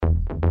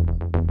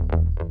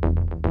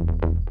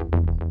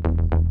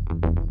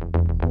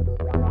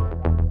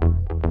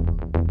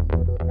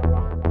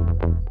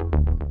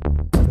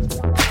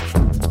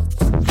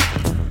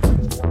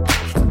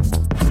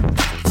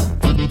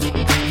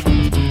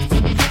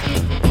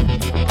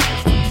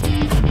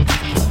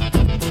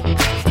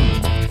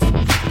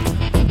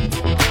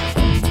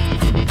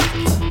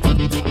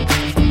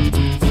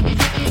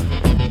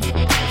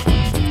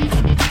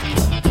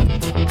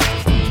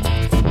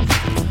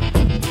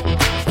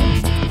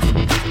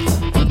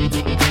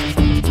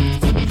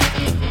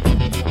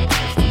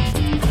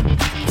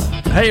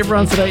Hey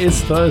everyone, today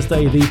is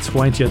Thursday, the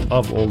 20th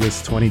of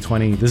August,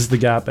 2020. This is The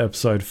Gap,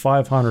 episode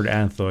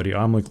 530.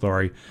 I'm Luke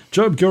Laurie.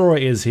 Job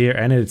Gilroy is here,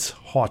 and it's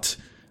hot.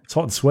 It's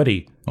hot and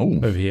sweaty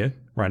over here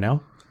right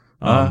now.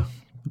 We're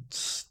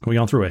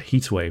going through a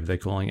heat wave, they're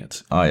calling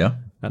it. Oh, yeah?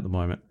 At the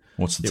moment.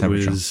 What's the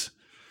temperature?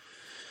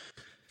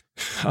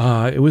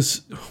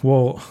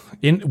 Well,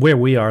 in where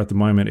we are at the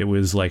moment, it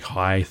was like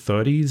high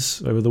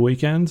 30s over the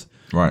weekend.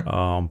 Right.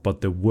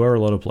 But there were a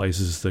lot of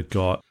places that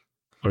got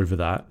over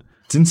that.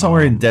 Didn't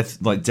somewhere in Death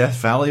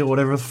Valley or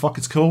whatever the fuck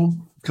it's called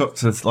got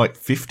to like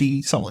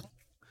 50 something?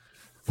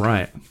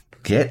 Right.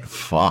 Get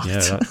fucked.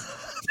 Yeah.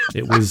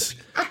 It was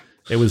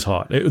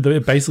hot.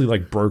 It basically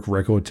like broke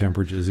record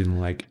temperatures in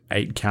like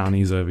 8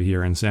 counties over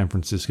here in San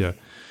Francisco.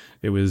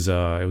 It was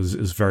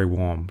very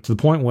warm to the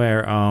point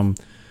where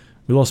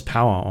we lost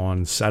power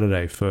on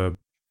Saturday for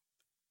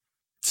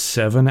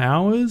 7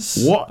 hours.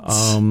 What?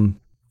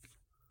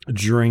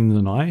 During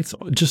the night,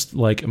 just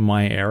like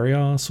my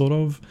area, sort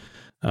of.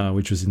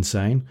 Which was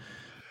insane.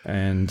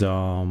 And,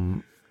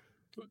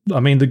 I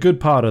mean, the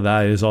good part of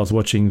that is I was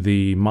watching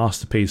the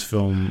masterpiece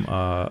film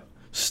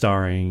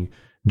starring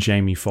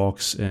Jamie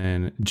Foxx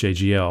and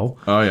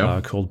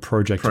JGL called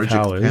Project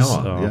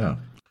Powers.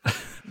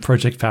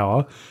 Project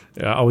Power.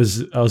 I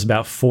was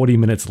about 40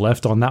 minutes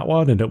left on that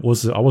one, and I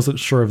wasn't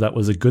sure if that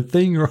was a good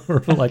thing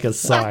or like a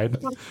sign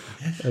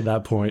at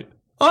that point.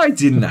 I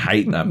didn't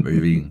hate that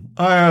movie.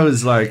 I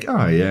was like,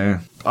 oh yeah,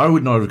 I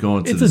would not have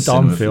gone to the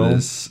cinema for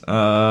this.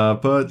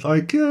 But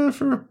like,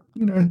 for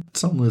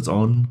something that's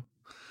on,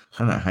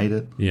 I don't hate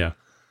it. Yeah,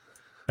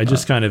 I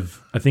just I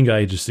think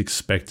I just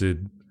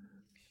expected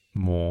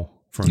more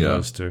from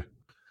those two.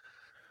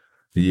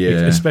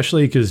 Yeah,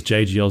 especially because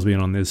JGL's been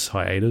on this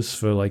hiatus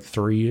for like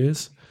 3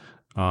 years.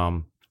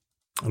 And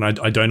I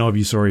don't know if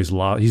you saw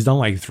he's done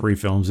like 3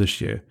 films this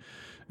year,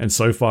 and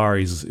so far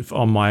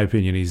on my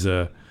opinion, he's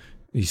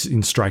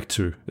in strike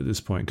 2 at this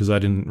point, because I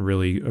didn't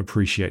really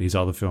appreciate his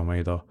other film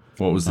either.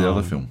 What was the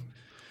other film?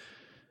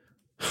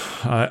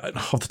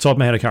 Off the top of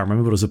my head, I can't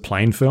remember, but it was a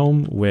plane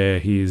film where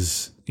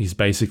he's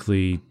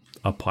basically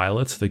a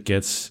pilot that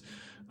gets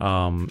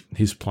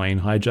his plane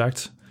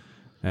hijacked,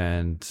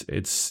 and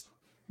it's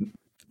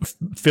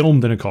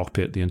filmed in a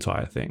cockpit, the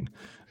entire thing.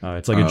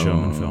 It's like a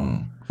German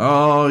film.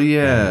 Oh,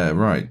 yeah,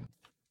 right.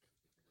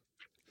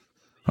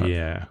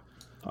 Yeah.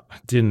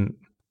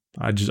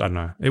 I don't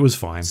know. It was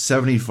fine.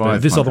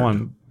 75. This other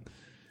one,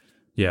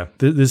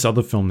 this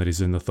other film that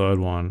is in the third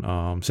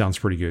one sounds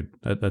pretty good.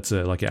 That's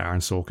like an Aaron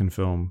Sorkin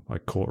film,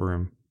 like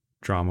courtroom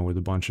drama with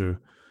a bunch of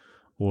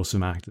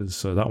awesome actors.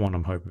 So that one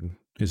I'm hoping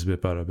is a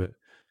bit better. But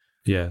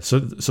yeah, so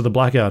the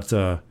blackout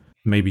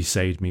maybe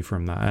saved me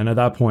from that. And at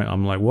that point,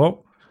 I'm like,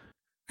 well,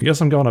 I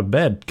guess I'm going to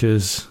bed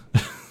because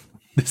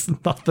there's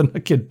nothing I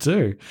could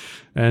do.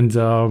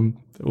 And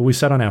we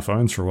sat on our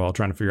phones for a while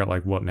trying to figure out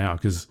like what now,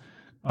 because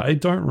I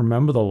don't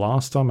remember the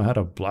last time I had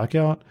a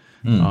blackout.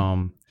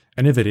 And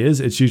if it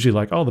is, it's usually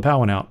like, oh, the power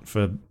went out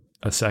for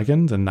a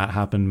second, and that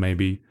happened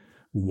maybe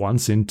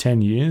once in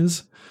 10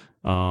 years.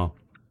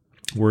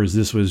 Whereas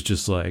this was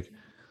just like,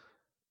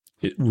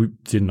 we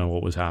didn't know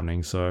what was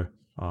happening. So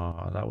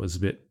that was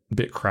a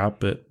bit crap,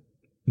 but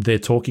they're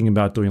talking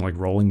about doing like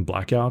rolling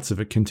blackouts if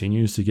it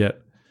continues to get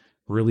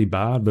really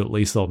bad, but at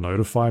least they'll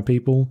notify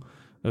people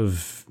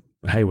of,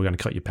 hey, we're going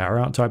to cut your power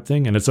out type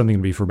thing. And it's only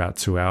going to be for about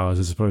 2 hours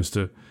as opposed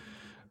to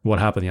what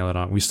happened the other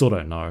night. We still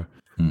don't know.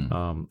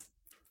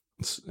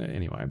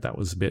 Anyway, that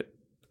was a bit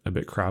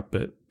crap,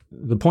 but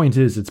the point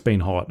is it's been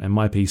hot, and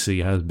my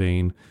PC has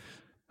been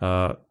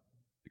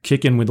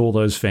kicking with all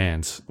those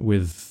fans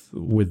with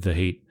the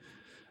heat,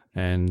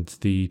 and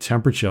the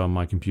temperature on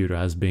my computer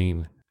has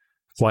been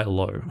quite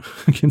low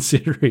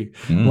considering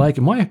like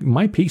my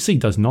PC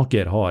does not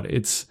get hot.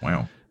 It's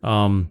wow.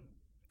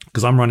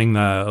 Because I'm running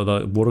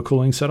the water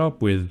cooling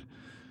setup with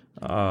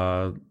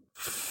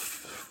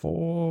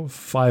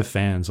 4-5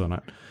 fans on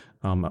it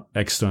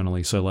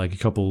externally, so like a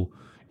couple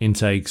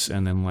intakes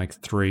and then like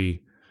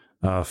 3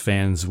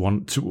 fans,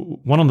 one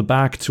on the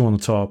back, 2 on the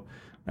top,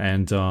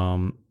 and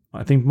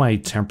I think my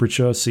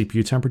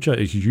CPU temperature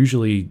is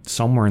usually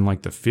somewhere in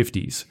like the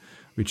 50s,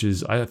 which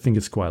is, I think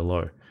it's quite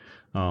low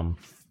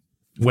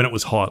when it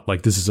was hot.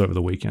 Like this is over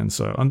the weekend,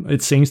 so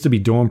it seems to be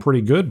doing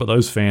pretty good, but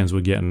those fans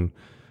were getting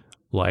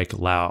like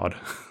loud.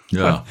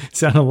 Yeah. It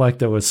sounded like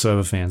there were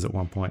server fans at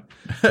one point.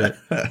 But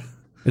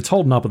it's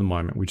holding up at the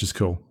moment, which is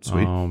cool.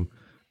 Sweet.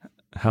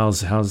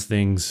 How's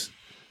things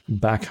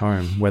back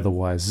home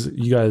weather-wise?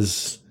 You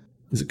guys,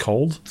 is it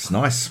cold? It's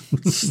nice.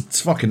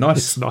 It's fucking nice.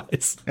 It's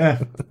nice.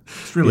 Yeah,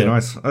 it's really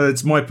nice.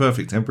 It's my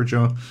perfect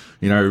temperature,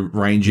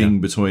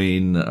 ranging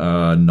between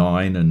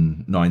 9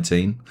 and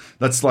 19.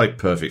 That's like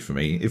perfect for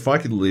me. If I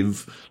could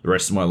live the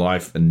rest of my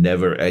life and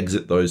never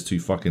exit those two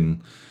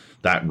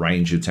that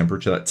range of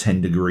temperature, that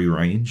 10-degree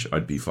range,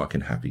 I'd be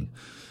fucking happy.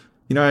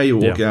 You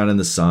walk out in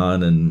the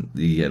sun and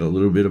you get a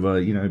little bit of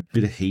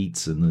bit of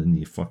heat, and then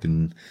you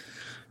fucking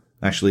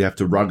actually have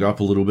to rug up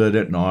a little bit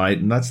at night,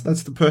 and that's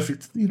the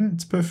perfect,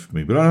 it's perfect for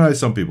me. But I know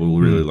some people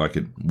really like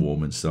it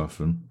warm and stuff,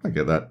 and I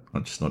get that.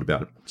 I'm just not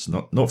about it. It's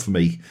not for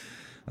me.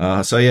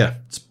 So yeah,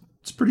 it's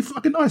it's pretty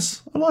fucking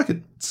nice. I like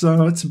it.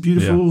 So it's a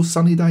beautiful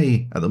sunny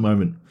day at the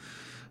moment.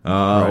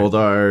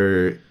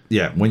 Although,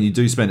 yeah, when you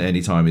do spend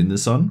any time in the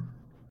sun,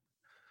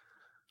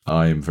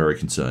 I am very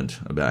concerned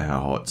about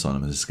how hot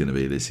Sonoma is going to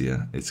be this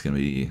year. I think it's going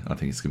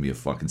to be a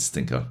fucking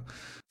stinker.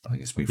 I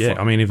think it's going to be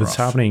I mean, if rough. it's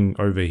happening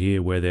over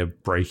here where they're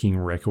breaking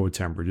record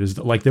temperatures,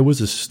 like there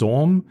was a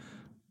storm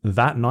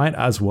that night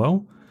as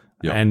well,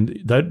 and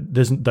they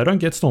don't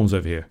get storms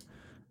over here,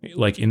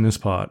 like in this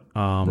part.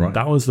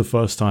 That was the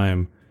first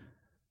time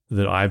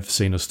that I've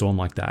seen a storm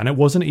like that, and it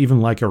wasn't even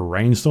like a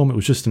rainstorm; it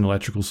was just an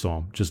electrical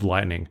storm, just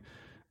lightning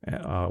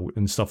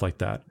and stuff like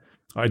that.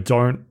 I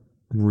don't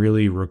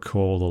really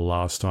recall the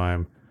last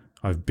time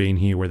I've been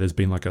here where there's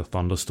been like a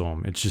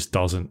thunderstorm. It just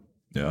doesn't.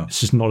 Yeah, it's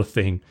just not a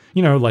thing.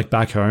 You know, like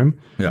back home.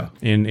 Yeah.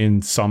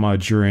 In summer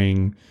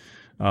during,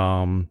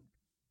 the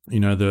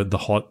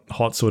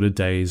hot sort of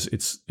days,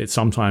 it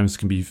sometimes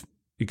can be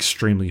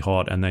extremely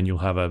hot, and then you'll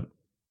have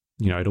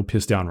it'll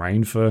piss down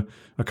rain for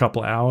a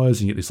couple of hours,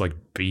 and you get this like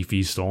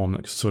beefy storm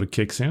that sort of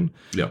kicks in.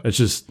 Yeah. It's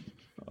just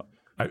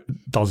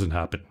it doesn't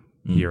happen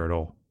here at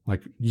all.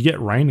 Like you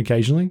get rain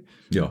occasionally.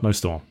 Yeah. No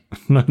storm.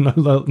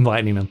 no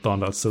lightning and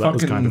thunder. So that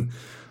was kind of.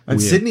 And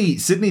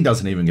weird. Sydney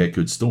doesn't even get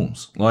good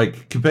storms.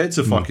 Like, compared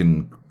to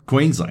fucking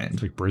Queensland.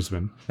 It's like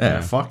Brisbane. Yeah,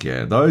 fuck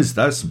yeah.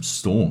 That's some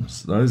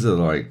storms. Those are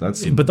like,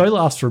 But they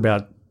last for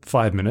about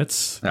 5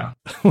 minutes. Yeah.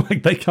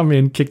 Like, they come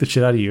in, kick the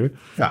shit out of you,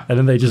 and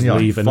then they just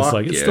leave, and it's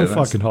like, it's still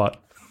fucking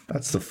hot.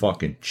 That's the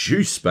fucking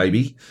juice,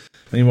 baby.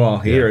 Meanwhile,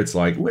 here it's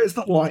like, where's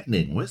the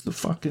lightning? Where's the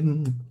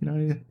fucking,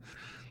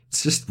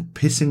 it's just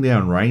pissing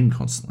down rain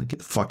constantly. Get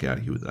the fuck out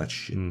of here with that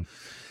shit.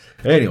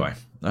 Anyway.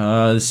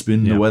 This has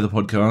been the Weather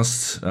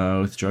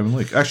Podcast with Joe and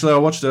Luke. Actually, I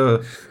watched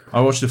a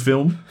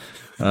film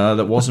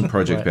that wasn't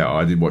Project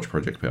Power. I did watch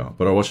Project Power,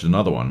 but I watched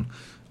another one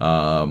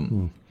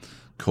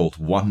called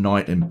One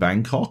Night in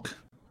Bangkok.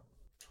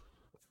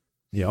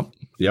 Yep.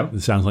 Yep.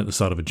 It sounds like the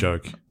start of a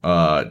joke.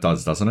 It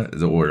does, doesn't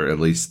it? Or at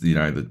least,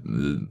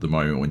 the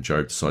moment when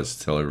Joe decides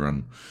to tell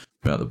everyone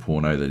about the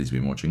porno that he's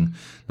been watching.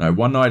 No,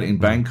 One Night in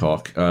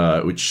Bangkok,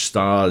 which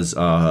stars,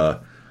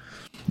 the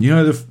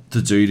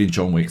dude in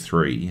John Wick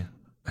 3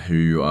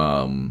 who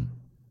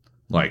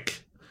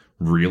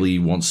really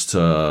wants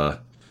to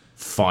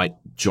fight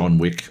John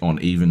Wick on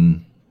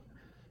even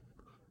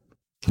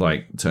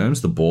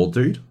terms, the bald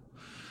dude.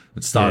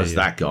 It stars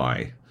that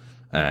guy,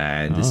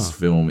 and this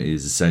film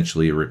is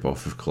essentially a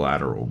rip-off of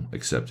Collateral,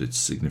 except it's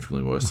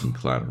significantly worse than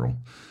Collateral.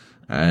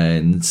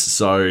 And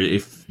so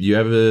if you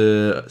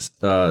ever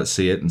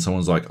see it and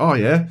someone's like, oh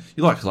yeah,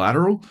 you like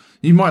Collateral,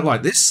 you might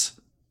like this,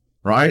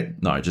 right?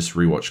 No, just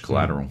rewatch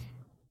Collateral,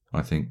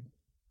 I think,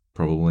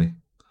 probably.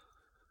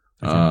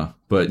 Okay.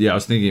 But yeah, I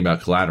was thinking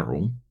about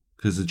Collateral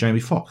because of Jamie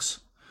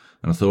Foxx,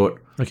 and I thought,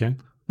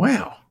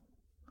 wow.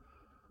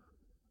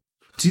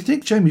 Do you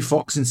think Jamie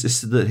Foxx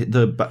insisted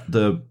that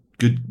the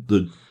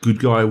good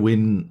guy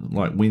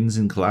wins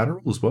in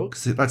Collateral as well?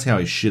 Because that's how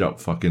he shit up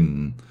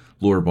fucking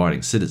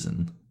Law-Abiding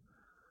Citizen,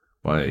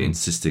 by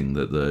insisting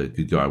that the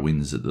good guy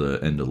wins at the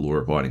end of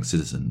Law-Abiding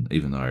Citizen,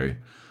 even though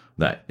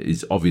that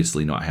is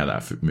obviously not how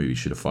that movie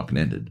should have fucking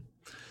ended.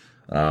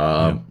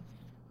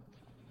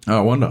 I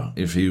wonder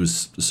if he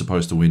was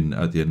supposed to win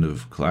at the end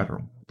of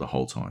Collateral the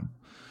whole time.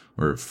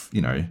 Or if,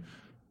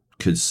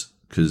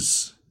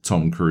 because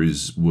Tom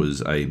Cruise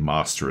was a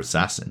master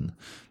assassin,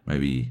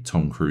 maybe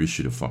Tom Cruise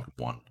should have fucking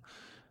won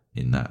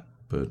in that.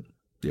 But,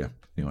 yeah,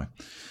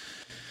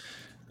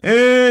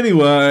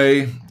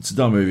 Anyway, it's a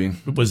dumb movie.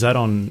 Was that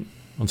on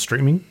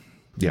streaming?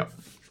 Yeah.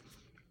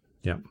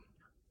 Yeah.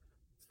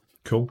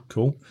 Cool.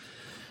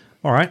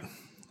 All right.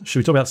 Should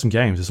we talk about some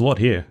games? There's a lot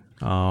here.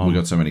 We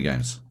got so many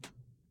games.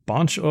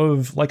 Bunch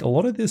of a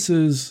lot of this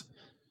is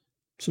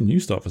some new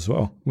stuff as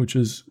well, which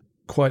is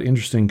quite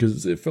interesting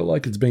because it felt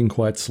like it's been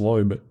quite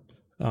slow, but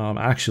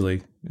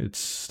actually it's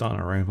starting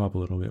to ramp up a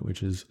little bit,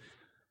 which is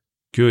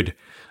good.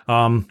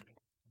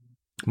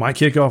 Might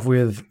kick off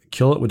with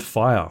Kill It With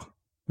Fire,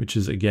 which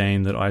is a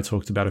game that I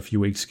talked about a few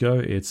weeks ago.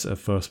 It's a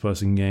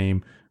first-person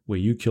game where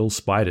you kill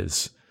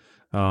spiders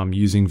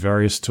using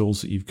various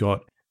tools that you've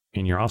got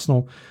in your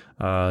arsenal.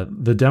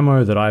 The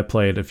demo that I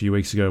played a few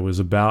weeks ago was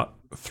about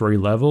 3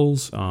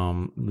 levels.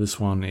 This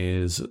one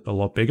is a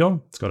lot bigger.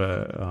 It's got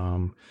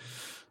a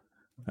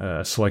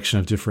selection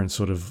of different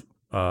sort of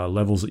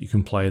levels that you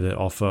can play that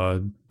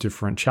offer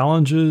different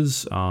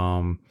challenges,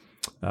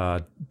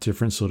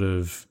 different sort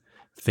of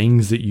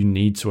things that you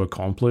need to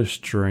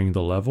accomplish during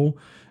the level.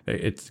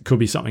 It could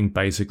be something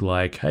basic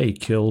like, hey,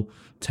 kill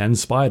 10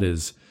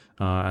 spiders.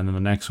 And then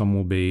the next one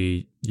will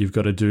be, you've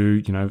got to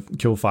do,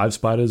 kill 5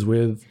 spiders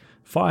with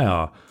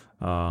fire.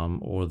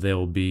 Or there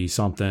will be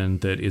something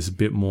that is a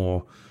bit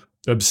more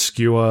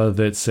obscure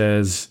that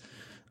says,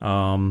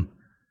 try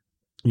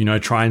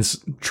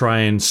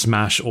and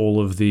smash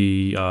all of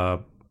the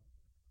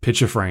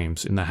picture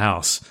frames in the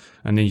house.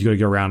 And then you got to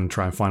go around and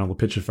try and find all the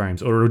picture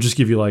frames. Or it'll just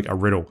give you like a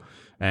riddle.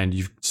 And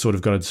you've sort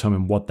of got to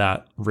determine what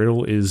that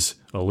riddle is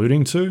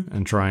alluding to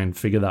and try and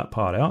figure that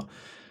part out.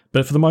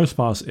 But for the most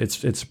part,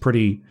 it's a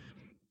pretty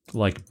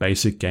like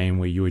basic game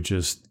where you were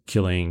just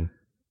killing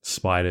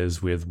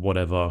spiders with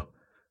whatever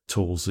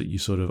tools that you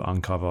sort of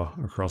uncover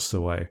across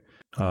the way.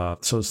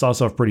 So it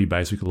starts off pretty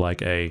basic,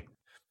 like with a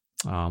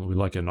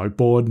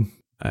noteboard,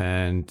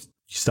 and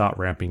you start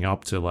ramping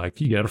up to like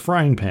you get a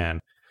frying pan,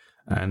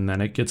 and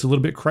then it gets a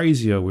little bit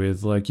crazier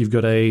with like you've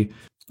got a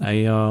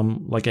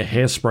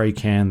hairspray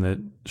can that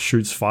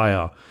shoots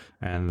fire,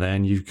 and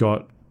then you've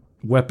got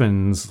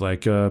weapons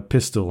like a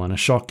pistol and a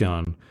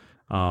shotgun,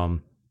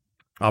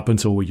 up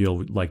until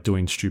you're like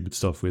doing stupid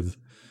stuff with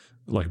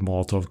like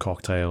Molotov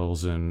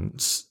cocktails and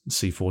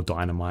C4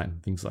 dynamite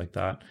and things like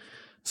that.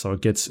 So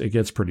it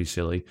gets pretty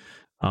silly.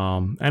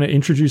 And it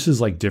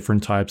introduces like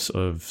different types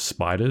of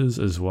spiders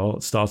as well.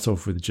 It starts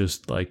off with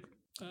just like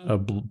a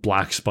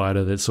black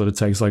spider that sort of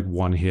takes like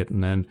one hit,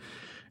 and then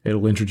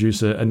it'll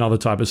introduce another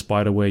type of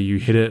spider where you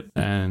hit it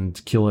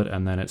and kill it,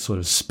 and then it sort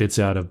of spits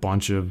out a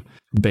bunch of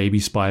baby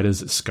spiders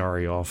that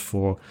scurry off,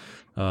 or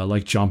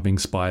like jumping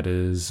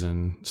spiders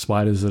and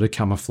spiders that are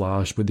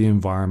camouflaged with the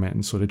environment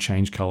and sort of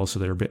change color so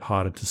they're a bit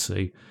harder to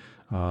see.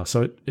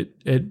 So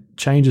it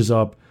changes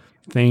up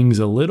things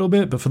a little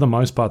bit, but for the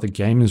most part, the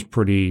game is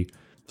pretty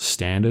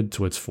standard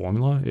to its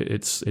formula.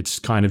 It's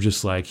kind of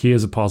just like,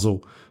 here's a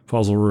puzzle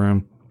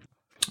room.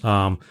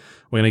 We're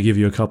going to give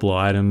you a couple of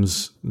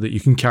items that you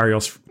can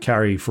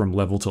carry from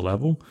level to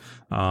level,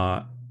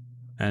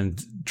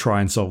 and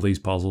try and solve these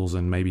puzzles.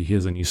 And maybe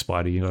here's a new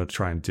spider you got to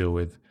try and deal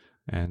with.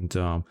 And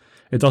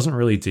it doesn't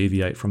really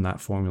deviate from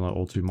that formula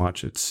all too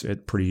much. It's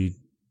pretty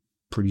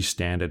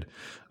standard.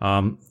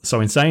 So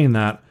in saying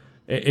that,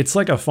 it's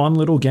like a fun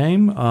little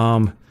game.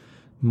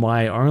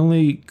 My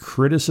only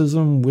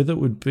criticism with it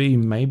would be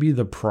maybe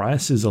the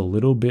price is a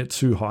little bit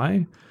too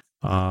high.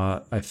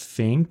 I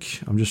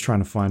think, I'm just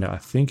trying to find out, I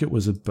think it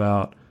was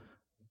about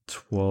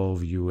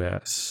 $12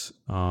 US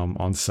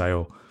on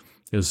sale.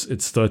 It's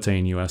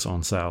 $13 US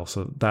on sale.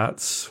 So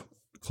that's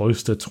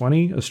close to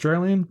 20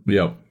 Australian.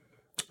 Yeah.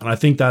 And I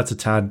think that's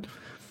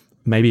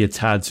maybe a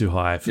tad too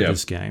high for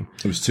this game.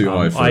 It was too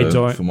high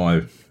for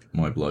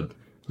my blood.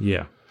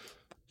 Yeah.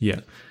 Yeah.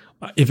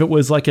 If it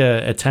was like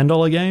a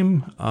 $10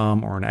 game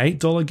or an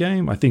 $8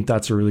 game, I think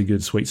that's a really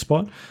good sweet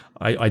spot.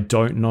 I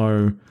don't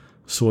know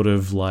sort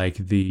of like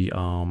the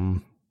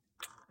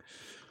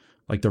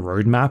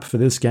roadmap for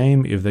this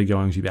game, if they're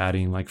going to be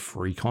adding like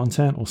free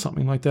content or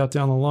something like that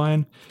down the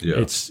line. Yeah.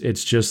 It's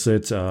just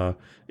that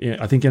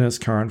I think in its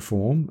current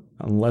form,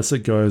 unless it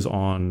goes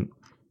on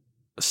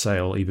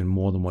sale even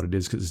more than what it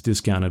is, because it's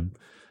discounted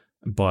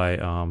by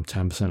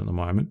 10% at the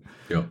moment.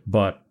 Yeah.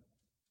 But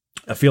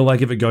I feel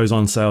like if it goes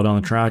on sale down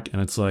the track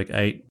and it's like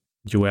 $8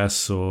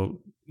 US or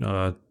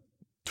 $12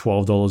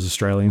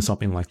 Australian,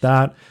 something like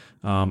that,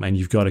 and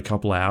you've got a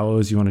couple of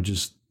hours, you want to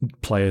just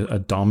play a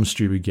dumb,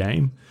 stupid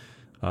game,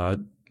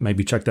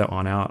 maybe check that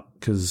one out,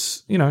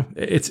 because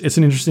it's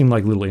an interesting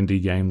like little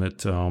indie game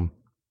that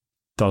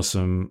does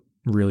some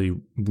really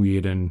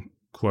weird and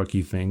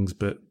quirky things.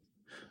 But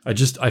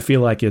I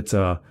feel like it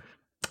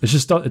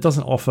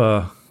doesn't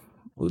offer,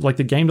 like,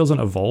 the game doesn't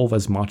evolve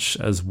as much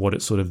as what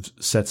it sort of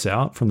sets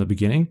out from the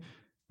beginning.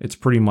 It's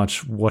pretty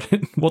much what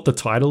the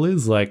title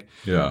is. Like,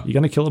 yeah, you're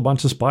going to kill a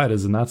bunch of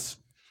spiders, and that's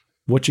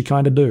what you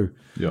kind of do.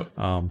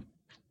 Yeah.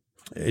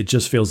 It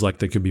just feels like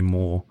there could be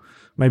more,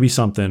 maybe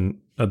something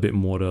a bit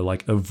more to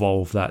like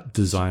evolve that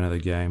design of the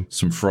game.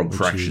 Some frog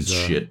fractured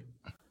shit.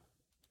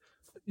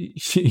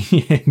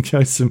 Yeah,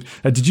 go some.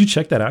 Did you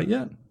check that out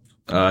yet?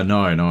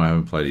 No, I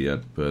haven't played it yet,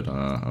 but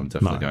I'm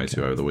definitely going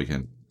to over the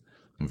weekend.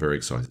 I'm very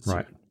excited.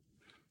 Right.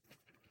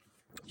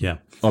 Yeah.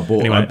 I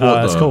bought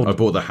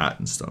the hat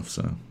and stuff.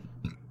 So.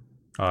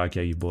 Oh,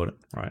 okay, you bought it,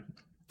 right?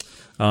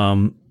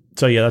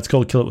 So yeah, that's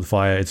called Kill It With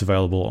Fire. It's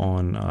available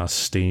on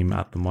Steam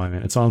at the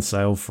moment. It's on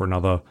sale for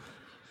another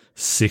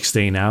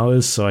 16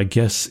 hours. So I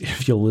guess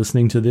if you're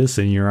listening to this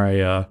and you're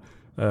a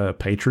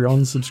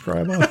Patreon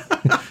subscriber,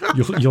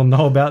 you'll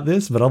know about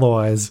this. But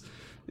otherwise,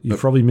 you've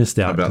probably missed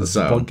out. About the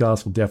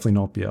podcast will definitely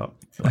not be up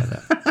like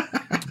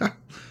that.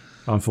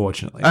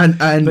 Unfortunately. And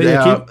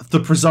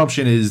the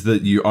presumption is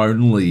that you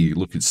only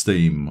look at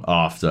Steam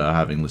after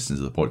having listened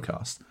to the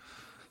podcast.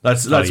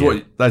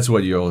 That's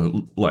what you're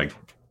like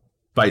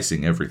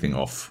basing everything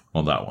off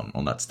on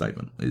that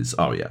statement is,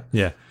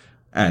 yeah.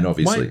 And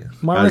obviously,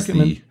 as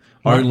the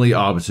only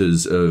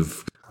arbiters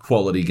of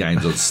quality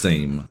games on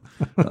Steam,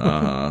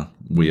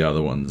 we are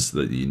the ones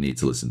that you need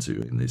to listen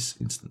to in this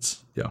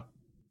instance. Yeah.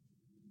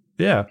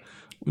 Yeah.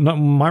 No,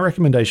 my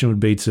recommendation would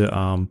be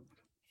to,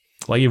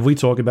 like, if we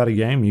talk about a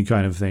game, you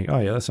kind of think, oh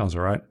yeah, that sounds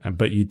all right,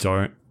 but you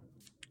don't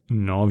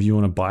know if you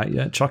want to buy it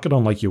yet, chuck it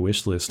on like your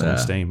wish list on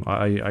Steam.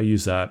 I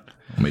use that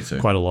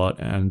quite a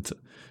lot, and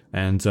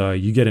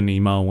you get an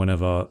email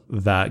whenever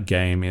that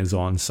game is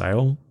on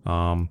sale.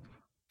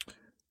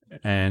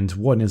 And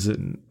what is it?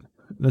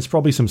 There's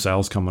probably some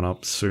sales coming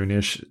up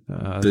soonish.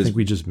 I think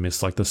we just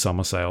missed like the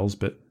summer sales,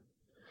 but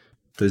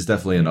there's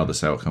definitely another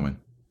sale coming.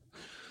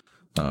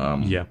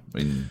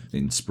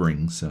 In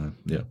spring. So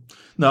yeah,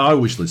 no, I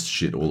wish list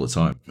shit all the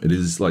time. It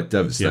is like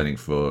devastating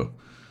for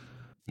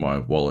my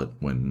wallet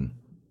when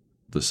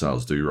the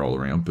sales do roll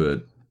around,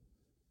 but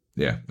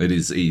yeah, it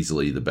is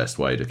easily the best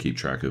way to keep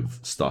track of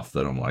stuff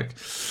that I'm like,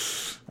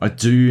 I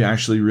do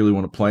actually really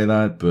want to play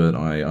that, but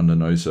I, under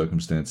no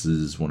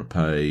circumstances, want to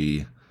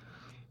pay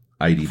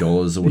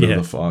 $80 or whatever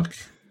the fuck.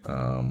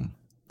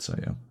 So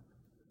yeah.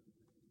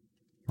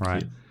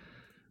 Right.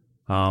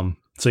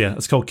 So yeah,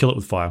 it's called Kill It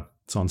With Fire.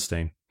 It's on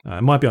Steam.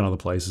 It might be on other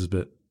places,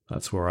 but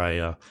that's where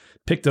I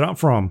picked it up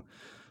from.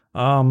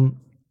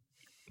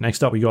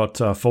 Next up, we got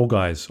Fall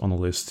Guys on the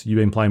list. You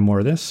been playing more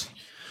of this?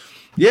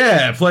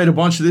 Yeah, I played a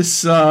bunch of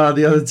this the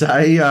other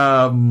day.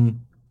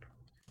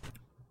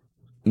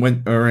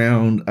 Went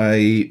around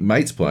a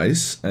mate's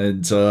place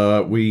and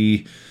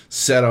we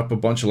set up a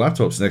bunch of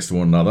laptops next to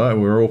one another,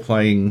 and we were all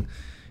playing,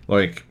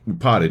 like,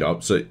 partied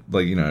up. So,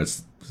 like, you know,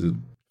 it's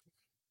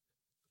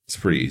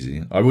pretty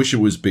easy. I wish it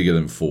was bigger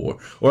than 4,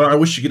 or I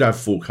wish you could have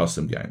 4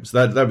 custom games.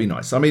 That'd be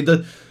nice. I mean,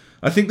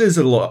 I think there's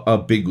a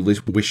big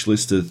wish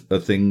list of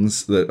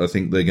things that I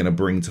think they're going to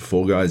bring to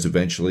Fall Guys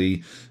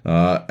eventually,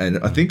 and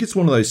I think it's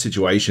one of those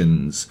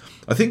situations.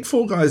 I think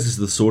Fall Guys is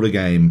the sort of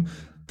game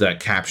that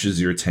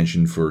captures your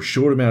attention for a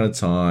short amount of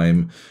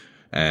time,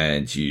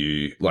 and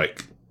you,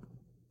 like,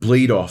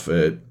 bleed off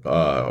it,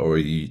 or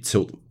you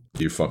tilt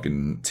your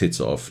fucking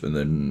tits off, and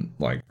then,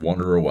 like,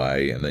 wander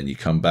away, and then you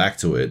come back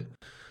to it.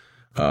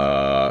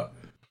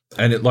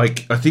 And it,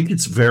 like, I think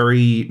it's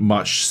very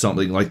much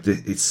something like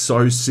it's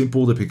so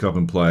simple to pick up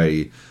and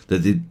play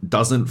that it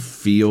doesn't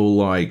feel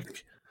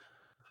like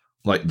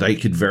they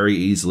could very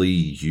easily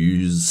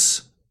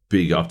use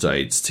big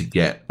updates to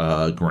get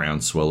a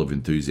groundswell of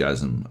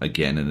enthusiasm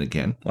again and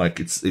again. Like,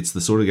 it's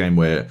the sort of game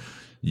where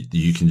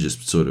you can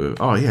just sort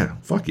of, oh yeah,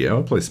 fuck yeah,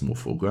 I'll play some more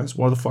Fall Guys.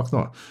 Why the fuck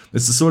not?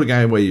 It's the sort of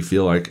game where you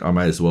feel like I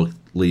may as well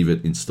leave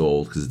it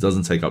installed because it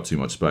doesn't take up too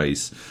much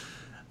space.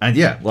 And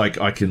yeah, like,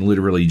 I can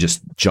literally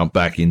just jump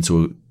back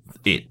into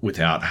it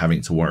without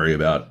having to worry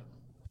about,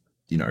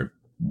 you know,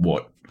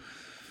 what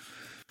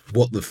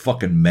the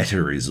fucking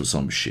meta is or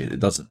some shit. It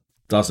doesn't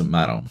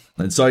matter.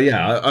 And so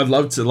yeah, I'd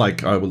love to,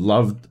 like, I would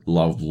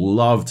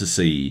love to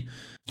see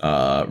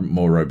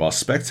more robust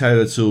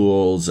spectator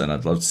tools, and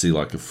I'd love to see,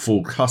 like, a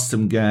full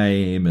custom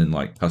game and,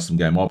 like, custom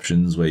game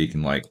options where you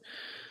can, like,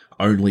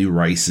 only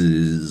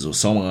races or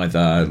something like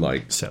that,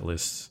 like set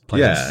lists,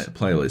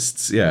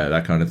 playlists, yeah,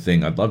 that kind of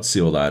thing. I'd love to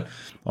see all that.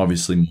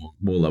 Obviously,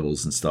 more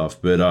levels and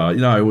stuff. But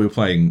you know, we were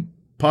playing,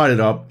 partied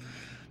up,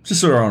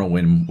 just sort of on a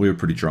whim. We were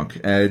pretty drunk,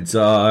 and it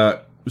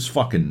was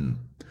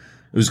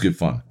good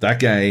fun. That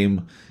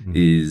game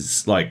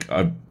is, like,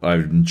 I've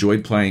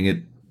enjoyed playing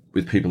it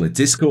with people in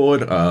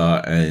Discord,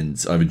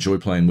 and I've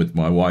enjoyed playing with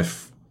my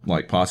wife,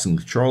 like, passing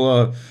the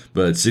controller,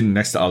 but sitting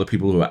next to other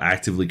people who are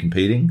actively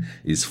competing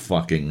is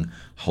fucking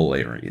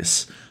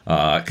hilarious.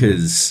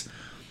 Because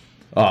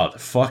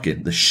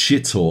the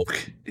shit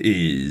talk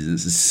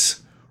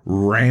is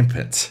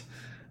rampant,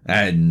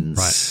 and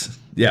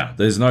yeah,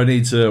 there's no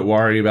need to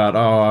worry about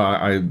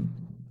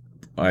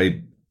I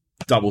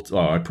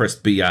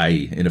pressed BA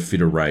in a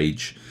fit of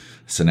rage,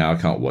 so now I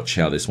can't watch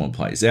how this one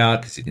plays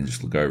out because you can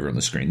just look over on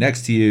the screen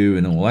next to you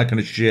and all that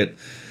kind of shit.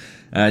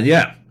 And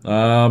yeah,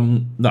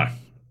 no.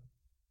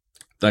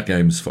 That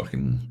game's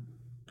fucking...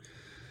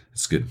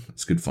 It's good.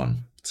 It's good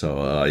fun.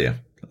 So, yeah.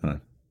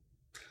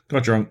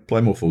 Got drunk,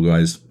 play more Fall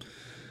Guys.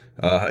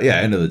 Yeah,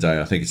 end of the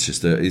day, I think it's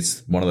just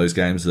it's one of those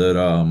games that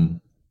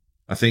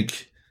I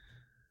think,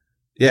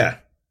 yeah,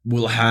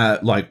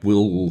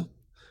 will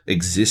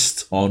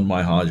exist on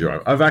my hard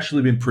drive. I've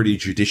actually been pretty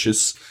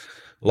judicious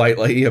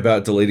lately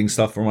about deleting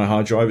stuff from my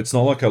hard drive. It's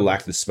not like I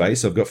lack the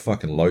space. I've got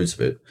fucking loads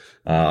of it.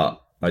 I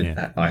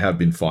have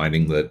been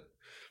finding that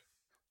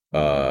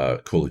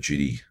Call of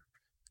Duty,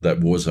 that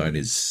Warzone,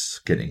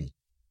 is getting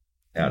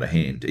out of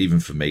hand, even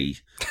for me,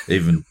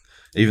 even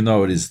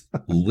though it is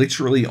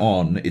literally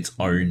on its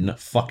own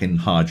fucking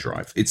hard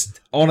drive. It's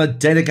on a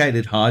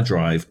dedicated hard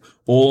drive,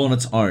 all on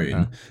its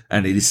own,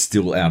 and it is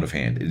still out of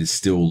hand. It is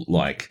still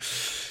like,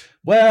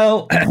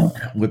 well,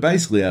 we're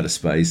basically out of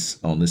space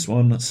on this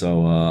one,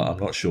 so I'm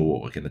not sure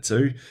what we're going to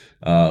do.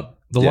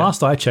 The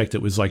last I checked,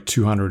 it was like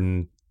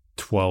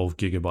 212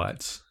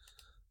 gigabytes.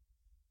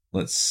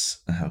 Let's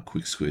have a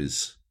quick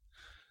squeeze.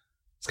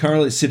 It's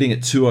currently sitting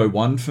at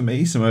 201 for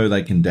me, so maybe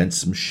they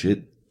condensed some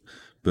shit.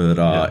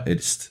 But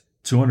it's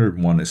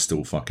 201 is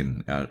still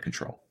fucking out of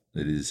control.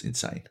 It is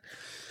insane.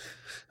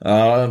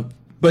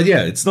 But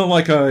yeah, it's not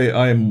like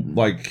I'm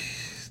like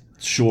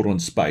short on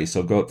space.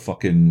 I've got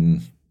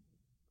fucking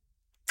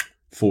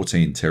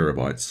 14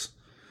 terabytes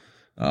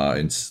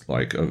in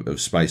like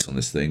of space on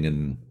this thing,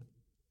 and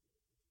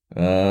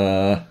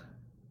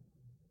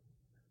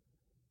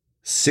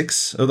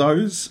 6 of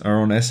those are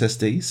on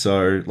SSD.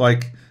 So,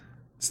 like,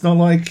 it's not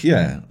like,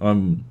 yeah,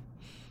 I'm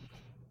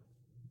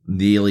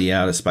nearly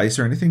out of space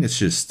or anything. It's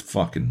just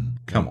fucking,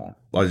 come on.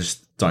 I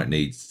just don't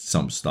need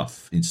some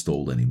stuff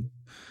installed anymore.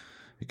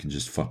 It can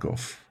just fuck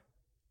off.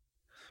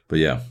 But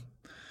yeah.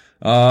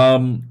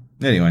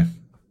 Anyway.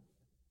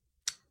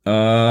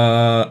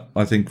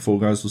 I think Fall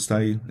Guys will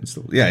stay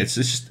installed. Yeah,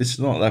 it's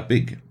not that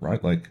big,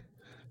 right? Like,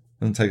 it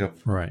doesn't take up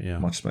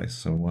much space,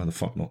 so why the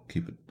fuck not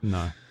keep it?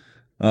 No.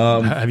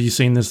 Have you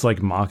seen this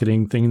like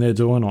marketing thing they're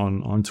doing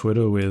on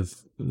Twitter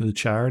with the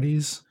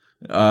charities?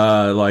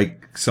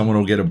 Like someone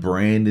will get a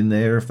brand in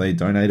there if they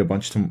donate a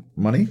bunch of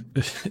money.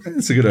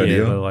 It's a good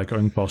idea. Yeah, like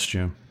own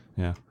costume.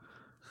 Yeah.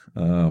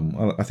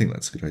 I think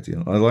that's a good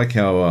idea. I like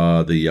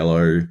how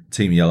the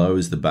Team Yellow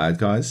is the bad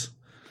guys.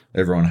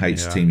 Everyone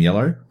hates Team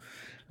Yellow.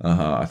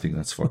 I think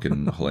that's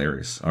fucking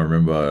hilarious. I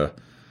remember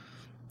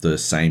the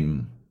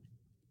same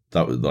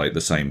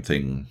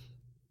thing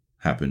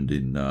happened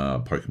in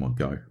Pokemon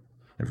Go.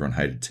 Everyone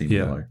hated Team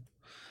Yellow.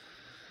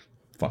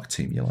 Fuck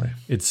Team Yellow.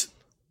 It's,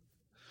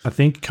 I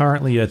think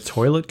currently a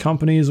toilet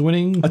company is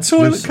winning. A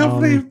toilet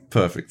company?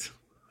 Perfect.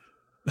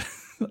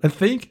 I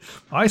think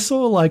I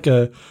saw like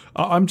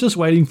I'm just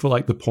waiting for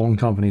like the porn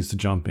companies to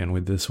jump in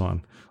with this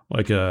one.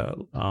 Like a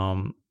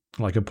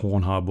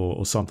Pornhub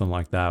or something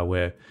like that,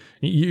 where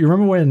you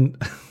remember when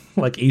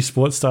like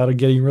esports started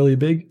getting really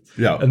big?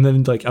 Yeah. And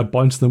then like a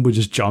bunch of them would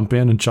just jump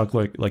in and chuck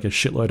like a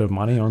shitload of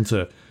money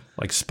onto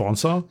like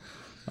sponsor.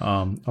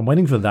 I'm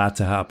waiting for that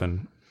to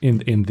happen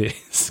in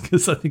this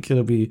because I think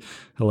it'll be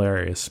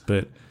hilarious.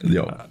 But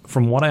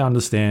from what I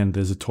understand,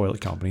 there's a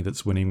toilet company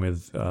that's winning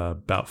with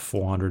about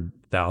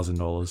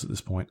 $400,000 at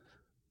this point.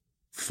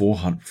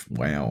 400.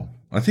 Wow.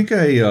 I think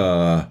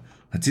I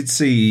did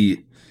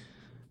see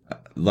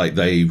like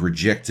they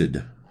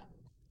rejected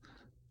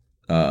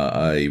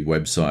a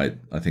website,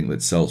 I think,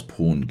 that sells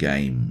porn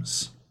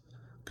games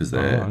because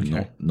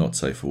they're not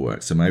safe for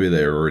work. So maybe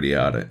they're already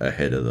out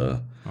ahead of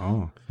the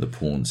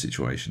porn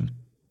situation.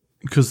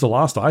 Because the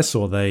last I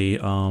saw, they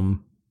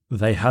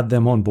had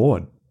them on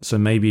board. So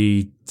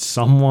maybe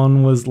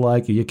someone was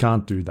like, "You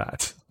can't do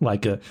that."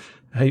 Like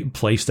hey,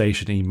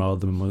 PlayStation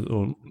emailed them,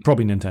 or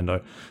probably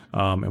Nintendo,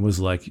 and was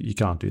like, "You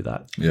can't do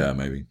that." Yeah,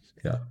 maybe.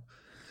 Yeah.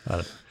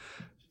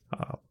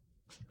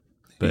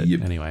 But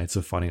anyway, it's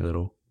a funny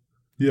little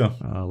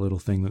little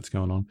thing that's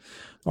going on.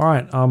 All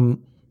right.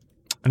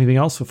 Anything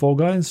else for Fall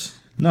Guys?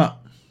 No.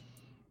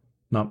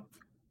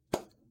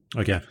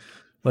 Okay.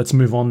 Let's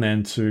move on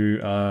then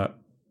to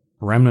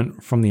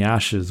Remnant from the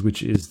Ashes,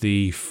 which is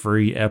the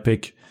free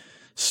Epic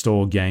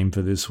Store game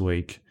for this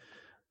week.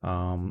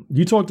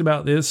 You talked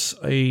about this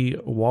a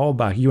while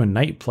back. You and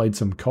Nate played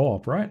some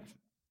co-op, right?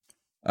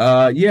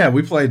 Yeah,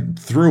 we played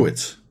through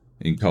it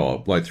in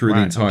co-op, like through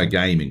the entire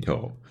game in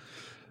co-op.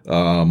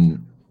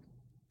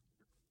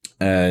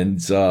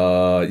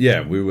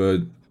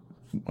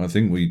 I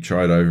think we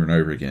tried over and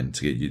over again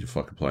to get you to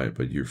fucking play it,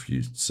 but you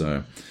refused.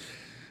 So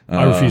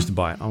I refused to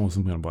buy it. I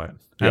wasn't going to buy it.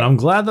 And I'm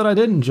glad that I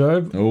didn't,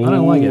 Job. I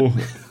don't like it.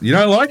 You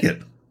don't like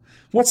it?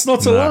 What's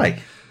not to like?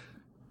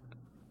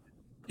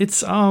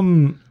 It's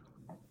it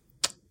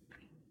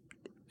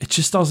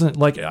just doesn't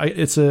like.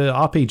 It's a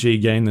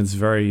RPG game that's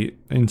very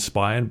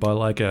inspired by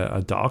like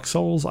a Dark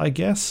Souls, I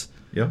guess.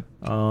 Yeah.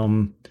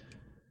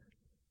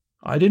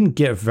 I didn't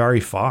get very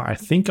far. I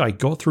think I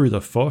got through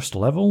the first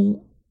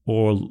level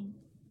or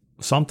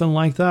something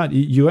like that.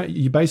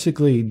 You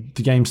basically,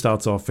 the game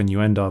starts off and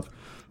you end up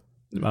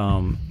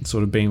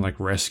sort of being like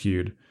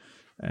rescued,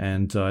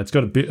 and it's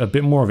got a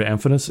bit more of an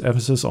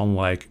emphasis on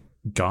like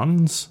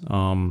guns.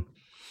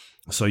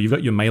 So you've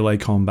got your melee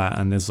combat,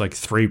 and there's like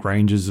 3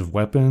 ranges of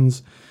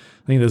weapons.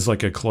 I think there's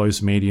like a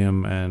close,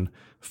 medium, and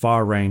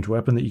far range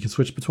weapon that you can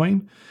switch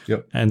between.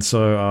 Yep. And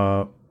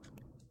so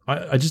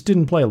I just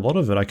didn't play a lot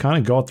of it. I kind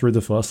of got through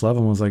the first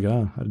level and was like,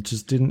 I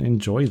just didn't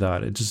enjoy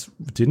that. It just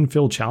didn't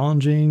feel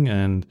challenging,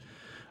 and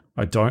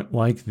I don't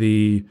like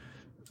the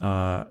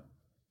start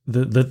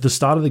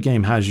of the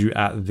game has you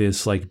at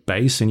this like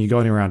base, and you're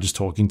going around just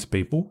talking to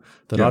people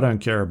that I don't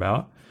care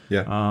about.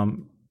 Yeah.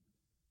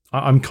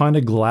 I'm kind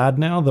of glad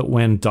now that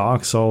when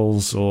Dark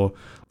Souls or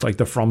like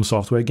the From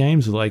Software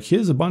games are like,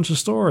 here's a bunch of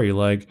story,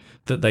 like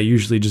that they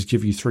usually just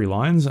give you 3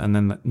 lines and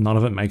then none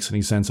of it makes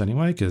any sense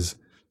anyway, because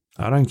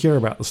I don't care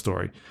about the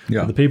story.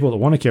 Yeah. But the people that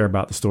want to care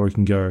about the story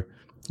can go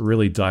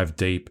really dive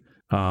deep.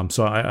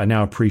 So I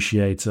now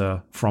appreciate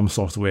From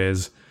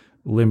Software's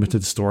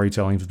limited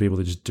storytelling for people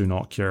that just do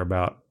not care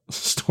about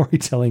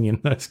storytelling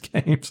in those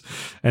games.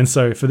 And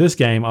so for this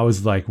game, I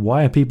was like,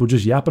 why are people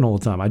just yapping all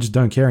the time? I just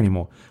don't care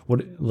anymore.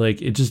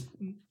 It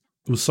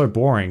was so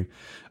boring.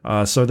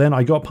 So then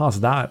I got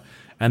past that,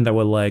 and they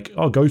were like,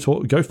 oh, go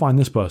find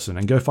this person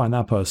and go find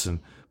that person.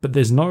 But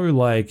there's no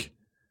like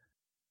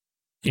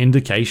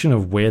indication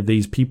of where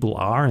these people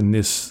are in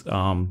this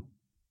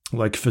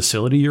like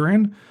facility you're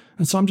in.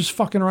 And so I'm just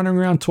fucking running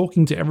around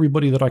talking to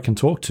everybody that I can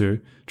talk to,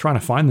 trying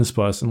to find this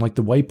person. Like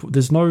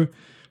there's no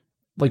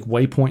like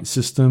waypoint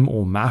system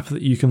or map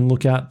that you can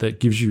look at that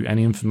gives you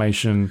any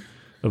information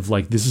of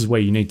like, this is where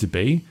you need to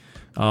be.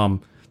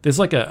 There's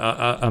like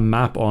a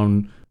map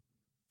on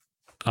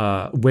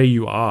where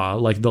you are,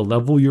 like the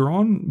level you're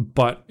on,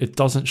 but it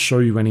doesn't show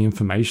you any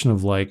information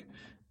of like,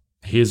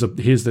 here's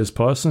this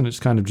person. It's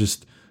kind of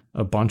just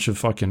a bunch of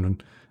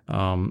fucking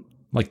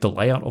like the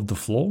layout of the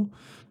floor.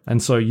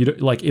 And so you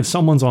like, if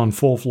someone's on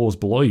 4 floors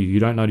below you,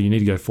 you don't know you need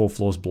to go 4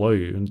 floors below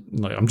you. And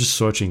like, I'm just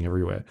searching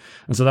everywhere.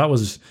 And so that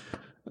was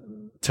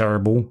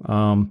terrible.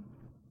 And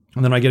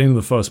then I get into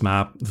the first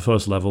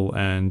level,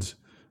 and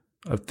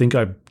I think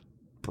I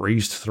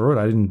breezed through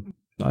it. I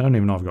don't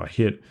even know if I got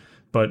hit,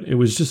 but it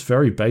was just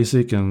very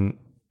basic, and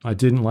I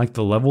didn't like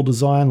the level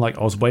design. Like,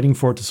 I was waiting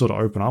for it to sort of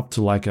open up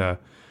to like a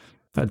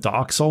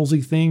Dark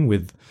Soulsy thing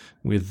with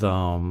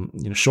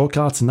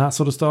shortcuts and that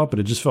sort of stuff, but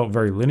it just felt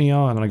very linear.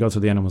 And then I got to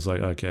the end and was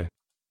like, okay,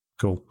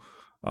 cool.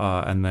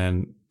 And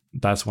then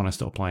that's when I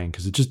stopped playing,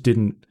 because it just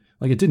didn't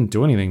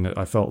do anything that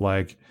I felt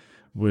like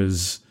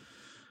was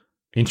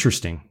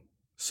interesting.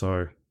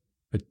 So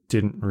it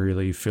didn't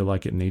really feel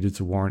like it needed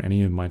to warrant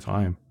any of my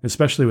time,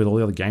 especially with all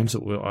the other games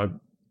that I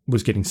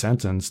was getting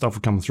sent and stuff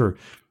were coming through.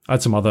 I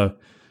had some other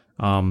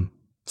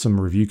some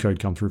review code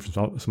come through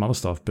from some other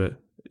stuff, but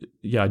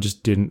yeah, I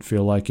just didn't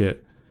feel like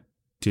it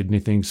did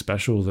anything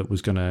special that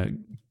was going to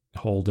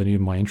hold any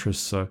of my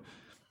interests. So I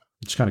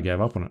just kind of gave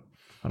up on it.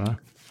 I don't know.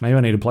 Maybe I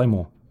need to play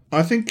more.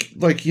 I think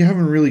like you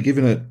haven't really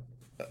given it.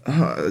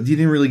 You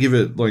didn't really give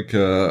it like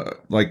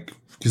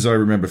because I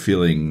remember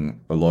feeling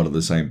a lot of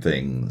the same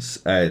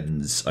things,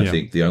 and I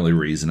think the only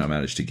reason I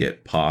managed to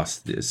get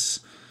past this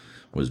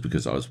was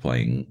because I was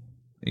playing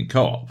in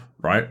co-op.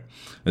 Right?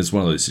 It's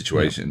one of those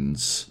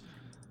situations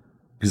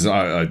because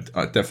I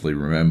definitely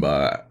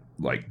remember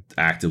like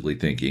actively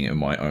thinking,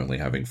 am I only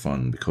having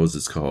fun because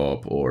it's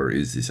co-op, or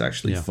is this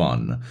actually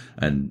fun?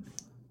 And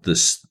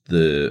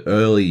the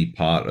early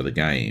part of the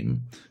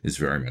game is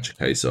very much a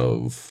case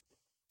of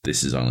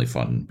this is only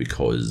fun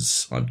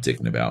because I'm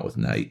dicking about with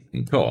Nate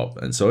in co-op.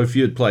 And so if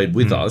you had played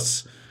with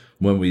us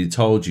when we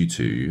told you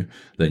to,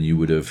 then you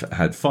would have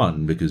had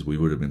fun because we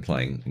would have been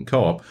playing in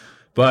co-op.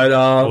 But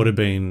it would have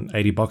been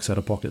 $80 out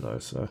of pocket though.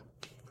 So,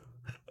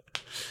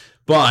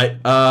 but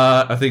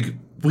I think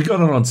we got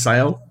it on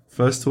sale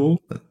first of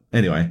all.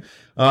 Anyway,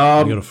 we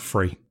got it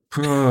for free.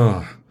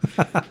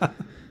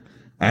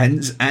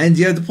 And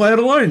you had to play it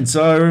alone.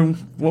 So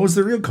what was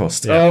the real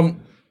cost?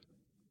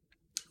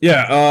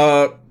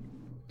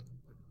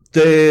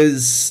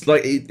 There's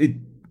like it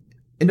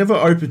never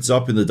opens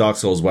up in the Dark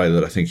Souls way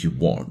that I think you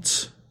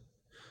want,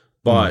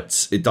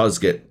 but it does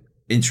get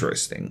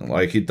interesting.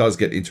 Like it does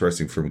get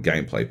interesting from a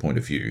gameplay point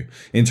of view.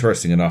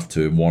 Interesting enough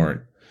to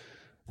warrant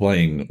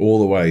playing all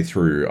the way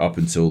through up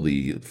until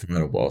the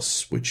final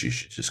boss, which you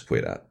should just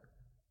quit at.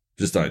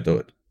 Just don't do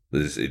it.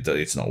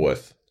 It's not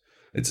worth.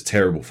 It's a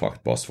terrible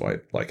fucked boss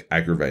fight, like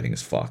aggravating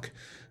as fuck.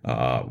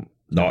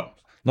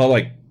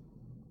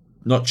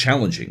 Not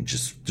challenging,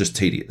 just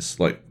tedious,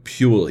 like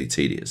purely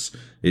tedious.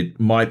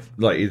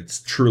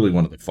 It's truly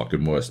one of the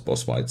fucking worst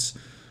boss fights.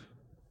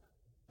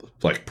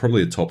 Like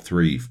probably the top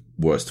 3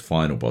 worst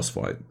final boss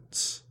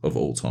fights of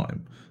all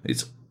time.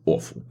 It's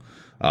awful.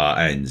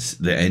 And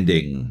the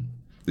ending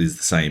is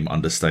the same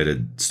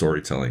understated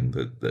storytelling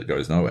that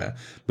goes nowhere.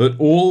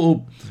 But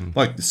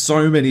like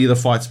so many of the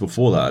fights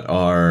before that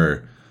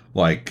are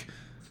like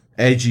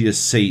edgiest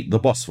seat, the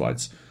boss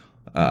fights,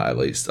 at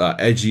least,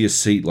 edgiest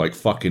seat, like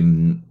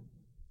fucking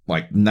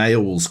like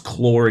nails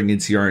clawing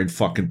into your own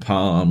fucking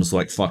palms,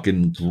 like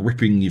fucking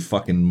gripping your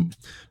fucking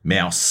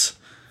mouse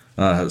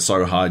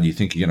so hard you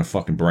think you're gonna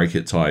fucking break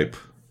it type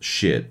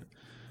shit.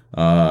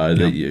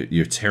 That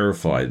you're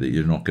terrified that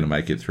you're not gonna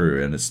make it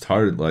through, and it's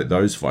totally like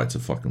those fights are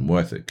fucking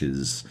worth it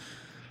because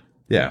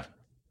you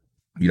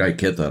don't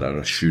get that out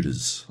of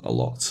shooters a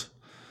lot.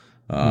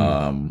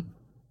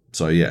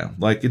 So yeah,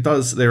 like it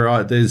does.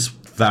 There's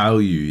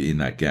value in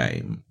that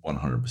game,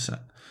 100%.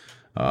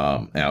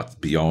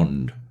 Out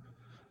beyond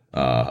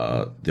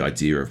the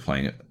idea of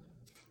playing it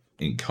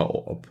in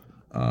co-op,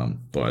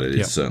 but it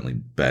is certainly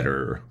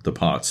better. The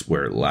parts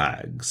where it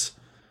lags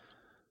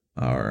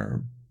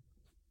are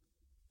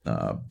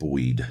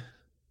buoyed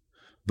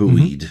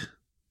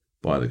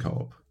by the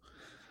co-op.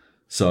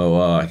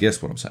 So I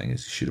guess what I'm saying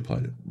is you should have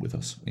played it with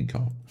us in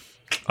co-op.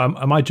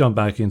 I might jump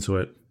back into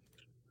it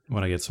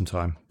when I get some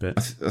time. But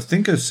I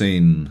think I've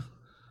seen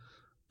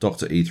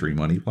Dr. E3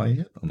 Money playing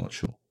it. I'm not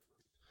sure.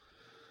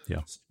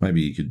 Yeah.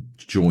 Maybe you could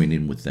join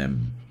in with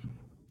them.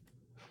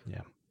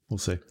 Yeah, we'll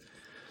see.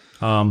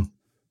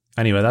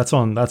 Anyway, that's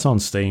on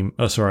Steam.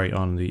 Oh, sorry,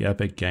 on the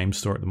Epic Game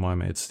Store at the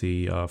moment. It's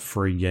the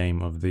free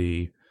game of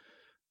the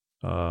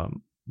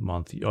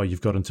month. Oh,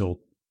 you've got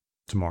until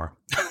tomorrow.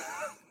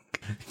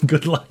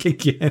 Good luck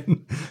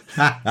again.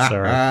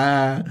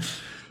 Sorry.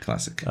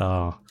 Classic.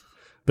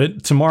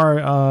 But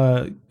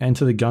tomorrow,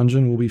 Enter the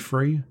Gungeon will be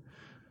free,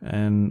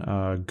 and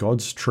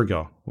God's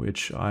Trigger,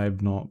 which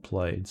I've not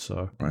played.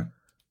 So, right.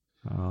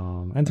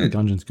 Enter the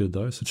Gungeon's good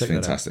though, so check that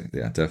out. Fantastic.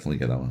 Yeah, definitely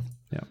get that one.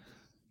 Yeah.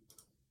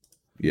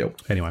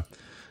 Yep. Anyway,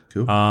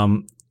 cool.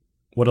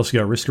 What else you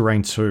got? Risk of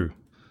Rain 2.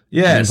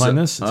 Yeah, playing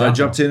this? I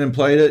jumped in and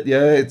played it.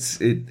 Yeah, it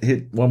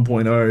hit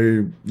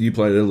 1.0. You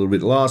played it a little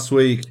bit last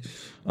week.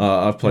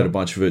 I've played a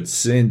bunch of it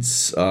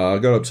since. I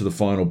got up to the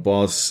final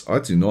boss. I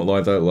do not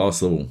like that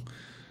last level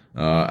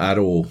at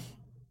all.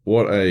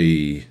 What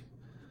a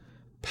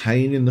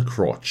pain in the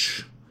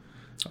crotch.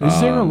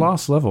 Is there a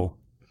last level?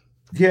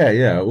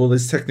 Yeah. Well,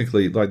 there's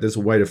technically there's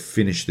a way to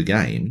finish the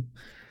game.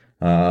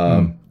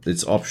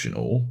 It's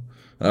optional.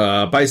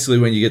 Basically,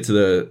 when you get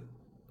to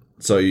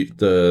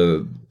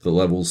the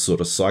levels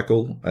sort of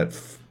cycle at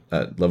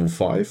level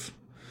 5.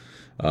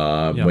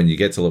 When you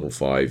get to level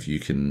 5, you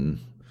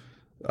can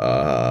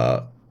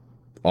uh,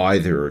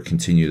 either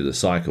continue the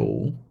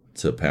cycle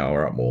to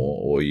power up more,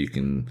 or you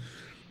can.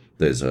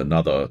 There's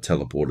another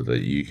teleporter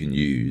that you can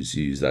use.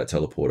 Use that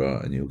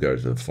teleporter, and you'll go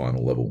to the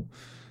final level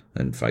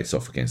and face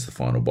off against the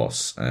final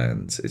boss.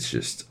 And it's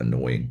just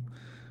annoying.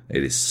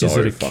 It is so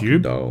it a fucking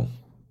cube? dull.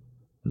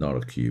 Not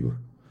a cube.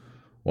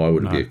 Why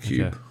would it be a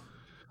cube? Okay.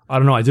 I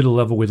don't know. I did a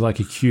level with like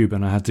a cube,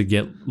 and I had to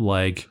get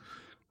like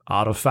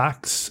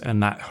artifacts,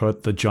 and that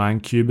hurt the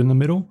giant cube in the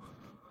middle.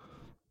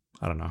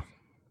 I don't know.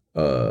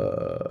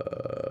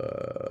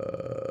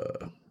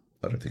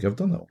 I don't think I've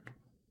done that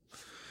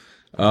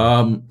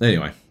one.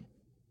 Anyway.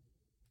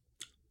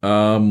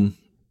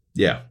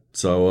 Yeah.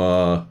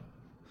 So,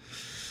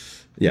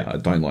 yeah, I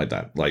don't like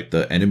that. Like,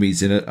 the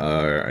enemies in it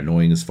are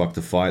annoying as fuck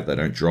to fight. They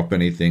don't drop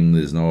anything.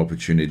 There's no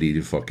opportunity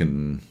to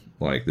fucking,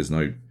 like, there's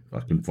no, I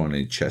couldn't find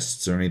any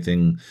chests or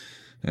anything.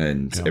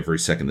 And every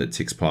second that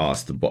ticks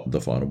past,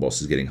 the final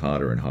boss is getting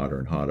harder and harder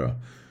and harder.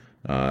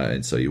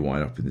 And so you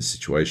wind up in this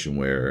situation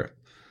where,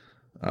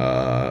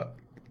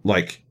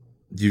 like,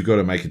 you've got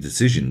to make a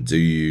decision. Do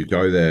you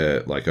go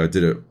there? Like, I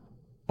did it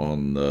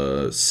on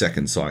the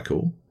second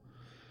cycle,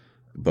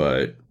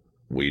 but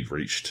we'd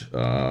reached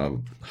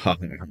in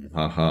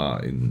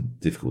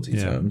difficulty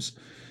terms.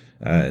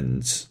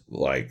 And,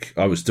 like,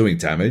 I was doing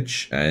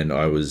damage, and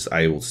I was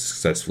able to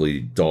successfully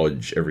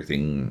dodge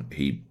everything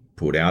he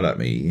put out at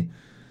me.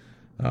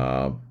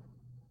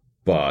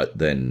 But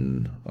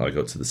then I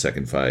got to the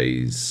second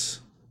phase.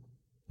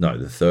 No,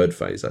 the third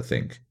phase, I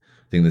think.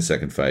 I think the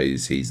second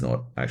phase, he's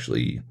not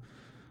actually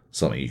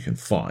something you can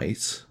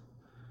fight.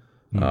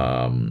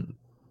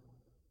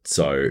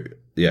 So,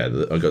 yeah,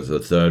 I got to the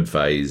third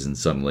phase, and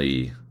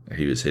suddenly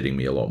he was hitting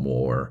me a lot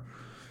more.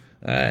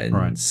 And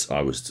I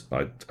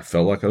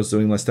felt like I was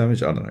doing less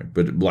damage. I don't know.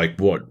 But, like,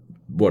 what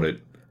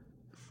it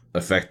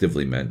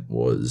effectively meant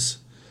was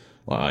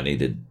I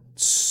needed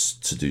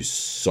to do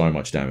so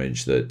much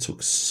damage that it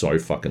took so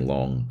fucking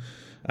long,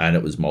 and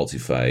it was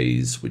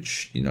multi-phase,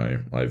 which, you know,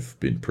 I've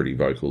been pretty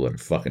vocal that I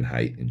fucking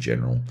hate in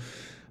general.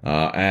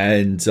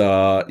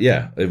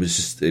 Yeah, it was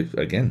just,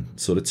 again,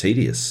 sort of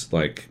tedious,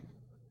 like,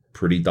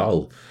 pretty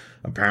dull.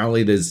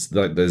 Apparently there's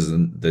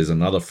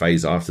another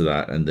phase after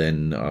that, and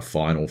then a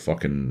final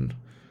fucking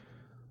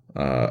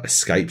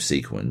escape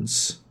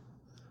sequence,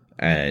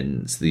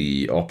 and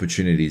the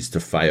opportunities to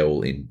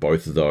fail in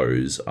both of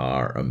those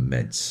are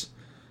immense.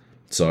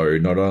 So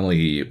not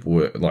only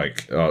were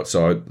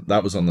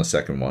that was on the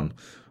second one.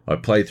 I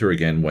played through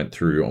again, went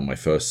through on my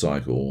first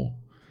cycle,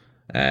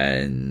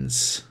 and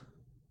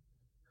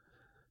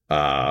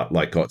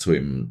got to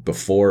him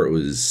before it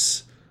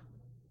was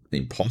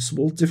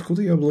impossible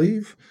difficulty, I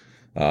believe.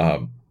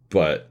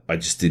 But I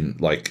just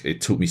didn't like.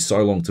 It took me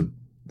so long to.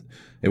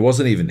 It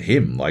wasn't even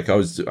him. Like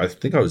I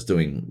think I was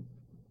doing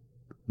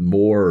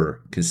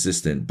more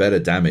consistent, better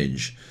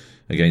damage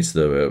against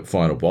the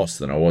final boss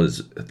than I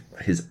was.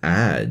 His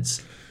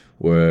ads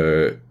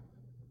were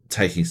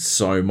taking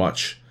so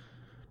much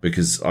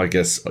because I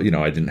guess, you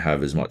know, I didn't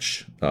have as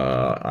much.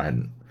 I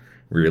hadn't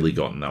really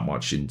gotten that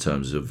much in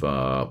terms of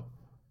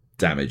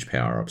damage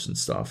power ups and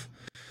stuff.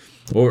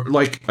 Or,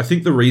 like, I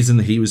think the reason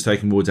he was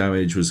taking more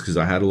damage was because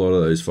I had a lot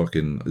of those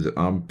fucking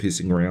arm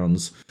piercing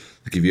rounds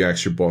that give you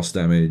extra boss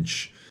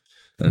damage.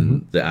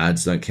 And the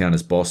ads don't count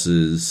as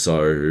bosses,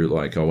 so,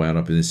 like, I wound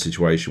up in this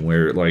situation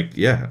where, like,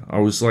 yeah, I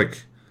was,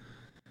 like,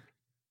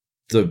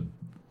 the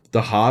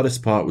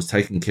hardest part was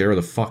taking care of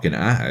the fucking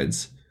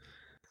ads,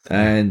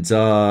 and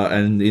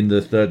in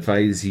the third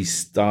phase, he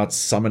starts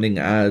summoning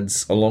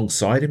ads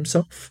alongside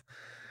himself,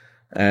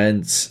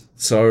 and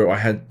so I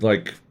had,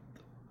 like,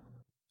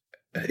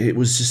 it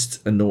was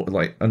just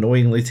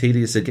annoyingly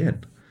tedious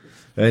again.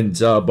 And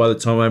by the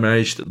time I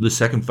managed, the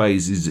second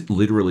phase is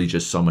literally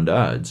just summoned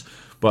ads.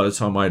 By the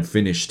time I had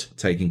finished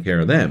taking care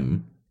of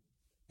them,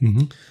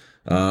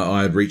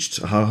 I had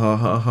reached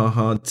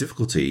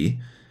difficulty,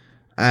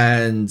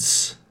 and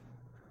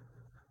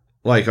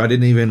like I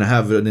didn't even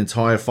have an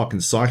entire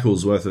fucking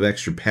cycle's worth of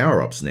extra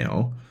power ups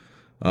now.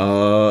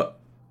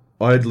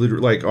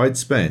 I'd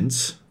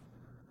spent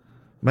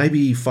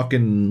maybe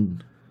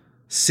fucking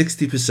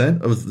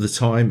 60% of the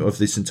time of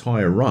this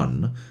entire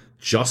run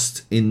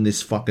just in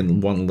this fucking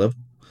one level,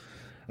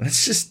 and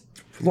it's just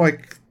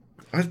like.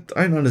 I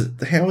don't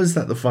understand. How is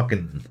that the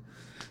fucking...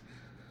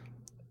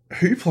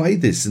 Who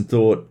played this and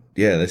thought,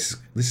 yeah, this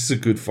is a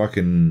good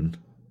fucking...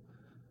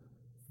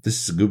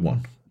 This is a good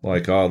one.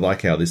 Like, I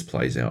like how this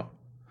plays out.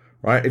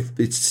 Right?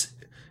 It's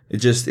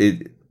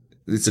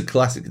a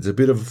classic. It's a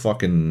bit of a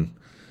fucking...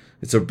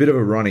 It's a bit of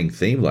a running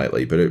theme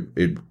lately, but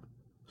it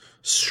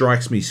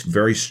strikes me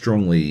very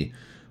strongly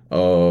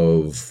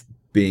of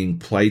being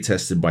play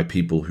tested by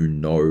people who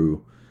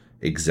know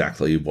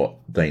exactly what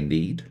they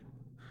need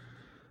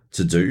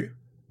to do.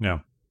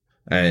 Yeah.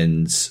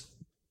 And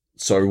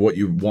so what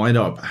you wind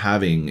up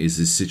having is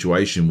this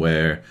situation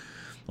where,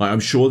 like, I'm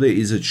sure there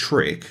is a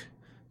trick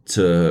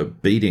to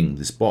beating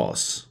this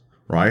boss,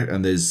 right?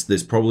 And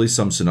there's probably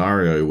some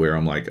scenario where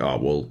I'm like, oh,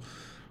 well,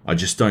 I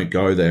just don't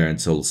go there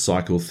until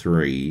cycle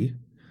 3,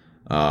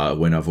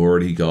 when I've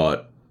already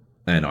got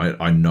and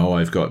I know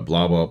I've got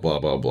blah blah blah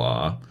blah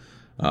blah,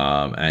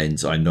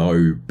 and I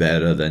know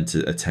better than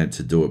to attempt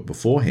to do it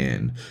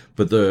beforehand.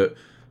 But the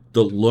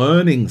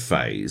learning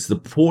phase, the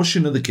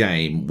portion of the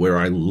game where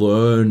I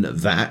learn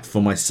that for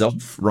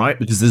myself, right?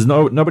 Because there's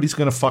nobody's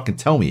going to fucking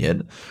tell me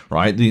it,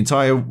 right?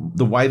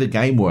 The way the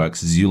game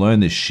works is you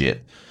learn this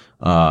shit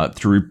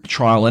through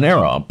trial and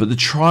error. But the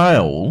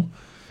trial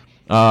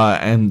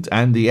and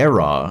the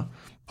error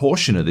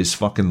portion of this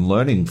fucking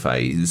learning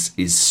phase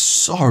is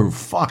so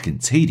fucking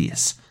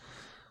tedious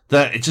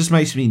that it just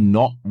makes me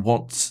not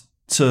want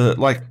to,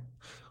 like,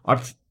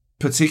 I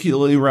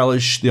particularly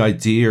relish the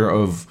idea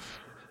of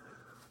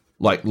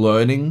like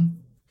learning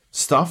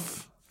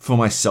stuff for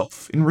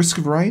myself in Risk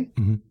of Rain.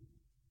 Mm-hmm.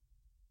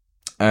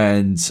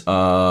 And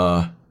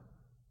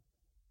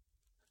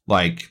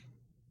like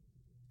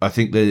I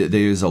think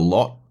there's a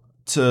lot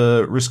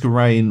to Risk of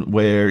Rain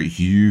where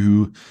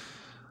you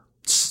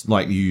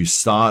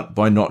start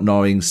by not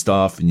knowing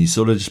stuff and you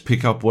sort of just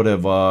pick up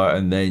whatever,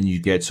 and then you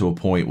get to a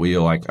point where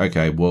you're like,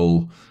 okay,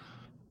 well,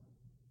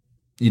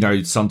 you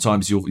know,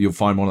 sometimes you'll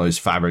find one of those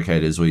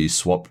fabricators where you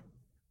swap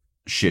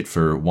shit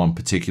for one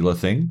particular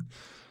thing,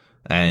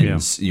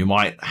 and you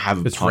might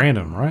have it's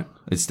random, right?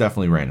 It's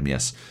definitely random,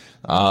 yes.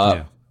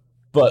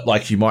 But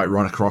like you might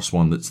run across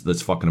one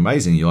that's fucking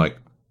amazing. You're like,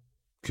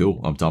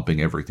 cool, I'm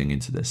dumping everything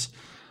into this,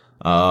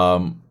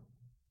 and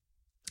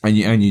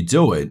you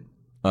do it,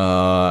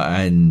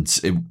 and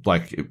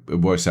it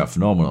works out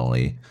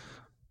phenomenally.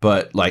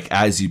 But like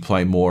as you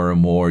play more and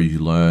more, you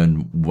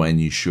learn when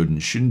you should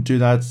and shouldn't do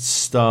that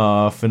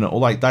stuff, and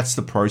like that's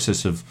the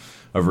process of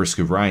Risk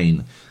of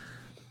Rain.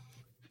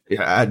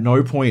 At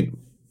no point,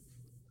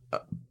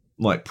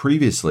 like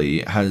previously,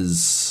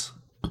 has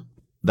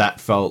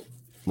that felt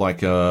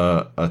like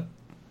a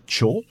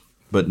chore.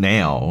 But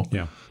now,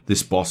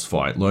 this boss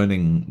fight,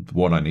 learning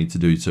what I need to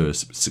do to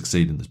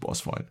succeed in this boss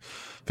fight,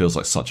 feels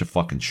like such a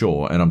fucking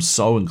chore. And I'm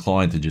so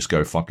inclined to just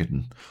go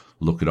fucking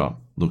look it up.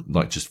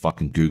 Just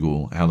fucking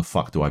Google how the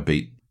fuck do I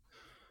beat?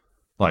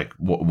 Like,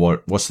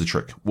 what's the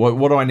trick?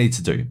 What do I need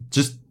to do?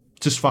 Just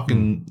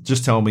fucking,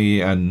 just tell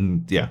me.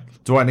 And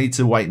do I need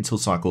to wait until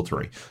cycle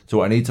 3?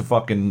 Do I need to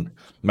fucking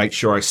make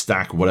sure I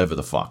stack whatever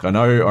the fuck? I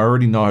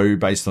already know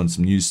based on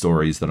some news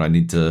stories that I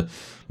need to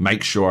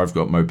make sure I've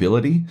got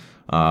mobility,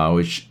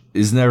 which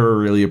is never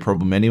really a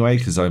problem anyway,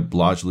 because I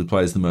largely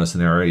play as the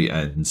mercenary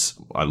and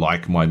I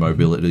like my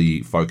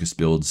mobility focus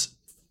builds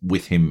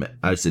with him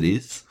as it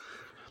is.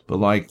 But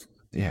like,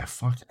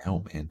 fucking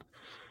hell, man.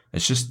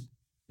 It's just,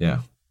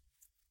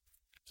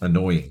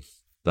 annoying,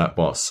 that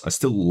boss. I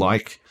still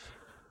like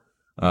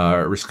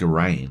Risk of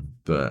Rain,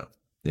 but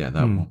that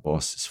one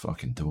boss is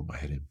fucking doing my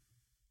head in.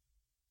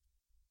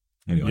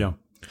 Anyway.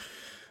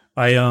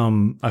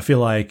 I feel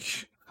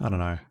like, I don't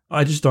know,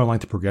 I just don't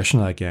like the progression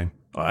of that game.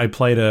 I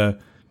played a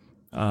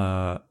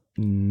 9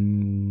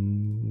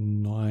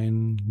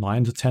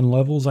 to 10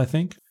 levels, I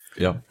think.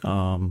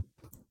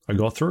 I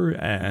got through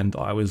and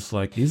I was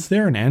like, is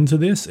there an end to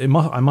this? I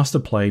must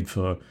have played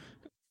for an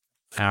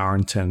hour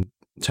and 10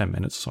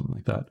 minutes or something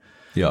like that.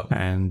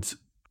 And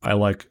I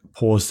like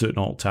paused it and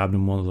alt-tabbed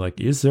and was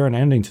like, is there an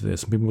ending to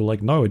this? And people were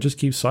like, no, it just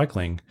keeps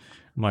cycling.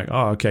 I'm like,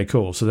 oh, okay,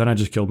 cool. So then I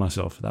just killed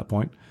myself at that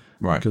point.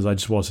 Right. Because I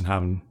just wasn't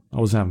having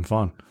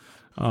fun.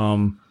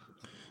 And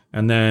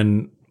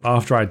then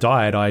after I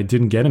died, I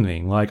didn't get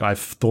anything. Like I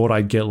thought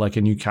I'd get like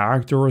a new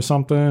character or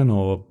something,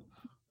 or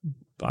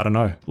I don't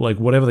know, like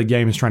whatever the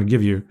game is trying to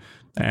give you.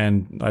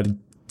 And I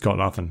got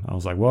nothing. I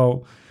was like,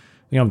 well,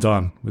 I think I'm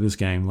done with this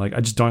game. Like,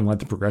 I just don't like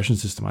the progression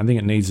system. I think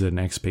it needs an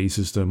XP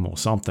system or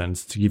something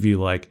to give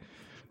you like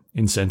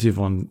incentive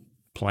on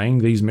playing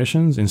these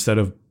missions instead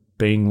of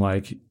being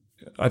like,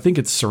 I think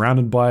it's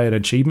surrounded by an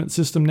achievement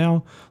system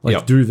now.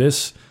 Like, do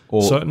this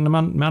a certain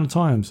amount of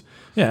times.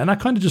 Yeah, and that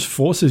kind of just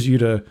forces you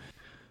to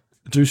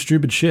do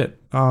stupid shit.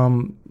 I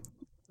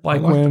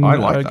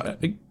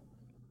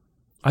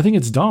think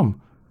it's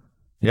dumb.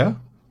 Yeah.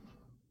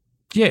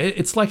 Yeah,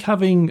 it's like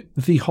having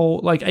the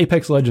whole, like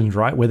Apex Legends,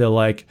 right? Where they're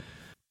like,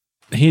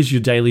 here's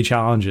your daily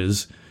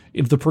challenges.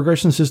 If the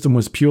progression system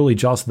was purely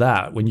just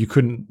that, when you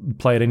couldn't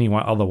play it any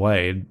other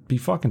way, it'd be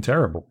fucking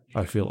terrible,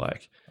 I feel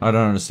like. I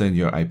don't understand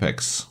your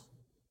Apex.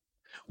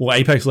 Well,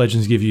 Apex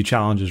Legends give you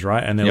challenges,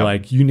 right? And they're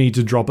like, you need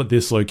to drop at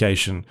this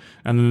location.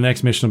 And then the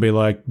next mission will be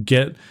like,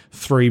 get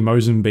 3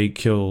 Mozambique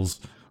kills.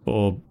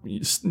 Or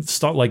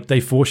start, like, they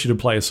force you to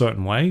play a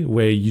certain way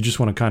where you just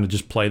want to kind of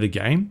just play the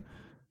game.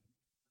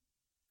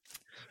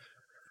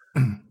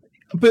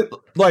 But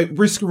like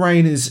Risk of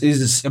Rain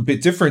is a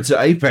bit different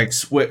to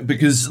Apex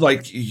because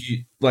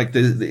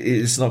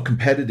it's not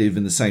competitive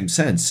in the same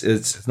sense.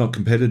 It's not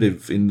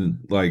competitive in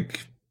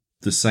like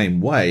the same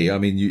way. I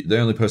mean, the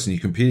only person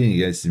you're competing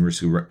against in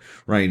Risk of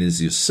Rain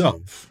is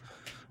yourself.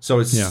 So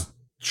it's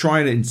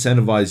trying to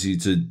incentivize you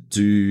to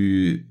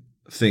do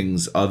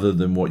things other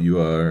than what you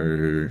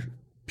are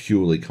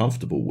purely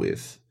comfortable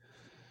with.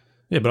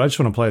 Yeah, but I just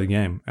want to play the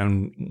game.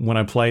 And when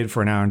I play it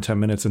for an hour and 10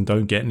 minutes and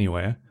don't get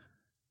anywhere,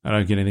 I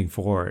don't get anything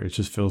for it. It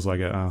just feels like,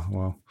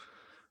 well,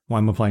 why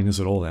am I playing this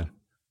at all then?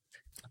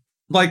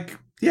 Like,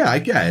 Yeah, I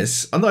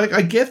guess. I'm like,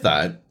 I get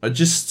that. I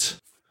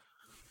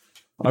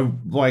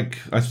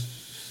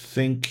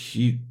think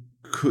you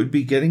could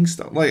be getting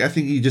stuff. Like, I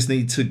think you just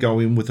need to go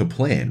in with a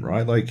plan,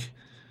 right? Like,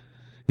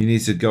 you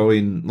need to go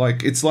in,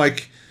 like, it's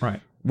like Right.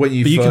 when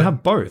you. But you can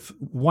have both.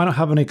 Why not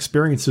have an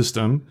experience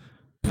system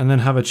and then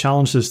have a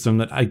challenge system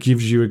that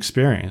gives you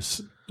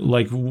experience?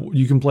 Like,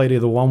 you can play it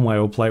either one way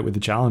or play it with the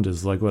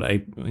challenges, like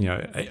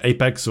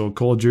Apex or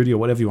Call of Duty or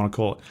whatever you want to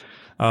call it.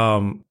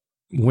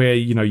 Where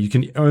you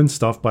can earn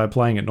stuff by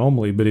playing it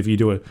normally, but if you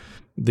do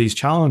these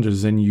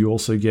challenges, then you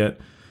also get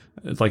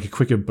like a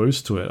quicker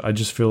boost to it. I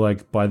just feel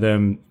like by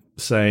them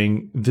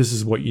saying this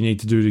is what you need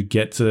to do to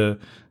get to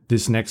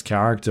this next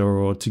character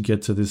or to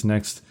get to this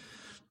next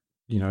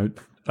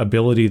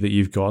ability that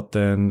you've got,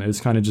 then it's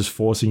kind of just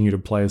forcing you to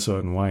play a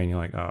certain way, and you're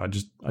like, I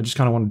just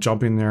kind of want to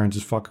jump in there and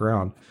just fuck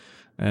around.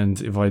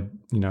 And if I,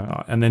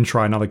 and then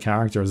try another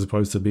character as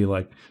opposed to be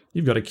like,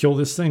 you've got to kill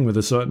this thing with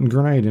a certain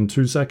grenade in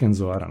 2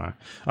 seconds, or I don't know.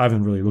 I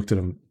haven't really looked at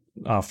them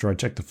after I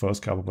checked the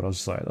first couple, but I was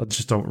just like, I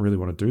just don't really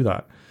want to do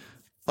that.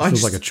 It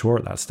feels like a chore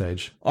at that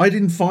stage. I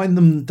didn't find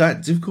them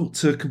that difficult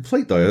to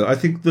complete, though. I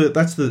think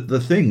that's the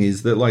thing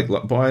is that, like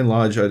by and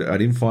large, I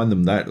didn't find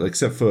them that,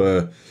 except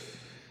for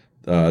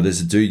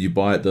there's a dude you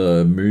buy at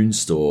the moon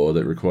store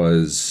that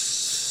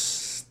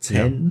requires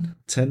 10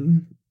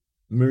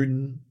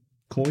 moon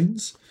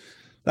coins.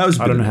 That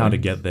was. I don't know how to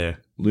get there.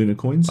 Lunar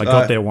coins. I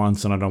got there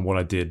once, and I don't know what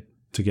I did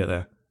to get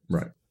there.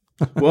 Right.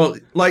 Well,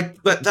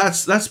 like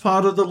that's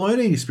part of the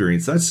learning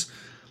experience.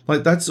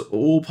 That's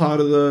all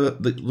part of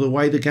the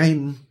way the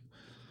game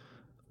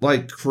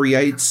like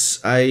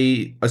creates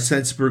a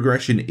sense of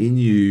progression in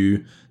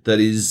you that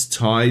is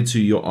tied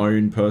to your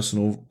own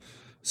personal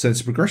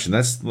sense of progression.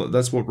 That's what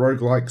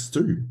roguelikes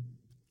do.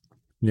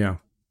 Yeah.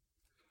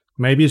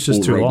 Maybe it's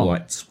just too long.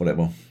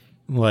 Whatever.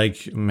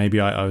 Like, maybe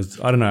I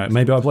don't know,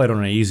 maybe I played on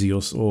an easy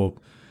or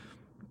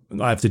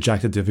I have to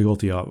jack the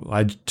difficulty up.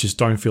 I just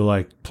don't feel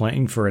like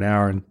playing for an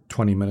hour and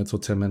 20 minutes or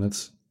 10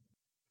 minutes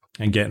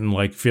and getting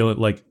like, feel it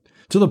like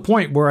to the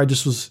point where I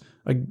just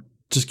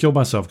killed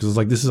myself because it's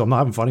like, I'm not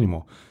having fun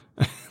anymore.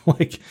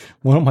 Like,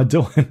 what am I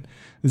doing?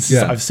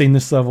 I've seen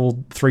this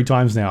level 3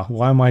 times now.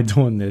 Why am I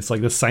doing this?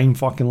 Like the same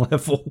fucking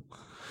level.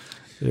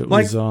 It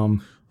was,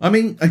 I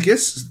mean, I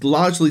guess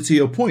largely to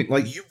your point,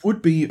 like you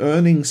would be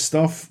earning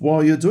stuff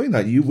while you're doing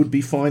that. You would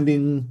be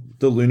finding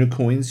the lunar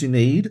coins you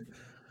need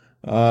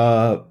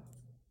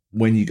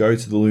when you go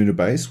to the lunar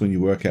base, when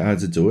you work out how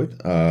to do it.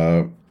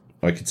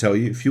 I can tell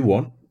you if you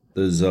want.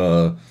 There's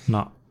No,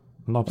 I'm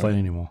not playing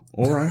anymore.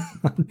 All right.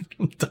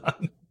 I'm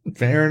done.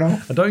 Fair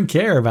enough. I don't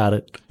care about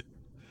it.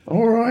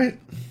 All right.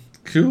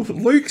 Cool.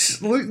 Luke,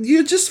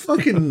 you're just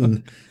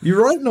fucking...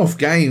 You're writing off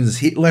games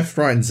hit left,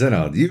 right, and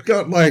center. You've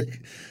got,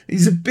 like...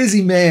 He's a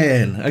busy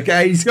man,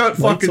 okay? He's got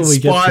fucking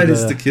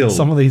spiders to kill.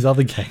 Some of these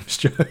other games,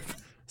 Joe.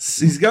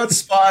 He's got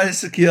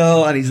spiders to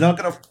kill, and he's not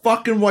going to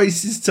fucking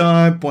waste his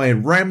time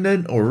playing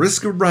Remnant or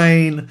Risk of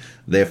Rain.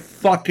 They're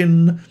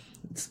fucking...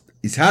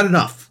 He's had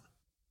enough.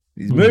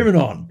 He's moving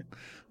on.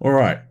 All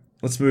right.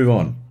 Let's move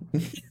on.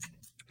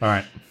 All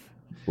right.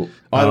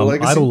 Idle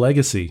Legacy? Idle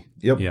Legacy.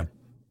 Yep. Yeah.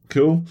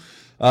 Cool.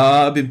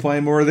 I've been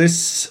playing more of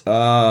this.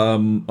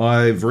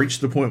 I've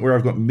reached the point where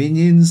I've got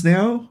minions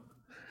now.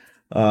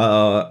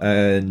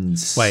 And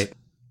wait,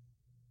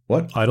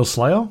 what? Idle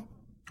Slayer?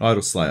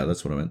 Idle Slayer,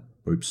 that's what I meant.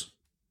 Oops.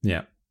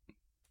 Yeah.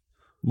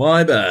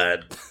 My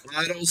bad.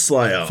 Idle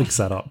Slayer. Fix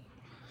that up.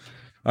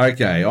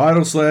 Okay,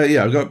 Idle Slayer,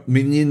 yeah, I've got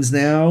minions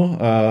now,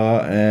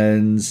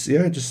 and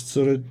yeah, just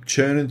sort of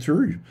churning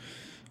through.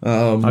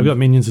 I've got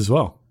minions as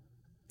well.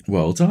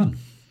 Well done.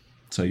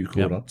 So you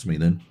caught up to me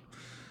then.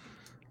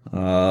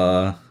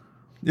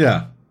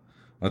 Yeah.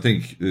 I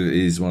think it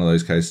is one of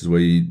those cases where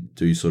you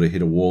do sort of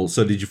hit a wall.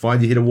 So did you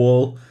find you hit a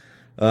wall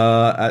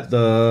at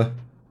the...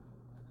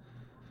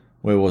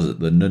 Where was it?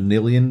 The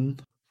Nonilian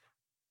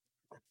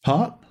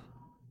part?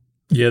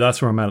 Yeah,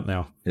 that's where I'm at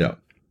now. Yeah.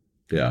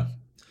 Yeah.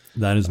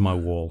 That is my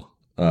wall.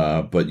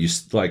 But you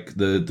like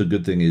the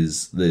good thing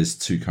is there's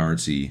 2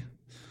 currency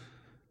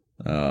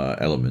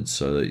elements,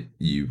 so that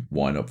you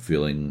wind up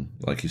feeling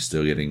like you're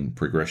still getting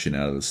progression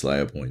out of the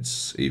Slayer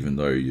points, even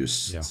though you're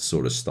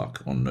sort of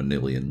stuck on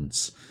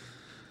Nonilians.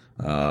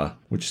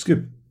 Which is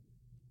good.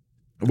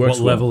 What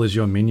level is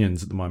your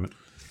minions at the moment?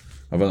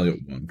 I've only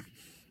got 1.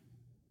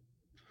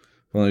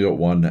 I've only got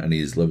 1, and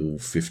he's level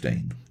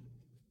 15.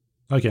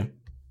 Okay.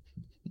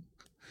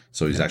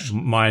 So he's actually...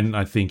 Mine,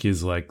 I think,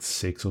 is like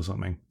 6 or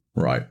something.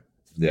 Right.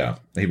 Yeah.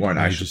 He won't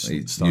actually...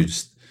 You're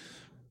just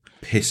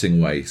pissing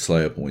away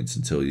Slayer points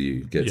until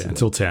you get to...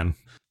 until 10.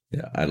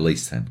 Yeah, at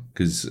least 10.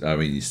 Because, I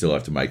mean, you still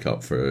have to make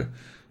up for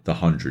the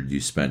 100 you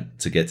spent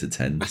to get to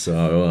 10.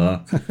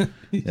 So,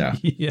 yeah.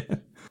 Yeah.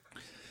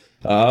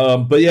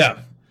 But yeah,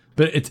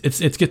 but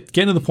it's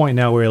getting to the point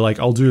now where like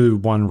I'll do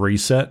 1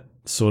 reset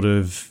sort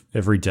of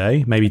every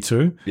day, maybe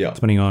 2,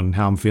 depending on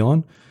how I'm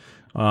feeling.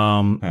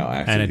 And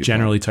it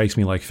generally takes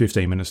me like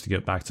 15 minutes to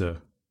get back to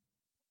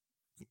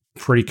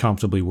pretty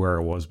comfortably where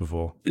I was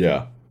before.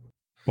 Yeah.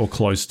 or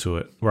close to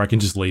it, where I can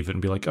just leave it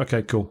and be like,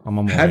 okay, cool, I'm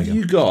on my way Have again.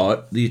 you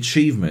got the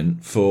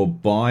achievement for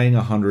buying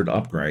 100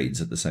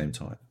 upgrades at the same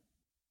time?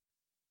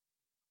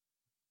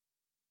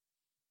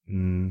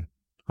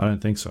 I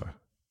don't think so.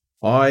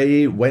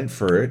 I went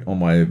for it on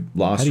my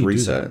last How do you do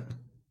reset.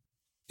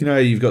 You know,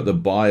 you've got the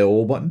buy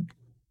all button.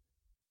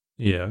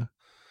 Yeah,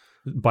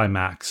 by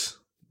max.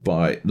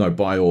 Buy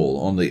all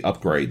on the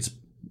upgrades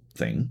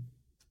thing.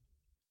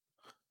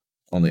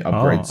 On the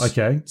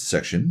upgrades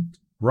section.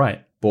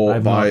 Right.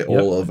 Buy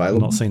all available.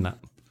 I've not seen that.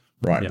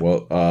 Right. Yep.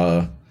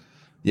 Well,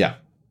 yeah.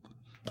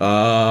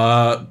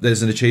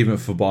 There's an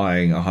achievement for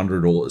buying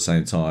 100 all at the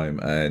same time,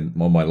 and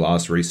on my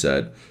last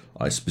reset,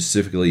 I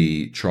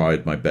specifically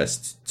tried my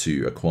best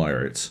to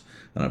acquire it,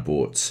 and I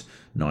bought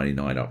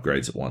 99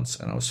 upgrades at once,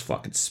 and I was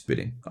fucking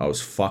spitting. All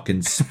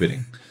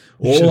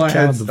I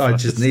had, I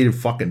just needed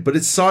fucking. But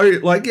it's so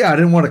like, yeah, I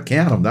didn't want to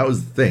count them. That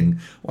was the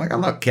thing. Like,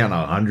 I'm not counting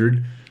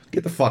 100.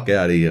 Get the fuck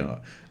out of here.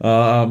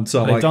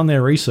 So they've done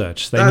their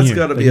research. They that's knew.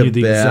 Got to they be knew the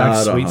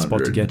exact sweet 100.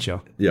 spot to get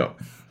you. Yeah.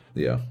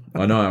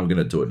 I know I'm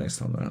gonna do it next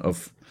time though.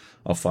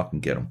 I'll fucking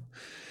get them.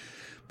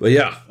 But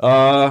yeah,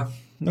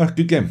 no,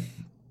 good game.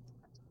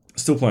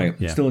 Still playing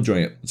it. Yeah. Still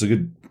enjoying it. It's a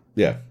good.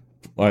 Yeah,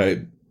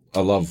 I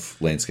love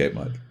landscape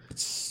mode.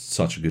 It's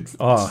such a good.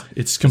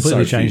 It's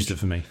completely changed it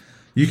for me.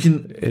 You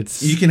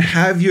can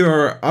have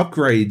your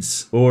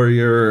upgrades or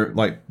your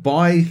like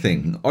buy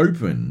thing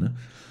open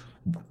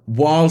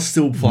while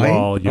still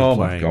playing. Oh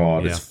my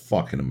god, it's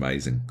fucking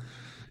amazing.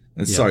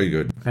 It's so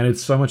good. And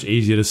it's so much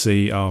easier to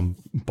see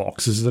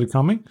boxes that are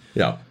coming.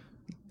 Yeah.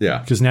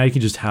 Because now you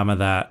can just hammer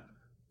that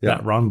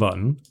run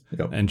button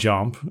and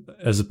jump,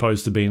 as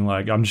opposed to being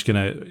like, I'm just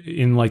gonna,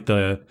 in like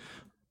the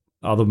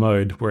other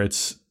mode where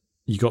it's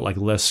you got like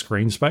less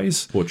screen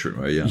space. Portrait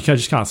mode, yeah. You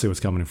just can't see what's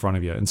coming in front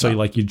of you. And so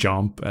you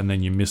jump and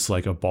then you miss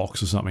like a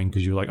box or something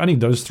because you're like, I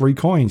need those 3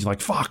 coins. You're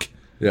like, fuck.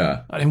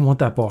 Yeah. I didn't want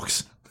that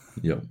box.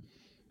 Yep.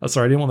 Oh,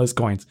 sorry, I didn't want those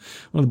coins.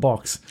 I want the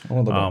box. I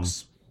want the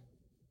box.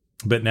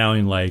 But now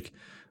in like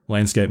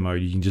landscape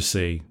mode, you can just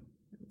see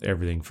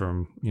everything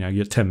from, you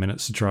get 10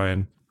 minutes to try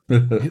and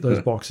hit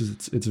those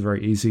boxes. It's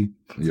very easy.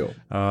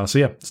 Yeah. So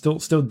yeah,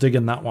 still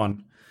digging that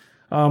one.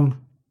 All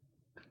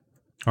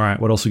right,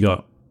 what else we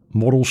got?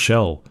 Mortal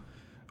Shell,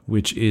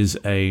 which is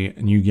a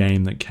new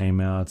game that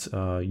came out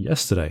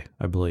yesterday,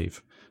 I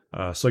believe.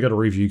 So I got a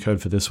review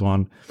code for this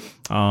one.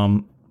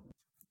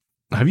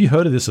 Have you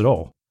heard of this at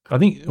all?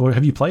 Or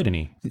have you played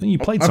any? I think you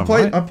played some,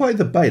 right? I played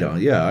the beta.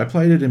 Yeah, I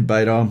played it in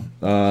beta.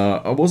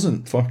 I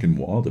wasn't fucking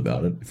wild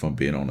about it, if I'm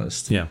being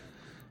honest. Yeah.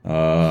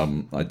 I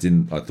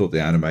thought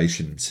the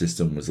animation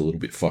system was a little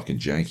bit fucking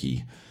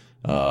janky.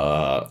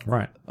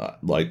 Right.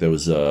 Like there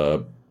was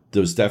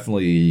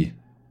definitely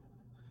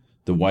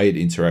the way it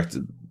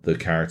interacted, the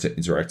character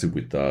interacted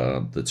with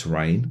the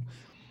terrain,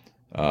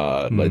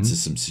 led to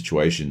some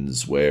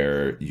situations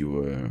where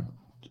you'd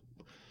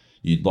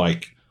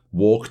like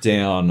walk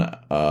down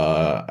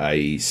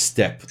a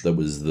step that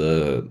was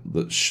the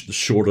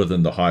shorter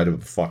than the height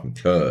of a fucking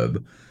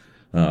curb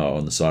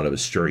on the side of a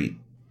street,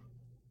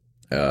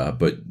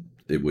 but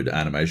it would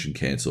animation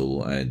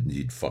cancel and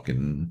you'd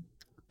fucking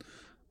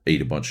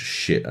eat a bunch of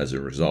shit as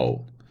a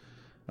result.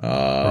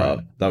 Right.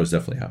 That was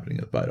definitely happening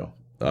at the beta.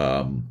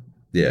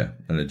 Yeah,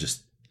 and it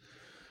just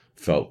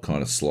felt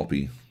kind of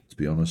sloppy, to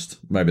be honest.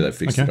 Maybe they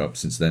fixed it up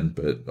since then,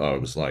 but I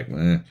was like,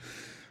 I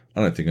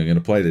don't think I'm going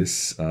to play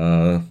this.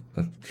 Yeah,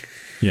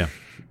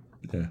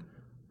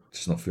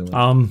 just not feeling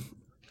it.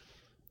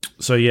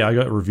 So yeah, I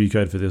got a review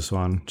code for this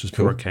one just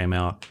before it came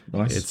out.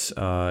 Nice.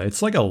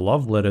 It's like a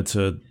love letter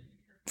to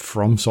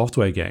From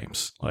Software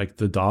games, like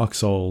the Dark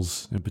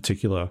Souls in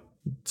particular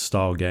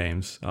style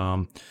games.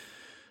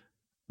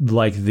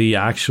 Like the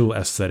actual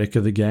aesthetic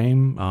of the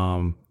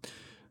game,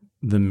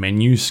 the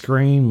menu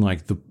screen,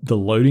 like the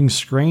loading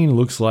screen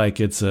looks like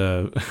it's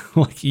a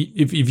like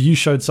if you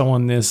showed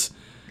someone this.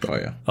 Oh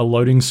yeah, a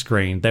loading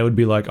screen, they would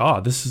be like,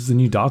 "Oh, this is the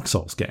new Dark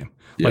Souls game."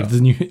 Yeah. Like the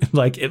new,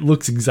 like it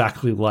looks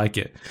exactly like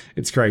it.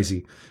 It's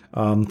crazy.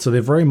 So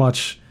they're very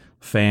much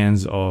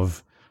fans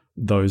of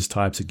those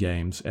types of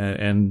games,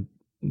 and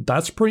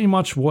that's pretty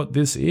much what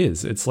this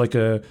is. It's like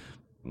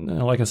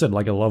like I said,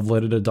 like a love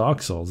letter to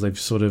Dark Souls. They've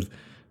sort of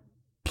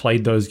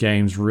played those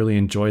games, really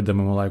enjoyed them,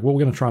 and we're like, well,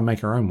 we're going to try and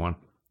make our own one,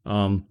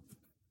 and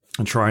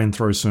try and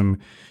throw some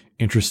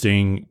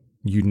interesting,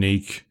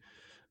 unique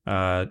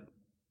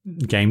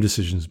game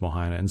decisions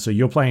behind it. And so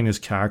you're playing this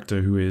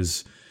character who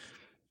is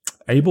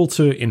able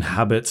to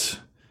inhabit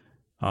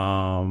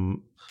bodies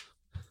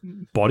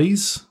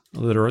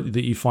that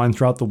you find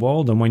throughout the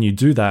world, and when you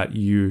do that,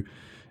 you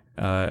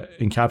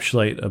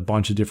encapsulate a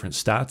bunch of different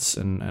stats,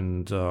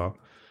 and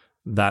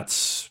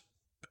that's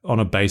on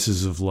a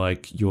basis of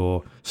like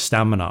your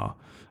stamina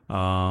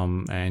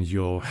and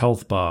your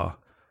health bar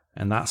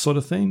and that sort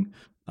of thing.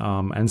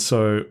 And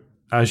so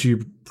as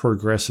you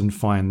progress and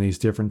find these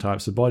different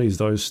types of bodies,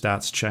 those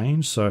stats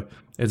change. So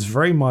it's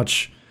very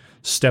much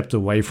stepped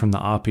away from the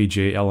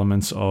RPG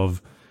elements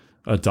of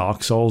a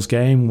Dark Souls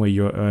game where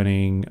you're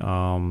earning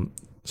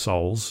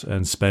souls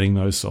and spending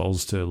those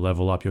souls to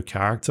level up your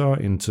character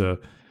into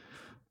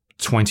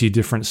 20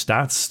 different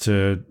stats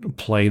to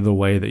play the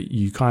way that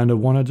you kind of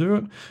want to do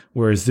it.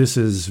 Whereas this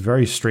is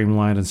very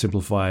streamlined and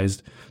simplified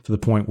to the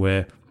point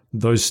where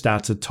those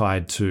stats are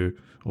tied to,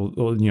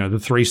 or the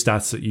 3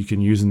 stats that you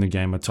can use in the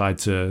game are tied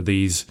to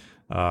these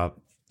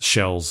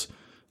shells,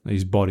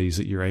 these bodies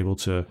that you're able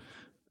to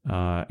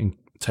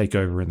take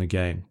over in the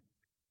game.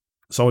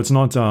 So it's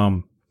not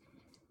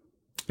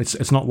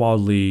it's not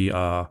wildly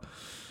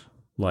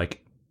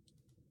like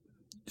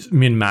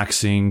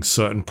min-maxing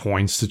certain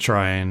points to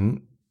try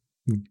and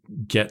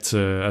get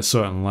to a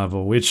certain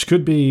level, which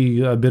could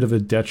be a bit of a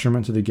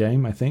detriment to the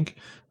game, I think,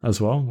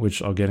 as well,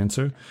 which I'll get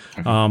into.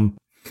 Okay.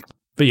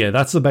 But yeah,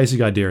 that's the basic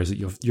idea, is that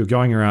you're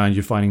going around,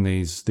 you're finding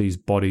these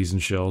bodies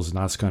and shells, and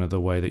that's kind of the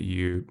way that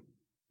you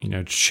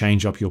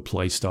change up your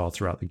play style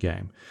throughout the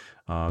game,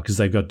 because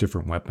they've got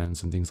different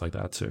weapons and things like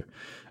that too.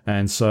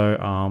 And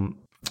so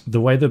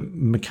the way the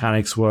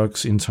mechanics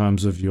works in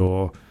terms of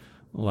your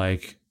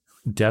like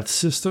death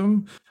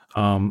system,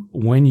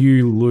 when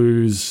you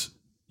lose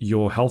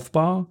your health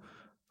bar,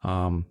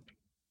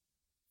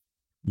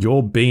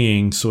 your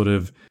being sort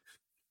of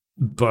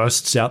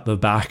bursts out the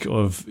back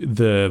of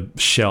the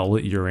shell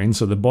that you're in.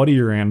 So the body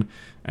you're in,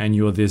 and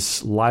you're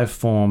this life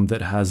form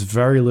that has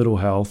very little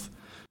health,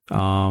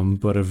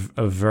 but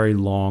a very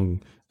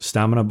long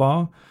stamina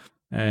bar,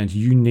 and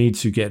you need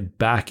to get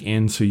back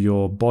into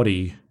your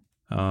body.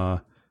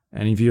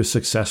 And if you're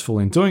successful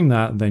in doing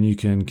that, then you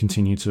can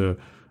continue to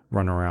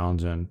run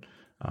around and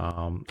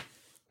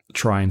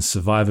try and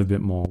survive a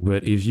bit more.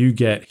 But if you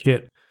get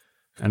hit,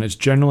 and it's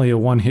generally a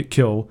one-hit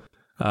kill,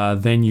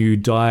 then you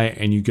die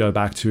and you go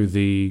back to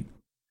the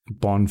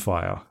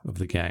bonfire of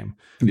the game,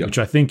 which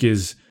I think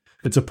it's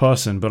a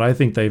person, but I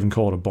think they even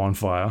call it a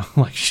bonfire.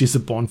 Like, she's a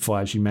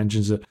bonfire. She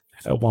mentions it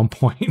at one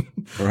point.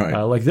 Right.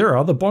 Like, there are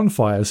other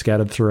bonfires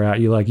scattered throughout.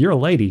 You're like, you're a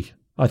lady.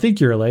 I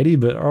think you're a lady,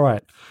 but all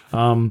right.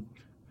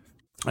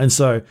 And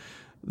so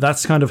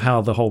that's kind of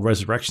how the whole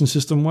resurrection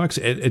system works.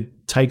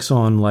 It takes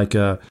on like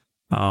a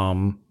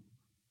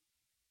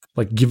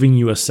like giving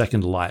you a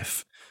second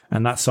life,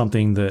 and that's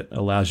something that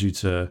allows you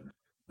to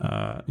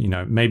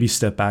maybe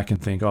step back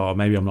and think, oh,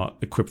 maybe I'm not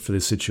equipped for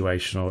this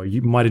situation, or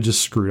you might have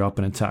just screwed up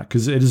an attack,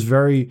 because it is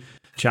very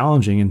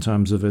challenging in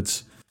terms of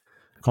its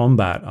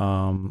combat.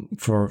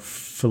 For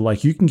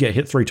like, you can get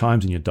hit 3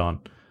 times and you're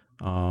done,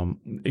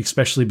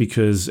 especially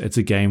because it's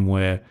a game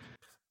where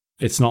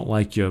it's not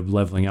like you're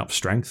leveling up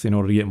strength in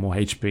order to get more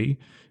HP.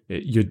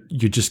 You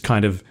just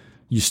kind of,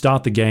 you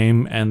start the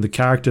game, and the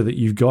character that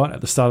you've got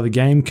at the start of the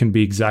game can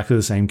be exactly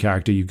the same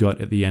character you've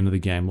got at the end of the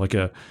game, like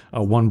a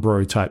one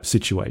bro type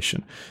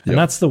situation. And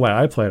that's the way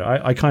I played it.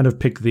 I kind of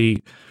pick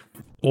the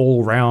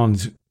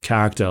all-round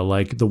character,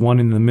 like the one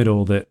in the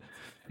middle that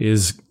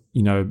is,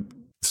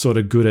 sort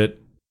of good at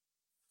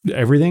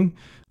everything.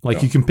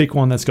 Like, you can pick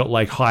one that's got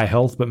like high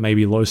health but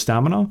maybe low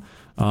stamina,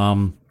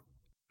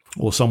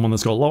 or someone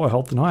that's got lower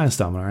health and higher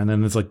stamina, and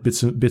then there's like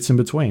bits in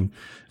between.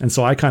 And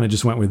so I kind of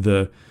just went with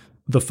the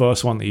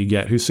first one that you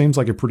get, who seems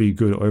like a pretty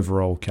good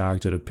overall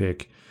character to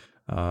pick.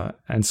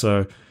 And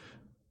so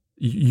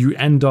you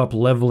end up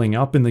leveling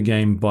up in the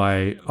game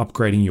by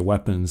upgrading your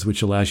weapons,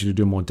 which allows you to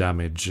do more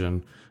damage,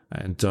 and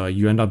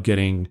you end up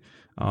getting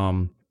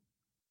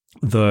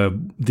the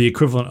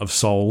equivalent of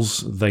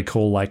souls they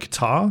call like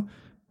tar.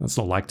 That's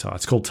not like tar,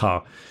 it's called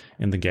tar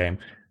in the game.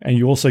 And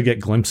you also get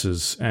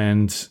glimpses,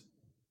 and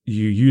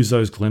you use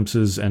those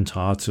glimpses and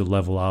tar to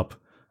level up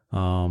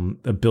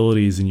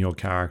abilities in your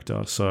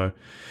character. So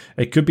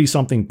it could be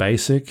something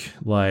basic,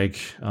 like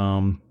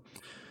one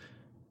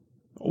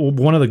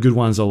of the good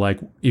ones are like,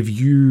 if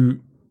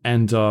you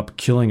end up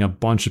killing a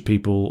bunch of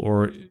people,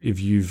 or if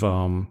you've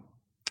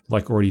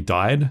like already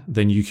died,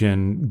 then you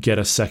can get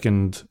a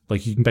second,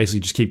 like you can basically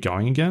just keep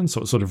going again.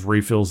 So it sort of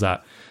refills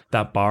that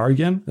bar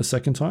again a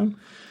second time.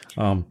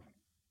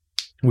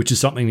 Which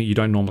is something that you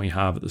don't normally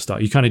have at the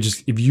start. You kind of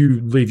just, if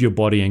you leave your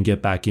body and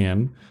get back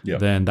in,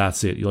 then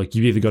that's it. Like,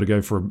 you've either got to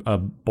go for a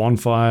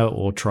bonfire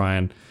or try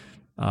and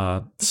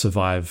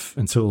survive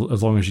until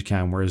as long as you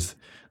can. Whereas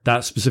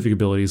that specific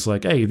ability is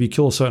like, hey, if you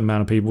kill a certain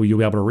amount of people, you'll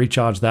be able to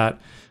recharge that,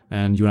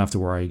 and you won't have to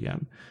worry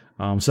again.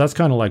 So that's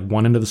kind of like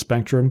one end of the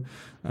spectrum,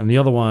 and the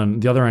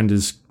other end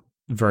is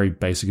very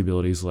basic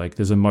abilities. Like,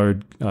 there's a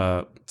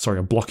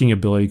blocking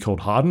ability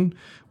called Harden,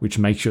 which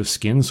makes your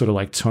skin sort of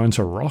like turn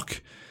to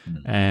rock.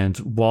 And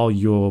while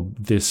you're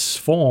this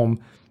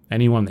form,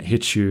 anyone that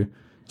hits you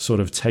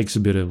sort of takes a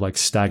bit of like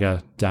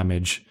stagger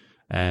damage,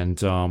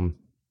 and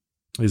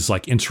is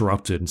like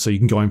interrupted. So you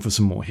can go in for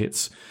some more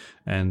hits.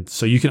 And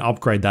so you can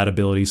upgrade that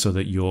ability so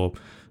that your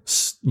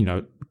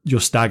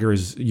stagger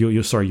is,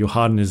 your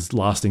harden is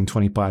lasting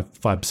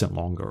 25%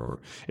 longer, or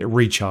it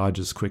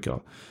recharges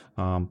quicker.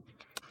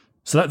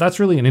 So that's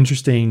really an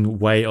interesting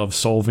way of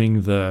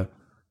solving the,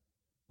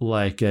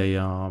 like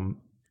a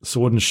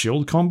sword and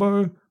shield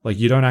combo. Like,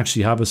 you don't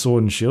actually have a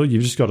sword and shield,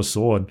 you've just got a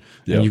sword.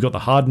 And you've got the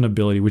harden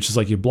ability, which is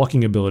like your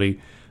blocking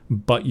ability,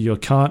 but you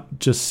can't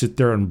just sit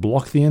there and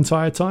block the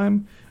entire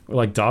time.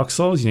 Like Dark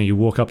Souls, you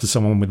walk up to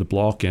someone with a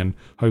block and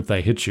hope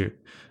they hit you.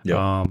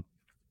 And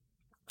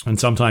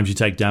sometimes you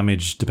take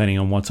damage depending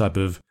on what type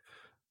of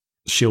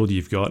shield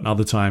you've got, and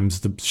other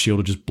times the shield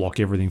will just block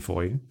everything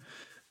for you.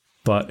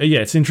 But yeah,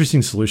 it's an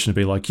interesting solution to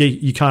be like, yeah,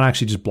 you can't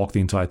actually just block the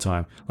entire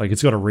time. Like,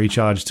 it's got a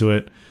recharge to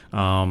it,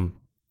 and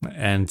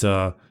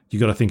you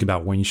got to think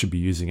about when you should be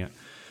using it.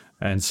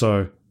 And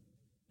so,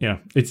 yeah,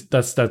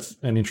 that's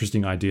an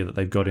interesting idea that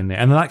they've got in there,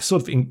 and that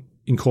sort of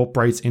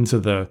incorporates into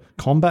the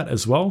combat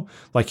as well.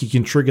 Like, you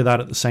can trigger that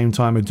at the same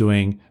time of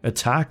doing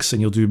attacks,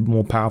 and you'll do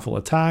more powerful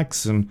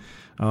attacks, and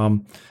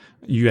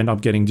you end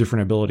up getting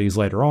different abilities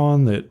later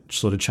on that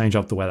sort of change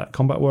up the way that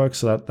combat works.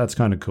 So that's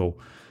kind of cool.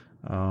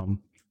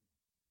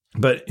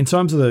 But in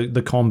terms of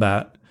the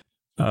combat,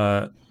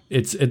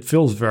 it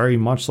feels very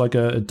much like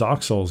a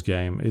Dark Souls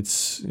game.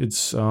 It's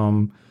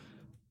the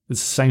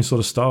same sort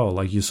of style.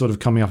 Like, you're sort of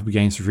coming up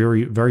against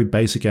very, very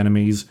basic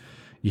enemies.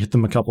 You hit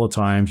them a couple of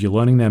times. You're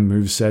learning their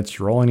movesets.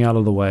 You're rolling out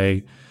of the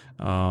way,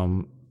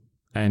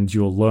 and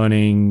you're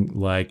learning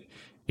like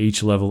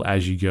each level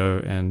as you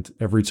go. And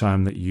every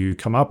time that you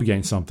come up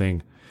against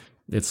something,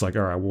 it's like,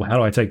 all right, well, how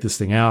do I take this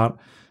thing out?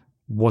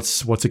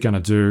 What's it going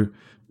to do?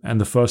 And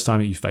the first time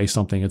that you face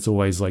something, it's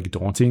always like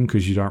daunting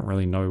because you don't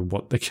really know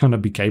what they're going to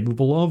be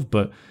capable of.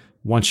 But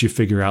once you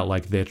figure out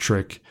like their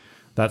trick,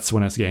 that's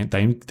when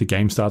the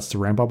game starts to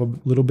ramp up a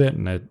little bit,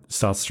 and it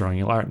starts showing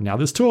you like, now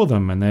there's two of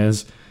them, and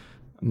there's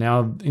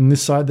now in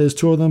this side there's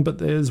two of them, but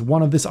there's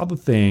one of this other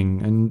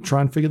thing, and try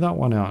and figure that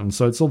one out. And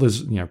so it's all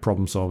this,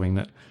 problem solving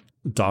that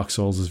Dark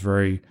Souls is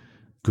very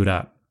good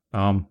at.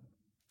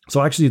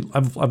 So actually,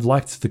 I've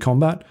liked the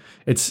combat.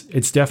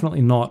 It's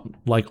definitely not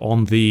like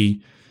on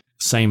the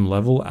same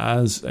level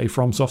as a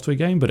From Software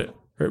game, but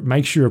it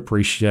makes you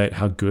appreciate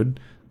how good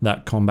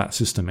that combat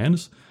system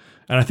is.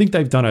 And I think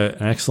they've done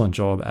an excellent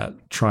job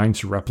at trying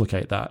to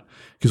replicate that,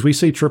 because we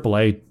see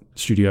AAA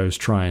studios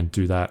try and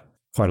do that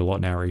quite a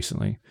lot now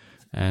recently.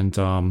 And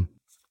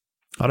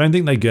I don't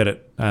think they get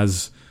it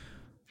as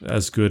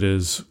good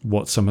as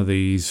what some of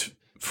these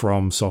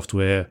From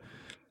Software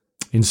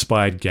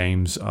inspired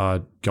games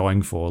are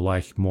going for,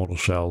 like Mortal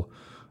Shell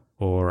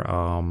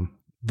or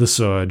The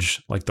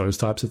Surge, like those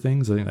types of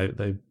things. I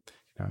think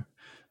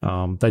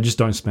they just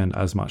don't spend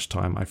as much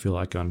time, I feel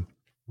like, on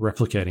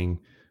replicating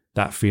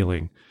that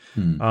feeling.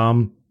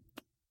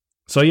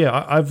 So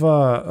yeah, I've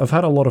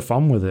had a lot of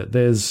fun with it.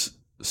 There's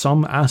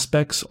some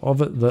aspects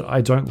of it that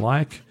I don't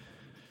like.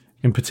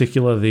 In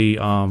particular, the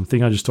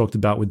thing I just talked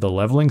about with the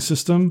leveling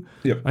system.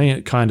 Yep. I think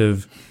it kind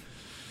of,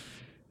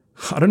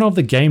 I don't know if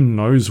the game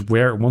knows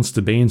where it wants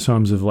to be in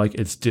terms of like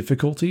its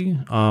difficulty.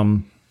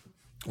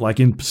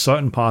 Like in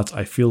certain parts,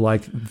 I feel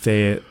like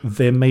there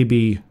may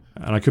be,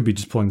 and I could be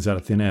just pulling this out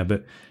of thin air,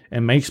 but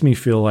it makes me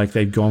feel like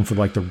they've gone for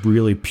like the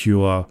really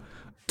pure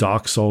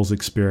Dark Souls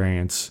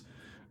experience,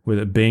 with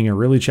it being a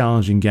really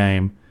challenging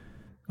game,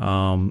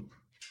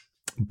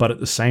 but at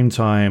the same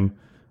time,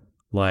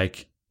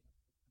 like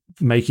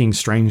making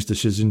strange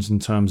decisions in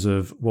terms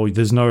of, well,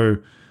 there's no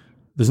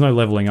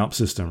leveling up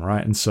system,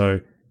 right? And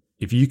so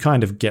if you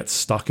kind of get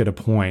stuck at a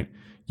point,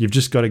 you've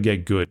just got to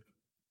get good.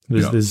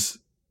 There's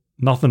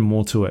nothing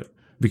more to it,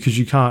 because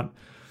you can't,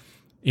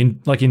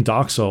 in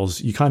Dark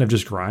Souls, you kind of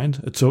just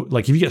grind. So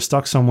like if you get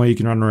stuck somewhere, you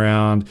can run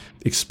around,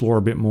 explore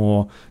a bit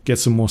more, get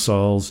some more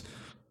souls,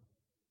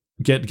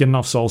 get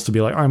enough souls to be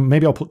like, all right,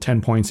 maybe I'll put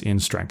 10 points in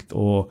strength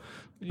or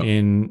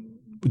in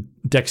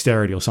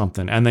dexterity or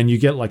something. And then you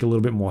get like a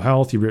little bit more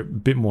health, you get a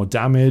bit more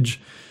damage,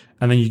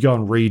 and then you go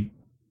and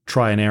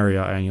retry an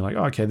area and you're like,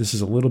 oh, okay, this is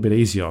a little bit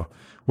easier.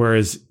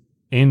 Whereas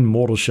in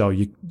Mortal Shell,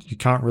 you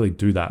can't really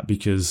do that,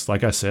 because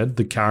like I said,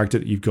 the character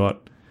that you've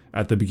got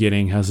at the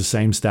beginning has the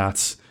same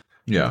stats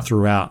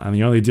throughout. And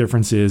the only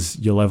difference is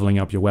you're leveling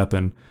up your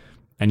weapon,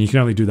 and you can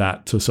only do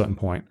that to a certain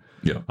point.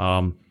 Yeah.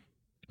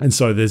 And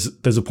so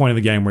there's a point in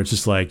the game where it's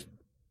just like,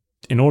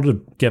 in order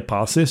to get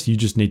past this, you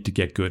just need to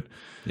get good.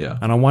 Yeah.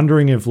 And I'm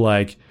wondering if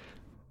like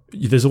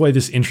there's always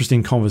this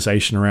interesting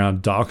conversation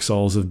around Dark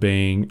Souls of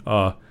being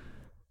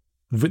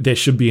there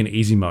should be an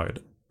easy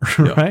mode,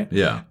 right?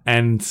 Yeah.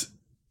 And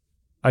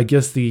I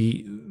guess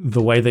the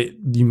way that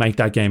you make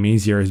that game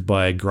easier is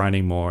by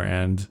grinding more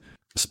and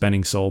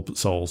spending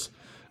souls.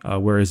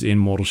 Whereas in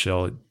Mortal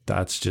Shell,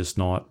 that's just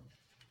not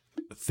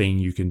a thing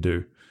you can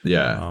do.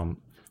 Yeah.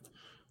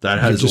 That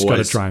has just got to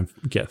always try and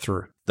get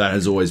through. That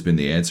has always been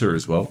the answer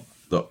as well.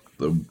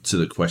 To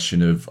the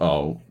question of,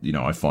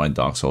 I find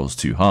Dark Souls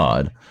too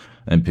hard,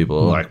 and people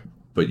are like,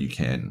 but you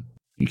can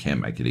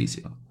make it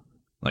easier.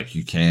 Like,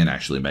 you can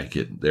actually make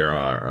it. There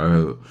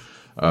are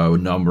a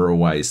number of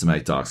ways to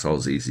make Dark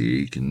Souls easier.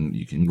 You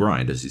can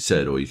grind, as you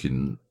said, or you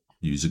can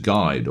use a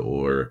guide,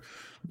 or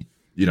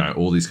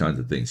all these kinds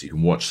of things. You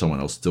can watch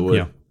someone else do it.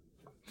 Yeah.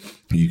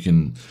 You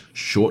can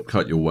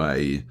shortcut your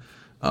way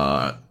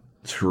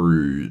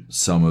through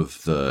some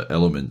of the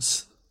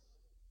elements,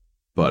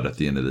 but at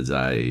the end of the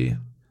day,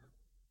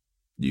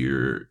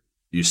 you're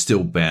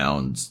still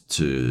bound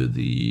to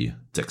the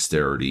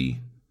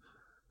dexterity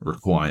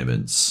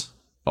requirements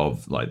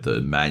of, like, the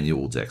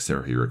manual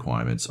dexterity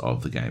requirements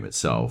of the game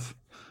itself.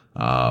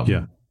 At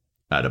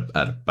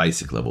a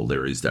basic level,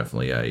 there is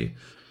definitely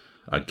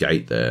a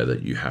gate there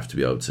that you have to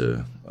be able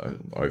to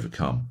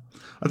overcome.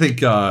 I think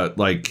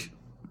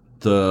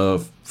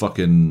the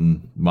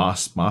fucking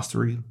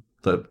mastery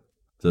that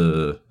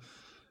the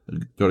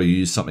got to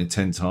use something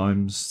 10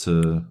 times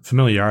to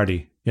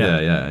familiarity.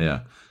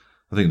 Yeah.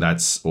 I think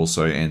that's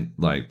also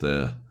like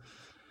the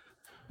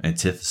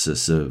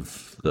antithesis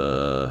of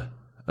the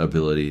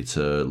ability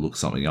to look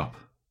something up.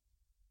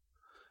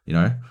 You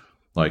know,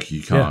 like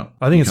you can't.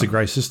 Yeah, I think it's a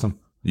great system.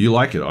 You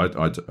like it?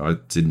 I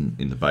didn't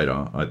in the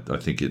beta. I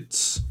think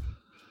it's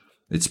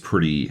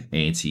pretty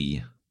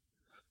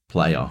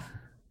anti-player,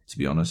 to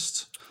be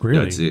honest.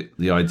 Really?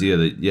 The idea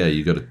that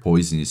you got to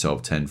poison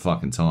yourself 10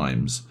 fucking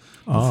times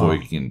before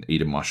you can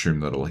eat a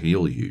mushroom that'll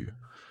heal you,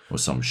 or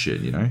some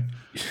shit. You know?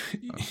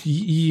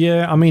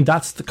 Yeah, I mean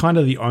that's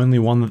the only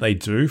one that they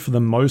do. For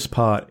the most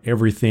part,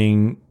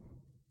 everything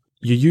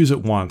you use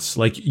it once.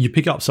 Like you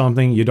pick up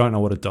something, you don't know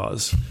what it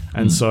does,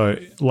 and so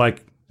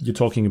like you're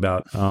talking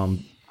about.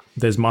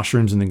 There's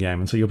mushrooms in the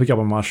game, and so you'll pick up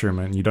a mushroom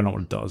and you don't know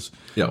what it does.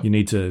 Yeah. You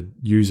need to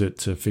use it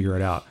to figure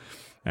it out.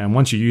 And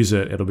once you use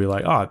it, it'll be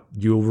like,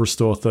 you'll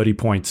restore 30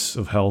 points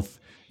of health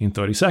in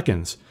 30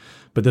 seconds.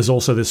 But there's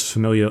also this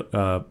familiar,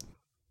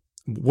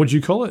 what do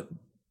you call it?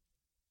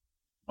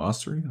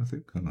 Mastery, I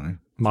think. I don't know.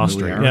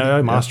 Mastery.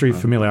 Yeah, mastery,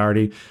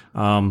 familiarity,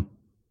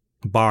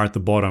 bar at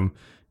the bottom.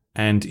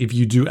 And if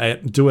you do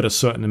it a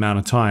certain amount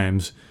of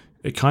times,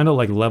 it kind of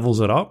like levels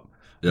it up.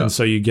 Yeah. And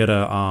so you get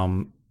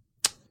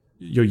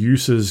your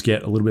uses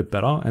get a little bit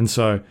better. And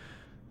so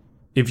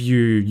if you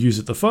use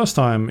it the first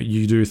time,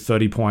 you do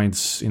 30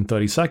 points in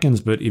 30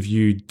 seconds. But if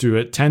you do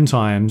it 10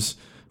 times,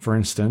 for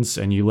instance,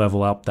 and you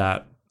level up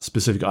that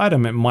specific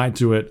item, it might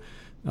do it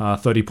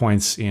 30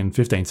 points in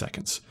 15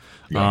 seconds.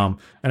 Yeah.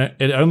 And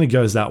it only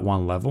goes that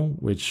one level,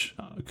 which,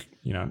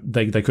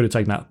 they could have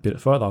taken that a bit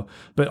further.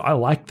 But I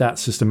like that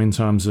system in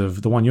terms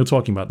of the one you're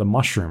talking about, the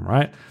mushroom,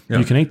 right? Yeah.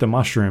 You can eat the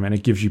mushroom and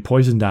it gives you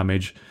poison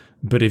damage.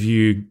 But if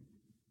you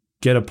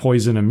get a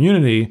poison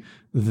immunity,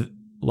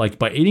 like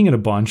by eating it a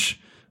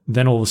bunch,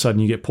 then all of a sudden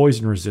you get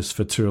poison resist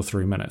for 2 or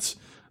 3 minutes.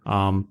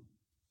 I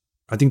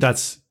think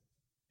that's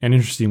an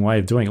interesting way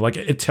of doing it. Like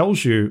it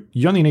tells you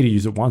only need to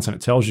use it once and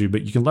it tells you,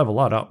 but you can level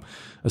that up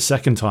a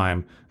second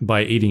time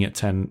by eating it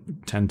 10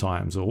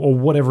 times or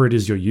whatever it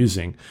is you're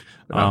using.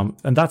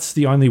 And that's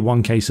the only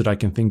one case that I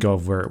can think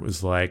of where it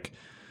was like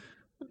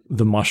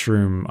the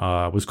mushroom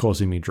was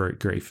causing me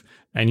grief.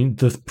 And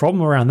the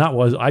problem around that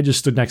was I just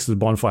stood next to the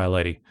bonfire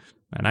lady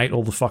and ate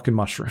all the fucking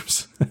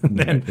mushrooms. And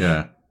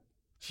then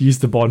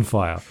used the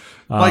bonfire.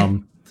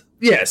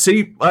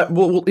 See,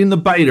 well, in the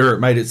beta, it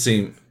made it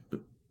seem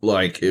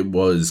like it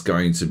was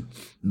going to,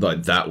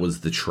 like, that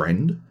was the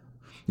trend.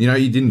 You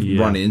didn't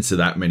run into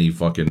that many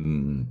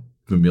fucking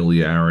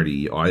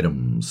familiarity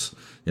items.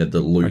 You had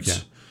the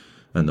loot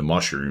and the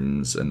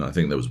mushrooms, and I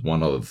think there was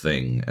one other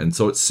thing. And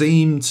so it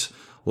seemed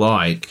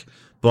like,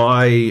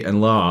 by and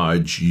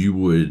large, you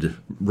would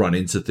run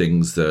into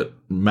things that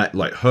might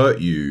hurt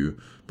you,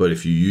 but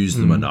if you use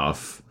them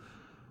enough,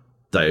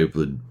 they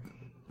would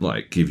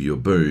give you a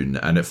boon.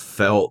 And it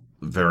felt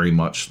very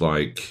much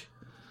like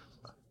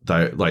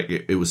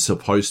it was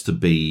supposed to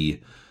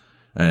be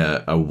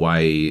a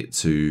way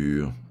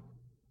to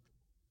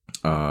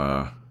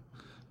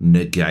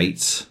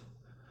negate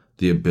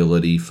the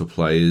ability for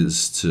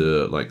players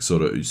to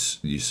sort of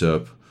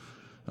usurp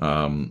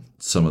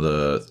some of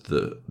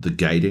the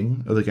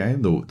gating of the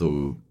game,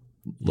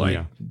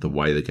 the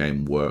way the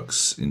game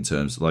works in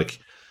terms of,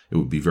 it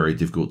would be very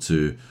difficult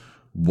to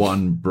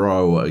one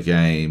bro a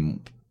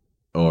game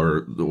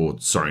or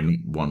sorry,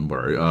 one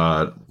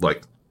bro,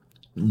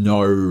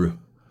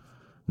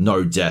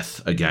 no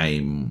death a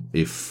game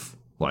if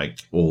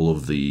all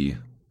of the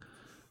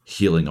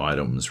healing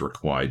items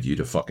required you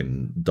to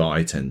fucking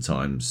die 10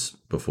 times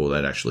before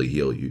they'd actually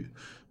heal you,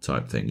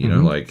 type thing. You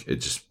know, it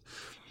just.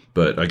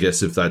 But I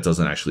guess if that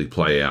doesn't actually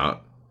play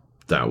out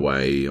that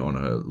way on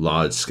a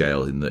large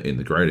scale in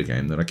the greater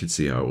game, then I could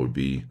see how it would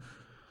be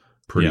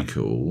pretty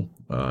cool.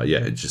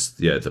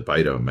 The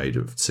beta made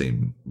it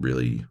seem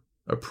really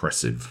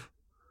oppressive,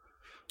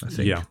 I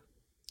think. Yeah.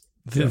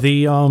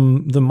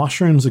 The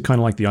mushrooms are kind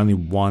of like the only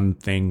one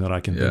thing that I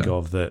can think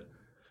of that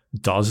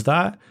does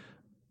that.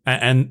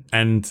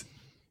 And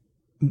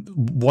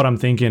what I'm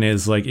thinking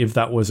is, if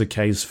that was a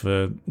case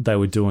for they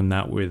were doing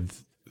that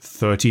with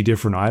 30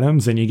 different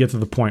items, then you get to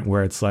the point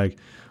where it's like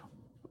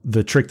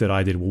the trick that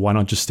I did, well, why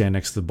not just stand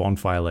next to the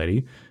bonfire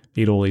lady,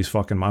 eat all these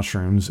fucking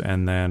mushrooms,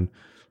 and then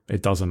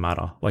it doesn't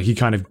matter. You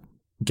kind of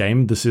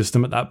gamed the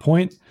system at that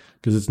point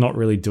because it's not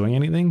really doing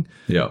anything.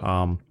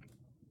 Yeah.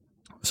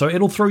 So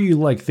it'll throw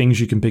you things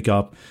you can pick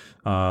up,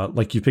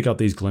 you pick up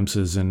these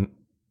glimpses and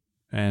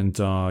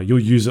you'll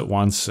use it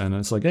once and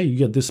it's like, hey, you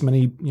get this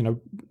many,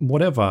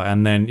 whatever.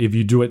 And then if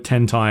you do it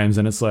 10 times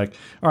and it's like,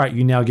 all right,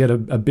 you now get a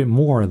bit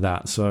more of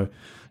that. So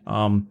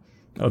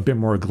a bit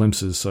more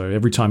glimpses. So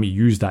every time you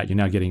use that, you're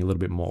now getting a little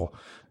bit more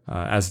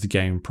as the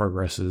game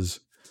progresses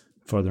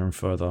further and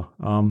further.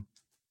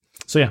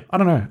 So yeah, I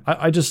don't know.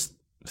 I just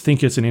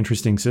think it's an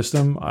interesting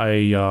system.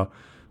 I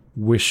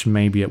wish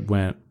maybe it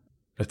went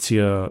a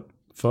tier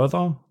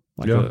further,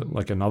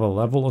 like another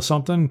level or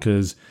something,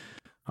 because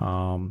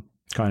kind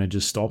of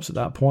just stops at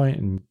that point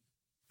and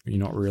you're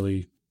not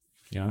really,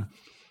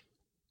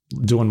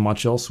 doing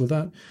much else with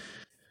that.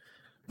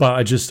 But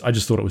I just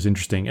thought it was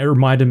interesting. It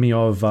reminded me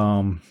of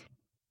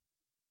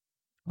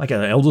like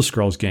an Elder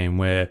Scrolls game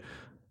where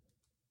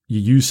you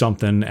use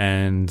something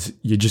and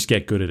you just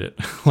get good at it.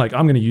 Like,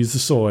 I'm going to use the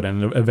sword,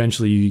 and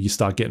eventually you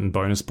start getting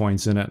bonus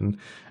points in it and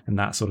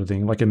that sort of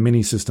thing. Like a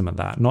mini system of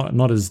that.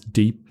 Not as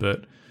deep,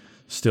 but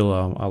still,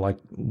 I like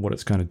what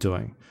it's kind of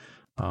doing.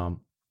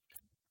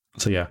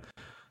 So yeah,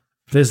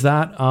 there's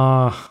that.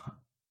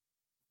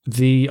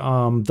 The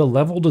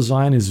level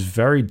design is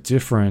very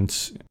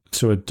different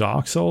to a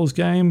Dark Souls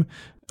game.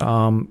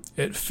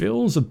 It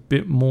feels a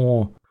bit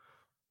more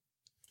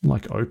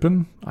like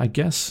open, I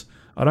guess.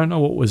 I don't know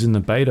what was in the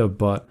beta,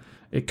 but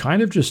it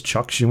kind of just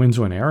chucks you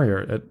into an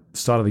area at the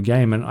start of the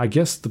game. And I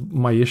guess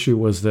my issue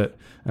was that,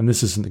 and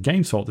this isn't the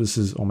game's fault,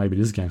 or maybe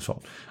it is the game's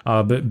fault,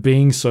 but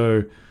being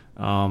so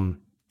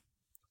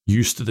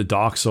used to the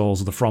Dark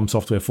Souls, the From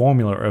Software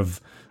formula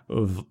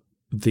of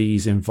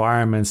these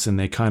environments, and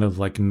they're kind of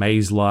like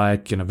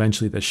maze-like, and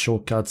eventually there's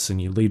shortcuts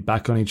and you lead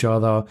back on each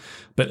other.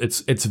 But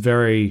it's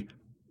very,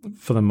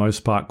 for the most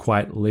part,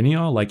 quite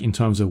linear, like in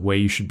terms of where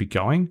you should be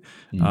going.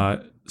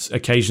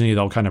 Occasionally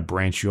they'll kind of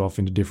branch you off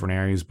into different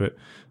areas, but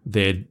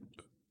they're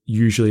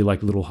usually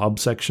like little hub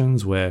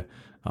sections where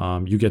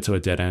you get to a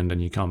dead end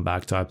and you come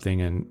back type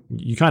thing, and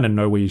you kind of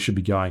know where you should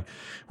be going.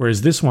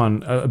 Whereas this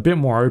one, a bit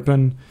more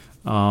open,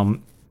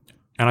 and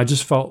I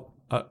just felt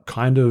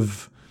kind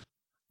of,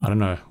 I don't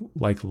know,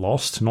 like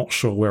lost, not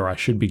sure where I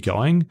should be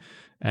going.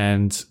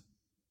 And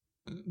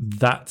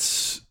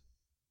that's,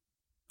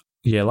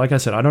 yeah, like I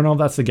said, I don't know if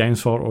that's the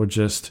game's fault or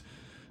just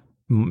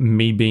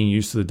me being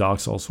used to the Dark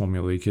Souls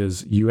formula,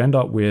 because you end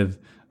up with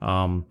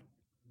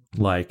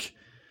like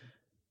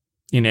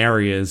in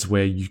areas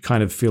where you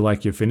kind of feel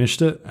like you've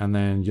finished it, and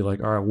then you're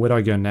like, all right, where do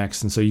I go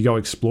next? And so you go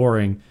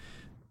exploring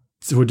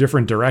to a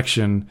different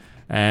direction,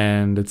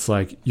 and it's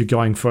like you're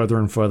going further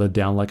and further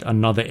down like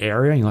another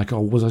area, and you're like,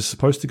 oh, was I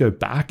supposed to go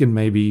back and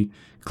maybe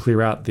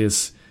clear out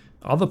this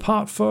other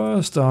part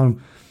first? And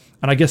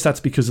I guess that's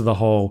because of the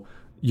whole,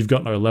 you've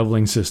got no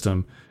leveling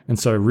system. And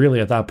so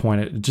really at that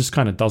point, it just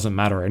kind of doesn't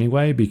matter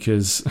anyway,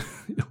 because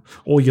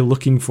all you're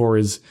looking for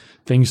is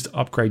things to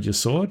upgrade your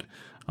sword.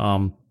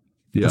 So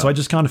I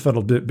just kind of felt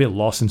a bit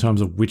lost in terms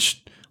of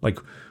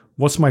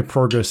what's my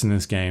progress in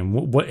this game?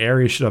 What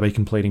area should I be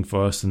completing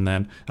first? And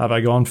then have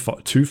I gone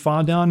too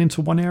far down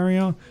into one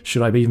area?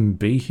 Should I even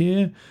be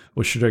here?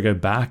 Or should I go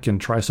back and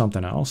try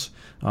something else?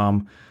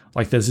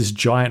 Like there's this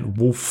giant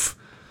wolf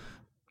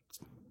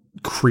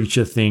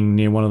creature thing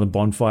near one of the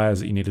bonfires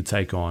that you need to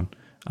take on.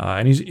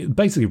 And he's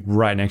basically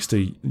right next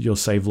to your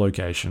save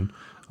location.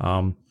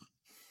 And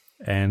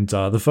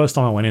the first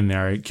time I went in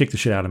there, it kicked the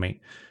shit out of me.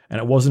 And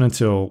it wasn't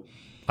until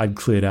I'd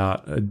cleared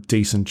out a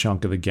decent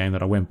chunk of the game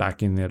that I went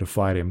back in there to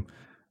fight him.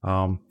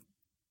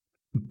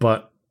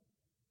 But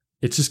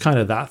it's just kind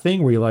of that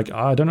thing where you're like,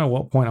 I don't know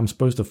what point I'm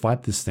supposed to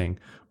fight this thing,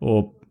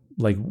 or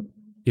like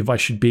if I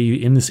should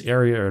be in this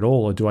area at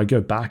all, or do I go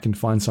back and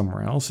find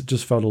somewhere else? It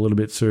just felt a little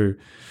bit too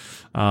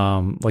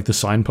like the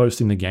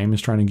signposting the game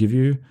is trying to give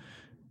you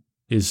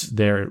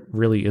there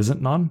really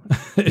isn't none.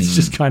 It's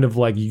just kind of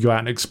like you go out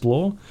and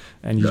explore,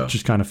 and you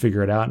just kind of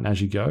figure it out and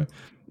as you go.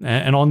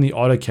 And on the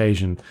odd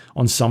occasion,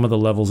 on some of the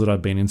levels that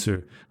I've been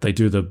into, they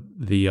do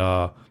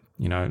the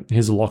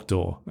here's a locked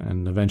door,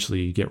 and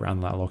eventually you get around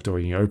that locked door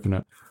and you open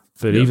it.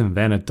 But even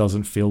then, it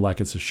doesn't feel like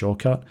it's a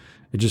shortcut.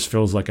 It just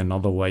feels like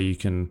another way you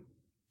can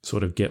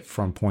sort of get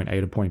from point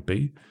A to point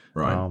B.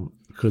 Right.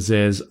 Because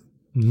there's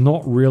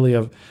not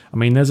really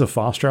there's a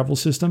fast travel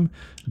system,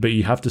 but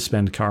you have to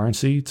spend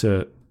currency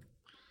to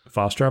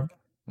fast travel.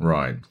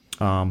 Right.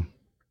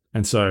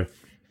 And so,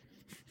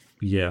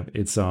 yeah,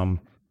 it's I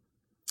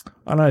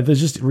don't know.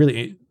 There's just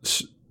really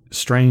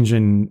strange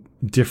and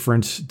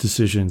different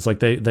decisions. Like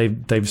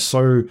they've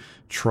so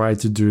tried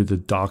to do the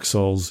Dark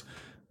Souls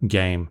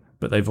game,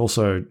 but they've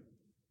also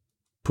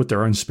put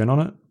their own spin on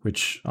it,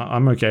 which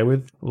I'm okay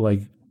with.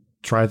 Like,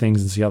 try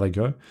things and see how they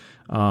go.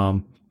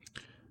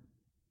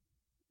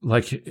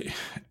 Like,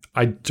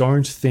 I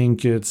don't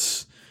think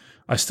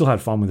I still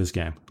had fun with this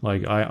game.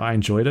 Like, I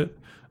enjoyed it.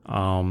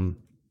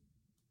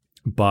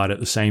 But at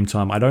the same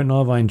time, I don't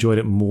know if I enjoyed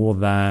it more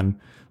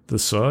than the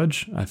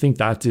Surge. I think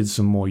that did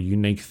some more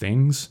unique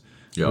things.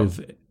 I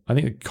think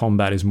the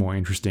combat is more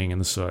interesting in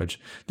the Surge.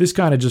 This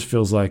kind of just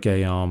feels like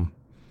a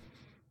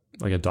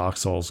Dark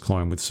Souls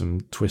clone with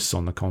some twists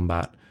on the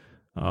combat.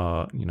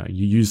 You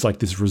use like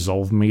this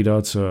resolve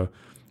meter to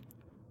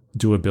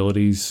do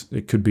abilities.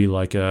 It could be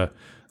like it's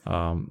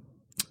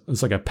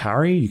like a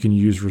parry. You can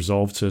use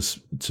resolve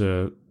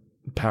to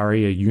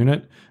parry a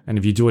unit, and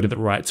if you do it at the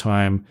right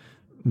time,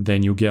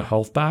 then you'll get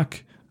health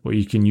back. Or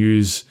you can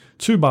use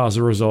 2 bars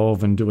of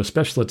resolve and do a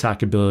special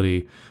attack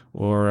ability,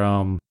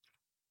 or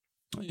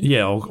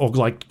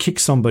like kick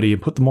somebody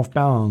and put them off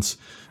balance.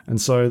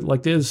 And so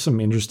like there's some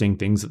interesting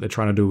things that they're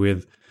trying to do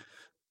with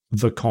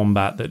the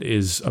combat that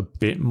is a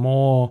bit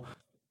more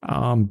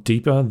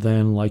deeper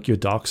than like your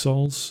Dark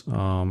Souls.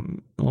 A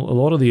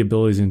lot of the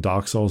abilities in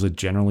Dark Souls are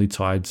generally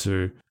tied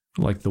to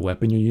like the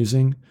weapon you're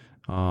using.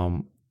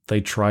 they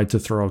tried to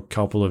throw a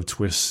couple of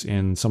twists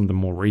in some of the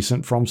more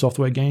recent From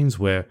Software games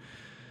where,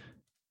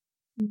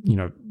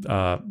 you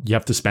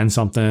have to spend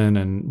something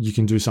and you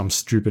can do some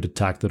stupid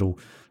attack that'll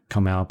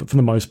come out. But for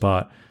the most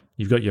part,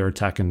 you've got your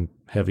attack and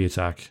heavy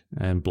attack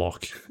and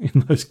block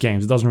in those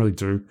games. It doesn't really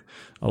do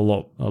a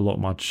lot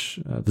much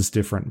that's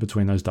different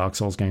between those Dark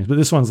Souls games. But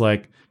this one's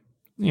like,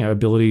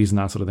 abilities and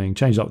that sort of thing.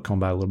 Changed up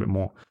combat a little bit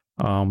more.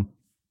 So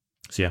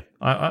yeah,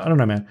 I don't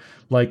know, man.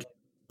 Like,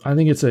 I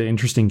think it's an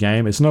interesting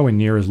game. It's nowhere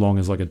near as long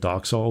as like a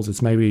Dark Souls.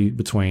 It's maybe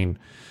between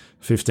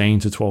 15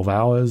 to 12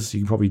 hours.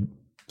 You can probably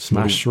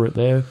smash through it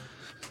there.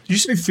 Did you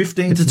say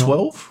 15 to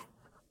 12?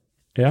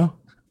 Yeah.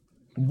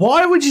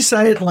 Why would you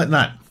say it like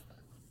that?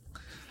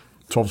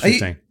 12 to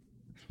 15.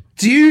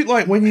 Do you,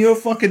 like, when you're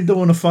fucking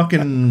doing a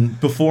fucking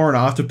before and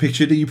after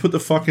picture, do you put the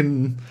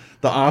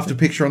after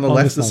picture on the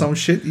left or some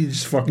shit? You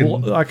just fucking... Well,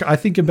 like, I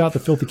think about the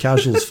filthy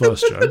casuals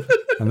first, Joe,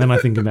 and then I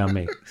think about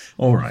me.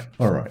 All right,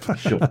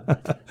 sure.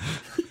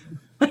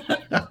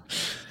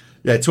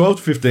 Yeah, 12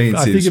 to 15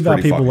 I think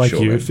about people like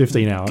you,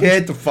 15 hours.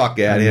 Get the fuck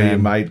out of here,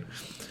 mate.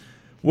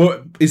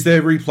 Well, is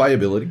there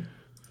replayability?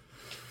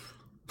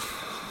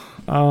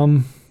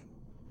 I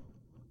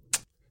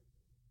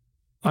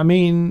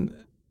mean,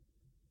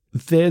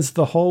 there's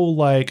the whole,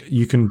 like,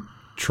 you can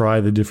try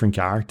the different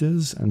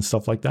characters and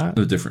stuff like that.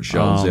 The different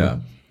shells, yeah.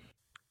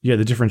 Yeah,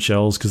 the different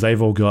shells, because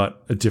they've all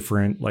got a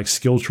different, like,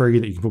 skill tree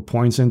that you can put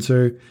points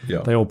into.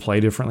 Yeah. They all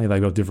play differently.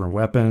 They've got different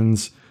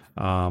weapons,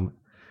 that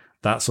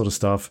sort of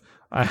stuff.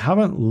 I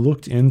haven't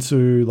looked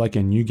into, like,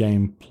 a New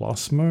Game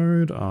Plus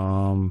mode.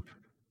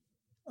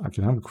 I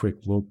can have a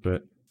quick look,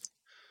 but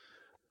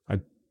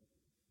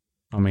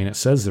I mean, it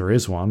says there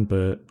is one,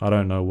 but I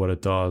don't know what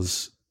it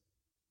does.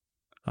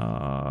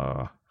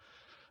 It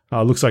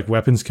looks like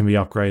weapons can be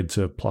upgraded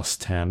to plus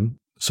 10.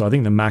 So I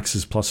think the max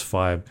is plus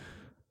 5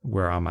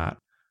 where I'm at.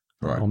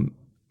 Right.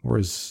 Or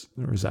is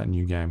that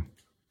New Game?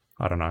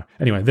 I don't know.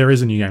 Anyway, there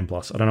is a New Game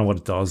Plus. I don't know what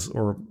it does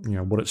or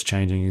what it's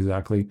changing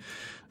exactly.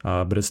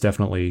 But it's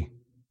definitely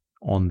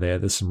on there.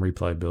 There's some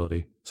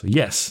replayability. So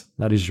yes,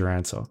 that is your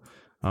answer.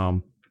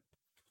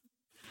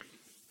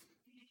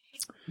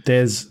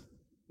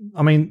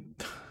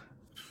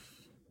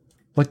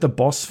 Like the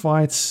boss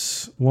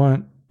fights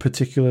weren't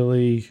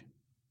particularly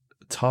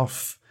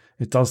tough.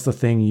 It does the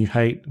thing you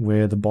hate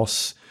where the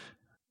boss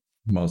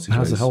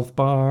has a health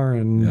bar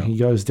and he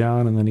goes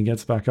down and then he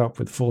gets back up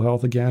with full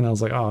health again. I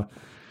was like,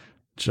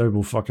 Job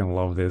will fucking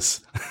love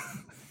this.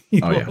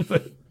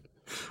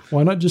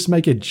 Why not just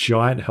make a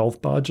giant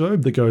health bar,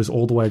 Job, that goes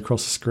all the way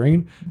across the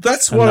screen?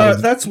 That's what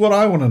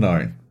I want to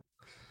know.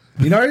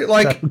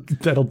 Like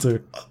that'll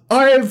do.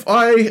 I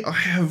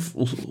have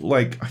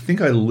like, I think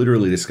I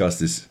literally discussed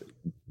this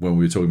when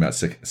we were talking about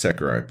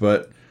Sekiro,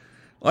 but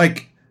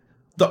like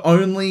the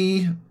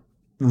only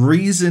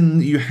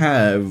reason you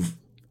have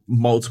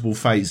multiple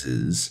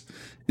phases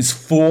is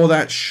for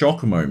that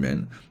shock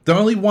moment. The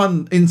only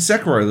one in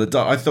Sekiro that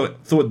I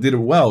thought did it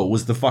well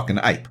was the fucking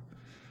ape,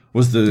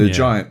 was the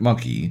giant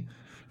monkey,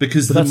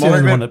 because that's the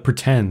only one that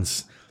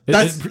pretends.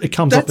 It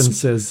comes up and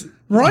says,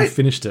 "Right, you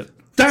finished it."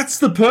 That's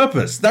the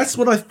purpose. That's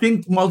what I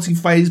think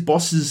multi-phase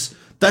bosses,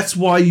 that's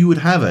why you would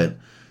have it.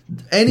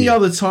 Any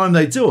other time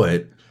they do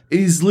it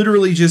is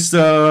literally just,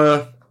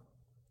 I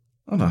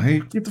don't know,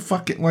 get the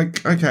fucking,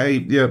 like,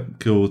 okay, yeah,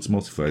 cool, it's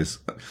multi-phase.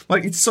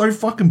 Like, it's so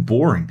fucking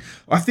boring.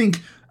 I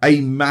think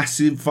a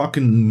massive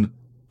fucking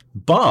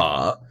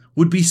bar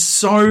would be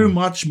so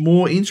much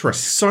more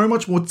interesting, so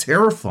much more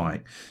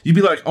terrifying. You'd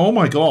be like, oh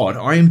my god,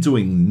 I am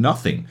doing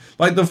nothing.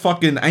 Like the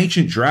fucking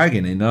ancient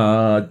dragon in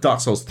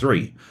Dark Souls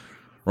 3.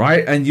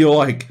 Right? And you're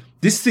like,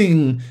 this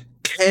thing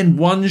can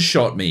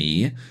one-shot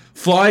me,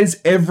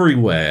 flies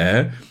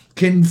everywhere,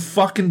 can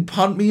fucking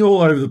punt me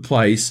all over the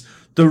place.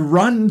 The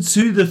run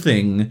to the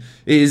thing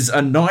is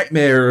a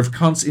nightmare of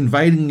cunts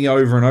invading me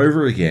over and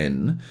over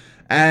again.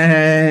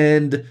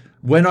 And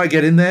when I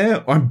get in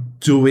there, I'm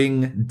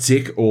doing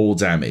dick all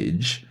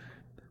damage.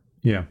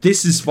 Yeah.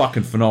 This is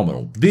fucking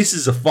phenomenal. This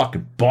is a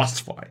fucking boss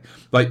fight.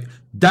 Like,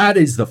 that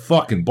is the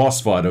fucking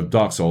boss fight of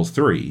Dark Souls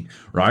 3,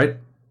 right?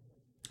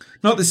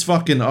 Not this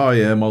fucking,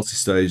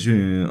 multi-stage,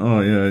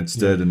 it's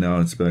dead and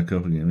now it's back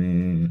up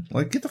again.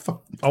 Like, get the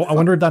fuck... I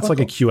wonder if that's like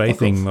a QA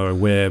thing, though,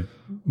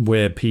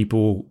 where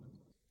people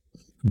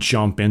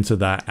jump into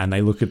that and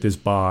they look at this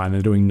bar and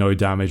they're doing no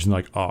damage and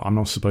like, I'm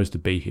not supposed to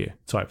be here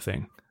type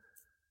thing.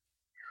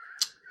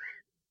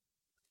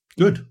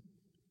 Good.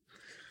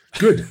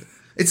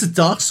 It's a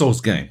Dark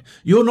Souls game.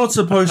 You're not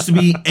supposed to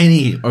be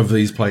any of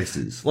these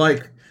places.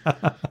 Like,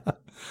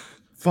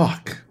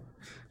 fuck.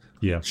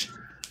 Yeah.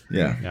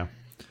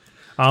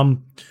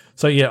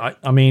 So yeah,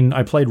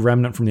 I played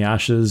Remnant from the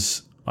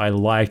Ashes. I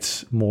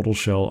liked Mortal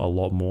Shell a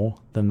lot more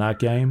than that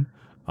game.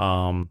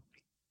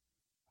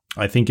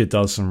 I think it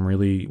does some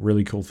really,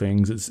 really cool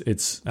things.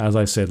 It's as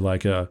I said,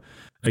 like a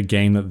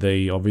game that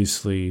they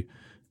obviously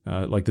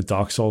like the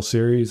Dark Souls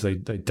series. They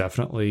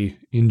definitely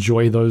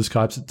enjoy those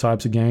types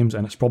of games,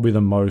 and it's probably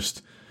the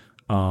most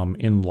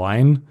in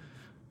line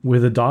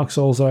with the Dark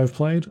Souls that I've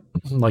played.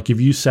 Like if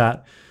you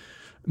sat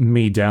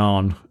me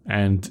down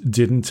and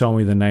didn't tell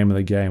me the name of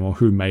the game or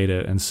who made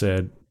it and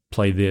said,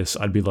 play this,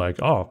 I'd be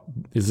like, oh,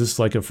 is this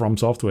like a From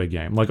Software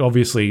game? Like,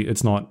 obviously,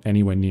 it's not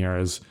anywhere near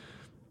as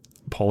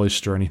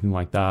polished or anything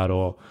like that,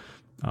 or,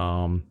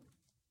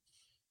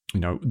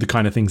 the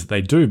kind of things that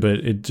they do, but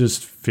it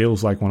just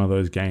feels like one of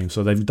those games.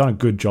 So they've done a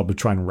good job of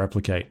trying to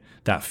replicate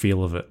that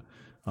feel of it.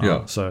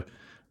 So,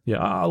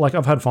 yeah,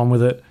 I've had fun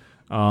with it.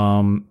 But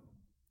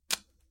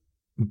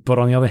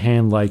on the other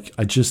hand, like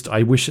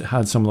I wish it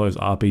had some of those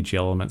RPG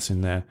elements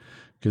in there,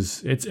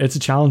 because it's a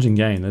challenging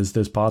game.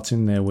 There's parts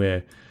in there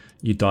where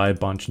you die a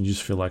bunch and you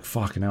just feel like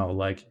fucking hell.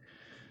 Like,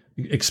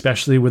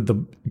 especially with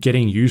the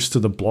getting used to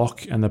the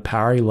block and the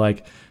parry.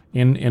 Like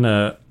in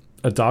a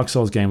Dark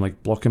Souls game,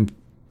 like block and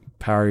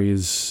parry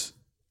is,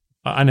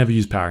 I never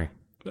use parry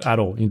at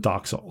all in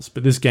Dark Souls,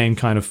 but this game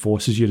kind of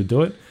forces you to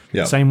do it.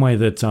 Yeah. Same way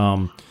that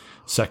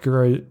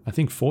Sekiro, I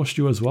think, forced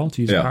you as well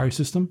to use a parry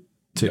system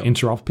to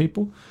interrupt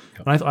people.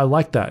 And I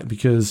like that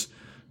because,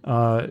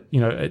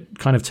 it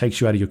kind of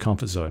takes you out of your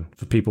comfort zone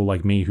for people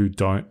like me who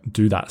don't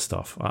do that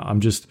stuff.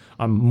 I'm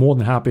more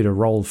than happy to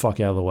roll the fuck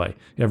out of the way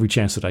every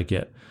chance that I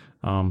get.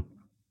 And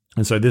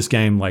so this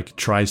game like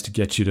tries to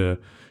get you to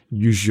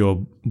use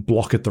your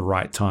block at the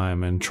right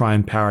time and try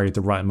and parry at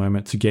the right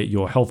moment to get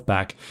your health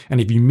back.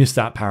 And if you miss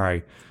that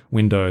parry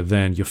window,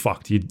 then you're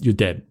fucked. You're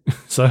dead.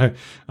 So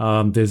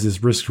there's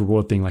this risk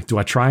reward thing. Like, do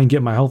I try and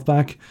get my health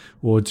back,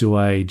 or do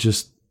I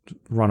just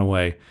run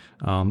away?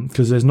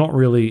 Because there's not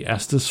really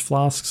Estus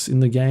flasks in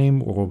the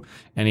game or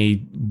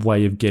any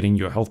way of getting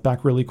your health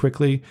back really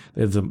quickly.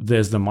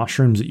 There's the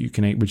mushrooms that you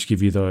can eat, which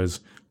give you those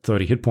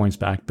 30 hit points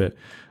back, but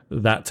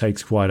that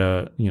takes quite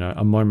a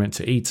moment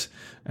to eat.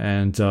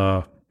 And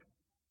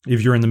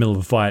if you're in the middle of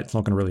a fight, it's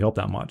not going to really help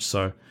that much.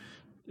 So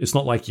it's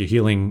not like you're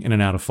healing in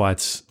and out of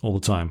fights all the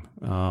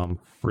time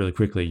really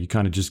quickly. You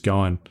kind of just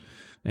going,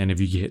 and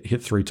if you get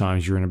hit 3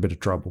 times, you're in a bit of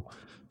trouble.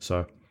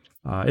 So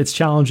it's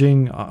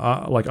challenging.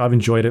 I've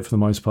enjoyed it for the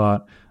most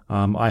part.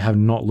 I have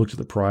not looked at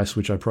the price,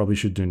 which I probably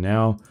should do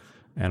now.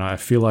 And I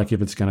feel like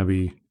if it's going to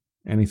be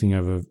anything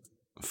over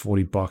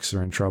 $40,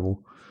 they're in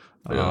trouble.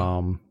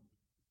 Yeah.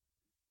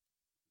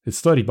 It's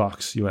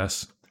 $30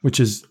 US, which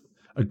is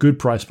a good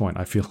price point,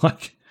 I feel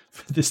like,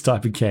 for this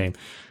type of game.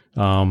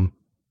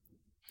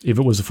 If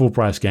it was a full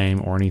price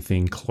game or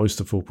anything close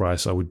to full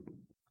price,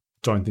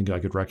 don't think I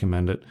could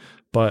recommend it.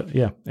 But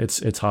yeah,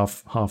 it's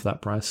half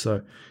that price.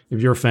 So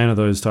if you're a fan of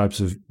those types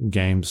of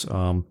games,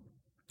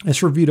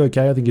 it's reviewed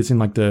okay. I think it's in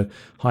like the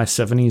high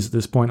 70s at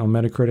this point on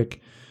Metacritic.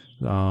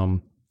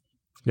 I've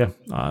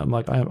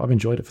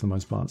enjoyed it for the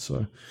most part.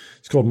 So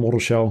it's called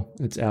Mortal Shell.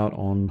 It's out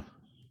on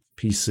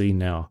PC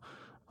now.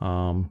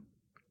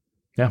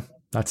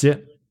 That's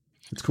it.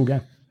 It's a cool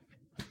game.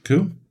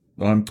 Cool.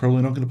 I'm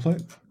probably not going to play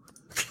it.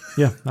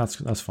 Yeah,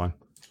 that's fine.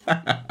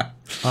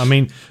 I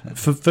mean,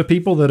 for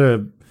people that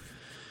are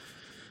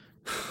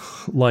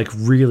like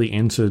really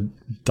into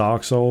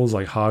Dark Souls,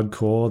 like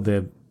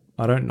hardcore,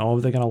 I don't know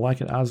if they're going to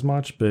like it as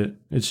much, but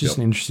it's just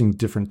an interesting,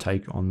 different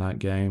take on that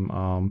game.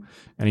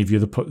 And if you're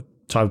the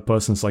type of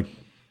person that's like,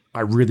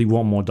 I really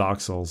want more Dark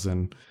Souls,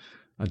 then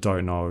I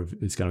don't know if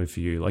it's going to be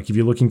for you. Like if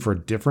you're looking for a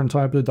different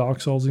type of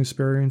Dark Souls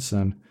experience,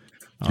 then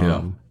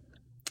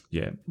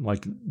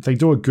like they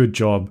do a good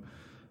job.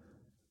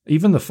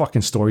 Even the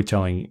fucking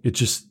storytelling, it's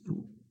just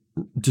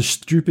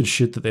stupid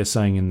shit that they're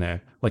saying in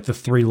there. Like the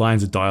 3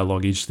 lines of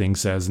dialogue each thing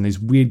says, and these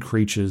weird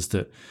creatures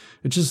that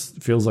it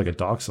just feels like a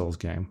Dark Souls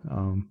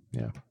game.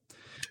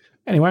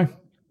 Anyway,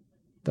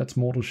 that's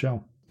Mortal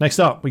Shell. Next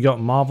up, we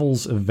got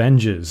Marvel's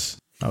Avengers.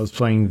 I was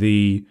playing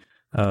the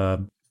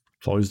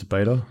closed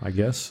beta, I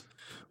guess,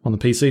 on the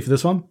PC for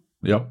this one.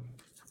 Yep.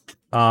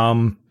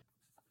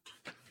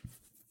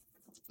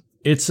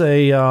 It's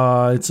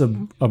a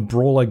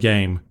brawler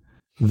game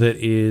that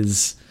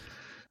is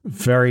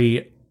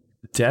very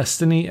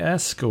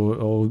Destiny-esque,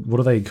 or what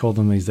do they call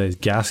them these days?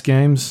 Gas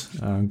games,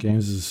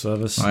 games as a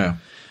service. Oh, yeah.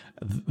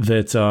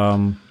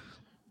 That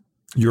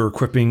you're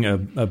equipping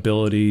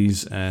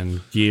abilities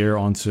and gear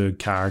onto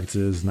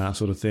characters and that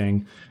sort of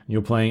thing.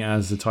 You're playing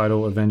as the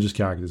title Avengers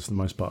characters for the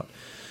most part.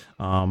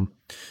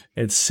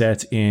 It's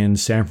set in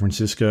San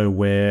Francisco,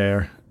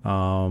 where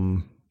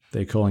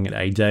they're calling it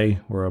A-Day,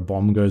 where a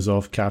bomb goes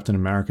off, Captain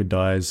America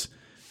dies,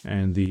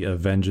 and the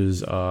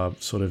Avengers are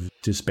sort of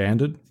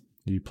disbanded.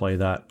 You play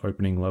that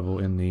opening level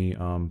in the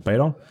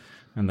beta,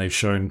 and they've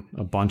shown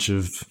a bunch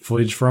of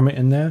footage from it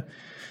in there.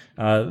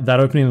 That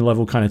opening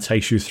level kind of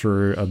takes you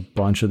through a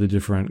bunch of the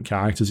different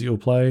characters that you'll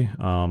play.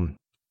 Iron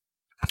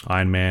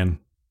Man,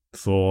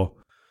 Thor,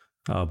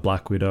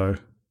 Black Widow,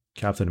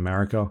 Captain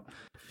America,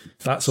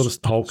 that sort of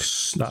Hulk,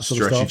 that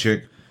sort of stuff.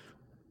 Chick.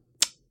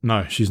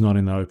 No, she's not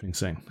in the opening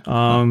scene.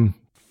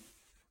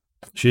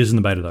 She is in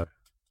the beta though.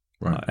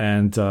 Right.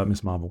 And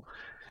Miss Marvel.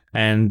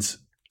 And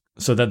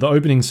so that the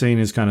opening scene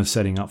is kind of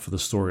setting up for the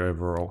story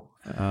overall,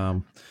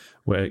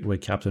 where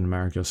Captain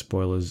America,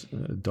 spoilers,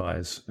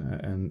 dies.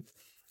 And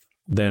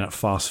then it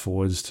fast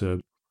forwards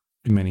to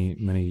many,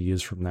 many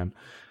years from then.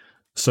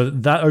 So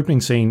that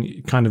opening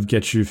scene kind of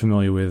gets you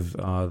familiar with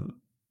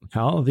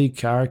how the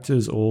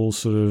characters all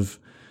sort of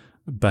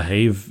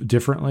behave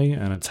differently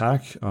and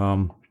attack.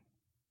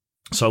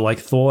 So like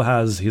Thor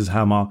has his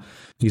hammer,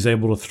 he's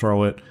able to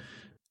throw it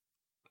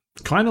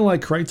kind of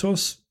like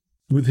Kratos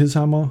with his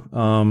hammer,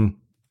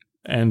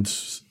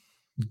 and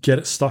get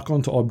it stuck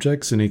onto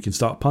objects, and he can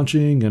start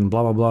punching and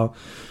blah blah blah.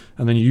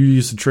 And then you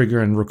use the trigger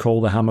and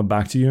recall the hammer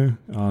back to you.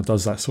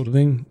 Does that sort of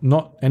thing.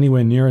 Not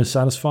anywhere near as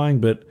satisfying,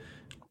 but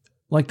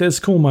like there's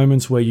cool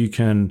moments where you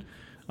can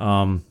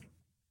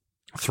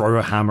throw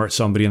a hammer at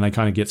somebody and they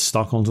kind of get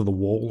stuck onto the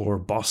wall or a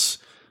bus,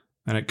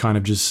 and it kind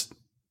of just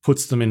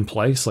puts them in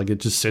place. Like it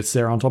just sits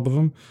there on top of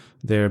them.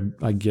 They're,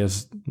 I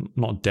guess,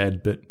 not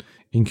dead, but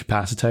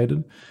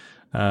incapacitated.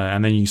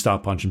 And then you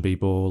start punching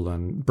people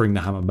and bring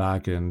the hammer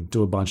back and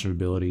do a bunch of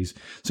abilities.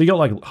 So you got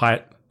like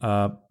height,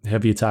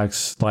 heavy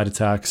attacks, light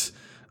attacks.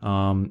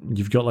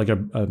 You've got like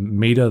a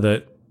meter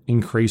that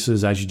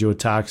increases as you do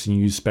attacks and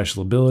you use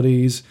special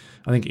abilities.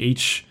 I think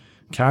each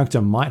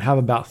character might have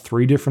about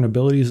 3 different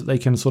abilities that they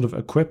can sort of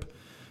equip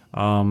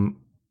on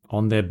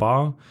their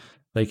bar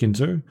they can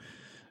do.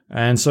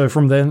 And so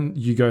from then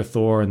you go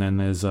Thor, and then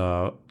there's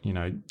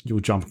you'll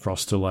jump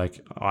across to like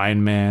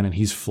Iron Man, and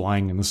he's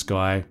flying in the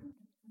sky.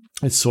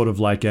 It's sort of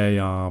like a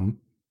I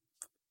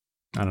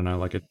don't know,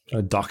 like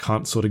a duck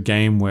hunt sort of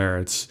game where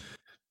it's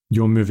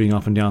you're moving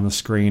up and down the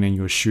screen and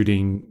you're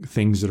shooting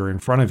things that are in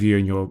front of you,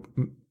 and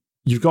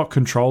you've got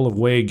control of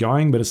where you're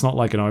going, but it's not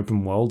like an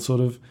open world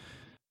sort of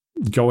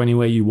go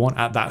anywhere you want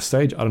at that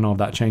stage. I don't know if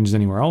that changes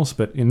anywhere else,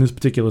 but in this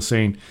particular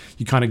scene,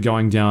 you're kind of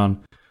going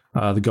down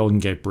the Golden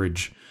Gate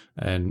Bridge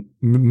and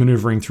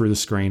maneuvering through the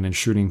screen and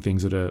shooting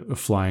things that are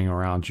flying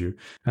around you.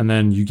 And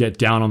then you get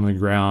down on the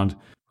ground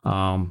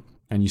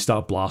and you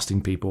start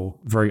blasting people.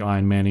 Very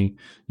Iron Man-y.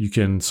 You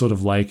can sort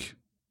of like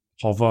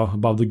hover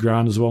above the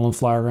ground as well and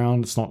fly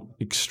around. It's not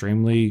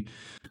extremely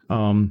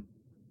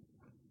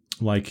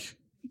like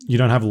you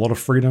don't have a lot of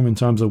freedom in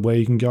terms of where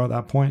you can go at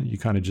that point. You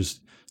kind of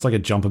just, it's like a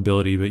jump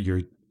ability, but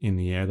you're in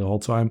the air the whole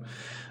time.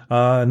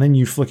 And then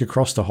you flick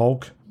across to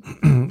Hulk.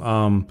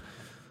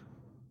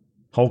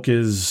 Hulk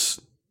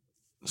is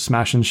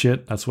smashing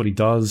shit. That's what he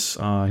does.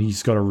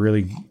 He's got a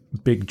really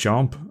big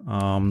jump.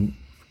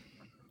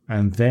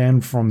 And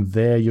then from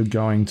there, you're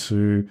going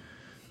to,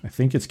 I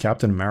think it's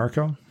Captain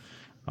America.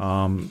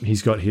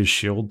 He's got his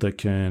shield that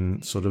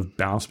can sort of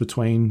bounce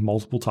between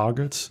multiple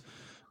targets.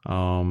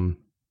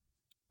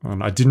 And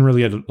I didn't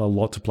really have a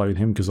lot to play with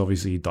him because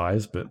obviously he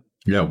dies, but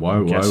yeah, why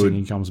would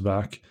he comes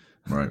back?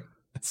 Right.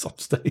 At some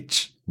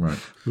stage. Right.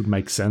 Would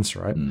make sense,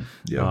 right?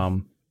 Yeah.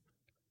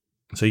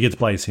 So you get to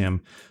play as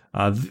him.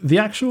 The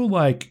actual,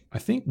 like, I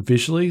think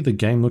visually the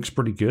game looks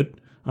pretty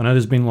good. I know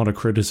there's been a lot of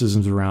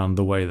criticisms around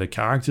the way the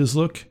characters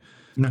look.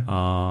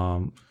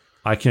 No.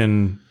 I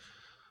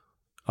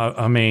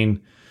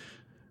mean,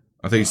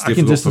 I think it's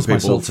difficult for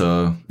people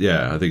to.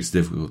 Yeah, I think it's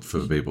difficult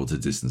for people to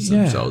distance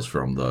themselves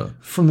from the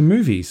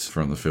movies,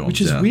 from the films, which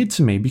is weird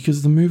to me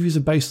because the movies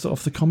are based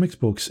off the comic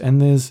books,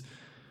 and there's.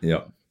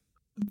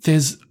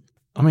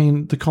 I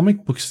mean, the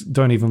comic books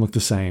don't even look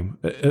the same,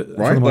 right?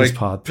 For the most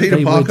part.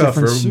 Peter Parker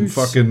from suits.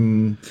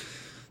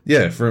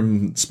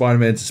 From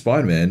Spider-Man to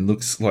Spider-Man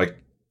looks like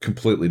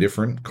completely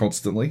different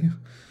constantly.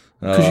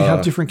 Because you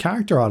have different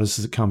character artists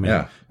that come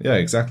in. Yeah,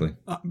 exactly.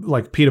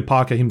 Like Peter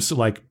Parker,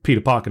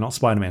 not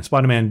Spider-Man.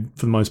 Spider-Man,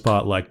 for the most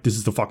part, like, this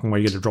is the fucking way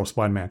you get to draw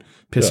Spider-Man.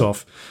 Piss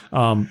off.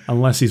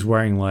 Unless he's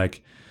wearing,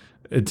 like,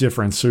 a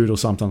different suit or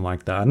something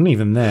like that. And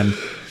even then,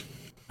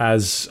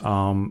 as,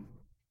 runs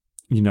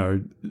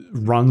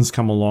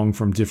come along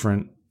from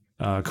different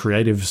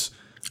creatives.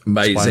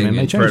 Amazing,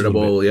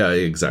 incredible. Yeah,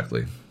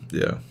 exactly.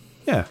 Yeah.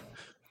 Yeah.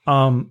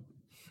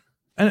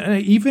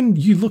 And even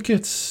you look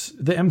at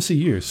the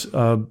MCU's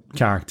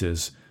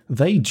characters,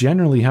 they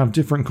generally have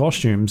different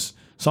costumes,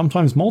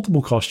 sometimes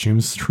multiple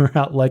costumes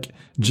throughout, like,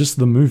 just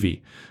the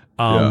movie.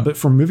 But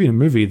from movie to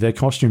movie, their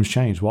costumes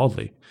change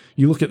wildly.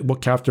 You look at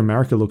what Captain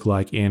America looked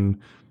like in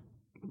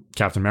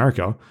Captain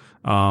America,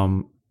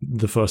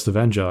 the first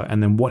Avenger,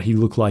 and then what he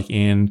looked like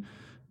in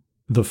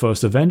the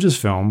first Avengers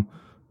film,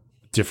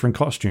 different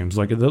costumes.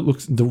 Like, it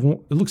looks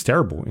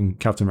terrible in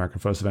Captain America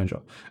First Avenger.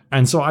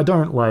 And so I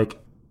don't, like...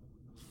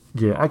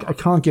 Yeah, I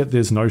can't get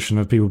this notion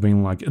of people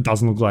being like, it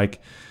doesn't look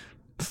like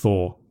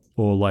Thor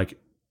or like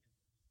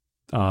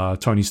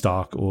Tony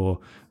Stark or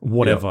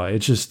whatever.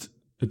 It just,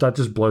 that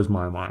just blows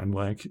my mind.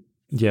 Like,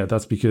 yeah,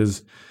 that's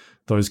because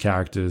those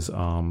characters, it's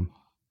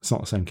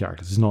not the same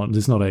characters.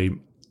 There's not a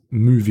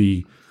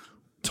movie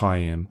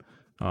tie-in,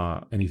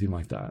 anything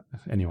like that.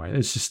 Anyway,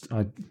 it's just,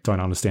 I don't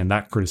understand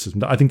that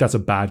criticism. I think that's a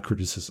bad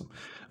criticism.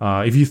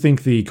 If you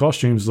think the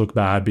costumes look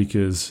bad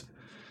because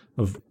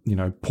of,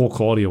 poor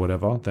quality or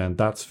whatever, then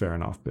that's fair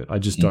enough. But I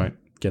just don't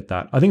get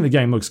that. I think the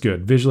game looks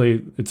good.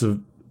 Visually, it's a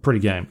pretty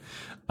game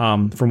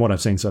from what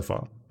I've seen so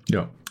far.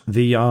 Yeah.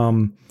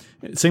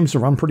 It seems to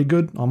run pretty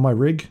good on my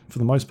rig for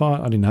the most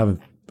part. I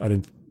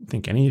didn't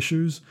think any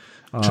issues.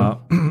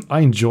 I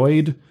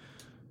enjoyed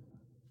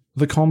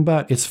the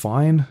combat. It's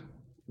fine.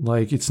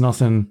 Like, it's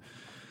nothing.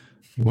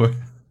 What?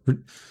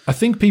 I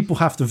think people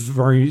have to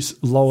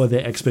lower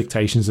their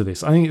expectations of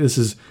this. I think this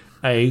is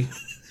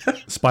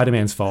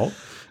Spider-Man's fault.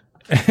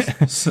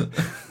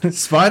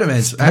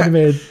 Spider-Man.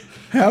 Spider-Man.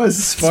 How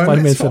is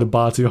Spider-Man set a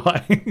bar too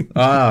high?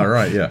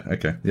 Right. Yeah.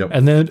 Okay. Yep.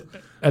 And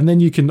then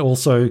you can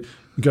also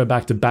go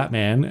back to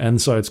Batman,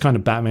 and so it's kind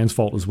of Batman's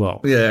fault as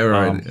well. Yeah.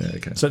 Right.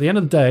 Okay. So at the end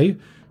of the day,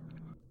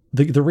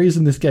 the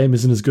reason this game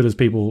isn't as good as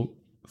people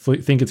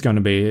think it's going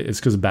to be is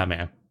because of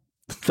Batman.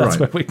 That's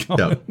where we're going.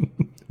 Yep.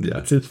 Yeah.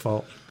 It's his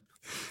fault.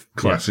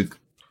 Classic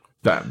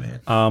Batman.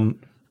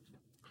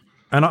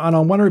 And I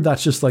wonder if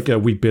that's just like a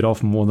we bit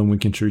off more than we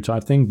can chew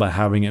type thing by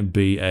having it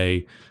be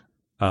a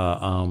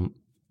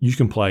you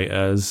can play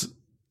as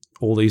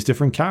all these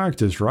different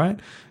characters, right?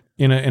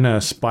 In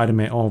a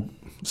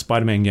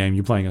Spider-Man game,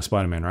 you're playing a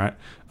Spider-Man, right?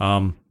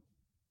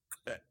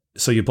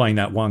 So you're playing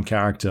that one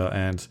character,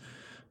 and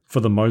for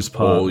the most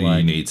part, all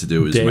you need to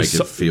do is make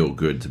it feel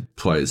good to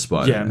play as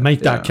Spider-Man. Yeah,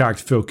 make that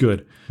character feel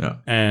good. Yeah.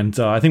 And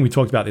I think we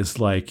talked about this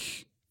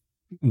like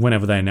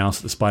whenever they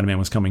announced that Spider-Man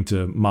was coming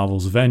to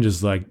Marvel's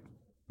Avengers, like,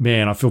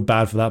 man, I feel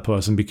bad for that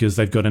person because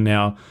they've got to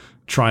now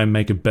try and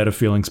make a better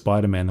feeling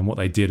Spider-Man than what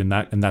they did, and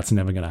that's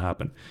never going to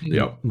happen.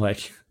 Yep.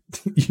 Like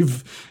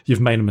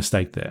you've made a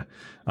mistake there.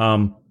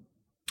 And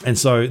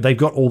so they've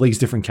got all these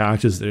different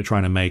characters that they're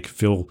trying to make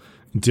feel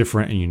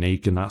different and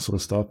unique and that sort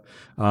of stuff.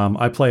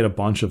 I played a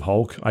bunch of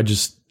Hulk. I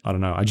just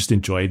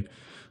enjoyed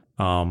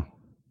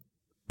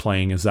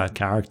playing as that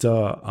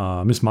character.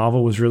 Miss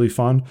Marvel was really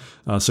fun.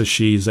 So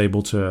she's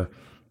got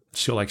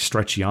like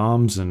stretchy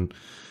arms and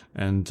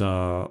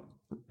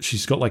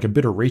she's got like a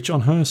bit of reach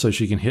on her, so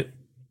she can hit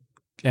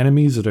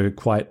enemies that are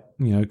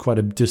quite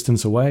a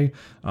distance away.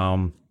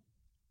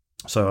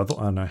 So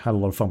I had a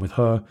lot of fun with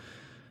her.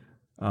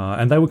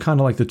 And they were kind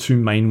of like the two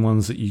main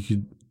ones that you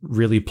could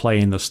really play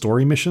in the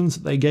story missions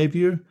that they gave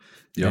you.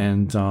 Yep.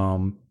 And,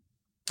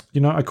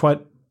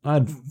 I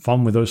had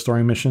fun with those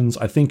story missions.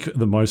 I think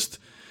the most,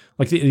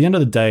 like at the end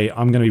of the day,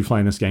 I'm going to be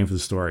playing this game for the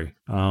story.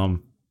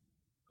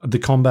 The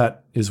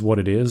combat is what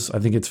it is. I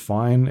think it's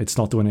fine. It's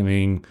not doing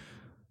anything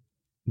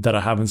that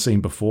I haven't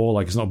seen before.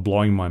 Like, it's not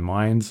blowing my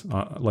mind.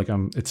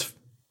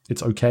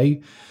 It's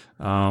okay.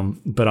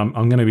 But I'm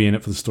going to be in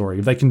it for the story.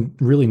 If they can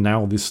really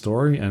nail this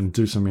story and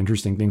do some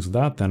interesting things with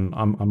that, then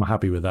I'm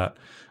happy with that.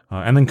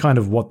 And then kind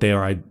of what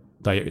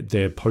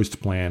their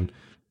post plan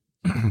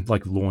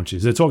like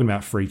launches. They're talking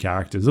about free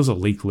characters. There's a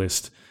leak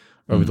list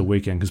over the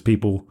weekend because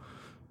people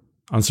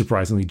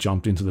unsurprisingly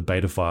jumped into the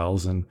beta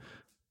files and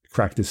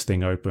cracked this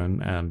thing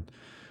open, and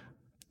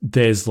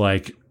there's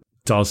like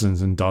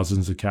dozens and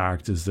dozens of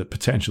characters that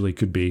potentially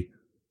could be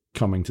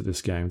coming to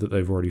this game that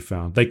they've already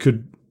found. That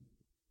could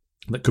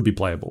be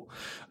playable.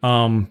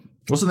 Wasn't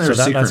there a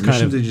secret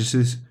mission? Did you see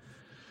this?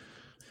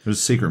 There was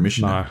a secret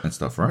mission and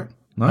stuff, right?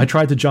 No? I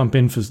tried to jump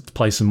in to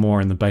play some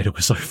more, and the beta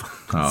was over.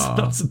 So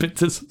that's a bit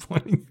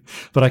disappointing.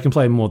 But I can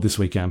play more this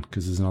weekend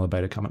because there's another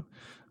beta coming.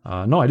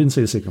 No, I didn't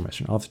see the secret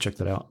mission. I'll have to check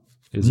that out.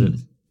 Does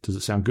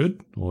it sound good,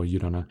 or you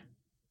don't know?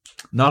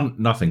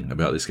 Nothing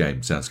about this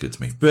game sounds good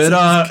to me. But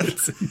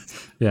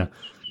yeah.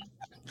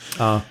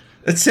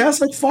 It sounds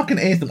like fucking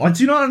Anthem. I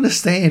do not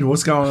understand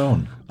what's going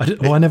on.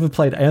 I never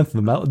played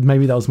Anthem.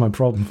 Maybe that was my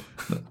problem.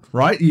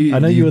 Right? I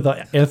know you were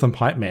the Anthem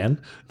hype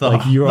man.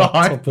 You were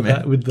on top of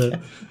that with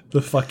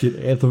the fucking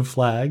Anthem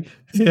flag.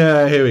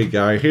 Yeah, here we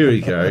go.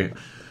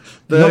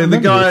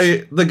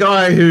 The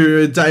guy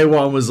who day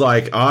one was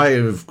like, I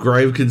have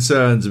grave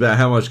concerns about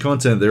how much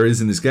content there is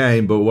in this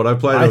game, but what I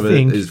played of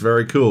it is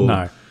very cool.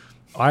 No.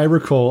 I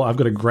recall, I've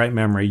got a great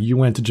memory. You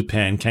went to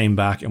Japan, came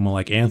back, and were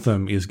like,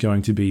 Anthem is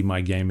going to be my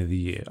game of the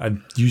year.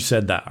 You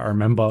said that. I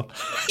remember.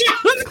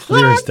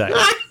 Clear as day.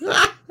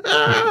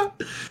 How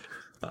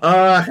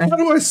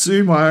do I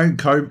sue my own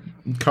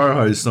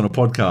co-host on a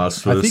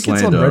podcast for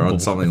slander on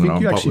something that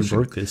I'm publishing? I think you actually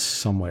wrote this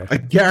somewhere. I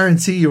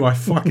guarantee you I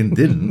fucking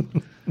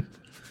didn't.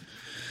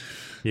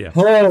 Yeah.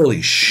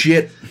 Holy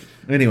shit.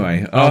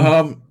 Anyway.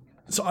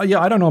 So,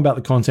 yeah, I don't know about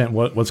the content,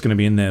 what's going to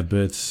be in there,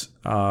 but...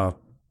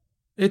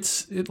 It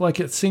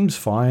seems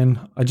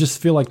fine. I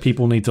just feel like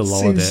people need to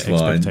lower their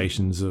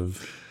expectations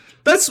of.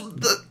 That's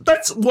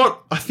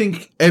what I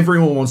think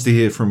everyone wants to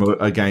hear from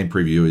a game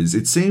preview. Is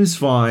it seems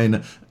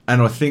fine,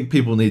 and I think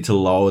people need to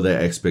lower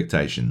their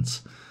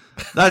expectations.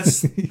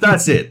 That's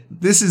it.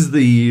 This is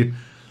the.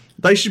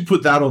 They should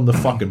put that on the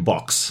fucking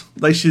box.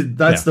 They should.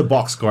 That's the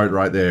box quote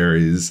right there.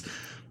 Is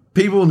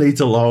people need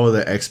to lower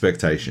their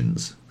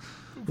expectations.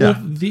 Well,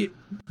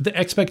 the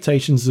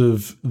expectations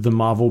of the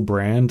Marvel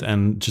brand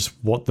and just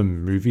what the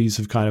movies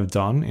have kind of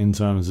done in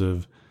terms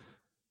of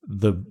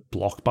the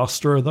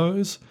blockbuster of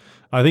those,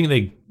 I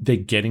think they're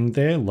getting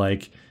there.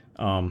 Like,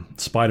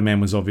 Spider-Man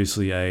was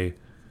obviously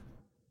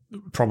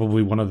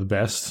probably one of the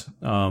best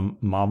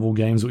Marvel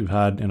games that we've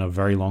had in a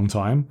very long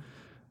time.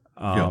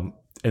 And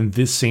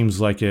this seems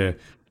like a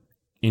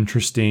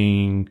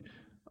interesting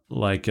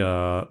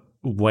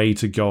way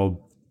to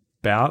go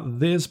about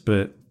this,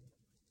 but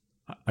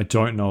I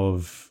don't know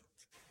if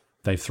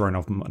they've thrown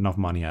enough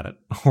money at it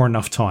or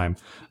enough time.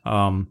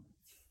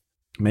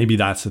 Maybe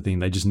that's the thing.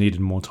 They just needed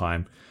more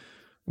time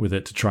with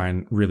it to try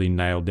and really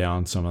nail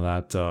down some of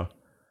that,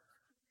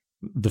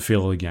 the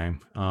feel of the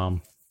game.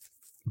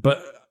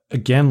 But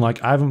again,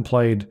 like, I haven't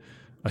played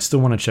I still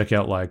want to check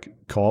out like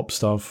co-op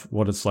stuff,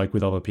 what it's like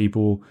with other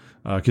people,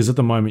 because at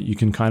the moment you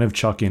can kind of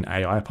chuck in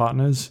AI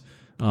partners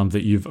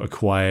that you've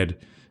acquired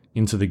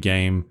into the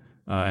game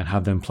and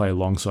have them play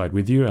alongside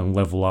with you and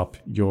level up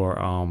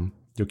your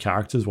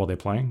characters while they're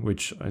playing,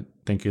 which I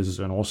think is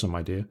an awesome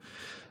idea.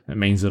 It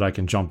means that I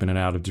can jump in and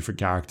out of different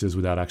characters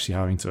without actually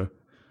having to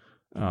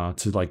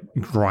like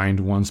grind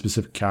one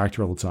specific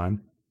character all the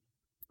time.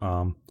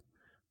 So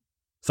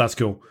that's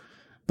cool.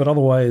 But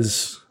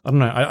otherwise, I don't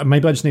know.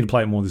 Maybe I just need to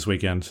play it more this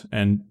weekend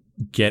and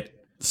get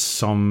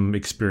some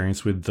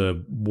experience with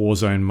the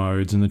Warzone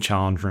modes and the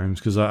challenge rooms,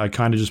 because I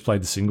kind of just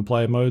played the single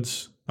player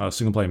modes,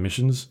 single player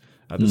missions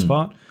at this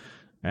part,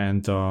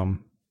 and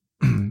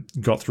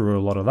got through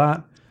a lot of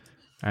that.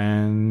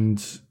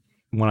 And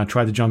when I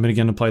tried to jump in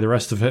again to play the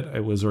rest of it,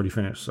 it was already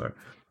finished. So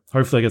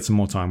hopefully I get some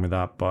more time with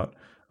that. But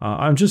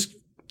I'm just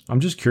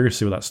curious to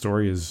see what that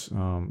story is,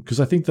 because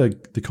I think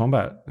the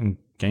combat and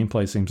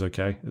gameplay seems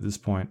okay at this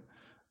point.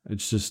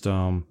 It's just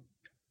yeah.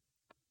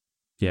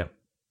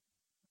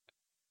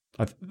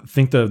 I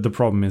think the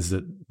problem is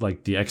that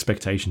like the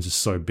expectations are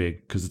so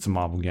big because it's a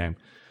Marvel game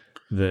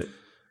that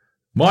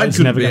mine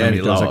couldn't be any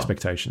those lower.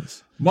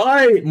 Expectations.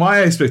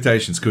 My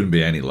expectations couldn't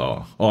be any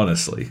lower.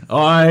 Honestly,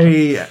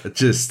 I'm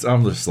just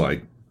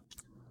like,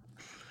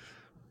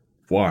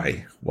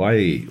 why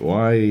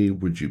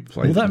would you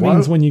play? Well, that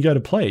means when you go to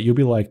play it, you'll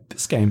be like,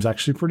 this game's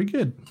actually pretty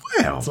good.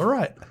 Wow, it's all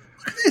right.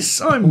 Look at this.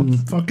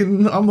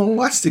 I'm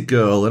Elastic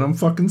Girl and I'm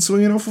fucking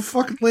swinging off a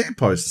fucking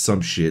lamppost or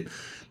some shit.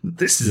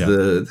 This is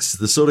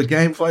the sort of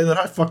gameplay that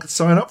I fucking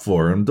sign up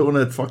for. I'm doing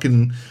it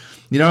fucking,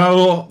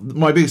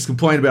 my biggest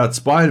complaint about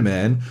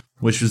Spider-Man,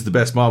 which was the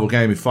best Marvel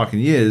game in fucking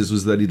years,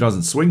 was that he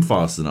doesn't swing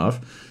fast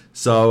enough.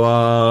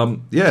 So,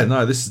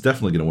 this is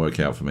definitely going to work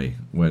out for me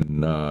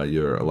when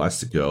you're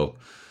Elastic Girl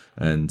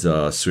and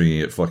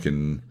swinging at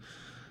fucking,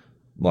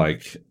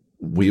 like,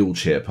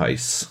 wheelchair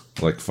pace.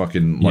 Like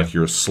fucking, like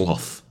you're a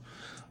sloth.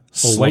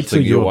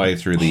 Slothing your way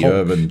through the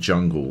urban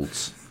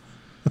jungles.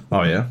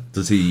 Oh, yeah?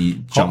 Does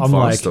he jump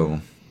fast?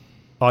 Oh,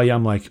 yeah,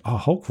 I'm like,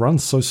 Hulk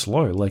runs so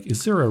slow. Like,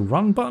 is there a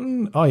run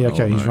button? Oh, yeah,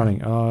 okay, he's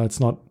running.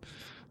 It's not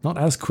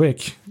as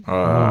quick.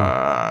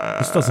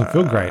 This doesn't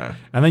feel great.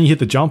 And then you hit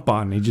the jump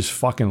button, he just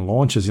fucking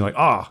launches. You're like,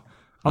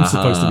 I'm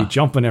supposed to be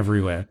jumping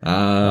everywhere.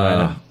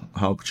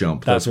 Hulk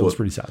jump. That feels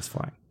pretty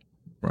satisfying.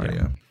 Right,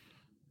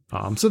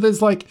 yeah. So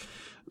there's like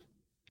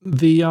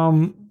the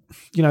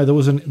there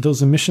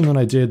was a mission that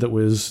I did that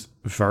was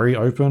very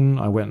open.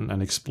 I went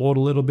and explored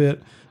a little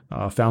bit,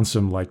 found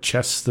some like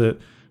chests that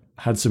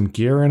had some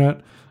gear in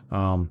it.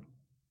 I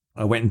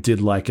went and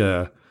did like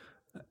a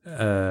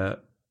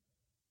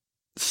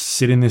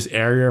sit in this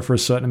area for a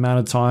certain amount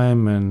of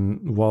time,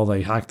 and while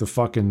they hacked the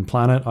fucking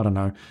planet, I don't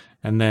know.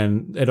 And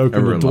then it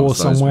opened a door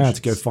somewhere. I had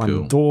to go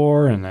find the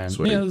door, and then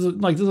there's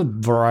a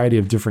variety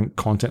of different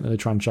content that they're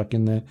trying to chuck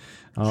in there.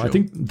 I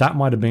think that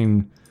might have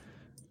been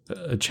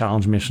a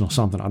challenge mission or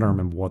something. I don't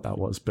remember what that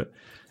was, but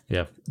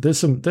yeah, there's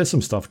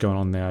some stuff going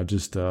on there. I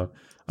just I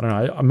don't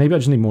know. Maybe I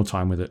just need more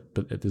time with it,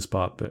 but at this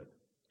part, but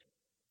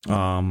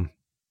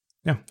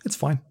yeah, it's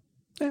fine.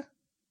 Yeah,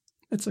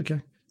 it's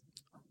okay.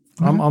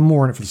 I'm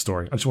more in it for the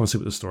story. I just want to see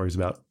what the story's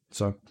about.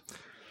 So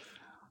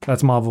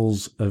that's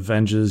Marvel's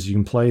Avengers. You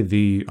can play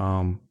the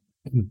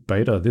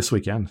beta this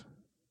weekend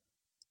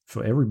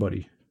for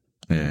everybody.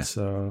 Yeah, it's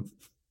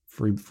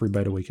free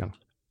beta weekend.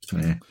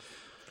 Yeah.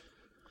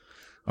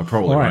 I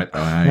probably might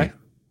though, hey?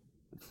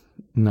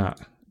 Nah.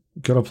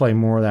 Gotta play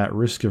more of that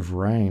Risk of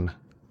Rain.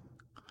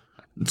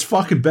 It's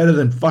fucking better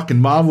than fucking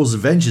Marvel's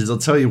Avengers, I'll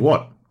tell you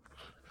what.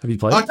 Have you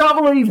played? I can't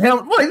believe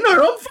I'm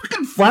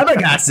fucking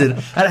flabbergasted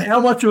at how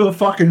much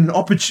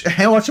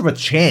of a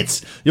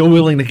chance you're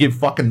willing to give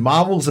fucking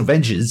Marvel's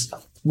Avengers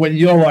when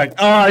you're like,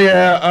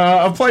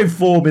 I've played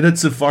 4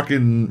 minutes of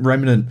fucking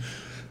Remnant.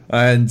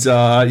 And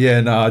I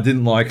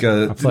didn't like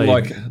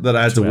that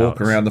I had to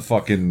walk around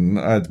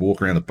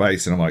the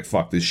base, and I'm like,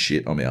 fuck this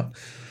shit, I'm out.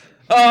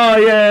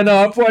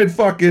 I played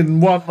fucking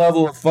one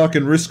level of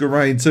fucking Risk of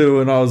Rain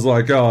 2, and I was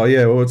like,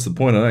 what's the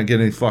point? I don't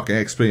get any fucking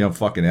XP, I'm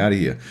fucking out of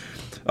here.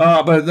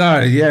 But no,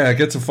 I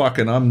get to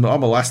fucking, I'm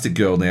Elastic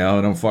Girl now,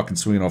 and I'm fucking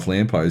swinging off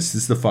lampposts.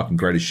 This is the fucking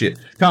greatest shit.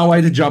 Can't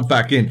wait to jump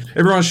back in.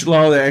 Everyone should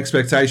lower their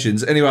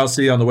expectations. Anyway, I'll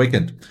see you on the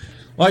weekend.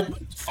 Like,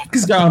 what the fuck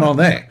is going on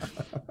there?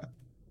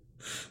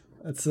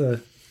 It's a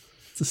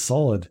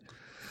solid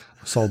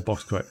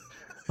box quote.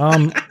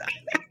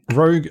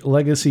 Rogue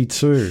Legacy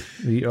 2,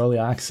 the early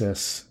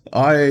access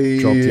I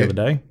dropped the other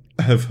day.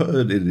 Have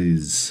heard it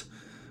is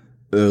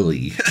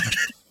early.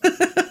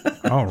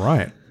 Oh,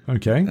 right.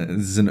 Okay.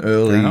 This is an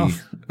early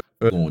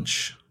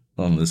launch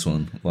on this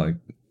one. Like,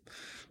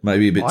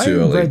 maybe a bit too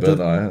early, but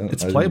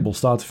it's playable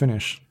start to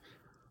finish.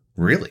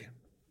 Really?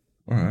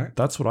 All right.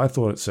 That's what I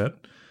thought it said.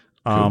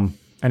 Cool.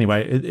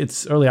 Anyway,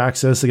 it's early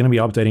access. They're going to be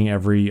updating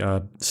every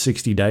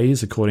 60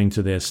 days according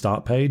to their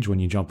start page. When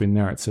you jump in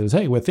there, it says,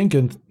 hey, we're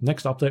thinking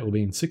next update will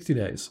be in 60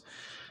 days.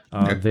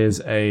 There's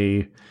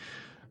a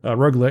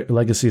Rogue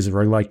Legacy is a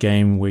roguelike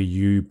game where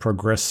you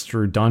progress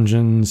through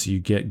dungeons, you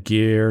get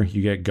gear,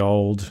 you get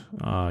gold,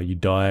 you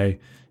die,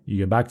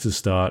 you go back to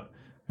start,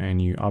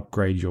 and you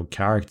upgrade your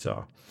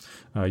character.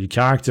 Your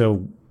character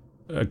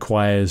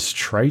acquires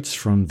traits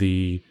from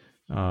the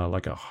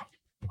like a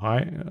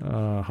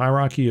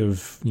hierarchy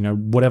of, you know,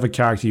 whatever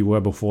character you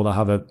were before. They'll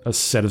have a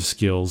set of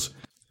skills,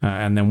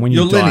 and then when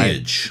you your die,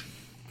 lineage.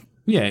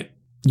 Yeah,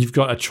 you've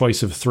got a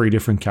choice of 3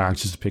 different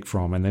characters to pick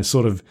from, and there's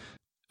sort of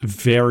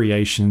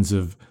variations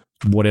of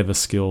whatever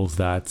skills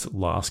that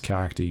last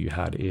character you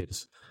had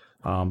is.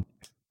 So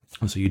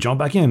you jump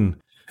back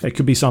in. It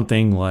could be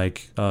something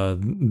like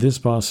this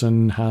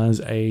person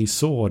has a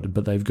sword,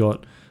 but they've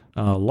got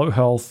low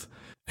health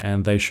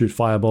and they shoot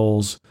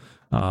fireballs,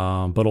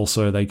 but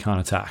also they can't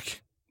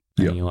attack.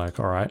 And you're like,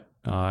 all right.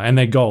 And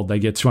they're gold. They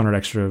get 200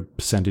 extra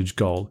percentage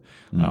gold.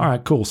 All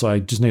right, cool. So I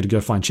just need to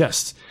go find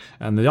chests.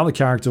 And the other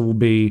character will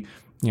be,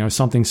 you know,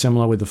 something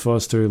similar with the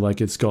first two,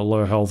 like it's got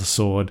low health,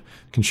 sword,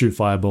 can shoot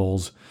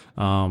fireballs,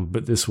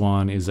 but this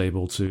one is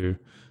able to,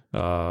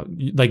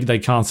 they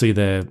can't see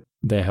their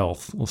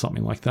health or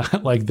something like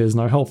that. Like there's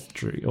no health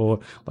tree, or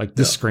like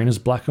this screen is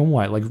black and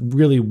white, like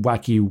really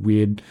wacky,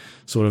 weird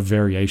sort of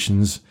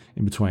variations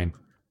in between.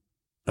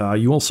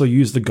 You also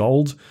use the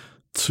gold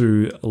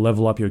to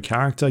level up your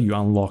character. You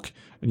unlock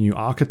new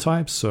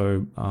archetypes.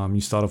 So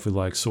you start off with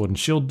like sword and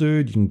shield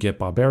dude. You can get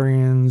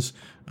barbarians,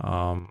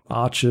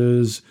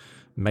 archers,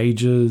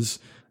 mages.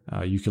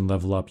 You can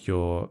level up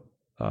your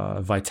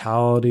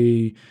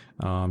vitality.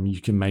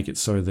 You can make it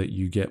so that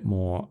you get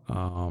more,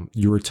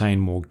 you retain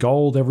more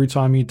gold every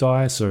time you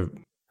die. So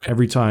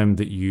every time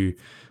that you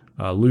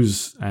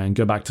lose and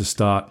go back to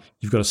start,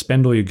 you've got to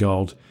spend all your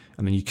gold,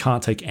 and then you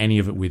can't take any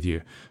of it with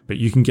you. But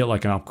you can get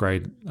like an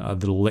upgrade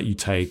that'll let you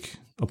take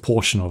a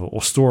portion of it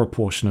or store a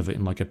portion of it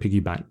in like a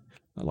piggy bank,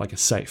 like a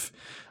safe.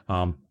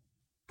 So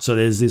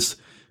there's this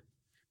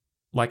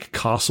like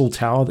castle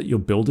tower that you're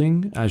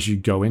building as you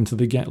go into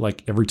the game,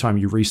 like every time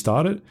you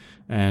restart it,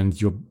 and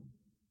you're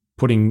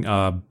putting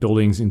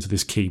buildings into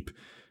this keep,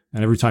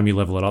 and every time you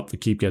level it up, the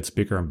keep gets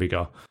bigger and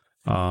bigger,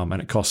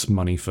 and it costs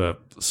money for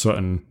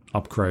certain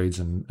upgrades,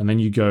 and then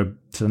you go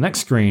to the next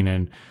screen,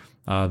 and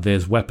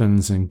there's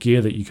weapons and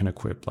gear that you can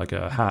equip, like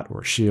a hat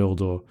or a shield,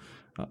 or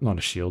not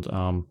a shield,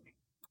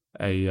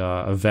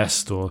 a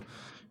vest, or,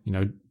 you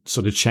know,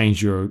 sort of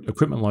change your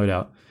equipment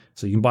loadout.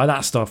 So you can buy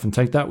that stuff and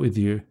take that with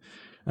you,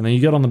 and then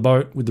you get on the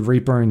boat with the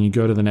Reaper and you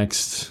go to the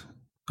next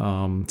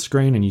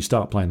screen and you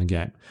start playing the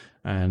game.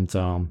 And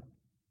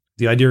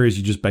the idea is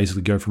you just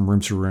basically go from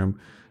room to room,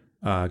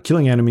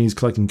 killing enemies,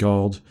 collecting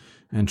gold,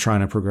 and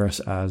trying to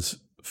progress as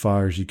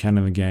far as you can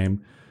in the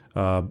game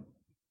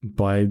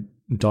by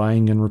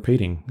dying and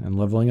repeating and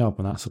leveling up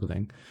and that sort of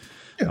thing.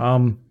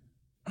 Yeah.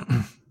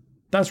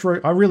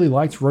 I really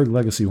liked Rogue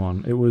Legacy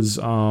 1. It was,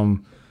 I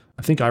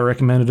think I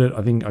recommended it.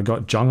 I think I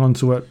got Jung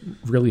onto it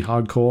really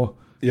hardcore.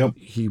 Yep.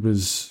 He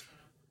was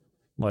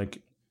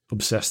like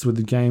obsessed with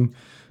the game.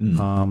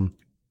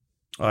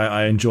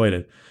 I enjoyed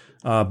it.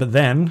 But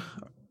then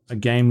a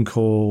game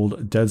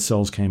called Dead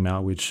Cells came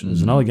out, which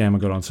is another game I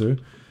got onto.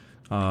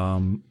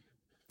 And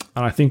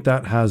I think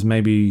that has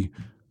maybe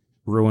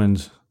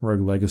ruined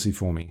Rogue Legacy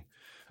for me.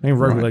 I think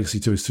Rogue Legacy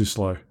 2 is too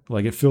slow.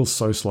 Like, it feels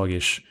so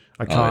sluggish.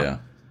 I can't.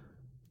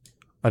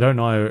 I don't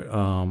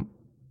know.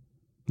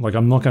 Like,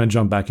 I'm not going to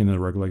jump back into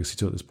Rogue Legacy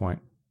 2 at this point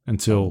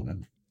until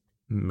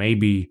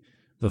maybe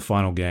the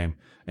final game.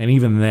 And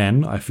even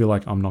then, I feel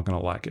like I'm not going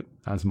to like it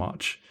as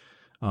much.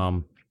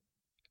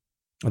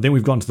 I think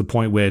we've gotten to the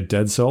point where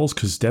Dead Cells,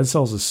 because Dead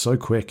Cells is so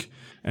quick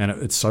and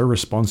it's so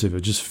responsive,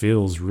 it just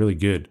feels really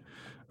good.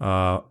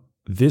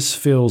 This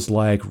feels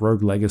like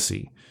Rogue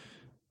Legacy.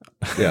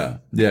 Yeah.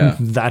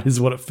 That is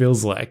what it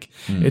feels like.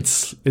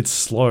 It's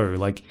slow.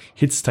 Like,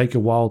 hits take a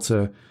while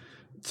to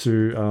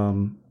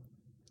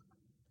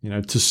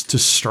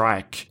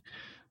strike.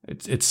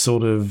 It's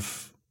sort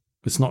of,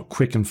 it's not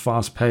quick and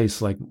fast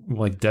paced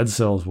like Dead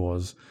Cells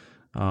was.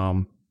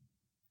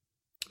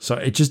 So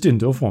it just didn't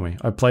do it for me.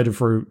 I played it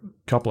for a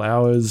couple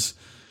hours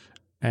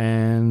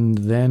and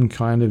then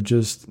kind of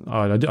just,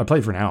 I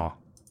played for an hour,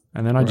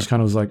 and then I just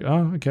kind of was like,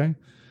 oh, okay,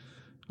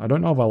 I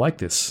don't know if I like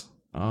this.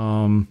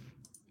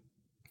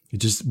 It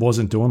just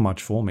wasn't doing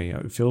much for me.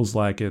 It feels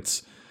like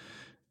it's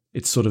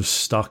sort of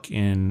stuck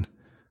in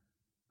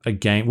a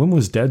game. When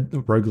was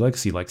Rogue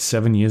Legacy? Like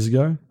 7 years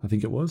ago, I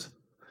think it was.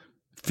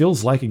 It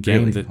feels like a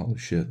game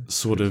that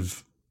sort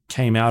of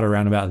came out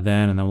around about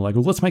then, and they were like,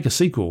 well, let's make a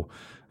sequel.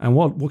 And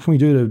what can we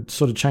do to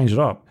sort of change it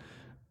up?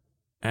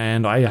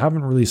 And I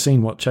haven't really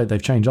seen what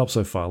they've changed up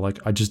so far. Like,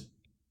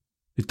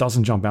 it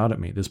doesn't jump out at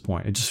me at this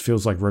point. It just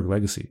feels like Rogue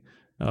Legacy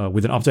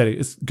with an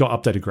updated. It's got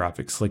updated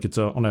graphics. Like, it's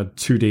on a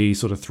 2D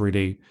sort of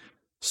 3D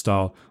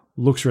style.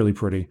 Looks really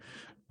pretty,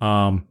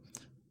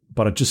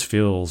 but it just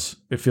feels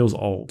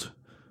old.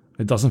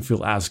 It doesn't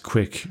feel as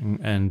quick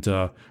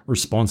and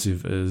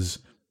responsive as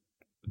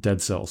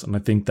Dead Cells. And I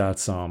think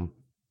that's the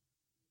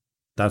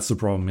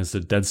problem, is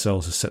that Dead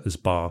Cells has set this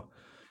bar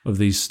of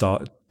these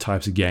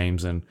types of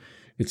games, and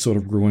it sort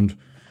of ruined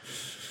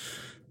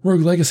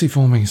Rogue Legacy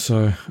for me.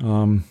 So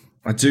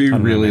I do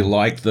really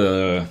like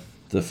the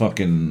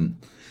fucking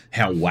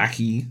how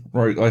wacky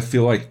Rogue. I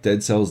feel like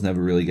Dead Cells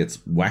never really gets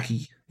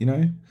wacky, you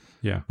know?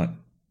 Yeah. Like,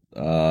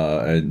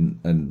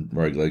 and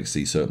Rogue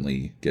Legacy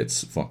certainly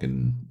gets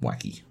fucking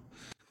wacky.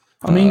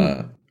 I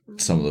mean,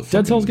 some of the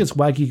Dead Cells gets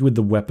wacky with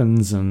the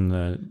weapons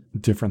and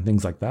different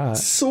things like that.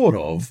 Sort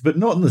of, but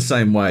not in the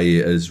same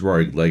way as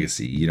Rogue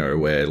Legacy, you know,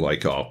 where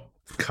like,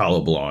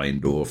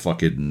 colorblind or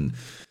fucking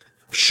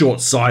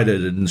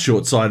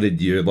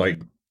short-sighted, you're like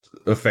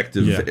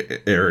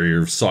effective area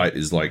of sight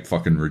is like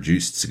fucking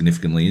reduced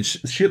significantly and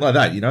shit like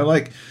that, you know,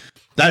 like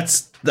that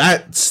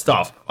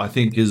stuff I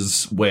think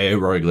is where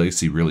Rogue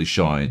Legacy really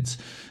shines,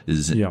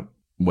 is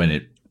when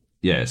it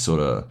sort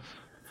of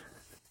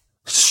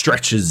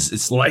stretches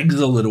its legs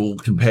a little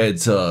compared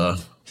to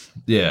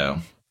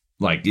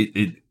like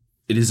it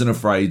isn't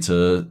afraid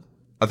to.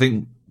 I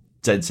think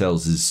Dead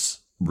Cells is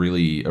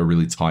really a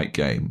really tight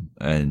game,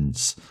 and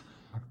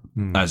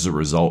as a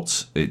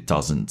result it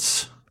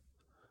doesn't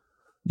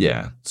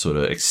sort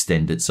of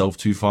extend itself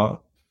too far.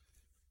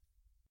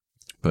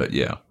 But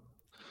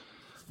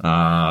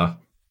I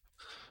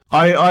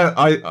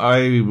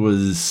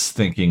was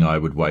thinking I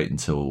would wait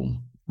until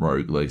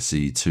Rogue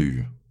Legacy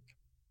 2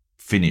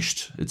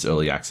 finished its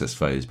early access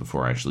phase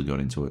before I actually got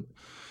into it.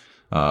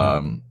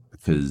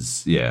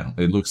 Because,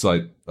 it looks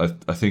like,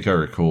 I think I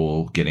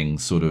recall getting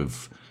sort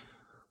of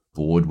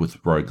bored with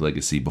Rogue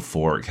Legacy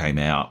before it came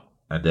out.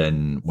 And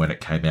then when it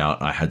came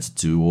out, I had to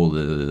do all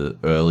the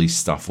early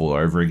stuff all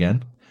over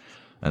again.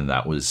 And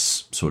that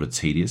was sort of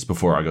tedious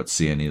before I got to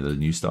see any of the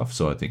new stuff.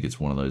 So I think it's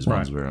one of those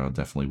ones where I'll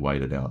definitely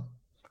wait it out.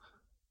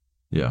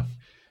 Yeah.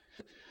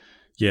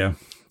 Yeah.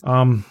 I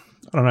don't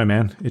know,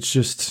 man. It's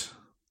just,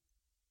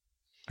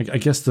 I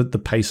guess the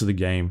pace of the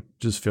game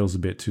just feels a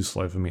bit too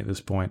slow for me at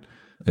this point.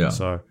 Yeah.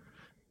 So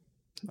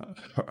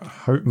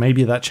hope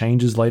maybe that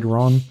changes later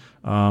on.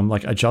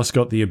 Like I just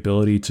got the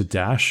ability to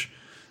dash,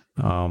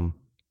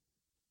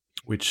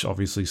 which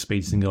obviously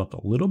speeds things up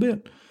a little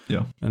bit.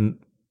 Yeah. And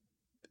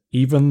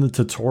even the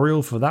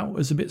tutorial for that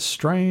was a bit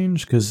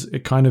strange because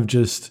it kind of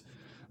just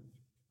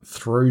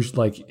throws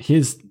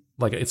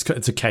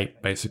it's a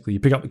cape basically. You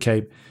pick up the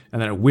cape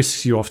and then it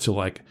whisks you off to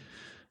like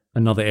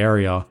another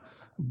area.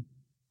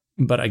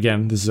 But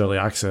again, this is early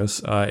access.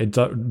 It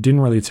didn't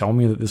really tell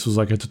me that this was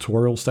like a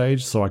tutorial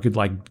stage, so I could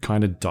like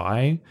kind of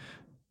die,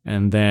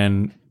 and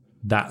then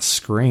that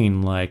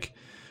screen like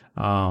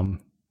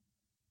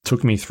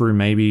took me through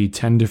maybe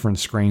 10 different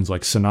screens,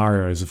 like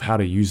scenarios of how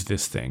to use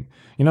this thing.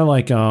 You know,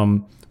 like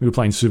we were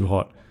playing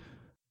Superhot.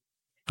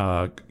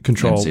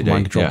 Control, MCD,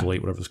 mind control,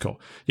 delete, whatever it's called.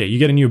 Yeah, you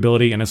get a new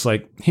ability and it's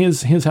like,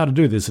 here's how to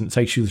do this, and it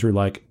takes you through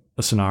like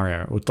a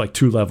scenario with like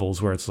 2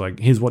 levels where it's like,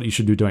 here's what you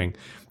should be doing.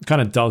 It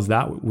kind of does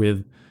that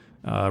with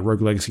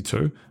Rogue Legacy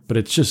 2, but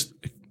it's just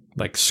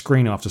like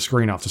screen after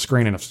screen after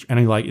screen, and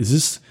you're like, is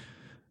this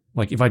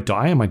like, if I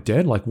die, am I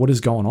dead? Like, what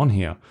is going on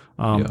here?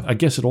 I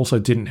guess it also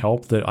didn't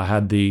help that I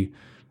had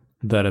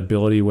that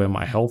ability where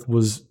my health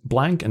was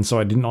blank, and so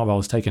I didn't know if I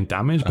was taking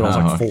damage, but I was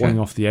like falling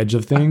off the edge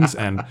of things,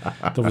 and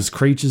there was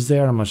creatures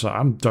there, and I'm just like,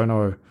 I don't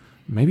know,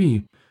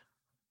 maybe,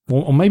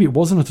 or maybe it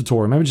wasn't a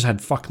tutorial, maybe it just had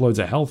fuckloads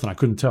of health and I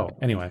couldn't tell.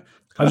 Anyway,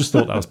 I just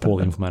thought that was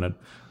poorly implemented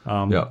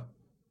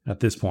at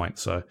this point.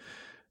 So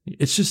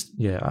it's just,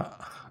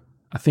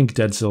 I think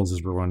Dead Cells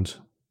has ruined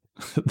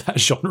that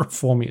genre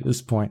for me at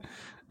this point,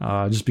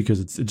 just because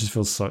it just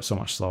feels so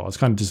much slower. I was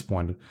kind of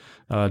disappointed.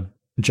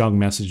 Jung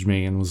messaged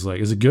me and was like,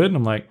 is it good? And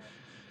I'm like,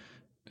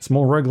 it's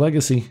more Rogue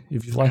Legacy.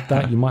 If you like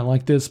that, you might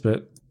like this,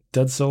 but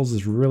Dead Cells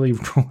has really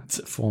ruined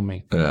it for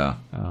me. Yeah.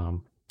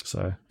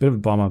 So bit of a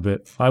bummer,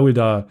 but I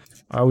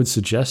would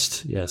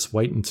suggest,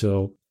 wait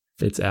until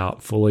it's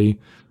out fully,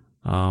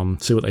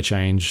 see what they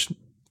changed,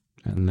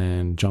 and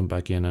then jump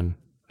back in and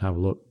have a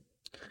look.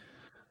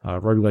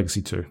 Rogue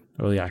Legacy 2,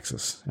 early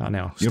access, out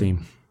now,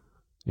 Steam,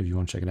 if you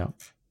want to check it out.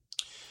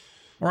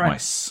 All right.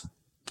 Nice.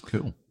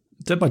 Cool.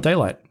 Dead by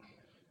Daylight.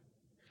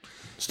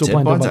 Still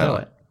playing Dead by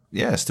Daylight.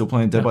 Yeah, still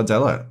playing Dead by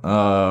Daylight.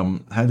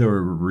 Had a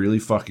really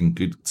fucking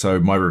good... So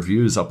my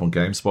review is up on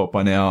GameSpot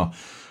by now,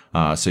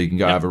 so you can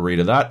go have a read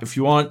of that if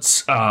you want.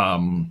 It's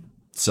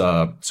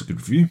a good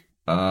review.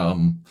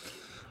 I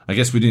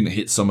guess we didn't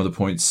hit some of the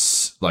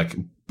points, like,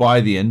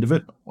 by the end of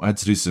it. I had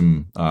to do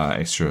some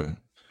extra...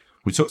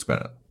 We talked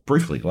about it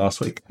briefly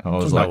last week. I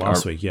was like...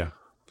 last week, yeah.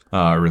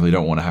 I really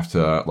don't want to have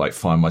to, like,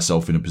 find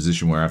myself in a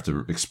position where I have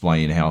to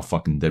explain how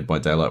fucking Dead by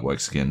Daylight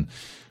works again.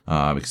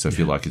 Because I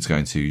feel like it's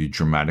going to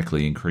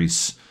dramatically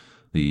increase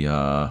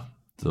the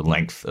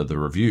length of the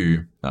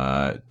review.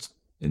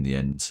 In the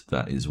end,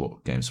 that is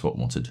what GameSpot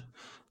wanted.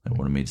 They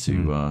wanted me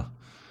to,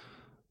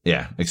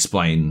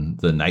 explain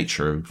the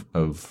nature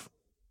of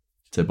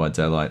Dead by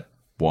Daylight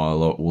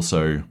while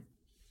also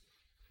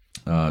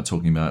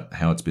talking about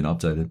how it's been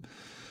updated.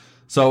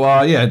 So,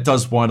 it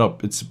does wind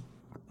up. It's,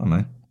 I don't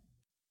know,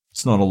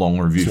 it's not a long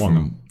review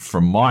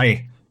from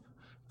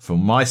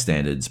my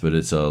standards, but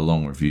it's a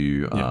long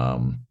review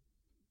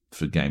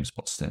for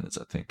GameSpot standards,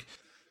 I think.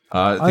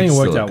 I think it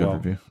worked out well.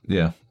 Review.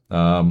 Yeah.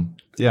 I'm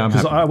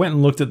happy. I went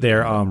and looked at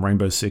their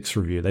Rainbow Six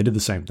review. They did the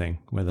same thing.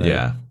 Where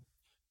they,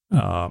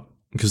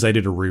 because they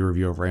did a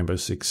re-review of Rainbow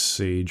Six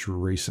Siege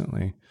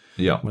recently.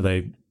 Yeah. Where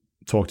they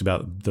talked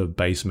about the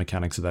base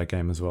mechanics of that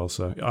game as well.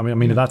 So I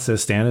mean, if that's their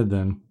standard,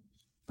 then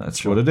that's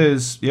sure. What it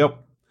is. Yep.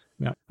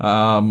 Yeah.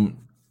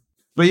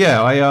 But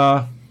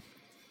yeah,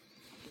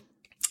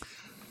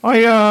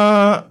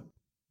 I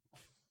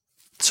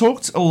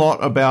talked a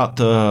lot about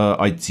the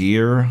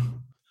idea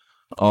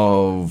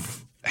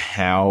of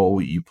how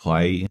you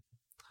play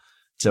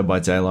Dead by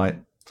Daylight,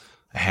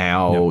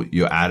 how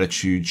your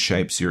attitude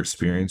shapes your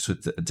experience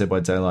with Dead by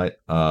Daylight,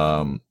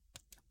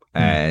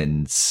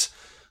 and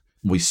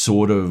we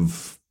sort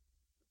of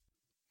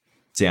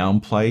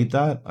downplayed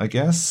that, I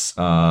guess.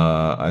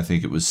 I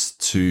think it was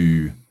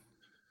too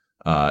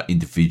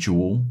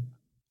individual,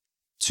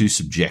 too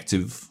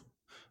subjective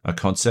a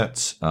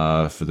concept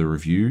for the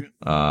review.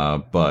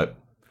 But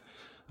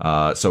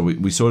so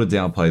we sort of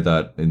downplayed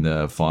that in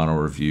the final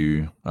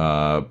review,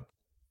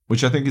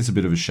 which I think is a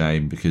bit of a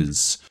shame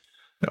because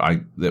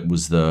that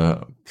was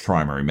the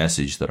primary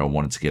message that I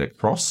wanted to get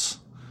across.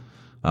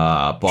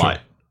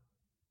 But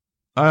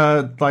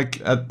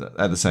like at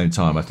the same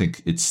time, I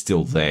think it's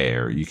still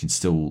there. You can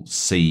still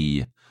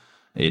see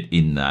it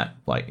in that,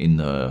 like in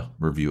the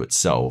review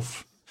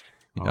itself.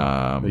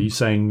 Are you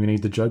saying we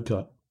need the Job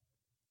cut?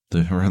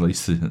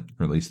 Release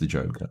the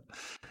Job cut.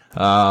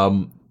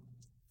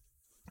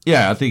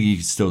 Yeah, I think you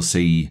can still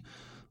see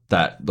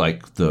that,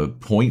 like, the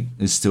point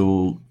is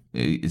still,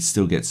 it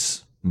still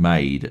gets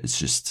made. It's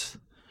just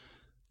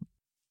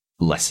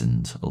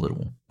lessened a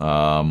little.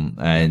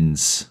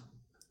 And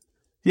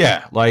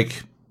yeah,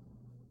 like,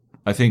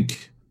 I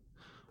think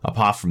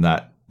apart from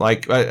that,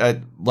 like,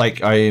 I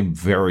am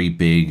very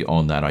big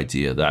on that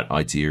idea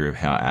of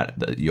how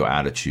your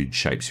attitude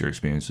shapes your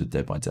experience with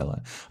Dead by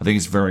Daylight. I think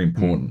it's very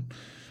important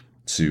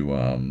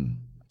to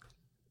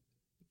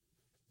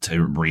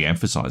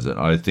re-emphasize it.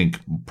 I think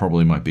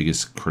probably my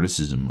biggest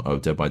criticism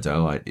of Dead by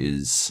Daylight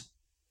is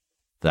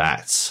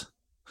that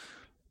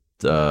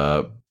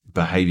the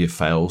behavior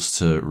fails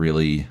to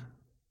really,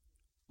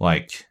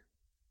 like,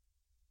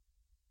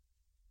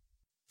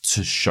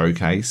 to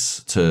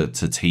showcase, to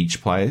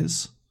teach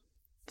players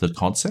the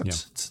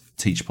concept, to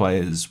teach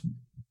players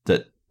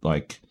that,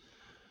 like,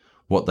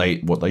 what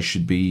they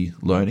should be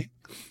learning,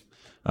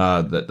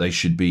 that they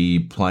should be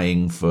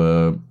playing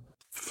for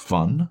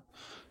fun.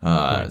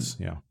 Play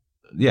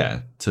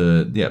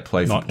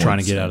for not trying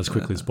to get out as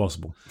quickly as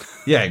possible.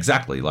 Yeah,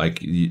 exactly.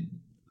 Like,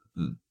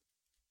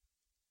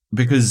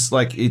 because,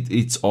 like,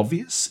 it's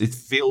obvious. It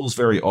feels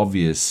very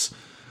obvious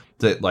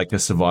that, like, a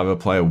Survivor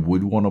player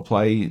would want to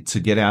play to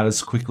get out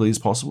as quickly as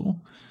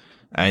possible.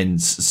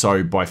 And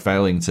so by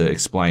failing to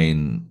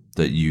explain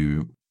that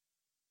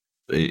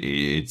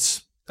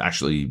it's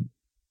actually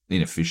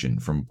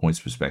inefficient from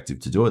points perspective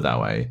to do it that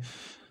way,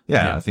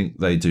 I think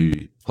they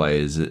do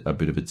players a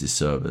bit of a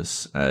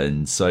disservice.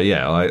 And so,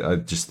 I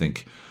just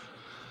think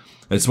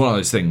it's one of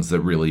those things that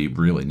really,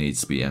 really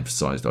needs to be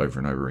emphasized over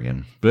and over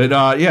again. But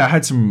I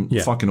had some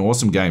fucking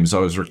awesome games. I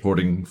was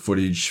recording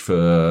footage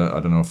for,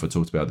 I don't know if I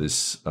talked about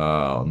this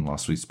on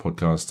last week's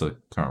podcast. I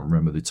can't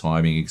remember the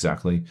timing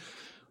exactly.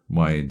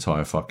 My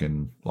entire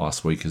fucking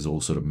last week has all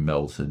sort of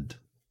melted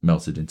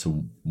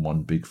into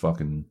one big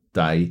fucking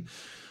day.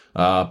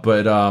 I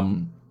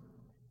don't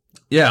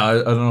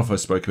know if I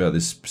spoke about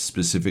this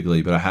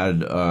specifically, but I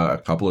had a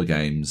couple of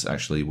games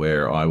actually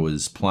where I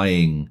was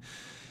playing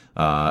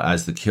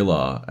as the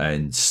killer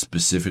and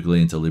specifically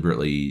and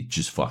deliberately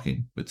just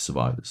fucking with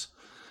survivors.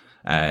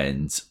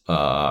 And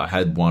I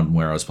had one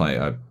where I was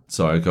playing,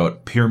 so I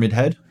got Pyramid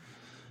Head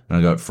and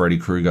I got Freddy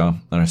Krueger,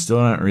 and I still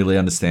don't really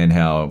understand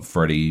how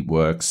Freddy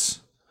works.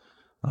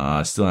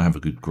 I still don't have a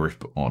good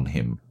grip on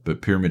him,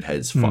 but Pyramid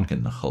Head's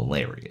fucking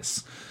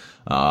hilarious.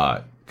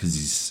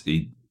 Because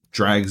he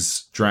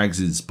drags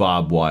his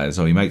barbed wire,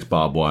 so he makes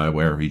barbed wire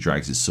wherever he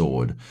drags his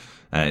sword,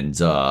 and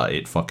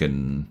it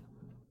fucking,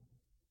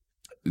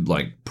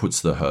 like, puts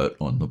the hurt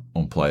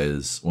on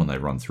players when they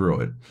run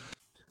through it.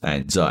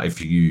 And if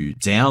you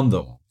down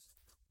them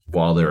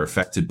while they're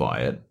affected by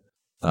it,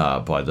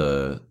 by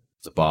the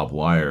barbed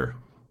wire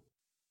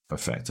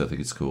effect, I think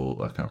it's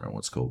called, I can't remember what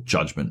it's called,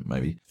 Judgment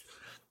maybe,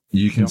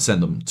 you can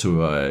send them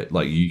to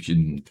you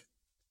can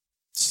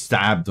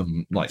stab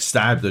them, like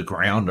stab the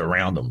ground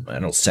around them, and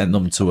it'll send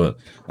them to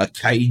a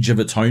cage of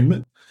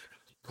atonement,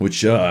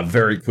 which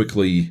very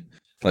quickly,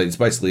 like, it's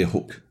basically a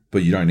hook,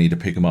 but you don't need to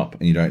pick them up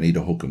and you don't need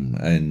to hook them,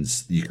 and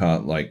you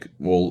can't, like,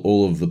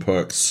 all of the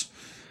perks,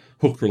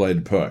 hook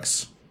related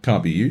perks,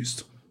 can't be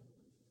used.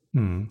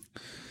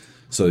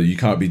 So you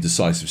can't be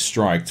decisive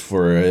striked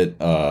for it,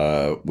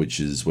 which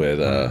is where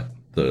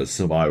the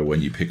survivor,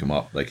 when you pick them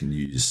up, they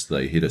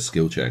hit a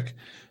skill check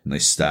and they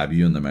stab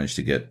you and they manage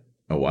to get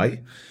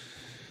away.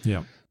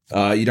 Yeah.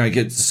 You don't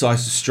get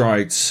decisive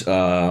strikes,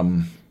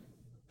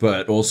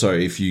 but also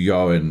if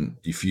you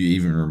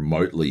even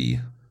remotely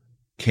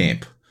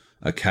camp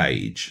a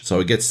cage, so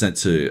it gets sent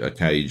to a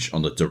cage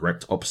on the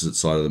direct opposite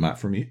side of the map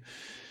from you.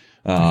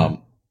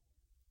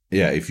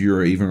 If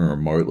you're even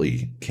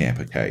remotely camp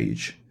a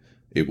cage,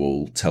 it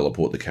will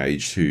teleport the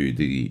cage to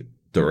the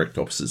direct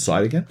opposite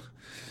side again.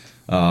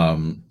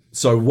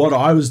 So what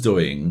I was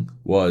doing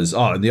was,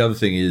 and the other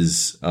thing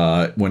is,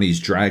 when he's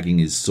dragging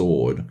his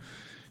sword,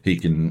 he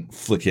can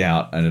flick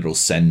out and it'll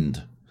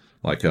send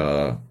like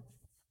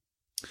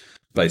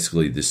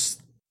basically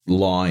this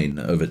line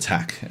of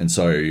attack. And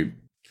so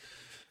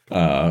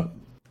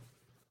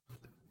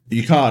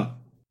you can't,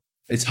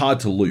 it's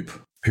hard to loop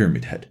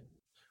Pyramid Head,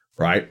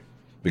 right?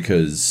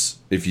 Because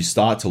if you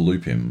start to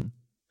loop him,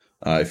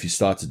 if you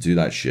start to do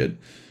that shit,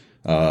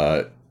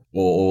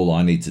 all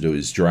I need to do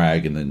is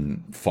drag and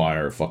then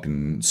fire a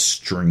fucking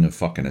string of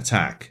fucking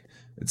attack.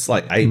 It's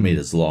like 8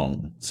 meters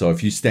long. So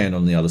if you stand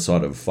on the other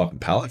side of a fucking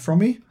pallet from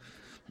me,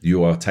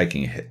 you are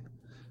taking a hit.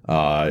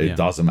 It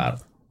doesn't matter.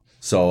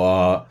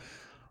 So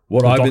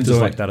what I've been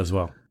doing like that as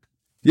well.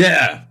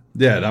 Yeah,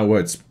 that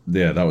works.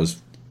 Yeah, that was.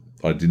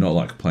 I did not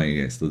like playing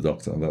against the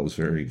Doctor. That was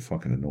very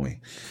fucking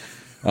annoying.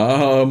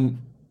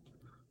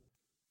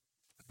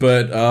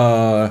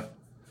 But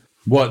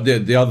what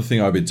the other thing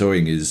I've been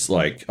doing is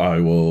like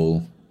I've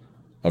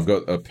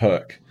got a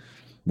perk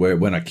where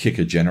when I kick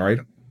a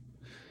generator,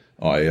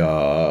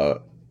 my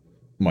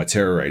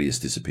terror radius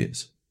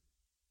disappears.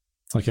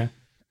 Okay.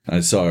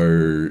 And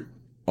so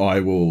I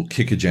will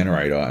kick a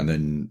generator and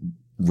then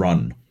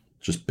run,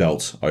 just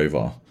belt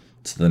over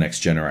to the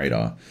next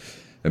generator.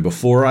 And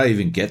before I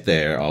even get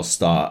there, I'll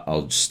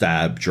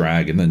stab,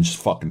 drag, and then just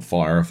fucking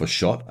fire off a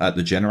shot at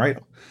the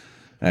generator.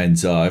 And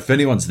if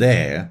anyone's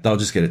there, they'll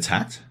just get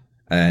attacked.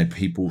 And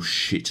people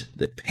shit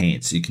their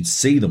pants. You can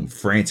see them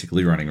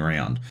frantically running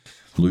around,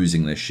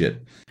 losing their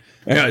shit.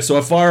 Anyway, so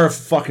I fire a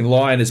fucking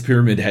line as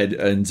Pyramid Head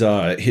and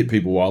hit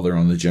people while they're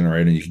on the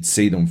generator. And you can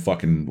see them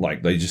fucking,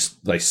 like, they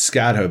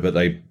scatter, but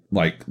they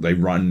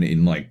run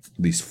in, like,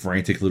 these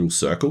frantic little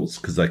circles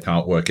because they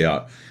can't work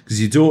out.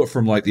 Because you do it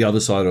from, like, the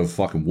other side of a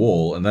fucking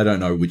wall and they don't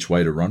know which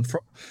way to run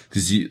from.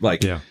 Because,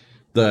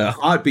 the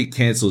heartbeat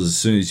cancels as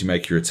soon as you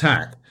make your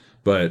attack.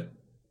 But,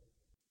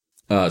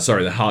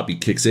 the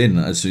heartbeat kicks in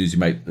as soon as you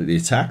make the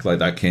attack. Like,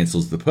 that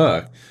cancels the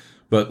perk.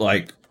 But,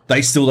 like,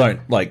 they still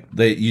don't, like,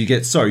 you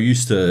get so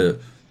used to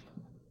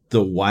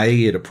the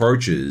way it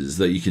approaches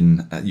that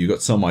you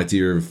got some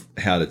idea of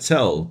how to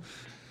tell.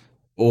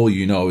 All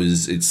you know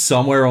is it's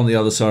somewhere on the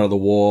other side of the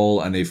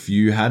wall, and if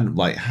you hadn't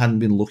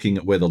been looking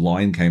at where the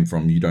line came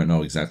from, you don't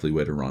know exactly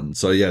where to run.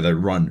 So yeah, they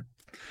run.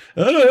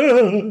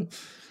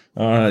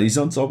 He's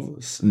on top of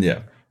us. And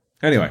yeah.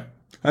 Anyway,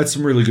 I had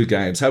some really good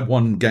games. Had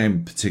one game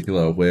in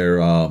particular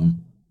where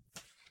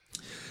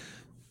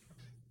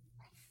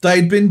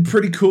they'd been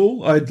pretty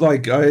cool. I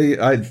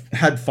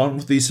had fun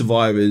with these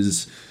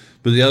survivors.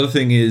 But the other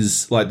thing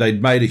is, like,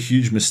 they'd made a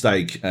huge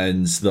mistake,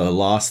 and the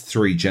last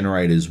 3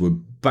 generators were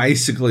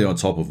basically on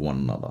top of one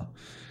another.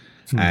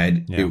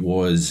 And it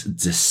was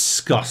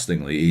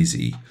disgustingly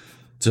easy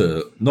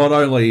to not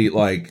only,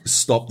 like,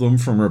 stop them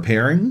from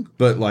repairing,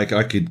 but, like,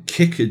 I could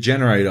kick a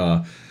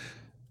generator.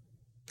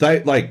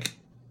 It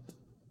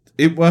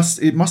must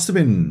have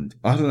been,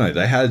 I don't know,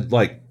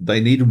 they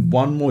needed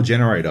one more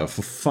generator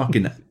for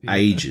fucking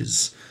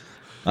ages.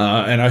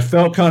 And I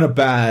felt kind of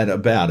bad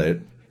about it.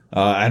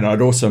 And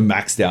I'd also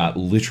maxed out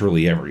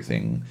literally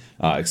everything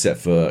except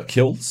for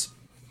kills.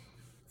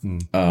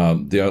 I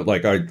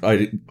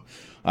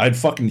had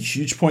fucking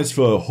huge points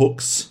for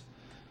hooks,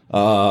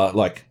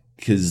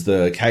 because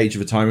the Cage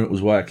of Atonement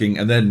was working.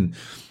 And then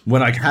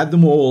when I had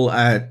them all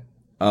at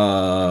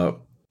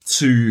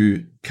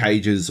 2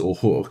 cages or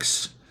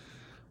hooks,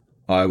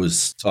 I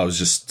was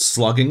just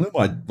slugging them.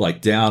 I'd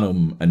like down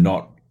them and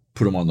not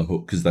put them on the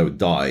hook because they would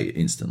die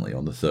instantly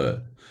on the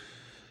 3rd.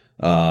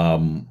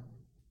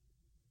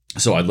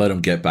 So I'd let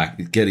them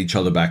get each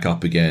other back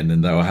up again,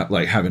 and they were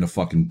having to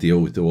fucking deal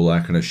with all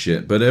that kind of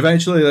shit. But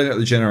eventually they got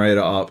the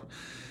generator up,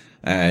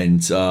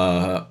 and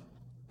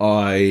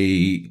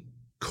I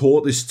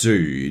caught this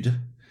dude,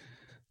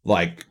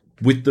 like,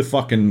 with the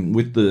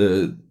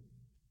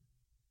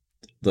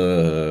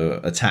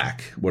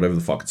attack, whatever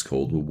the fuck it's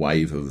called, the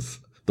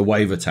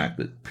wave attack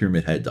that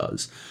Pyramid Head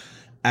does,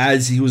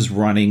 as he was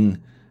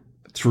running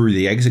through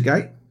the exit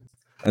gate.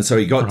 And so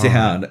he got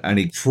down and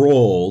he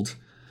crawled,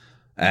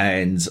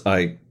 and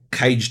I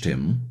caged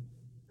him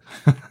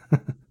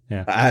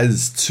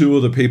as 2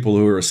 of the people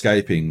who were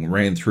escaping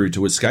ran through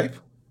to escape.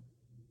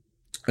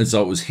 And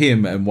so it was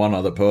him and one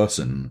other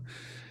person.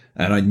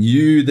 And I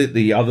knew that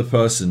the other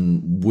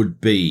person would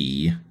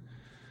be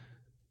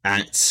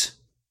at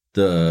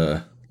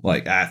the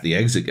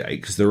exit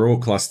gate because they're all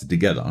clustered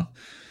together.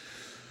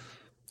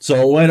 So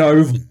I went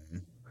over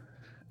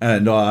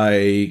and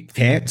I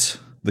camped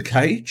the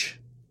cage.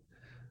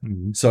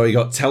 Mm-hmm. So he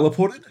got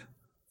teleported.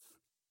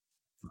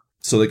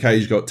 So the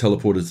cage got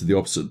teleported to the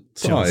opposite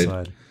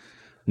side,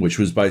 which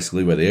was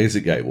basically where the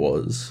exit gate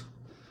was.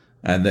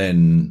 And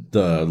then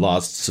the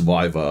last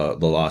survivor,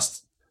 the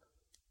last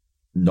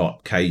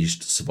not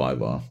caged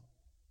survivor,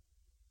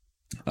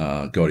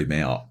 got him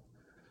out.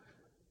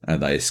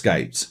 And they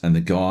escaped. And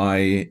the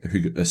guy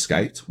who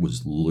escaped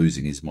was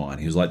losing his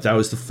mind. He was like, that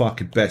was the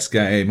fucking best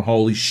game.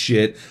 Holy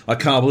shit. I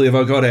can't believe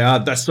I got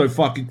out. That's so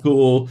fucking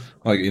cool.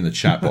 Like, in the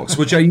chat box,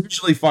 which I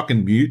usually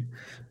fucking mute.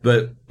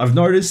 But I've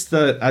noticed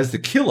that as the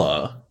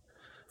killer,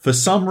 for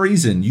some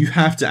reason, you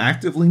have to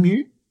actively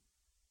mute.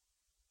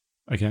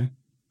 Okay.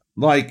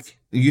 Like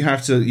you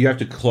have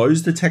to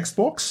close the text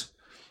box.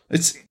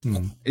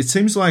 It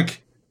seems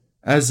like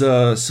as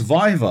a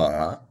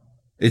survivor,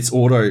 it's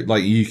auto,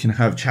 like you can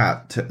have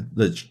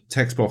the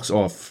text box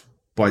off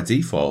by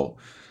default,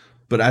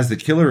 but as the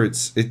killer, it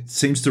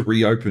seems to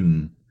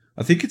reopen.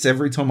 I think it's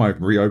every time I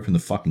reopen the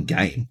fucking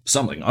game.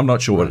 Something, I'm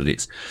not sure what it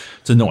is.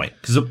 It's annoying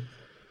because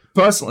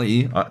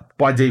personally,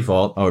 by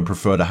default, I would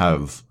prefer to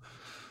have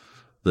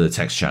the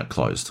text chat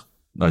closed.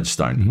 I just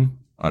don't. Mm-hmm.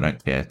 I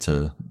don't care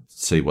to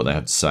see what they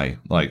have to say.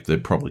 Like they're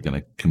probably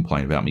going to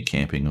complain about me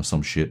camping or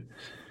some shit,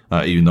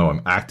 even though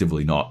I'm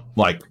actively not.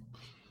 Like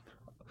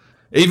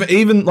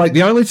even like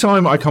the only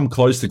time I come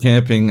close to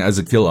camping as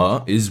a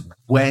killer is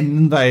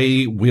when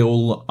they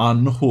will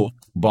unhook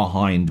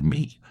behind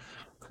me.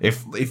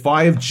 If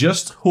I have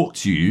just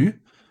hooked you,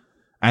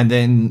 and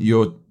then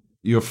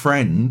your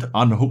friend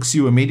unhooks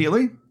you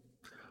immediately,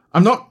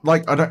 I'm not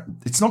like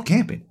it's not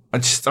camping. I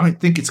just don't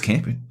think it's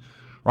camping,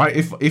 right?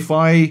 If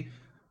I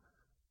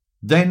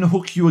then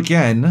hook you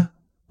again,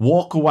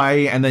 walk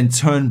away, and then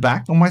turn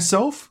back on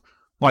myself,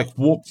 like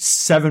walk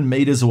 7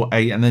 meters or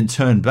 8 and then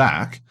turn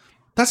back,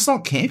 that's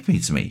not camping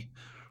to me,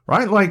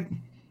 right? Like,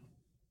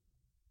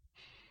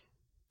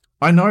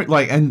 I know,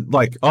 like, and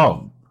like,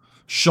 oh,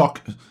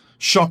 shock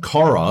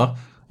horror,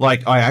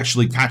 like I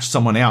actually catch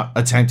someone out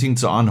attempting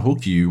to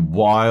unhook you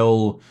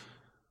while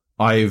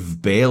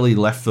I've barely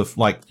left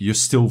you're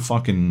still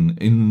fucking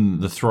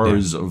in the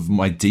throes of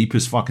my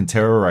deepest fucking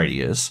terror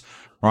radius,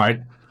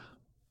 right?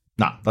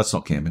 Nah, that's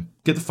not camping.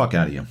 Get the fuck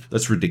out of here.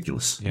 That's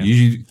ridiculous. Yeah.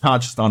 You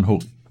can't just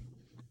unhook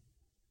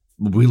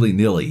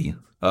willy-nilly.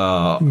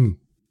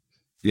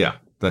 Yeah,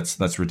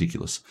 that's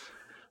ridiculous.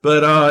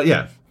 But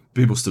yeah,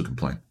 people still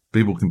complain.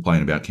 People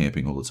complain about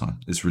camping all the time.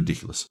 It's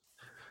ridiculous.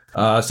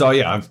 So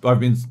yeah, I've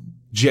been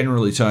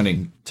generally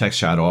turning text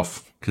chat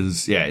off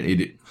because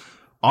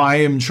I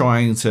am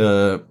trying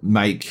to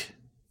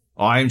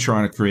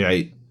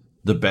create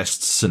the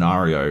best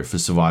scenario for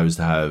survivors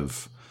to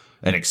have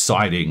an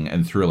exciting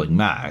and thrilling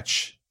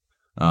match.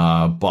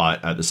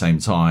 But at the same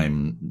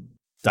time,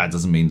 that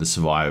doesn't mean the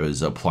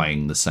survivors are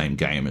playing the same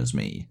game as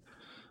me,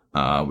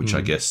 which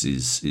I guess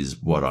is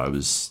what I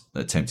was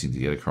attempting to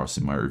get across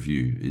in my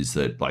review, is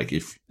that like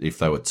if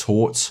they were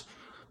taught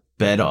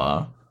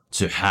better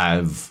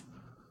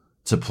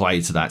to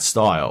play to that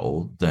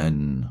style,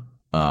 then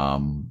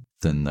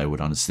they would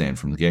understand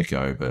from the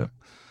get-go, but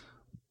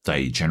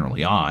they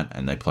generally aren't,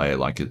 and they play it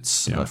like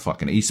it's a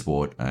fucking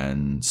esport,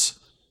 and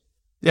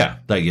yeah,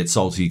 they get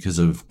salty because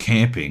of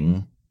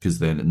camping, because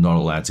they're not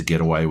allowed to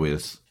get away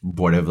with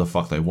whatever the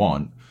fuck they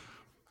want.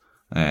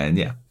 And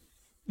yeah,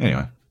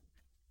 anyway.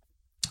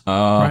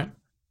 Right.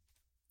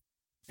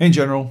 In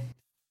general,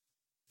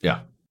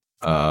 yeah.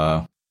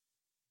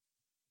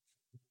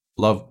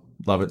 Love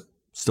it.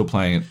 Still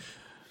playing it.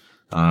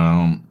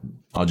 I've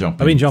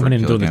been jumping in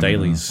and doing the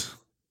dailies.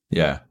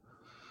 Yeah.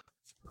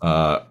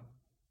 I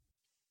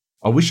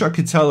wish I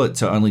could tell it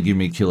to only give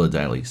me killer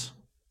dailies.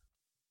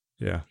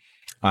 Yeah.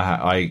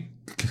 I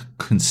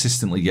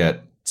consistently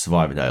get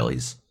survivor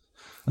dailies.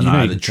 And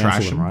I either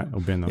trash them, right? Or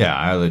bin them. Yeah,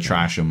 I either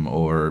trash them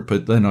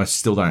but then I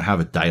still don't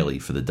have a daily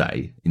for the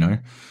day, you know?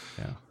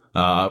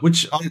 Yeah.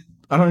 Which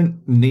I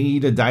don't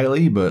need a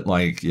daily, but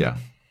like, yeah,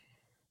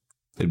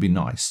 it'd be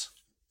nice.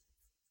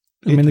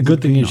 I mean, the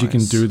good thing is you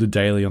can do the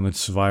daily on the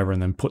survivor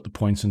and then put the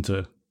points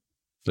into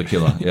the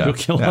killer. Yeah. Your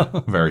killer.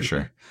 Yeah, very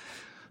true.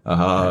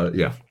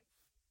 Yeah.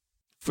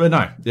 But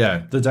no,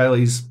 yeah, the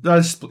dailies.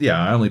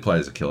 I only play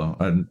as a killer.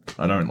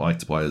 I don't like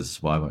to play as a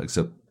survivor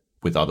except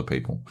with other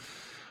people.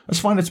 I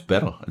just find it's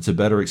better. It's a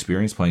better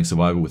experience playing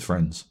survivor with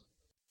friends.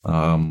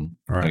 Right.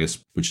 I guess,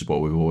 which is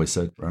what we've always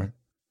said, right?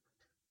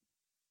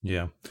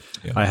 Yeah.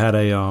 I had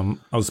I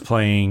was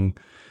playing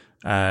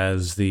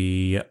as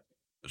the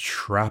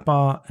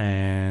Trapper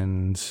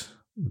and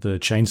the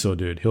Chainsaw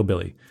Dude,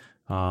 Hillbilly,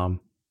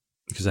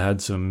 because I had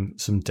some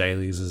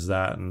dailies as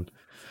that, and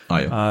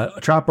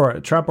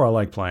Trapper I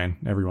like playing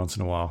every once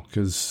in a while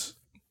because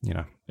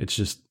it's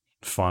just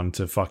fun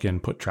to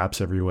fucking put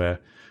traps everywhere.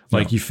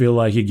 Like you feel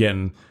like you're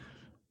getting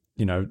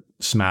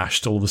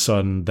smashed. All of a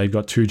sudden they've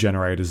got 2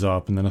 generators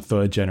up and then a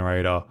 3rd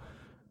generator,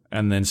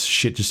 and then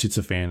shit just hits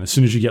a fan as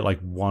soon as you get like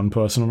one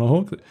person on a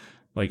hook.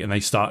 And they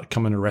start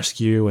coming to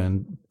rescue,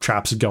 and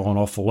traps are going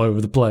off all over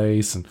the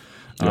place. And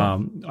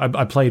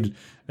I played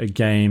a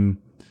game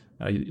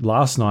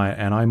last night,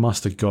 and I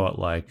must have got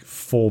like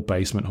 4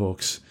 basement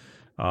hooks.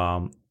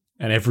 And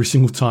every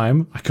single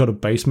time I got a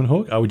basement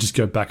hook, I would just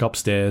go back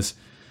upstairs,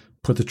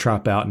 put the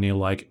trap out near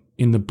like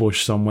in the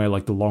bush somewhere,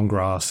 like the long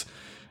grass.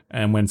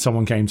 And when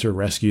someone came to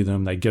rescue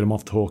them, they'd get them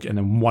off the hook, and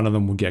then one of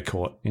them would get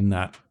caught in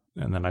that.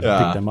 And then I'd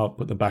pick them up,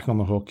 put them back on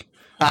the hook.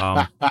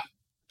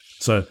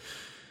 So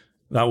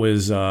that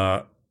was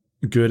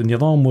good. And the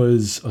other one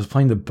was, I was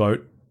playing the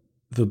boat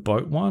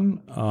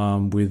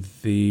one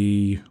with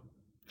the,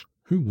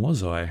 who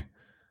was I?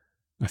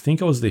 I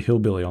think I was the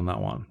Hillbilly on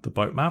that one, the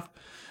boat map.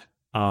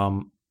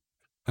 And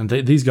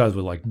these guys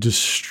were like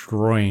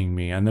destroying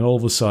me. And then all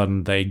of a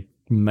sudden they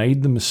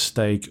made the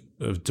mistake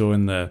of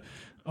doing we're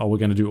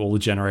going to do all the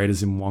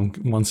generators in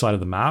one side of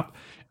the map,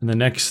 and the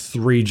next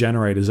 3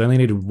 generators only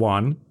needed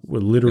 1.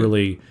 Were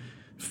literally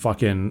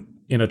fucking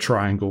in a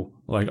triangle.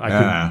 Like I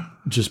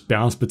could just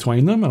bounce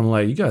between them, and I'm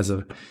like, you guys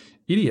are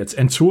idiots.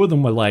 And 2 of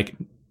them were like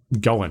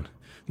going.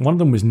 One of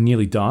them was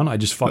nearly done. I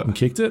just fucking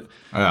kicked it.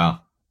 Yeah.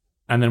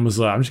 And then was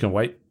like, I'm just gonna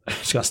wait.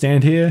 Just gotta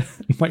stand here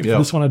and wait for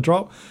this one to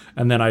drop.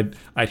 And then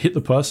I'd hit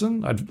the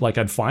person.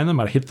 I'd find them.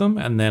 I'd hit them,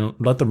 and then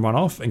let them run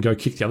off and go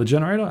kick the other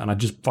generator. And I'd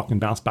just fucking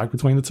bounce back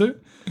between the 2.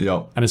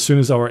 Yeah. And as soon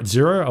as they were at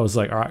 0, I was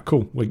like, all right,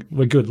 cool,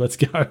 we're good. Let's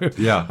go.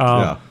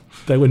 Yeah.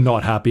 They were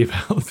not happy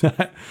about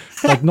that.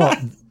 Like,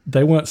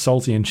 they weren't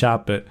salty in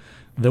chat, but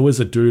there was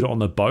a dude on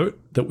the boat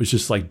that was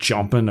just like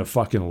jumping a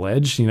fucking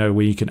ledge,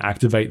 where you can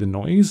activate the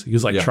noise. He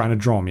was like trying to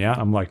draw me out.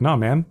 I'm like, no,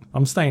 man,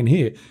 I'm staying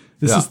here.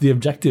 This is the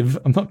objective.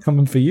 I'm not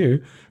coming for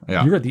you.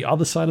 Yeah. You're at the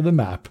other side of the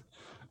map.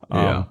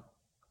 And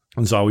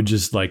so I would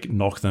just like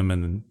knock them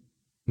and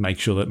make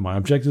sure that my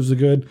objectives are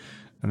good.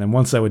 And then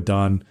once they were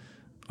done,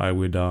 I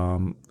would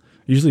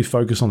usually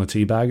focus on the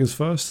teabaggers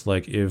first.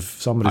 Like if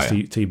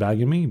somebody's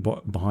teabagging me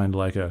behind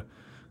like a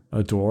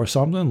door or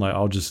something, like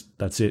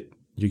that's it.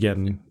 You're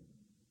getting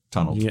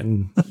tunneled. You're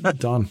getting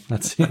done.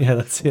 That's it. Yeah,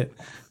 that's it.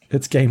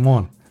 It's game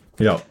on.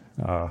 Yeah.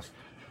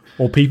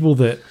 Or people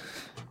that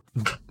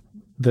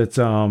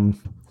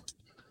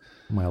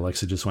my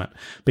Alexa just went.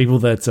 People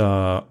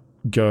that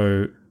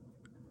go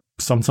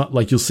sometimes,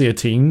 like you'll see a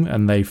team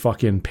and they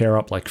fucking pair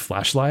up like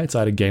flashlights. I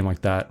had a game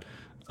like that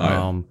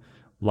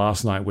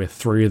last night where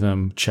 3 of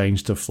them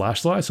changed to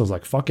flashlights. I was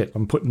like, fuck it,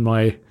 I'm putting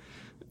my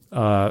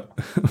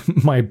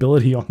my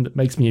ability on that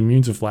makes me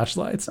immune to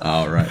flashlights.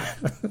 Oh, right.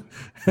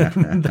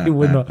 They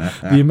would not.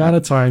 The amount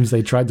of times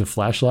they tried to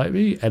flashlight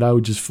me and I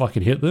would just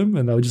fucking hit them,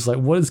 and they were just like,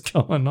 what is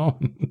going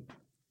on?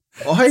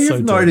 I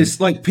have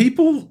noticed, like,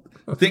 people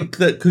think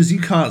that because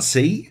you can't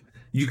see,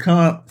 you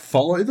can't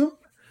follow them.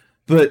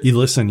 But you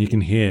listen, you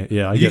can hear.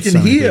 Yeah, you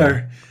can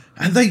hear.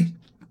 And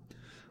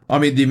I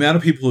mean, the amount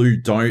of people who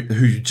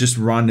just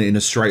run in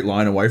a straight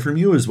line away from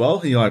you as well.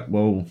 And you're like,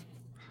 well,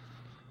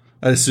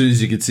 as soon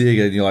as you can see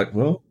again, you're like,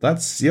 well,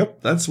 that's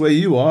where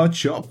you are,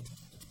 chop.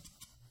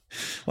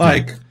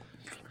 Like,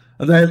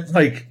 they're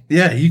like,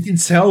 yeah, you can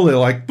tell they're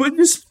like, but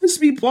just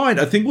be blind.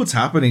 I think what's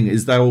happening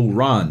is they'll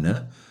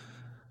run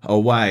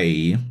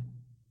away,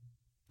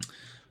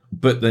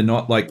 but they're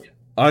not like.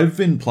 I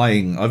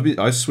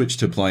switched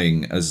to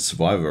playing as a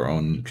survivor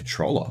on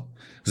controller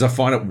because I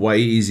find it way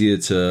easier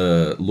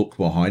to look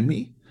behind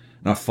me,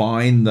 and I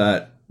find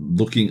that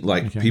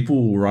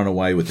people will run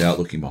away without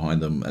looking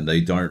behind them, and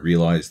they don't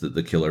realize that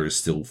the killer is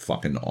still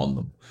fucking on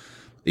them,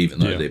 even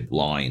though they're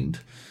blind.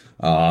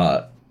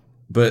 But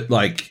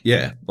I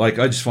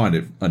just find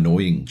it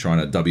annoying trying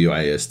to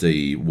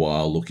WASD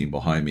while looking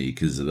behind me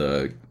because of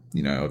the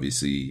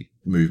obviously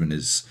movement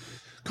is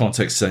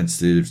context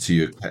sensitive to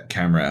your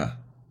camera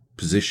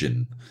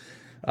position.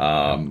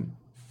 I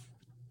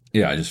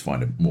just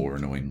find it more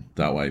annoying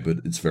that way, but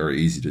it's very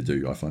easy to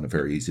do. I find it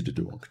very easy to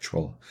do on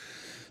controller.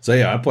 So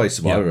I play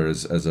Survivor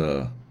as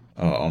a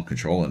on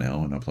controller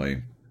now, and I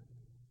play.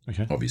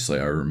 Okay. Obviously,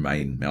 I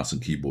remain mouse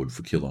and keyboard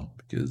for killer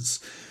because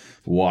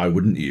why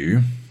wouldn't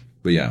you?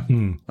 But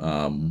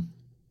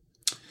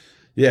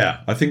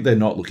I think they're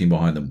not looking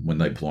behind them when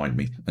they blind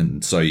me,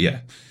 and so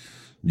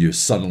you're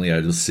suddenly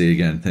able to see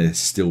again. They're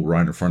still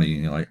right in front of you,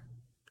 and you're like,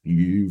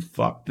 you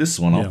fucked this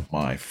one up,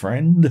 my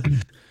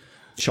friend.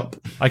 Chop.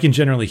 I can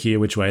generally hear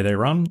which way they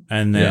run,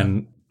 and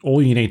then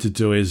all you need to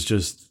do is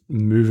just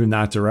move in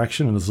that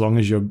direction. And as long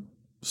as you're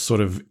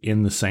sort of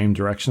in the same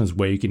direction as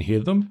where you can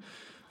hear them,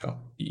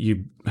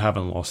 you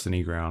haven't lost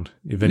any ground.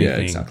 If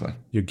anything,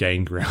 you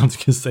gain ground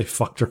because they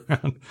fucked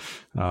around.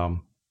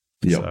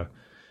 So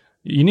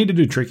you need to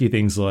do tricky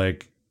things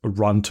like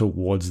run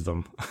towards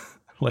them,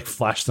 like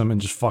flash them and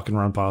just fucking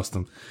run past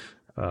them.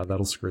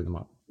 That'll screw them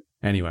up.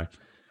 Anyway.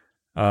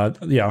 I'm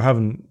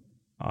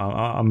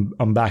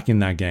back in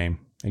that game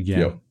again.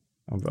 Yep.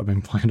 I've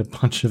been playing a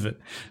bunch of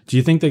it. Do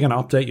you think they're going to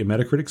update your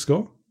Metacritic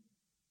score?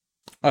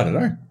 I don't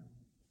know.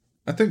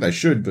 I think they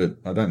should, but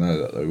I don't know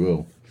that they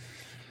will.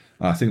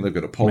 I think they've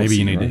got a policy. Maybe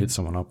you need to hit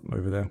someone up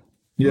over there.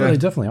 Yeah, they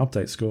definitely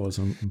update scores.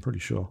 I'm pretty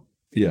sure.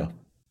 Yeah.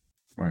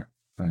 Right.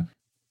 Or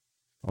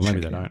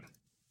maybe they don't.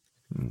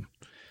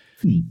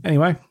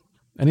 Anyway,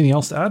 anything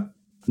else to add?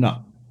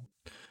 No.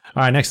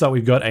 All right, next up,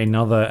 we've got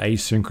another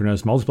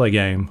asynchronous multiplayer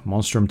game,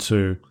 Monstrum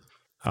 2.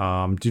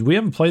 Did we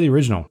ever play the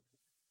original?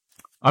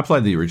 I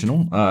played the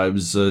original. It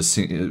was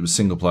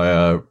single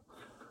player,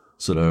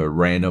 sort of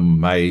random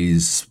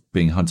maze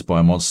being hunted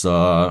by a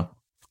monster.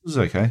 It was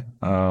okay.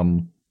 I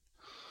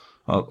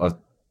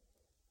thought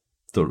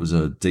it was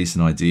a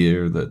decent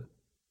idea that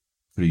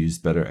could have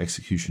used better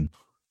execution.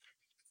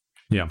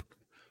 Yeah.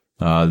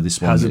 This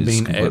one has it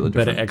been better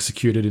different.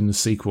 Executed in the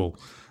sequel,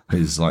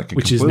 is like a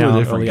which completely is now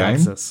different early game.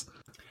 Access.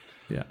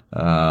 Yeah.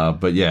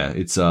 But yeah,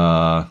 it's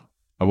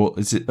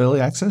is it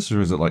early access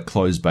or is it like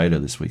closed beta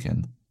this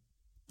weekend?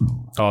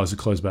 Oh, it's a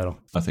closed beta.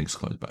 I think it's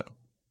closed beta.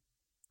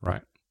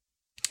 Right.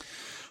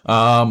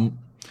 I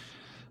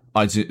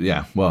do.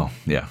 Yeah. Well,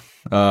 yeah.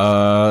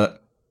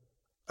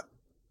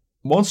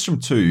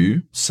 Monstrum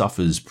 2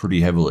 suffers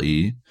pretty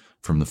heavily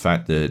from the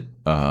fact that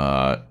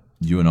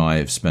you and I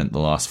have spent the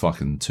last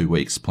fucking 2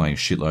 weeks playing a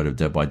shitload of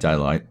Dead by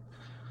Daylight.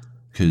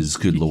 Because,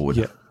 good lord.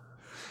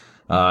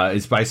 Yeah.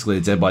 It's basically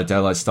a Dead by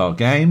Daylight style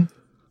game.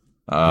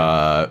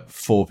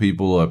 4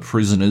 people are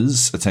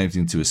prisoners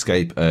attempting to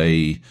escape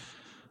a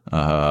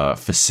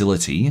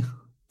facility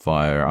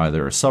via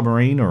either a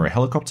submarine or a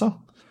helicopter.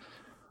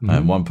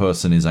 And one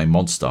person is a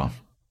monster.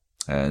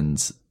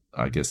 And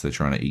I guess they're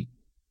trying to eat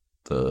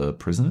the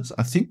prisoners.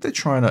 I think they're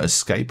trying to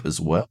escape as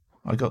well.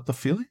 I got the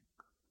feeling.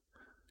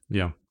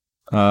 Yeah.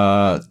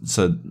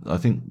 So I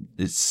think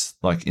it's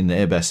like in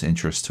their best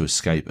interest to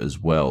escape as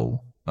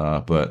well.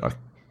 But I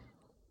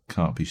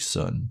can't be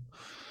certain.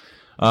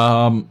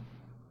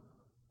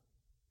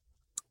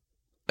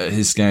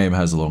 His game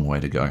has a long way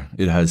to go.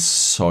 It has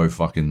so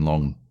fucking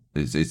long.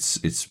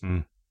 It's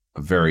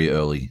very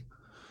early.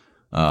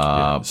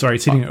 Sorry,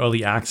 it's hitting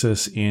early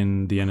access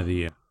in the end of the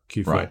year.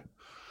 Q4.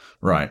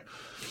 Right.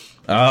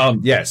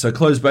 So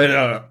closed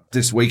beta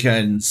this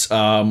weekend. It's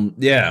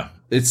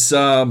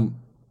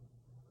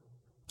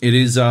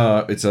it's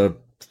a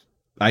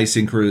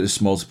asynchronous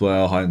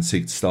multiplayer hide and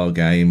seek style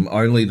game.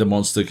 Only the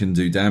monster can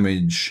do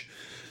damage.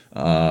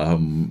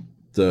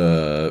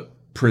 The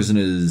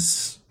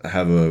prisoners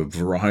have a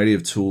variety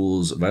of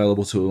tools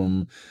available to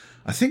them.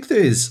 I think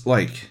there's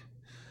like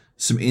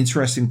some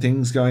interesting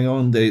things going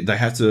on. They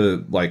have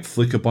to like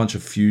flick a bunch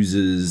of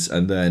fuses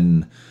and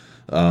then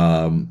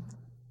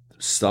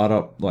start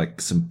up like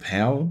some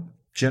power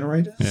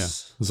generators. Yeah,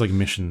 there's like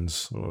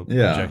missions or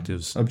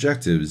objectives.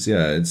 Objectives,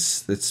 yeah.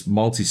 It's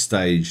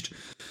multi-staged,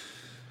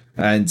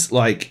 and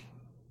like,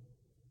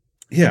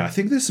 yeah, I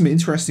think there's some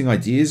interesting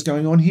ideas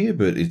going on here,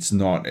 but it's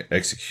not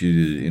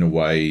executed in a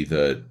way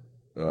that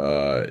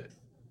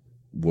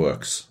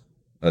works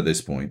at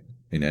this point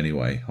in any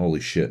way. Holy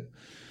shit!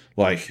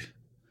 Like,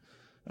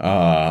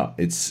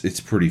 it's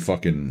pretty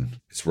fucking.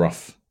 It's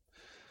rough.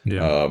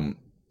 Yeah.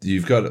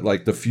 You've got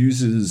like the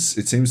fuses.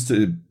 It seems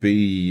to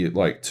be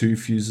like 3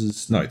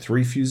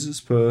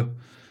 fuses per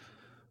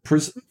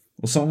prison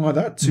or something like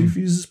that. 2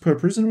 fuses per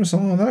prison or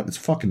something like that. It's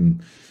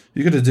fucking.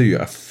 You got to do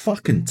a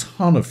fucking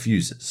ton of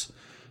fuses,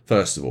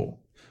 first of all,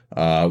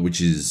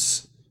 which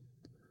is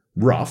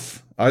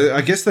rough. I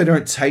guess they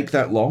don't take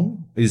that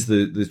long. Is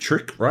the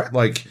trick, right?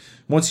 Like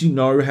once you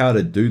know how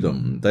to do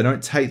them, they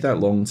don't take that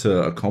long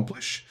to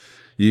accomplish.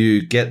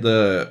 You get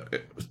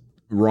the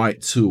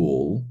right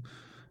tool.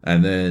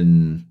 And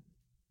then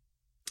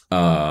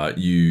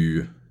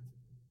you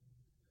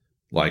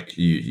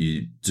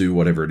do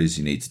whatever it is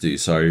you need to do.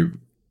 So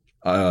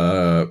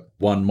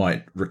one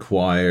might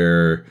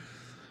require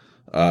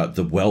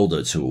the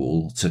welder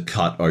tool to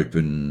cut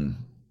open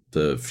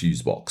the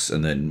fuse box,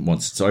 and then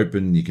once it's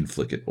open, you can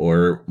flick it.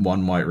 Or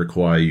one might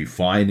require you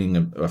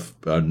finding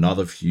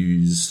another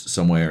fuse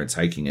somewhere and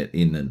taking it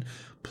in and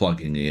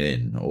plugging it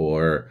in.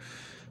 Or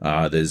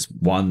there's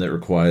one that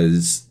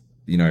requires,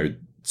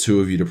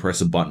 2 of you to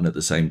press a button at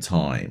the same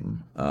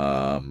time,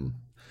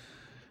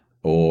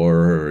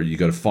 or you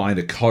got to find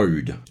a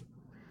code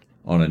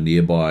on a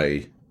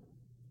nearby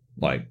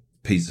like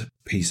piece of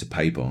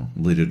paper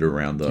littered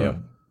around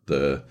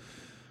the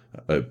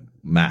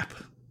map,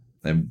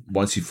 and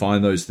once you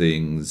find those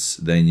things,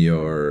 then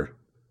you're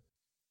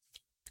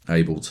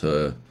able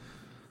to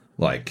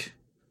like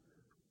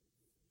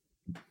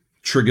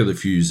trigger the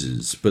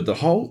fuses. But the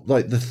whole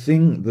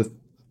the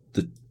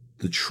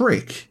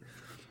trick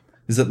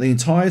is that the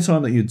entire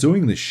time that you're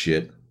doing this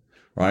shit,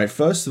 right?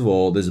 First of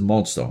all, there's a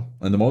monster,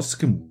 and the monster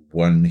can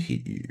one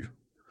hit you.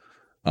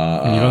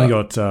 And you've only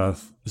got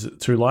is it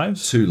 2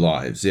 lives? 2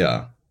 lives,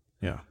 yeah.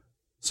 Yeah.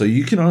 So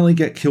you can only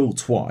get killed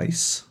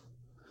twice,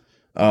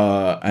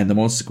 and the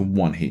monster can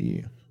one hit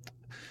you.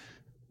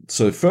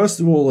 So first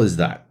of all is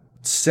that.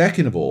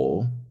 Second of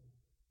all,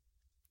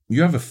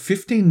 you have a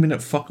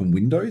 15-minute fucking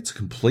window to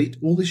complete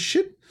all this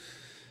shit.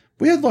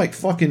 We had like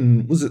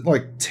fucking, was it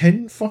like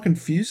 10 fucking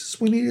fuses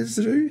we needed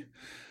to do?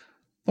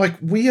 Like,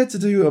 we had to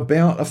do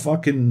about a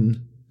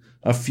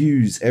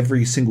fuse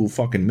every single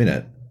fucking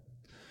minute.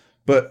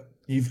 But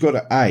you've got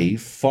to A,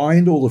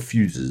 find all the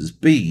fuses,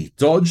 B,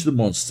 dodge the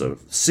monster,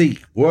 C,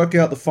 work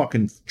out the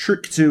fucking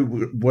trick to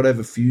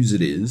whatever fuse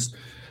it is,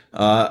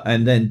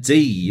 and then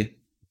D,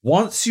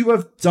 once you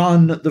have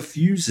done the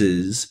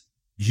fuses,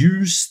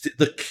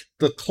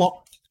 the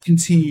clock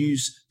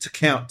continues to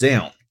count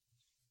down.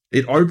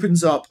 It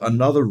opens up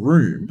another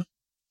room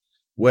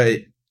where,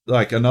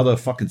 like, another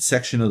fucking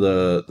section of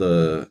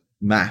the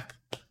map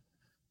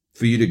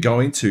for you to go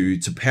into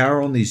to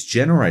power on these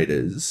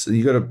generators. And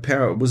you got to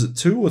power, was it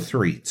 2 or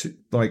 3? 2,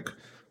 like,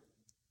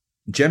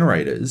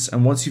 generators.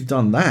 And once you've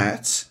done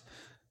that,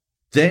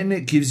 then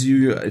it gives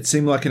you, it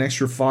seemed like an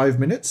extra 5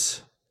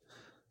 minutes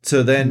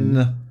to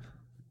then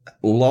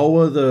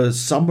lower the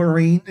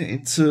submarine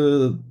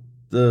into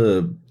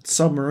the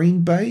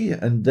submarine bay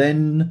and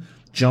then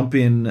jump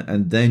in,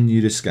 and then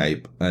you'd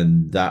escape.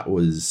 And that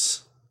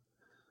was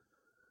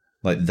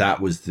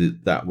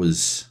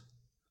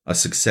a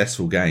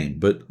successful game.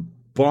 But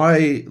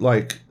by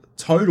like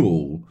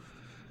total,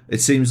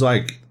 it seems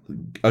like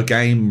a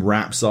game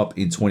wraps up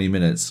in 20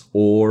 minutes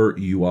or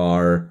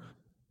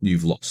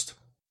you've lost,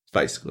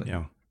 basically.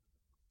 Yeah.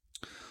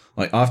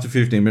 Like after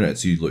 15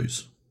 minutes, you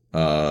lose.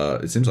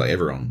 It seems like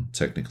everyone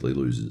technically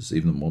loses,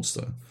 even the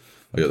monster.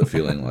 I got the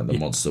feeling like the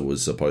monster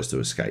was supposed to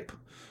escape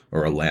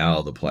or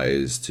allow the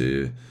players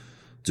to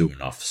do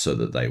enough so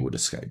that they would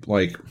escape.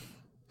 Like,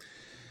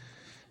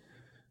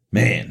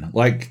 man,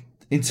 like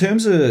in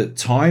terms of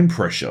time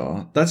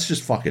pressure, that's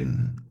just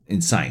fucking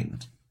insane,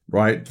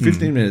 right?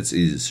 15 minutes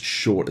is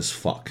short as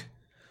fuck.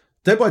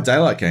 Dead by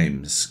Daylight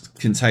games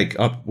can take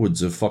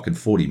upwards of fucking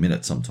 40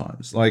 minutes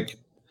sometimes. Like,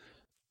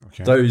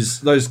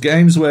 those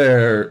games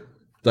where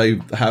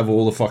they have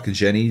all the fucking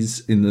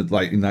jennies in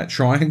the in that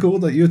triangle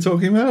that you're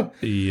talking about.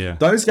 Yeah,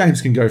 those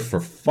games can go for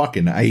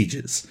fucking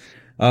ages.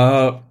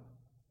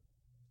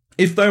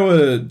 If they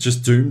were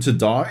just doomed to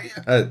die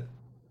at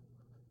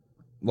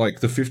like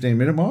the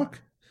 15-minute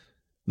mark,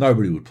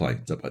 nobody would play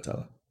Dead by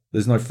Daylight.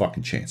 There's no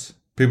fucking chance.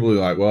 People are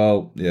like,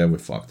 well, yeah, we're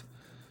fucked.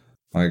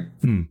 Like,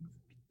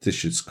 this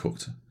shit's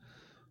cooked.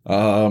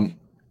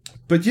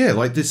 But yeah,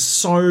 like there's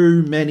so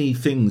many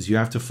things you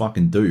have to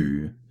fucking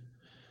do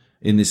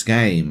in this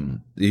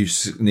game that you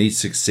need to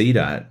succeed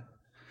at,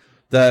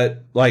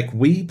 that like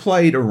we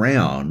played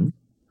around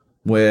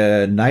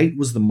where Nate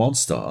was the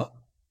monster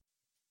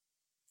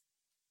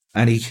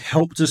and he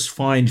helped us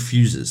find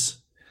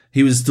fuses.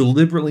 He was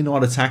deliberately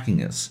not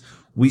attacking us.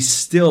 We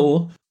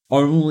still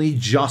only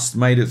just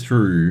made it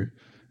through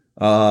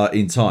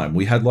in time.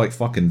 We had like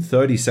fucking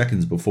 30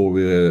 seconds before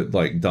we were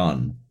like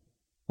done.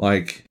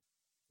 Like,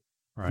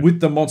 right.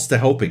 With the monster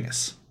helping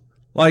us.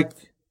 Like,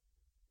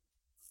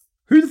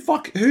 who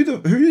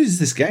is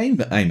this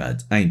game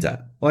aimed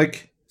at?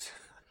 Like,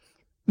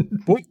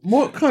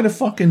 what kind of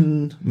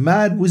fucking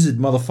mad wizard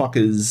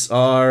motherfuckers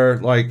are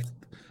like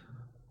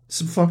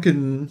some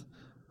fucking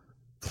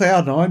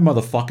Cloud9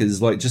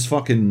 motherfuckers, like just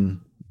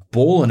fucking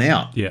balling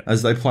out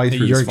as they play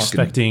through. You're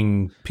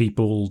expecting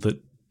people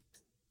that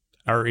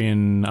are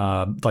in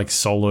like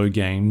solo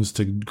games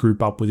to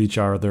group up with each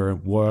other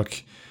and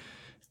work,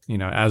 you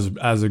know,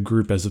 as a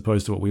group, as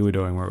opposed to what we were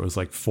doing, where it was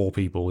like 4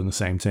 people in the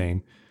same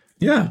team.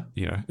 Yeah,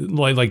 you know,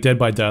 like Dead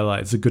by Daylight,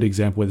 it's a good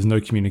example where there's no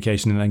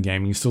communication in that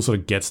game. You still sort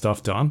of get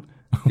stuff done.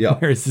 Yeah.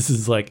 Whereas this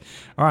is like,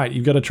 all right,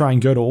 you've got to try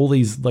and go to all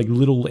these like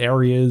little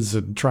areas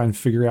and try and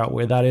figure out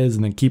where that is,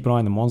 and then keep an eye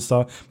on the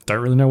monster. Don't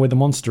really know where the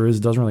monster is.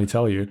 Doesn't really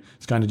tell you.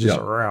 It's kind of just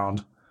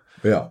around.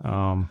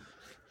 Yeah.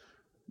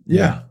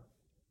 Yeah.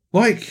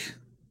 Like,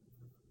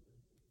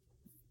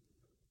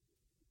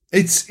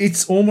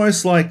 it's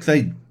almost like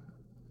they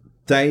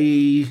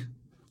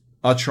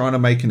are trying to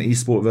make an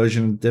esport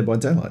version of Dead by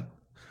Daylight.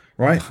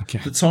 Right? Okay.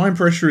 The time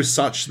pressure is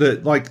such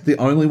that like the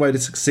only way to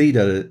succeed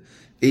at it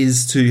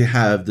is to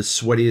have the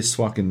sweatiest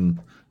fucking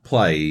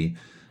play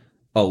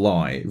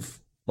alive.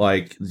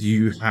 Like,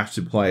 you have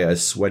to play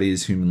as sweaty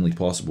as humanly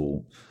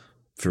possible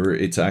for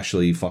it to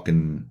actually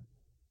fucking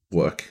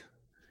work.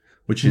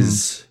 Which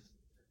is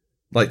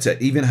like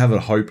to even have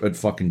a hope at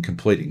fucking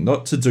completing,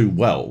 not to do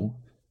well,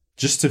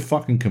 just to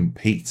fucking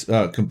complete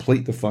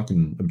the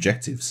fucking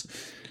objectives.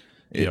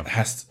 It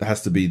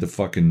has to be the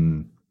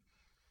fucking.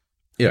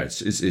 Yeah,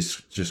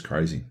 it's just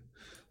crazy.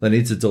 They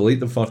need to delete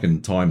the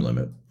fucking time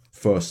limit,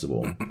 first of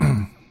all.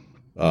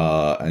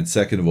 And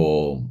second of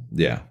all,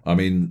 I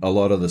mean, a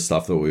lot of the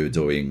stuff that we were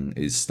doing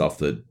is stuff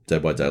that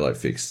Dead by Daylight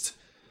fixed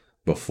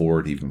before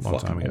it even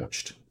fucking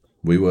launched.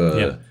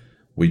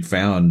 We'd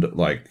found,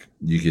 like,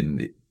 you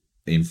can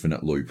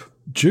infinite loop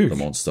the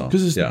monster.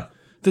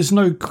 There's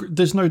no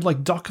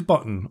like duck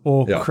button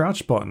or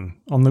crouch button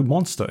on the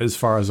monster as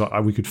far as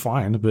we could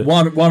find. But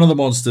one of the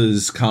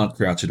monsters can't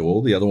crouch at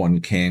all. The other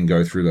one can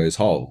go through those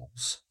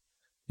holes.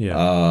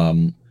 Yeah.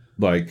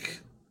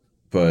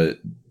 But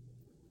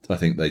I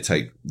think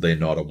they're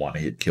not a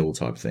one-hit kill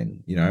type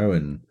thing, you know?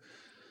 And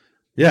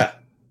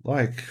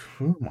like,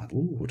 oh my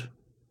lord.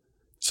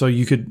 So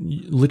you could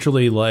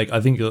literally, like, I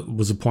think it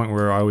was a point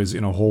where I was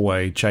in a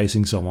hallway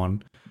chasing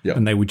someone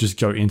and they would just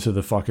go into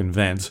the fucking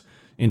vent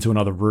into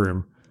another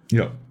room.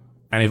 Yeah.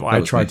 And if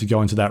I tried to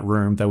go into that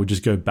room, they would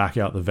just go back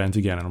out the vent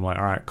again. And I'm like,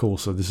 all right, cool.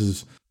 So this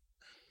is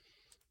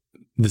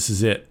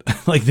it.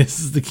 Like, this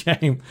is the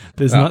game.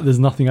 There's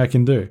nothing I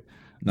can do.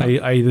 No.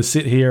 I either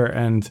sit here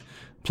and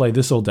play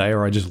this all day,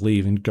 or I just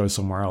leave and go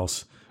somewhere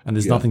else. And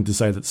there's nothing to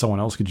say that someone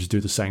else could just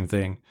do the same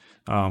thing.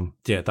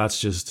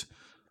 That's just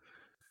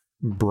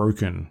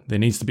broken. There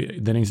needs to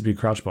be a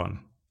crouch button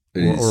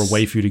or a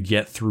way for you to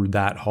get through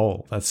that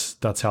hole.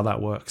 That's how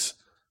that works.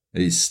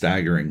 It is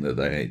staggering that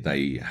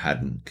they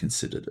hadn't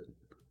considered it.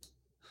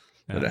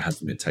 That it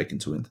hasn't been taken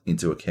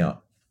into account.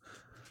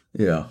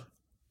 Yeah.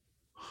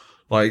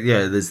 Like,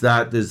 there's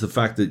that. There's the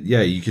fact that,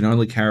 you can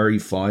only carry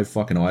 5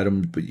 fucking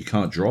items, but you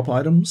can't drop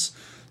items.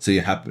 So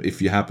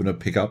if you happen to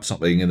pick up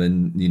something and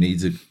then you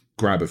need to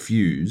grab a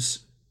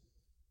fuse,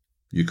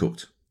 you're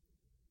cooked.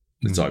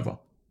 It's over.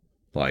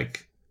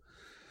 Like,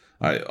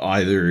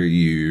 either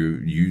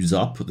you use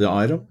up the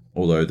item,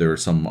 although there are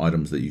some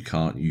items that you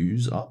can't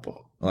use up.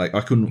 Like,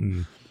 I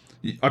couldn't.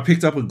 I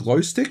picked up a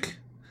glow stick,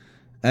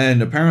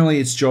 and apparently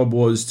its job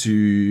was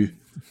to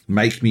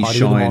make me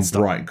shine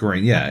bright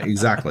green. Yeah,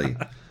 exactly.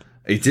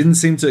 It didn't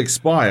seem to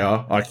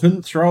expire. I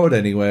couldn't throw it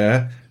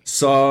anywhere.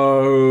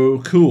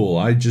 So cool.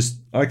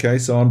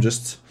 So I'm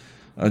just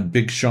a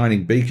big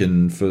shining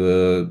beacon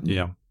for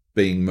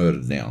being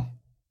murdered now.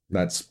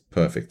 That's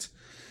perfect.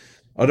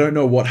 I don't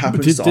know what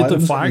happens to items.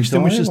 Did the fire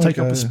extinguishers take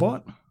up a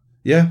spot?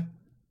 Yeah.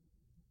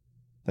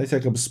 They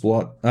take up a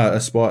spot.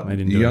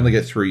 You only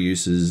get 3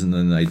 uses and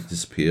then they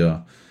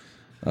disappear.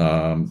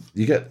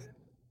 You get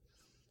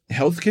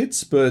health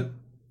kits, but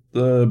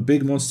the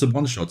big monster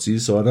one-shots you,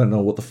 so I don't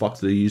know what the fuck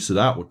the use of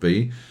that would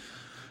be.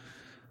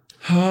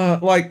 I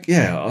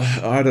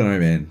don't know,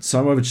 man.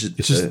 Some of it's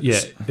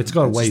it's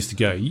got a ways to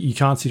go. You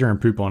can't sit here and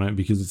poop on it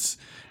because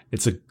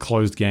it's a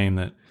closed game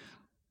that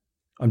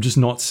I'm just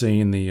not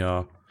seeing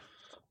the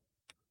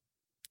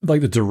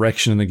the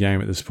direction in the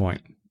game at this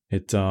point.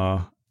 It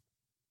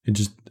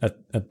just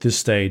at this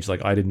stage,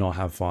 I did not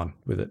have fun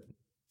with it.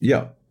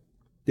 Yeah.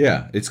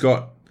 It's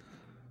got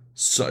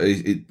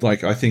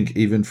I think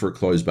even for a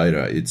closed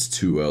beta, it's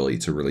too early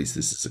to release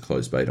this as a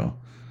closed beta.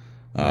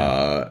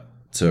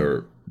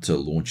 To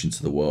launch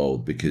into the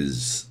world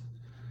because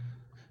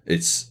it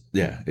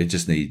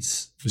just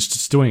needs. It's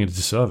just doing a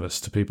disservice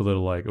to people that are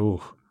like,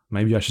 oh,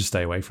 maybe I should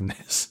stay away from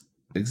this.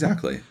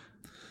 Exactly.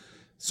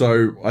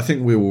 So I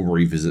think we will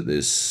revisit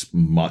this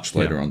much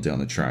later on down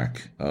the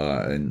track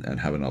and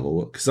have another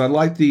look. Because I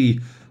like the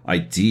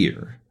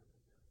idea.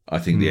 I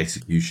think the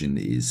execution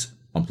is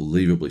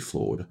unbelievably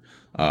flawed.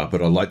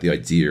 But I like the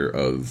idea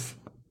of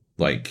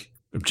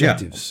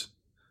objectives.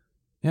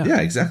 Yeah,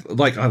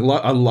 exactly.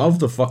 I love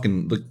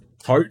the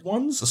code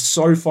ones are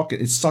so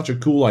it's such a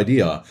cool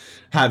idea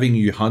having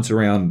you hunt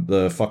around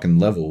the fucking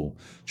level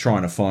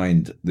trying to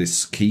find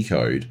this key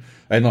code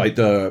and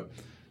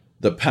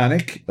the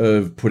panic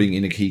of putting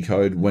in a key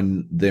code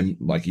when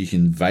you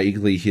can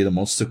vaguely hear the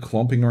monster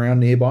clomping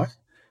around nearby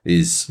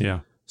is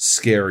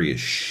scary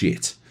as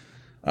shit.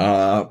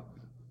 I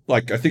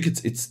think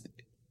it's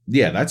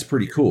that's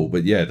pretty cool,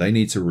 but they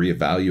need to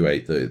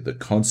reevaluate the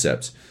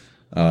concept.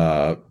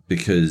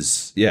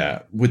 Because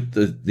with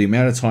the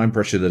amount of time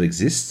pressure that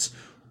exists,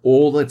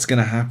 all that's going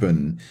to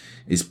happen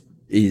is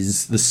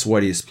the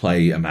sweatiest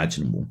play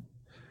imaginable.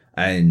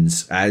 And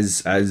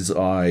as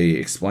I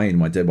explained in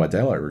my Dead by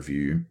Daylight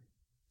review,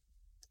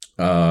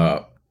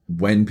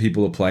 when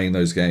people are playing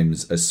those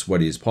games as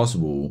sweaty as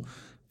possible,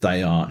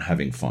 they aren't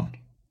having fun.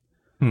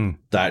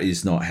 That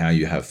is not how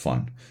you have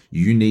fun.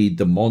 You need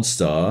the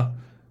monster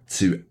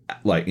to,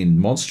 in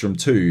Monstrum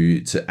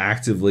 2, to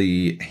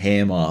actively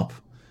ham up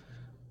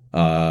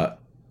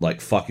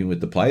fucking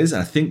with the players.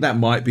 And I think that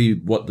might be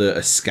what the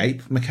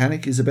escape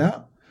mechanic is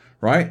about,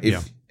 right?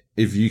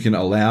 If you can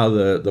allow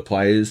the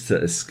players to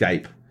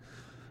escape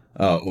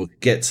or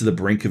get to the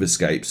brink of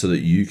escape so that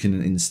you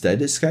can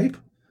instead escape,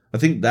 I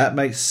think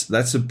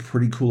that's a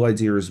pretty cool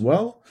idea as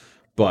well.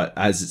 But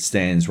as it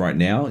stands right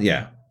now,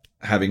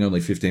 having only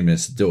 15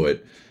 minutes to do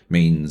it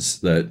means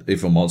that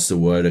if a monster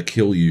were to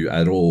kill you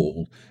at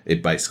all,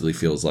 it basically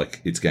feels like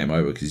it's game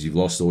over because you've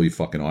lost all your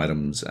fucking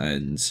items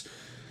and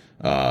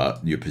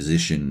your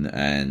position,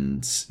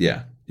 and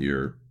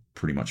you're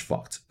pretty much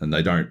fucked. And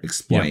they don't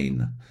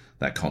explain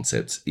that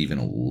concept even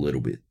a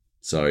little bit.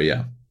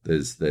 So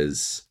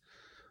there's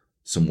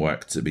some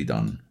work to be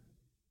done.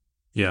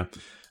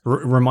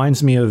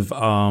 Reminds me of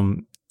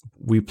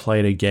we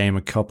played a game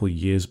a couple of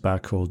years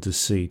back called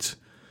Deceit,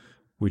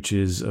 which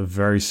is a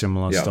very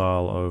similar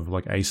style of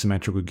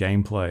asymmetrical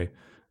gameplay.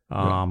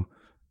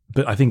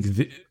 But I think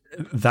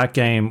that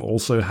game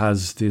also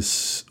has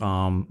this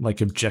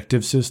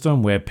objective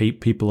system where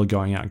people are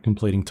going out and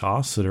completing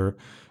tasks that are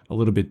a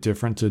little bit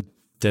different to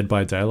Dead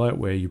by Daylight,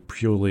 where you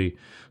purely,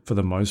 for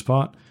the most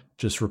part,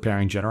 just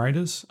repairing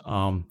generators.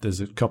 There's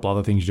a couple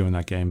other things you do in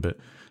that game, but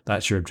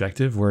that's your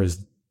objective.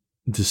 Whereas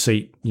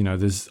Deceit,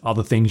 there's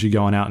other things you're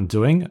going out and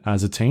doing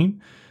as a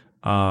team.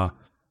 I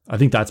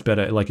think that's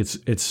better.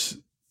 It's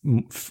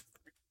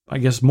I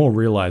guess more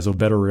realized or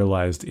better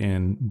realized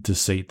in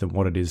Deceit than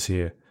what it is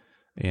here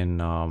in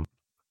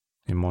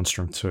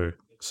Monstrum 2.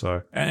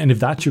 So, and if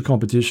that's your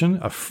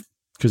competition,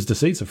 because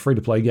Deceit's a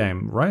free-to-play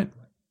game, right?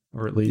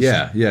 Or at least...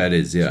 Yeah, it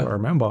is, I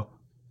remember.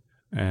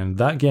 And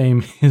that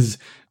game is...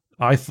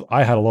 I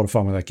had a lot of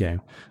fun with that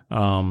game.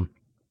 And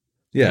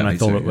I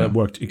thought it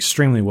worked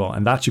extremely well.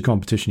 And that's your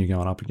competition you're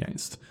going up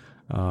against.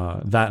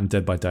 That and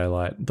Dead by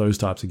Daylight, those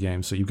types of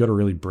games. So you've got to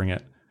really bring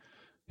it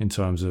in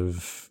terms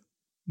of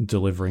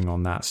delivering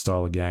on that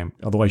style of game.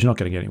 Otherwise, you're not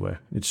going to get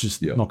anywhere. It's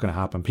just not going to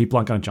happen. People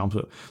aren't going to jump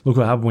it. Look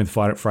what happened with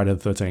Friday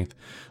the 13th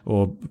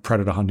or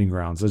Predator Hunting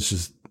Grounds.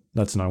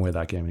 That's nowhere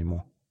that game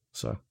anymore.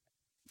 So,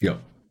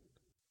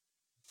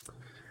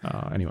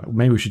 anyway,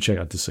 maybe we should check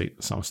out Deceit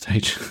at some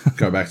stage.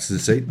 Go back to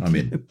Deceit? I'm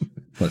in.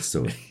 Let's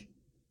do it.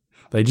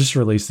 They just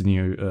released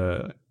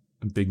a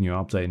big new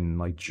update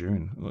in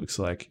June. It looks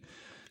like.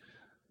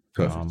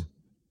 Perfect.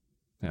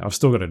 I've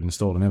still got it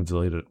installed. I never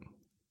deleted it.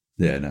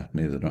 Yeah, no,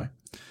 neither do I.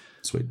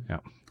 Sweet. Yeah.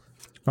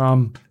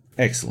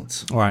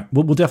 Excellent. All right.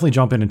 We'll definitely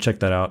jump in and check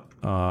that out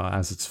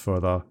as it's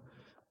further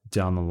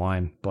down the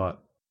line.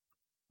 But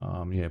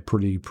Yeah,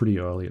 pretty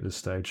early at this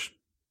stage.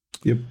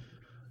 Yep.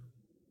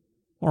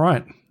 All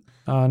right.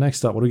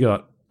 Next up, what do we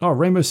got? Oh,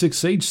 Rainbow Six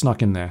Siege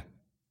snuck in there.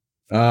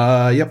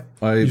 Yep.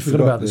 I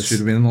forgot about this. Should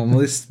have been on the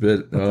list,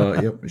 but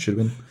yep, it should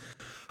have been.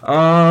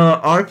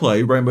 I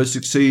play Rainbow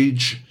Six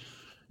Siege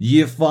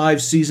Year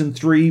 5 Season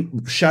 3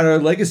 Shadow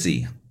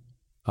Legacy.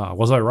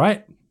 Was I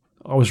right?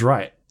 I was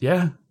right.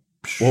 Yeah.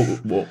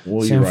 What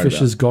were Sam you right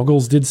Fisher's about?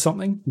 goggles did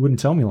something? You wouldn't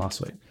tell me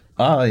last week.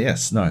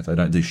 Yes. No, they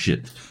don't do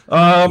shit.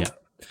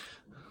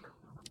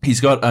 He's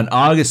got an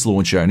Argus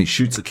launcher and he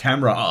shoots a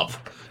camera up,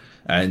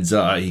 and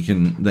he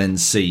can then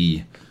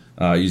see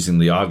using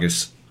the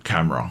Argus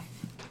camera.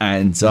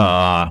 And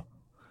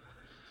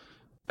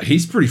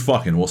he's pretty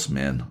fucking awesome,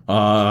 man.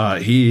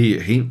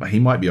 He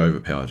might be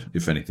overpowered,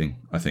 if anything,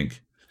 I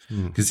think.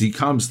 Because he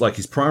comes, like,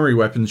 his primary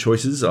weapon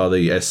choices are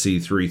the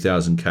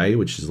SC3000K,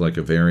 which is like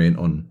a variant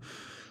on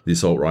the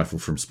assault rifle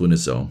from Splinter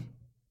Cell.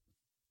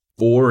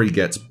 Or he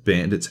gets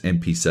Bandit's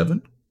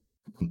MP7.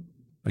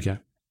 Okay.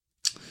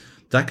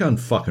 That gun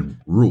fucking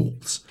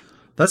rules.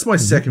 That's my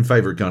second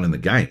favorite gun in the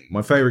game.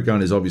 My favorite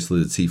gun is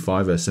obviously the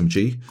T5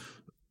 SMG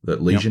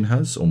that Legion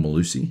has, or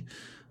Malusi.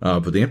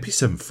 But the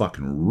MP7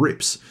 fucking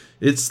rips.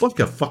 It's like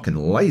a fucking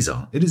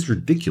laser. It is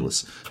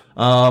ridiculous.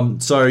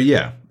 So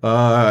yeah,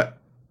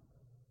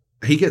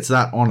 he gets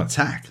that on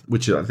attack,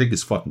 which I think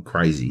is fucking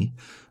crazy.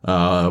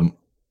 Yeah,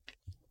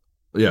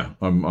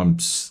 I'm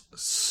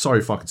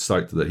so fucking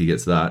stoked that he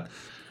gets that.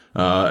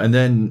 And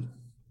then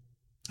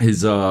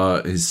his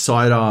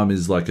sidearm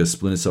is like a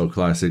Splinter Cell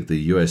classic,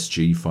 the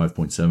USG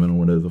 5.7 or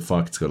whatever the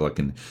fuck. It's got like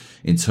an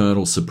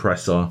internal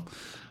suppressor.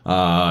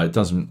 It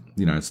doesn't,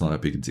 it's not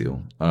that big a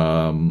deal.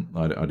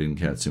 I didn't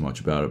care too much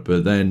about it.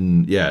 But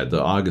then, yeah,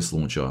 the Argus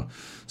launcher.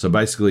 So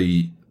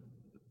basically,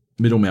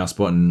 middle mouse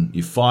button,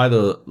 you fire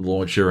the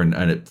launcher and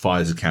it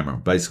fires a camera.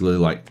 Basically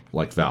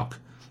like Valk,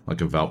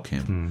 like a Valk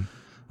cam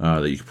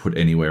that you can put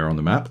anywhere on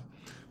the map.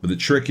 But the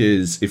trick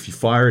is, if you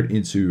fire it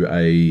into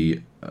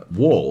a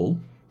wall,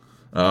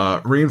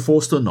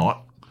 reinforced or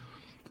not,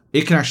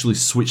 it can actually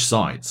switch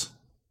sides.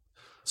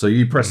 So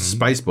you press the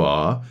space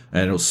bar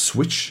and it'll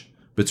switch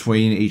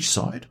between each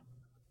side.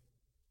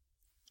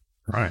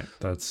 Right,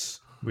 that's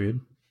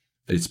weird.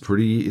 It's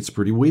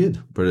pretty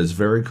weird, but it's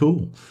very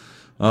cool.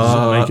 Does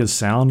it make a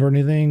sound or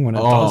anything when it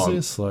does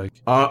this? Like,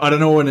 I don't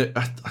know when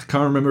I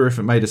can't remember if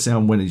it made a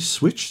sound when he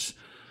switched,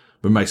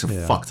 but it makes a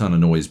fuck ton of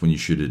noise when you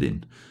shoot it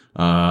in.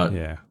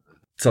 yeah.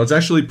 So it's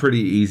actually pretty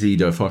easy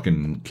to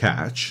fucking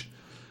catch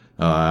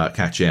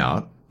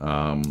out.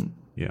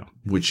 Yeah.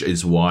 Which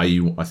is why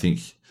I think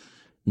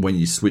when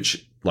you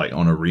switch like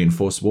on a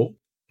reinforced wall,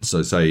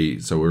 so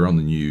we're on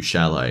the new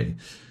chalet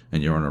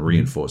and you're on a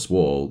reinforced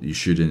wall, you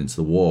shoot it into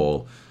the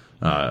wall,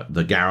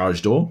 the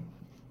garage door,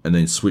 and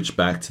then switch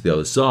back to the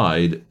other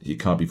side, you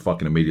can't be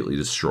fucking immediately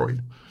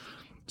destroyed.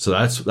 So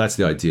that's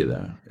the idea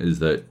there, is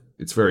that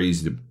it's very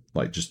easy to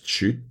like just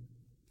shoot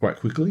quite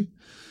quickly.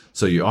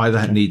 So you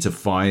either need to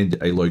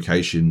find a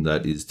location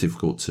that is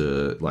difficult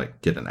to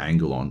like get an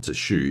angle on to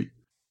shoot,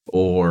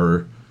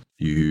 or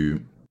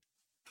you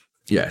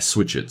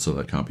switch it so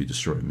that it can't be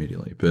destroyed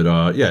immediately.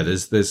 But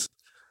there's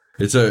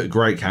it's a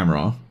great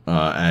camera,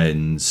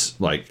 and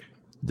like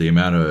the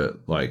amount of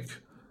like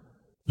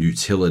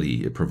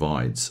utility it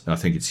provides, I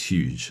think it's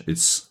huge. It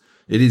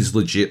is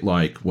legit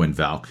like when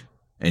Valk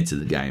entered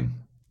the game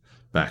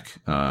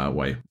back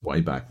way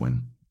back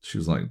when she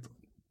was like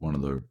one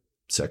of the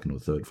second or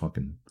third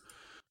fucking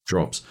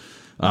drops.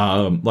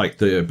 Like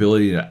the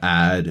ability to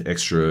add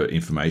extra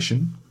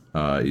information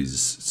is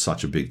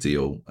such a big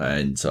deal,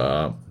 and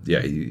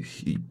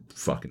he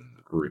fucking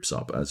rips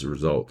up as a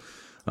result.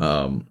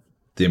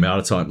 The amount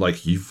of time,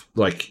 like you've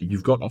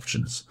got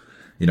options,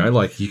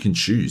 like you can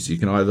choose. You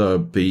can either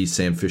be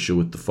Sam Fisher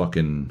with the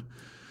fucking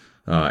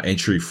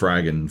entry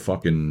frag and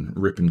fucking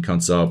ripping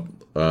cunts up,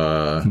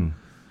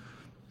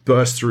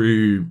 burst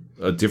through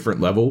a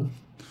different level.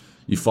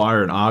 You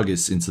fire an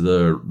Argus into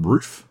the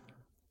roof,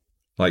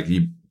 like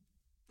you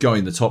go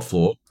in the top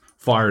floor,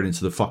 fire it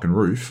into the fucking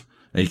roof,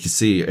 and you can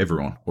see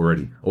everyone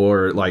already.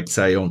 Or like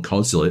say on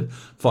Consulate,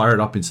 fire it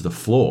up into the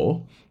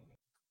floor,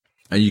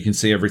 and you can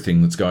see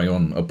everything that's going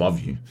on above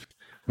you.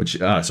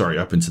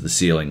 Up into the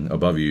ceiling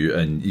above you,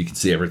 and you can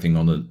see everything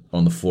on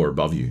the floor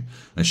above you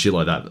and shit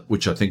like that,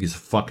 which I think is a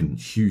fucking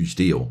huge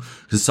deal.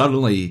 Because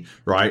suddenly,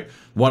 right,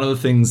 one of the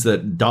things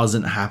that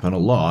doesn't happen a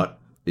lot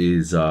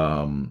is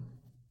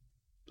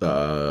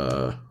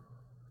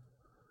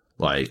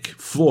like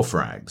floor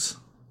frags.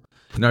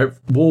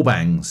 Wall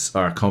bangs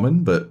are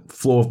common, but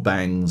floor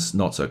bangs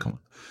not so common,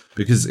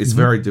 because it's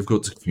very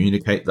difficult to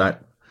communicate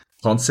that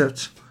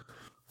concept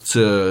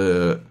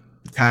to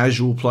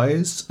casual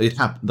players. They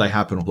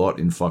happen a lot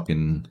in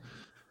fucking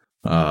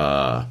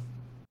I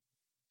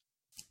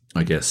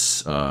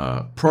guess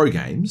pro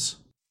games,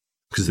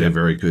 because they're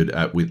very good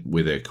at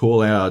with their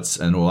call outs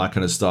and all that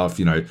kind of stuff.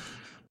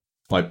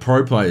 Like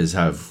pro players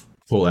have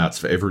call outs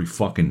for every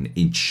fucking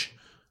inch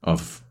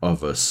of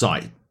a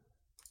site.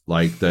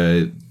 Like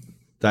that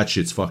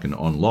shit's fucking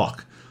on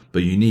lock,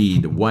 but you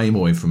need way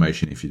more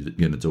information if you're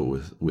going to do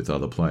it with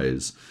other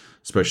players.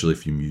 especially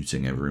if you're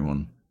muting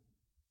everyone,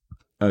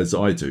 as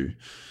I do.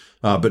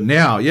 But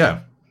now,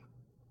 yeah,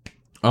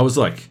 I was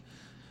like,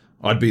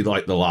 I'd be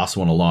like the last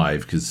one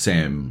alive because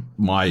Sam,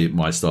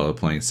 my style of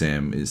playing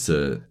Sam is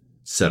to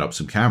set up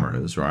some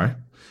cameras, right?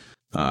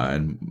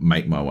 And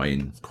make my way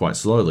in quite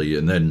slowly.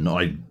 And then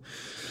I'd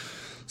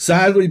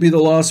sadly be the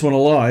last one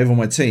alive on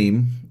my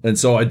team. And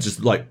so I'd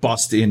just like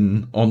bust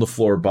in on the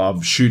floor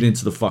above, shoot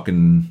into the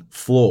fucking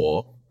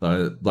floor,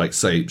 like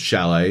say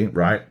chalet,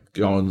 right?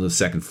 Go on to the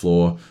second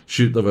floor,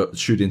 shoot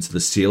into the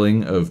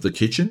ceiling of the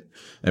kitchen.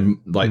 And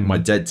like my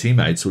dead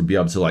teammates would be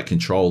able to like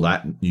control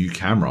that new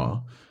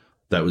camera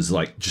that was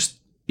like just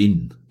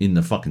in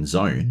the fucking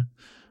zone.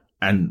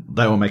 And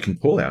they were making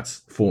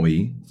call-outs for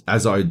me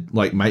as I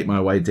like make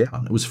my way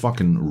down. It was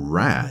fucking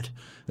rad.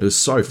 It was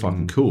so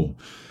fucking cool.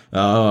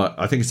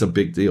 I think it's a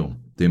big deal,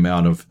 the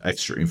amount of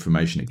extra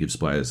information it gives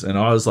players. And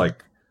I was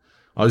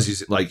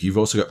using like you've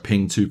also got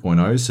Ping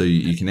 2.0, so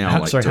you can now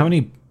how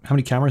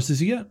many cameras does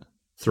he get?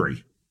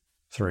 3.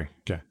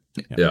 Okay.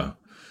 Yeah.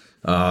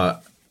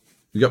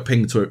 You got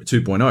Ping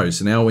 2.0,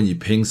 so now when you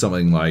ping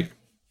something like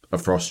a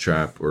Frost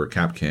Trap or a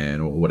Capcan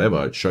or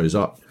whatever, it shows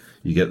up.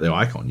 You get the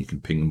icon. You can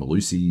ping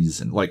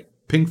Malusi's and like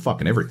ping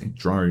fucking everything.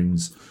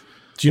 Drones.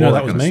 Do you know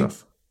that was me?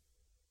 Stuff.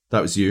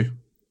 That was you.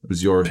 It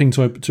was your Ping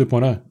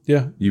 2.0.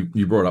 Yeah.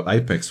 You brought up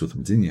Apex with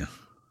him, didn't you?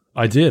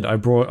 I did.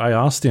 I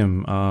asked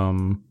him.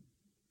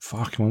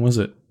 When was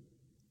it?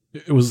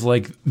 It was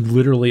like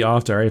literally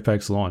after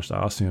Apex launched.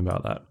 I asked him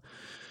about that,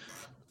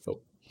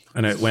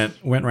 and it went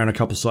around a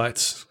couple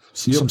sites.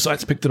 Some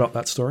sites picked it up,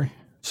 that story.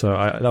 So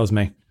that was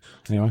me.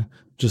 Anyway,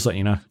 just let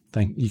you know.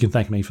 You can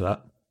thank me for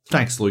that.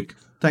 Thanks, Luke.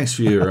 Thanks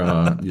for your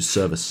your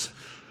service.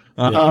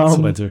 That's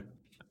what I do.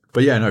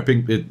 But yeah, no,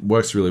 Ping, it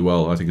works really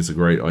well. I think it's a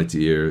great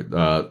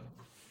idea.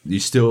 You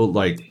still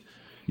like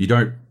you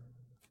got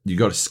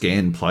to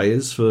scan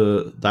players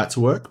for that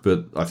to work,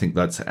 but I think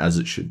that's as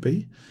it should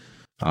be.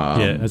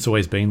 It's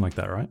always been like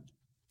that, right?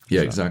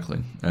 Yeah,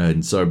 exactly.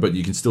 And so, but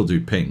you can still do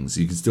pings.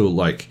 You can still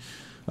like,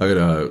 I got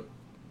a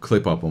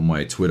clip up on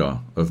my Twitter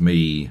of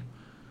me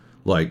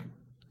like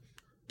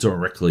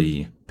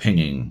directly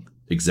pinging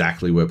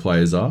exactly where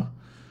players are.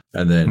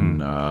 And then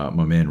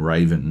my man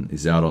Raven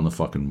is out on the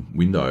fucking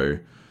window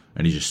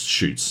and he just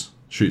shoots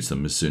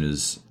them as soon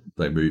as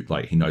they move.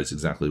 Like he knows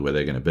exactly where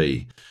they're going to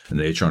be. And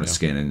they're trying to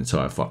scan an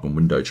entire fucking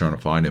window trying to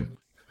find him.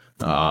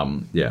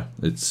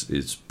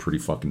 It's pretty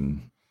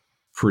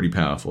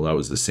powerful. That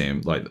was the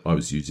Sam, like I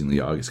was using the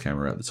Argus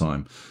camera at the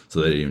time.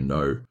 So they didn't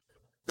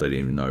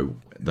even know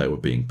they were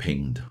being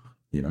pinged,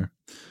 you know.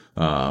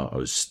 I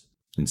was,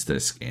 instead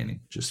of scanning,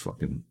 just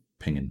fucking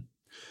pinging.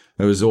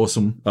 It was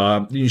awesome.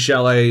 New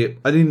Chalet,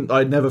 I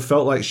never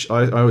felt like,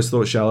 I always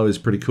thought Chalet was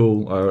pretty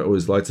cool. I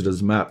always liked it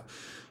as a map.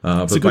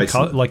 It's a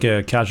good, like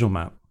a casual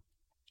map.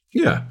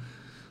 Yeah.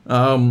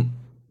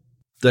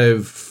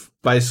 They've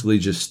basically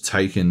just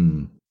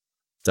taken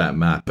that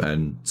map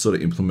and sort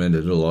of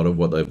implemented a lot of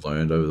what they've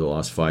learned over the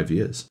last 5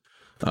 years.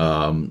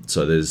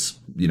 So there's,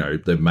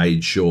 they've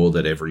made sure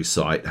that every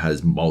site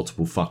has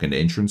multiple fucking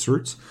entrance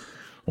routes.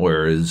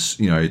 Whereas,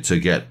 to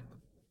get,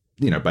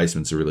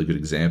 basement's a really good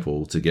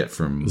example to get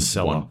from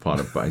one part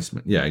of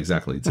basement. Yeah,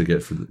 exactly. To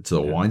get to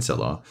the wine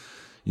cellar,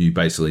 you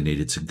basically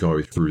needed to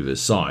go through the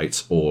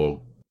site or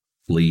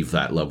leave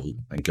that level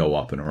and go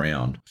up and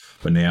around.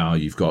 But now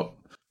you've got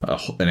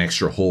an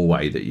extra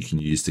hallway that you can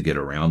use to get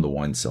around the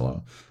wine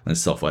cellar and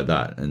stuff like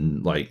that.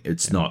 And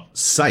it's not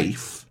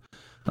safe,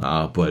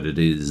 but it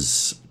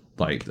is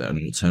like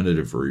an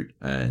alternative route,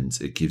 and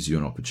it gives you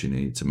an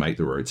opportunity to make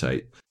the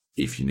rotate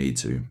if you need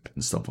to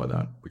and stuff like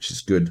that, which is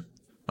good.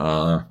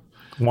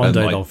 One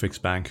day they'll fix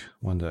Bank.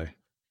 One day.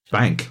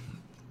 Bank.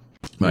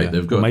 Mate,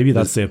 they've got... Maybe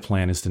that's their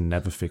plan, is to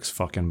never fix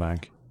fucking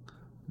Bank.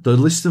 The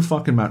list of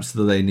fucking maps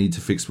that they need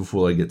to fix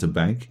before they get to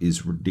Bank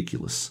is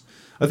ridiculous.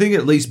 I think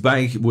at least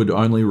Bank would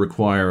only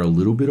require a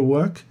little bit of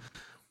work.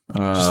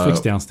 Just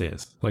fix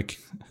downstairs.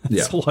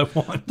 That's all I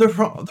want. The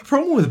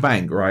problem with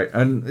Bank, right,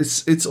 and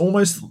it's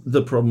almost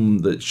the problem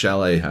that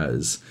Chalet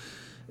has,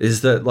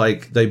 is that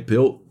they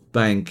built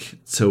Bank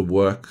to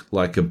work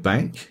like a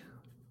bank,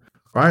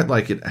 right?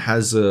 Like it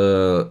has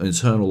a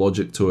internal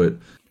logic to it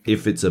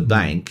if it's a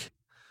bank,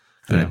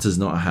 and it does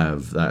not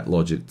have that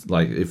logic.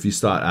 Like if you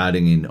start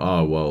adding in,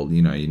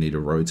 you need a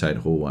rotate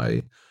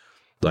hallway,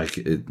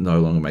 it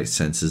no longer makes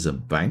sense as a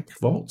bank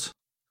vault,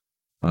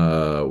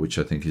 which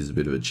I think is a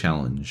bit of a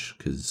challenge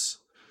because,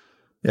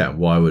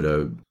 why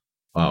would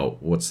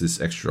what's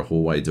this extra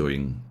hallway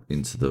doing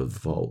into the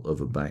vault of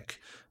a bank?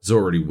 It's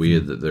already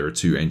weird that there are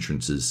two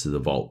entrances to the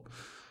vault.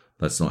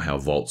 That's not how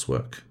vaults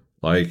work.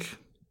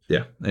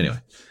 Anyway.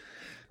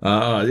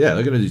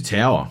 They're going to do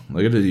tower.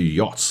 They're going to do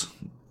yachts.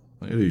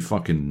 They're going to do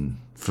fucking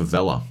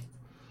favela.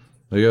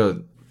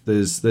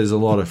 There's a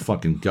lot of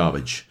fucking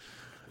garbage.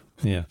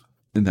 Yeah.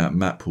 In that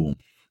map pool.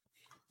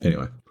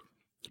 Anyway.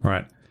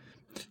 Right.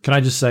 Can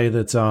I just say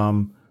that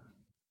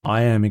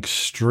I am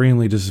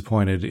extremely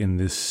disappointed in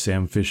this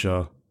Sam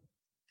Fisher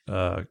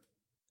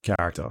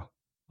character.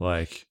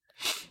 Why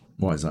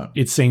is that?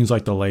 It seems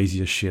like the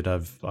laziest shit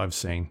I've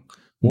seen.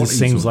 This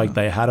seems like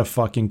they had a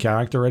fucking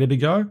character ready to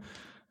go,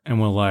 and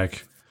we're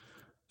like,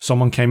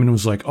 someone came in and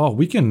was like, "Oh,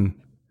 we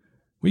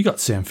got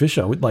Sam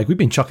Fisher. We've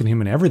been chucking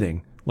him in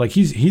everything. Like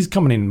he's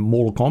coming in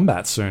Mortal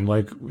Kombat soon.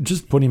 Like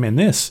just put him in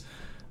this."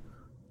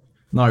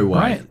 No way.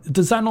 Right?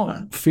 Does that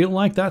not feel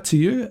like that to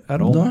you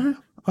at all? No,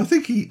 I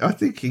think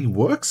he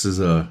works as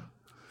a.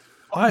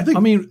 I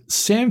mean,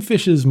 Sam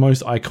Fisher's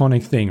most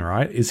iconic thing,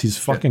 right, is his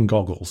fucking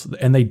goggles,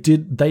 and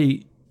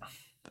they.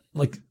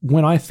 Like,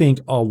 when I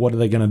think, oh, what are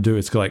they going to do?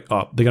 It's like,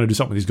 oh, they're going to do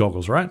something with these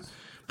goggles, right?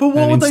 But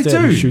what would they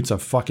do? He shoots a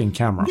fucking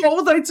camera. What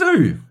would they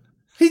do?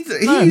 He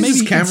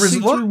uses cameras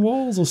see through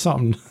walls or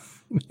something.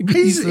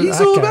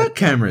 He's all about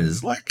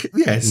cameras. Like,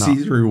 see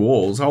through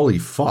walls. Holy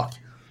fuck.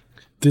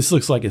 This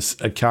looks like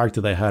a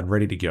character they had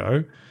ready to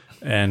go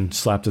and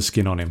slapped a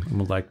skin on him. And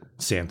we're like,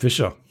 Sam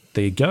Fisher,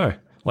 there you go.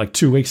 Like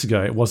 2 weeks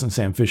ago, it wasn't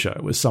Sam Fisher.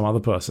 It was some other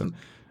person.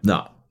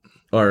 No.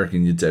 I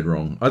reckon you're dead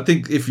wrong. I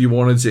think if you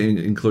wanted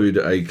to include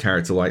a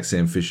character like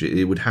Sam Fisher,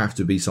 it would have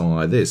to be someone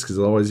like this, because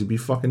otherwise it'd be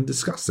fucking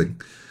disgusting.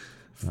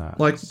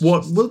 What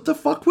the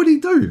fuck would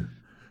he do?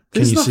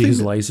 Can you see his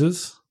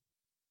lasers?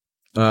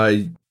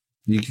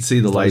 You can see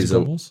the laser.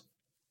 Goggles?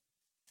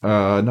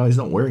 No, he's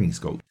not wearing his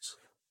goggles.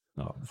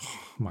 Oh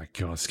my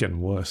god, it's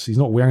getting worse. He's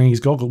not wearing his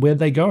goggles. Where'd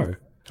they go?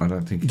 I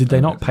don't think. Did they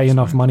not pay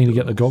enough money to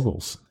get the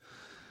goggles?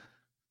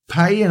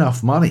 Pay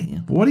enough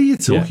money? What are you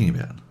talking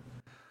about?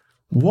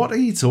 What are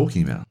you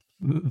talking about?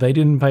 They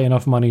didn't pay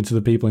enough money to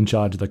the people in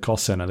charge of the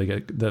cost center to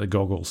get the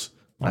goggles.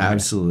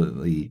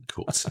 Absolutely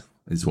cooked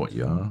is what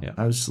you are. Yeah.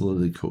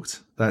 Absolutely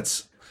cooked.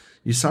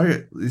 You're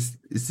so, is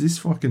this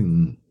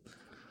fucking,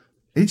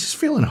 he's just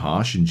feeling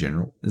harsh in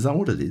general. Is that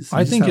what it is?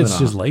 I think it's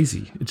just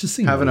lazy. It just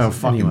seems having lazy. a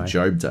fucking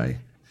Job day.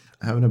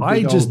 Having a big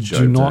I just old Job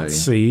do not day.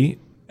 see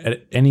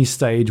at any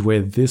stage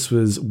where this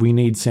was, we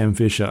need Sam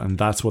Fisher, and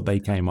that's what they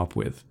came up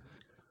with.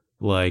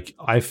 Like,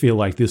 I feel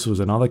like this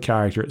was another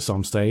character at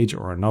some stage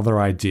or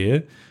another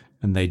idea,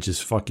 and they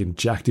just fucking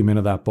jacked him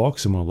into that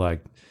box and were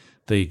like,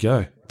 there you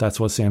go. That's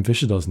what Sam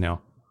Fisher does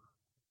now.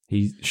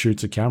 He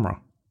shoots a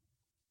camera.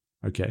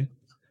 Okay.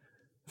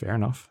 Fair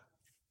enough.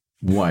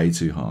 Way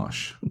too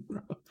harsh.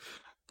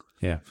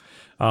 Yeah.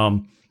 I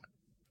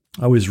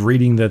was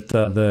reading that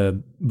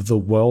the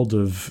world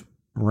of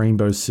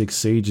Rainbow Six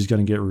Siege is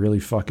going to get really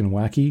fucking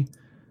wacky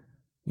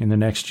in the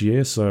next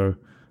year, so...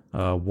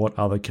 what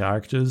other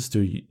characters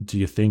do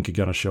you think are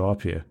going to show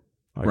up here?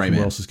 Like,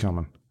 who else is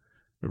coming?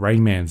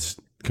 Rain Man's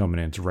coming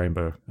into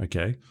Rainbow.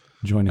 Okay,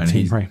 joining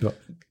Team Rainbow.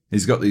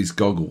 He's got these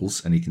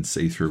goggles and he can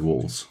see through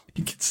walls.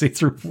 He can see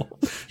through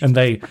walls. And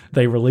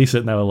they release it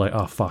and they were like,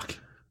 oh fuck.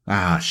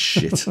 Ah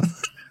shit.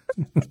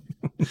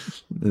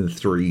 The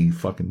three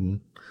fucking.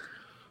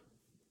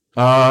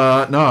 No,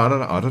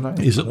 I don't know.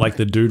 Is it like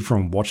the dude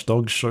from Watch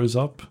Dogs shows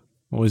up?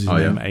 What was his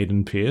name?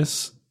 Aiden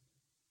Pierce.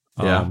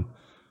 Yeah.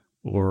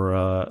 Or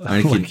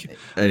and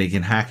he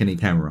can hack any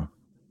camera.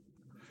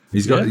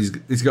 He's got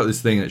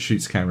this thing that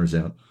shoots cameras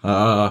out.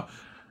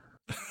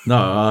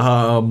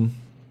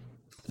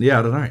 Yeah,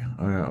 I don't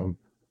know.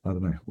 I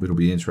don't know. It'll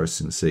be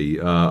interesting to see.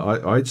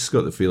 I just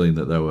got the feeling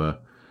that they were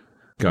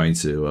going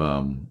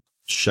to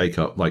shake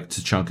up, like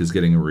Tachanka's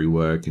getting a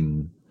rework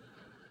in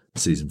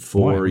season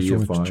 4 or year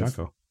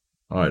 5.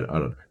 I don't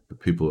know. But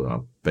people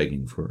are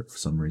begging for it for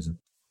some reason,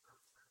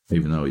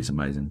 even though he's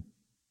amazing.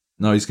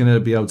 No, he's going to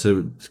be able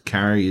to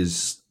carry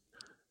his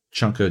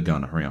chunker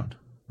gun around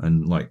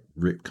and, like,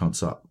 rip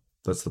cunts up.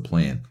 That's the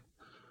plan,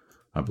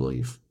 I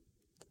believe.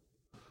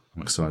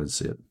 I'm excited to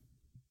see it.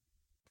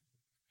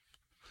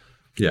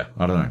 Yeah,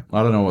 I don't know.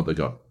 I don't know what they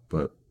got,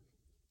 but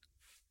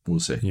we'll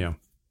see. Yeah.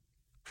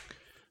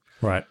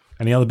 Right.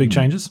 Any other big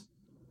changes?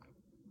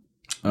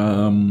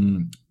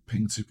 Ping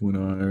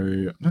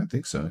 2.0, I don't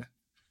think so.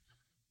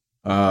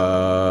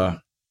 No,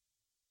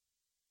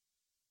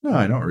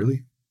 not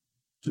really.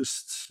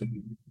 Just,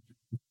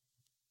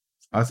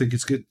 I think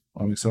it's good.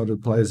 I'm excited to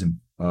play as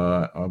him.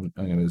 I'm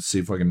going to see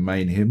if I can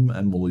main him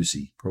and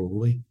Malusi,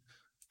 probably.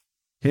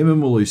 Him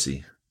and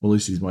Malusi.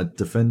 Malusi's my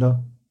defender,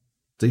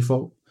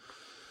 default.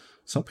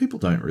 Some people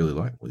don't really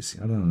like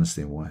Malusi. I don't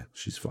understand why.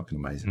 She's fucking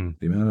amazing.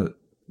 The amount of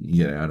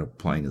you get out of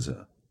playing as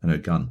her and her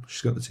gun.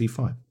 She's got the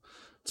T5.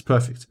 It's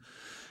perfect.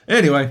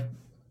 Anyway,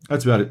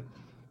 that's about it.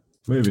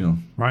 Moving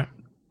on. Right.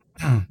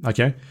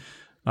 Okay.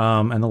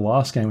 And the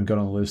last game we got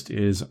on the list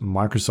is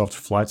Microsoft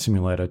Flight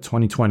Simulator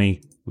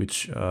 2020,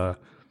 which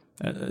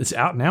it's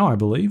out now, I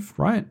believe,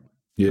 right?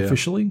 Yeah.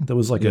 Officially. There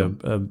was like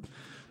a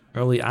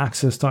early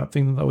access type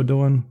thing that they were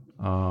doing.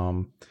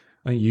 I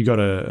think you got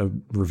a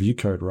review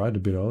code, right, a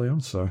bit earlier.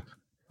 So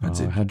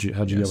how'd you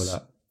go with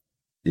that?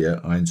 Yeah,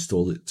 I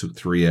installed it. It took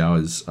 3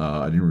 hours.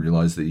 I didn't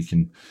realize that you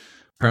can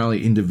apparently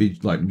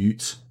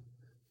mute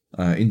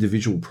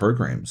individual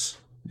programs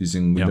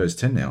using Windows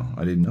 10 now.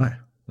 I didn't know.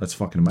 That's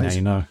fucking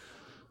amazing. Now you know.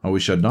 I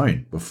wish I'd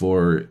known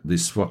before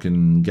this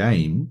fucking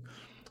game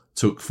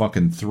took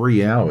fucking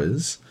 3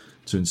 hours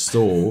to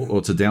install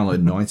or to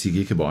download 90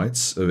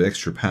 gigabytes of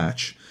extra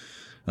patch.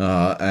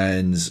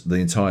 And the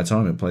entire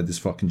time it played this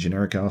fucking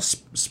generic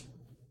ass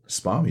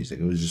spa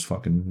music. It was just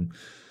fucking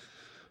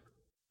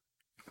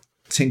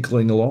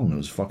tinkling along. It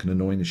was fucking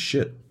annoying as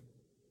shit.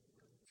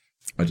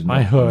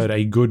 I heard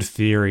a good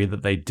theory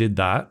that they did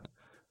that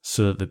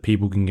so that the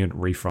people can get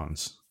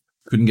refunds.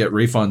 Couldn't get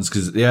refunds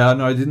because,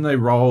 didn't they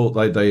roll,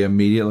 like they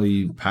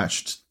immediately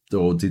patched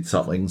or did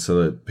something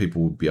so that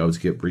people would be able to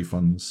get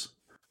refunds?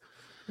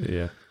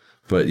 Yeah.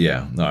 But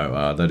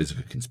that is a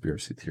good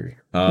conspiracy theory.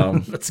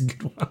 That's a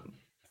good one.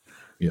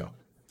 Yeah.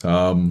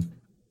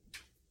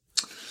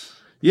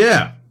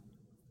 Yeah.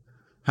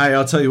 Hey,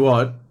 I'll tell you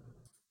what.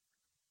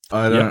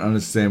 I don't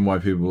understand why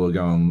people are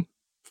going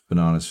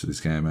bananas for this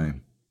game, eh?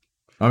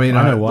 I mean,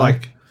 I know why.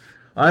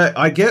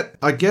 I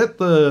get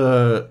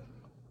the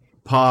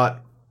part.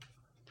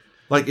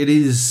 Like, it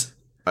is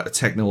a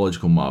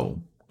technological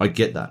marvel. I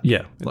get that.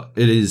 Yeah. Like,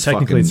 it is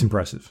technically it's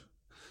impressive.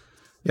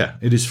 Yeah,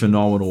 it is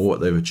phenomenal what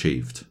they've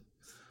achieved.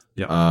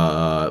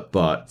 Yeah.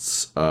 But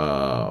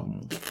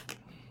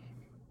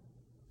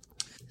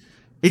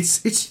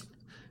it's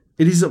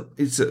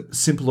a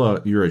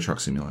simpler Euro Truck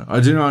Simulator.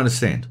 I do not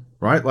understand,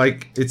 right?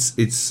 Like,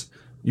 it's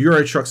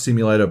Euro Truck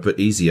Simulator but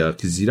easier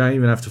because you don't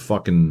even have to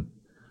fucking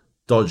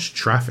dodge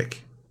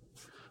traffic,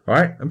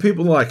 right? And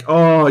people are like,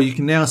 oh, you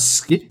can now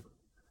skip.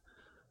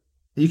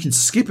 You can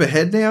skip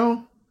ahead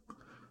now.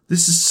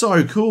 This is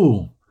so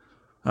cool.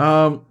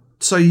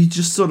 So you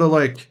just sort of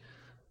like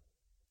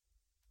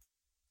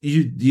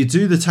you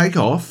do the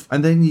takeoff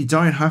and then you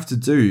don't have to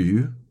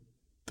do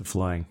the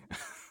flying.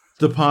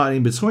 The part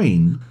in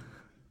between.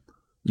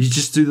 You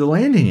just do the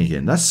landing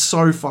again. That's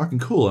so fucking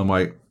cool. I'm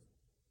like,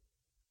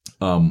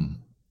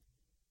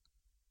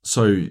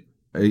 so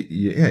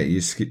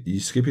you're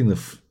skipping the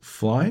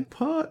flying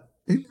part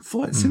in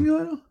Flight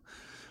Simulator,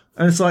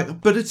 and it's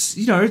like, but it's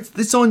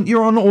it's on.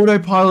 You're on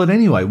autopilot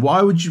anyway.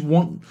 Why would you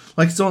want,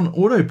 like, it's on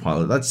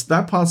autopilot?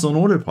 That part's on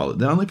autopilot.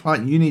 The only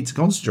part you need to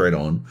concentrate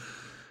on.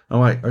 I'm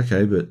like,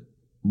 okay, but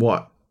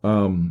what?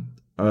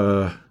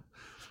 I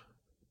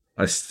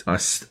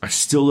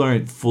still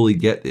don't fully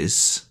get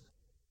this.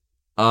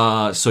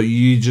 So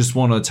you just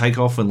want a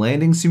takeoff and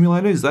landing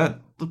simulator? Is that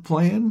the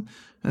plan?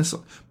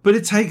 But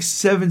it takes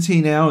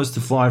 17 hours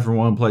to fly from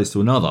one place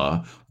to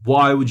another.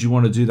 Why would you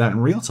want to do that in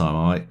real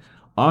time?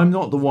 I'm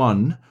not the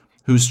one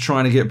who's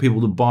trying to get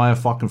people to buy a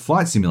fucking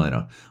flight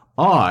simulator.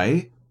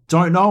 I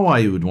don't know why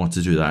you would want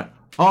to do that.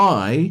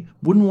 I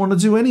wouldn't want to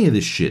do any of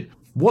this shit.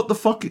 What the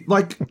fuck?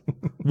 Like,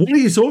 what are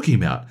you talking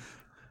about?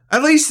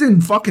 At least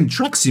in fucking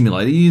Truck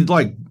Simulator, you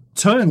like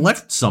turn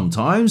left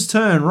sometimes,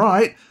 turn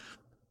right,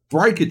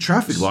 brake at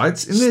traffic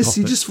lights. In this,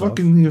 you just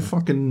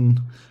fucking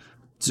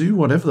do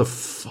whatever the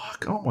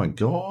fuck. Oh my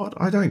god,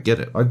 I don't get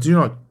it. I do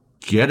not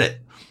get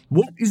it.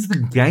 What is the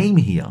game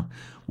here?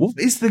 What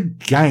is the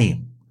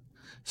game?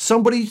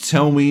 Somebody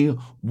tell me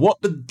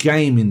what the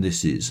game in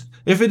this is.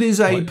 If it is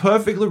a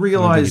perfectly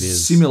realized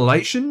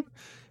simulation,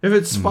 if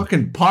it's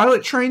fucking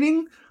pilot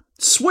training,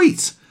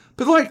 sweet.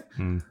 But like,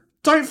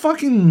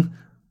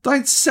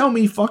 don't sell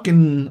me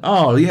fucking,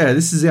 oh yeah,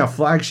 this is our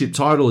flagship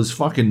title is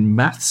fucking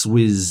Maths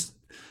Whiz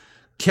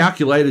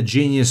Calculator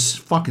Genius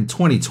fucking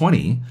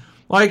 2020.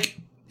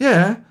 Like,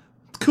 yeah,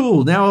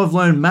 cool. Now I've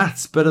learned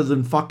maths better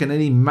than fucking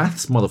any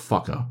maths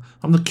motherfucker.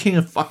 I'm the king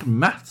of fucking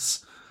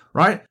maths,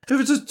 right?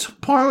 If it's a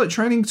pilot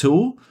training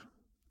tool,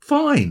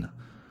 fine.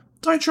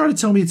 Don't try to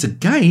tell me it's a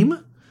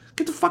game.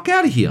 Get the fuck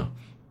out of here.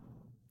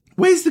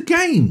 Where's the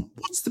game?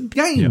 What's the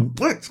game? Yeah.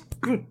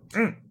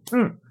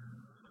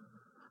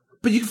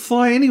 But you can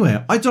fly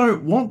anywhere. I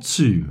don't want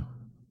to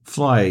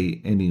fly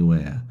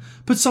anywhere.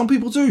 But some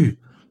people do.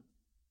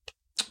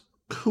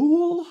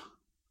 Cool,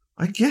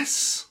 I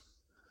guess.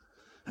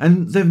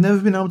 And they've never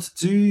been able to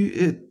do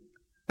it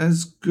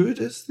as good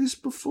as this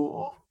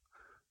before.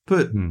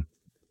 But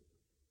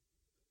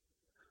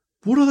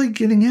what are they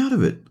getting out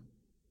of it?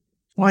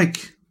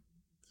 Like,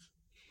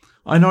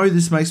 I know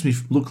this makes me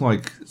look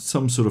like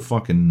some sort of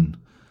fucking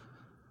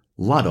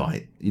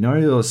Luddite,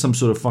 or some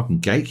sort of fucking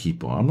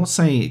gatekeeper. I'm not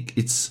saying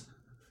it's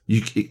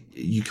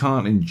you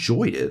can't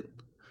enjoy it,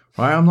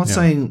 right? I'm not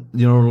saying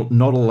you're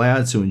not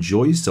allowed to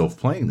enjoy yourself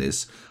playing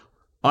this.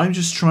 I'm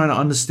just trying to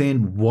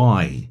understand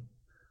why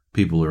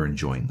people are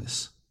enjoying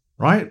this,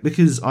 right?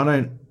 Because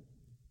I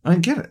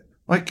don't get it.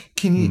 Like,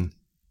 can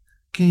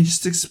you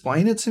just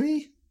explain it to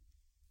me,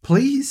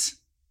 please?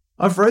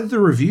 I've read the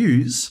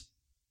reviews.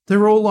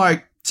 They're all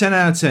like 10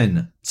 out of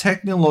 10,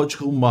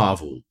 technological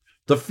marvel.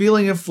 The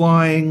feeling of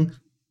flying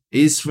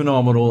is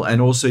phenomenal,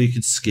 and also you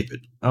can skip it.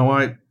 I'm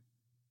like,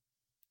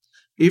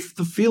 if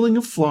the feeling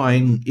of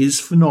flying is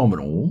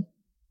phenomenal,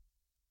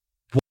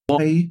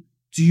 why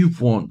do you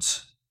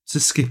want to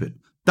skip it?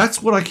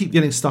 That's what I keep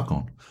getting stuck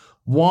on.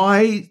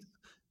 Why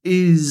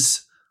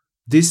is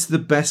this the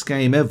best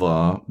game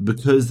ever?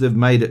 Because they've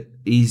made it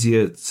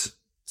easier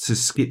to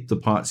skip the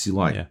parts you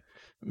like. Yeah.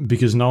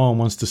 Because no one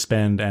wants to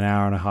spend an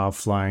hour and a half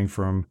flying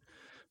from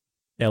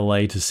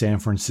LA to San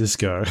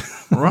Francisco.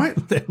 Right?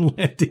 Then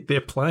landing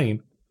their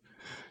plane.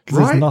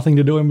 Because there's nothing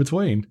to do in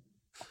between.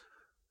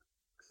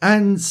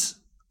 And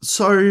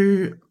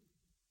so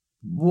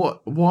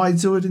why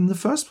do it in the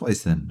first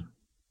place then?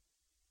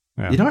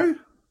 Yeah.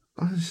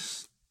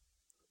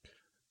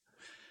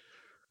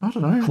 I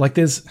don't know. Like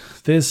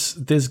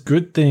there's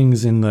good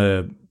things in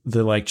the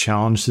like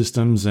challenge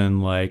systems,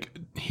 and like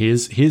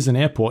here's an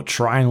airport,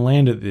 try and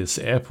land at this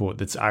airport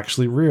that's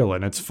actually real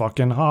and it's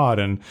fucking hard,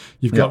 and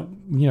you've got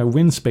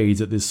wind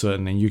speeds at this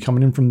certain, and you're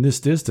coming in from this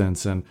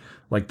distance, and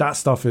like that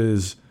stuff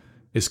is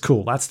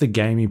cool. That's the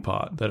gamey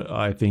part that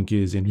I think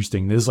is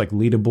interesting. There's like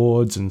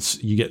leaderboards,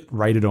 and you get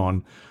rated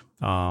on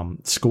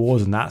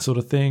scores and that sort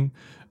of thing.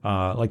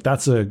 Like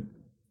that's a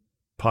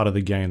part of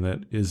the game that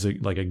is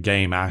like a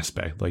game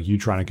aspect, like you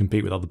trying to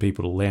compete with other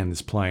people to land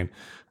this plane.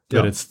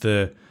 But it's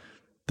the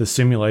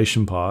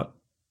simulation part,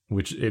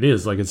 which it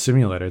is like a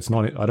simulator. It's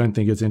not. I don't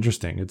think it's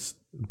interesting. It's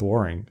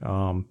boring.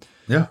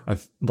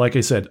 Like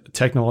I said,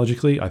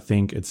 technologically, I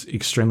think it's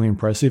extremely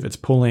impressive. It's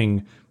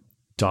pulling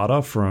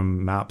data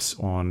from maps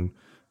on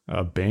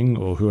Bing,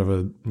 or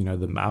whoever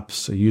the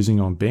maps are using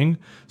on Bing,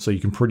 so you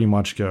can pretty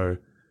much go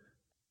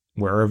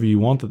wherever you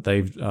want that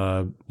they've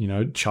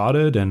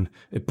charted, and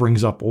it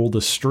brings up all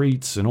the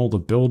streets and all the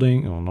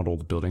building, or not all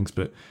the buildings,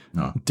 but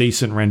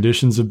decent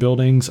renditions of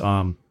buildings.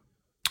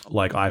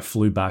 Like I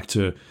flew back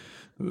to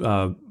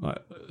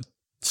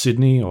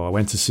Sydney, or I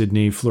went to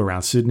Sydney, flew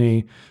around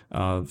Sydney.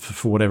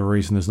 For whatever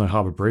reason, there's no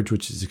Harbour Bridge,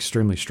 which is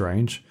extremely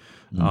strange.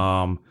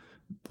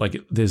 Like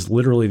there's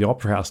literally the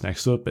Opera House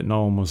next to it, but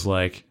no one was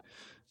like,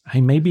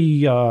 hey,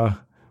 maybe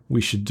we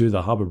should do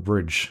the Harbour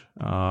Bridge.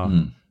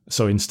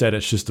 So instead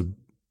it's just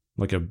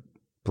like a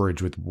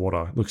bridge with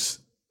water. It looks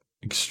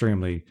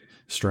extremely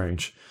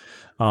strange.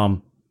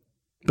 But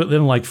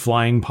then like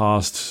flying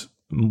past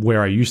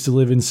where I used to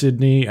live in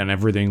Sydney, and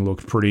everything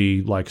looked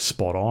pretty like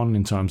spot on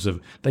in terms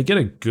of they get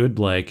a good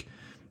like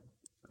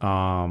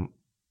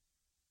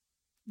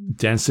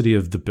density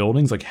of the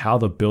buildings, like how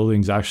the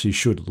buildings actually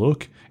should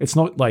look. It's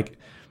not like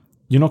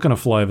you're not going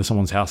to fly over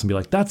someone's house and be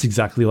like, that's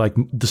exactly like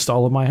the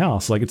style of my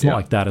house. Like it's not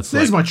like that. It's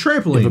there's like, my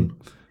trampoline.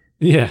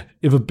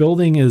 If a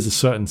building is a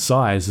certain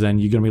size, then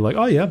you're going to be like,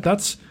 oh yeah,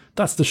 that's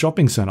the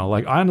shopping center.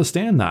 Like I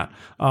understand that.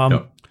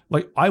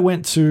 Like I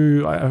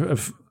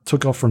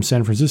took off from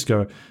San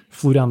Francisco,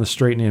 flew down the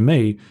street near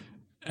me,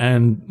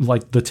 and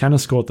like the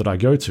tennis court that I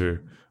go to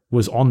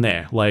was on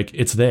there. Like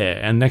it's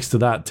there. And next to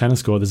that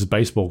tennis court, there's a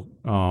baseball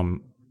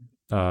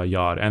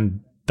yard, and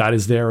that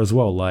is there as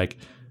well. Like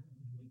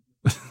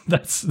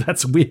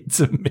that's weird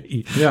to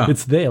me. Yeah.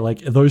 It's there. Like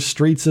those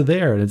streets are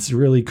there, and it's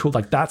really cool.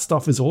 Like that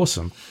stuff is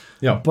awesome.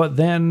 Yeah. But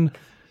then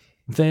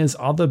there's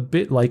other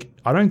bit, like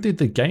I don't think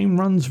the game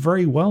runs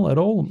very well at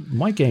all.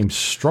 My game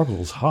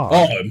struggles hard.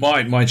 Oh,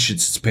 mine shits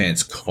its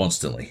pants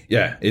constantly.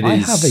 Yeah, I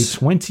have a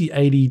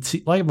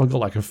 2080 like I've got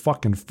like a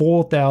fucking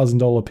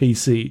 $4,000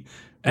 PC,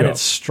 and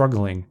it's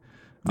struggling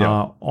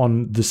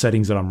on the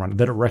settings that I'm running,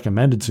 that it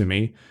recommended to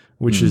me,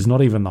 which is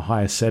not even the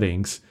highest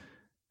settings,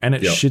 and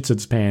it shits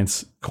its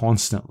pants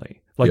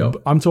constantly. Like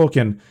I'm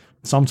talking,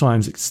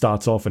 sometimes it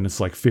starts off and it's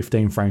like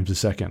 15 frames a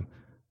second.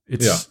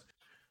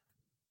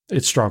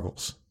 It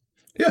struggles.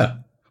 Yeah.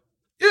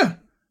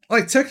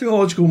 Like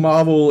technological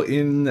marvel,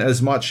 in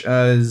as much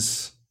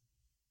as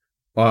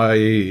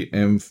I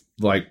am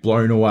like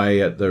blown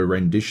away at the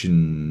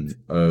rendition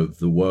of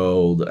the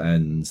world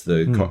and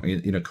the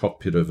in a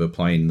cockpit of a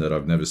plane that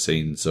I've never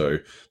seen, so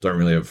don't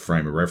really have a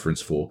frame of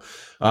reference for.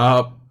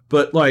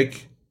 But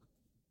like,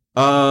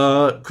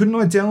 couldn't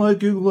I download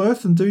Google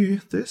Earth and do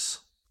this?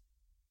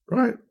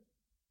 Right?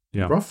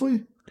 Yeah.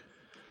 Roughly.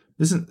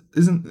 Isn't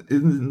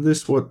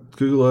this what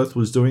Google Earth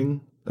was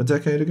doing a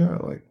decade ago?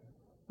 Like,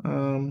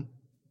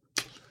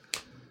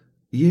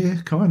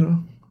 yeah,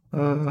 kind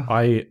of.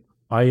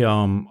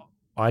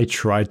 I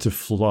tried to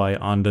fly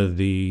under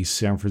the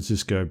San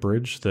Francisco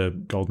Bridge, the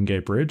Golden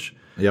Gate Bridge.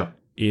 Yeah.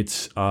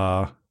 It's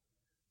that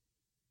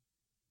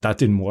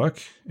didn't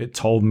work. It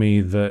told me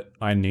that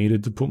I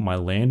needed to put my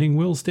landing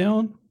wheels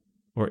down,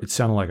 or it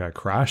sounded like I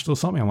crashed or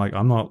something. I'm like,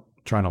 I'm not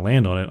trying to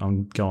land on it.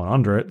 I'm going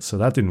under it. So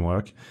that didn't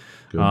work.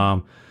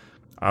 Good.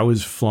 I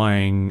was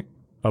flying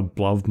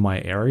above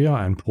my area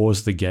and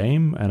paused the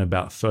game, and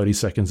about 30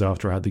 seconds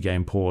after I had the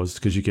game paused,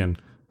 because you can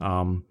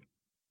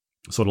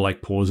sort of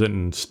like pause it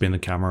and spin the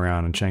camera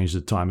around and change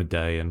the time of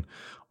day and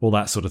all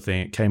that sort of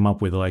thing, it came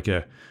up with like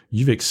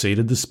you've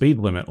exceeded the speed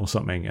limit or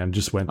something, and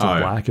just went to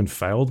black and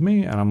failed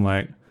me. And I'm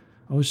like,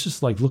 I was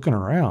just like looking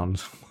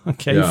around.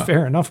 Okay,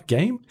 fair enough,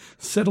 game,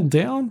 settle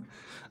down.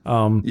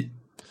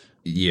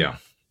 Yeah.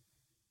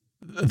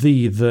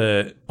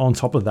 The on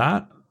top of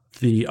that,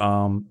 the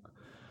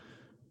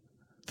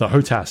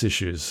HOTAS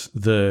issues,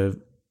 the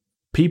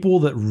people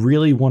that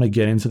really want to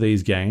get into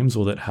these games,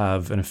 or that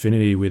have an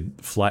affinity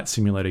with flight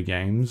simulator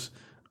games.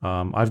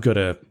 I've got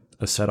a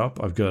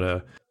setup. I've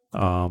got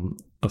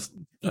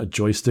a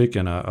joystick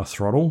and a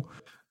throttle,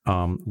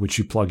 which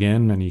you plug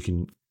in, and you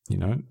can,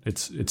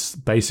 it's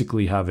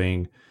basically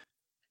having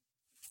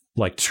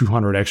like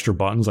 200 extra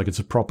buttons. Like it's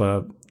a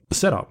proper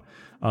setup.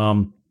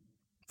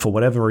 For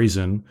whatever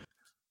reason,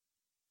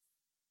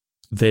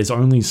 there's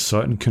only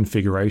certain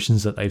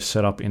configurations that they've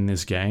set up in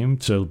this game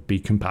to be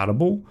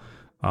compatible.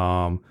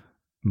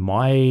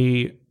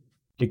 My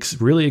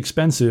really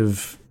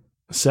expensive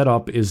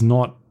setup is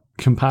not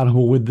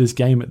compatible with this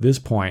game at this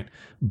point,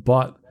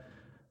 but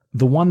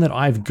the one that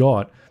I've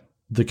got,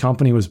 the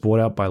company was bought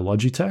out by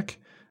Logitech,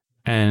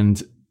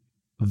 and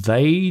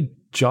they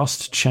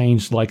just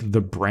changed like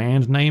the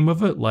brand name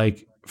of it,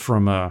 like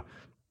from a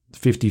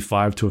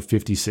 55 to a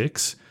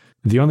 56.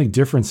 The only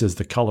difference is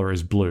the color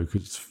is blue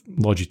because it's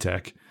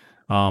Logitech.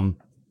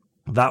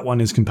 That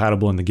one is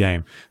compatible in the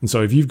game. And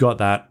so if you've got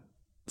that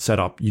set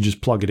up, you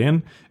just plug it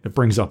in. It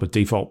brings up a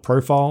default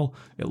profile.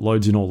 It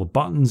loads in all the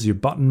buttons, your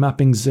button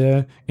mappings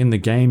there. In the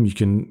game, you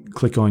can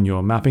click on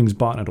your mappings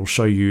button. It'll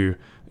show you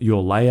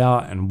your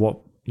layout and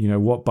what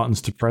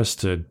buttons to press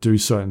to do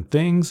certain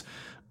things.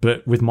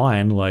 But with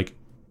mine, like,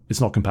 it's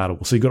not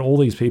compatible. So you've got all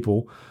these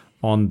people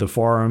on the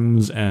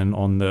forums and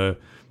on the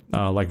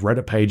like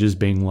Reddit pages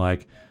being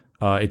like,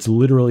 it's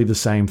literally the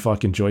same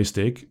fucking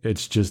joystick.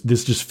 This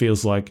just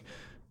feels like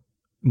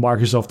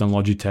Microsoft and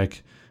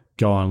Logitech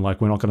going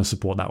like, we're not going to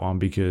support that one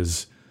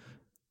because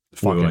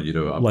we want you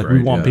to upgrade, like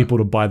we want people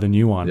to buy the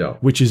new one,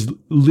 which is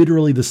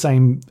literally the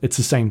same. It's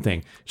the same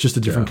thing. It's just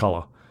a different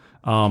color.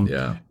 On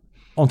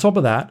top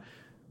of that,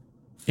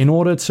 in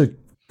order to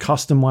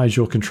customize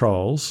your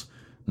controls,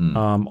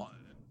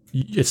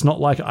 it's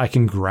not like I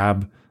can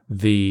grab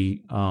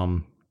the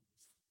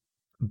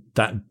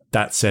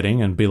that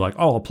setting and be like,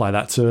 oh, I'll apply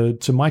that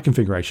to my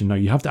configuration. No,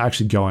 you have to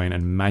actually go in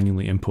and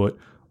manually input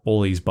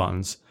all these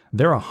buttons.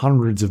 There are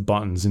hundreds of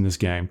buttons in this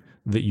game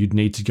that you'd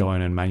need to go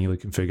in and manually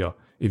configure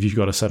if you've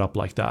got a setup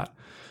like that,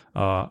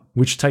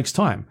 which takes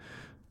time.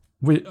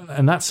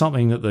 And that's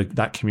something that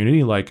that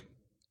community like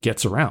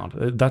gets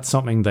around. That's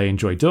something they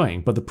enjoy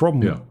doing. But the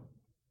problem,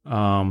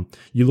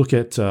 you look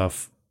at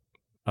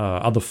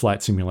other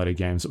flight simulator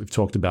games that we've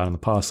talked about in the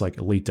past, like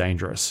Elite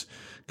Dangerous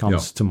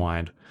comes to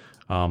mind.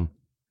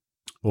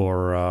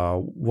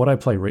 Or what I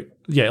play,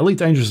 Elite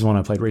Dangerous is one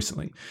I played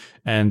recently.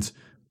 And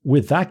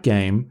with that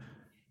game,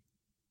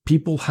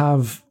 people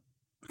have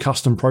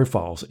custom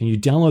profiles, and you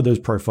download those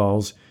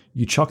profiles,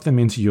 you chuck them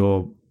into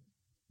your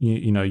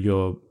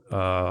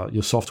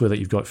software that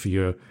you've got for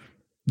your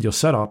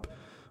setup,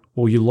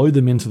 or you load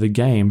them into the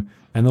game,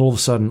 and then all of a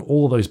sudden,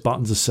 all of those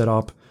buttons are set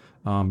up.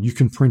 You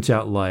can print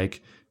out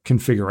like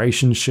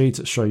configuration sheets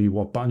that show you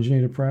what buttons you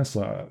need to press.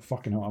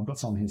 Fucking hell, I've got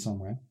something here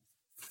somewhere,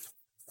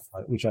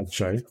 which I'd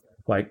show you.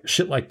 Like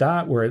shit like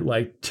that, where it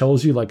like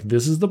tells you like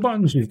this is the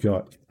buttons you've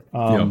got.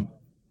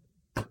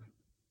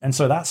 And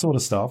so that sort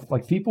of stuff,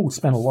 like people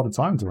spend a lot of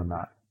time doing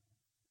that.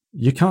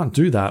 You can't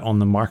do that on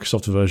the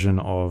Microsoft Store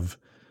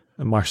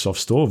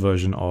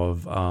version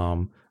of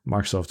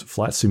Microsoft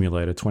Flight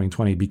Simulator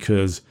 2020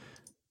 because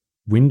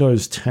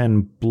Windows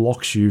 10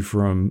 blocks you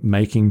from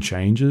making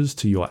changes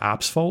to your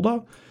apps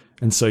folder.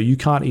 And so you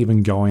can't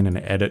even go in and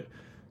edit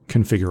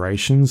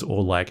configurations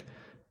or like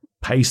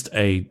paste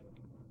a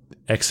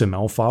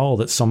XML file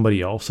that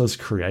somebody else has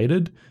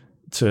created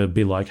to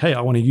be like, hey,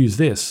 I want to use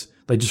this.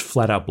 They just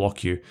flat out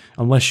block you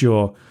unless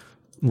you're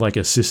like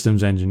a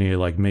systems engineer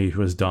like me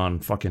who has done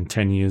fucking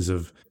 10 years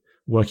of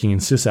working in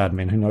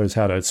sysadmin, who knows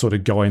how to sort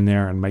of go in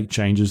there and make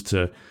changes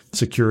to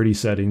security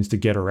settings to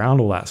get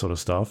around all that sort of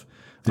stuff.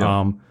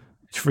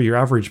 For your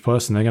average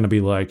person, they're going to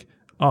be like,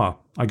 oh,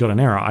 I got an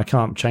error. I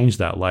can't change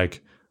that.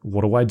 Like,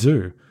 what do I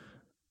do?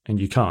 And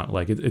you can't.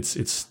 Like,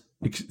 it's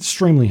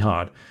extremely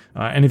hard.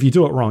 And if you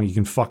do it wrong, you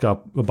can fuck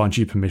up a bunch of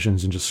your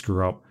permissions and just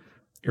screw up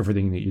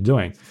everything that you're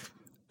doing.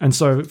 And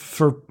so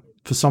for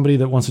somebody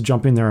that wants to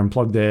jump in there and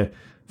plug their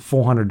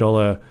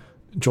 $400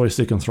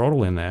 joystick and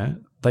throttle in there,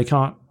 they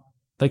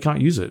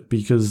can't use it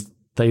because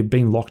they've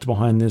been locked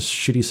behind this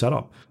shitty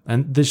setup.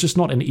 And there's just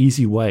not an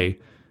easy way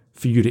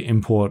for you to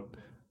import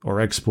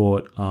or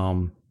export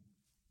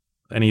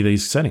any of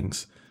these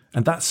settings.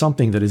 And that's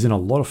something that is in a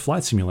lot of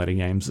flight simulator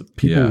games that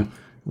people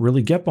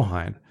really get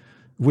behind,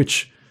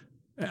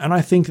 and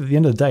I think at the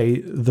end of the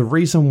day, the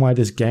reason why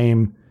this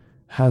game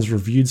has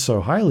reviewed so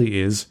highly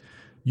is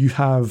you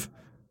have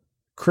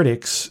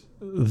critics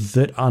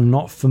that are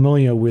not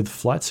familiar with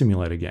flight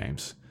simulator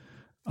games.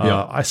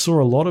 I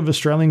saw a lot of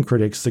Australian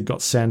critics that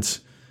got sent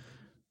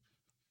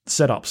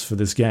setups for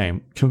this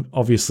game.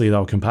 Obviously, they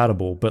were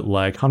compatible, but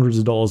like hundreds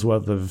of dollars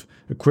worth of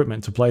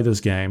equipment to play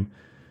this game.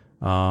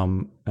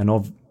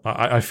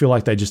 I feel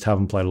like they just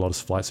haven't played a lot of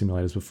flight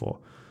simulators before.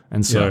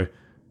 And so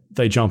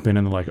they jump in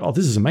and they're like, oh,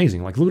 this is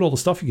amazing. Like, look at all the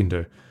stuff you can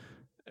do.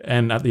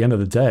 And at the end of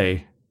the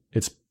day,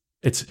 it's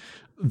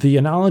the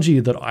analogy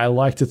that I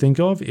like to think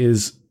of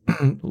is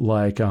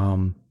like,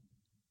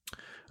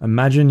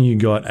 imagine you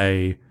got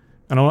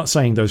and I'm not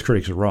saying those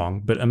critics are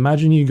wrong, but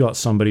imagine you got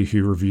somebody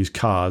who reviews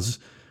cars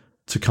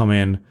to come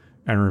in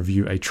and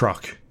review a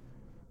truck,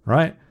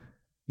 right?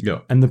 Yeah.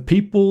 And the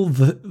people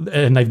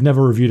and they've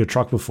never reviewed a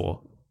truck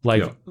before.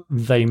 Like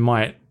they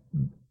might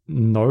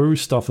know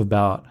stuff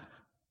about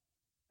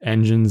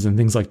engines and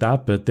things like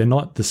that, but they're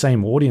not the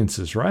same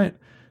audiences, right?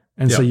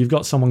 And so you've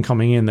got someone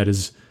coming in that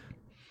is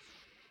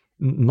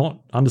not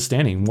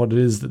understanding what it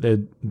is that they're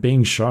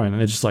being shown, and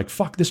they're just like,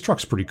 fuck, this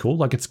truck's pretty cool.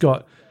 Like it's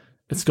got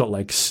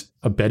like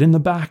a bed in the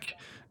back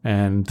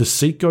and the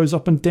seat goes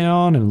up and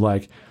down and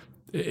like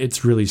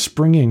it's really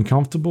springy and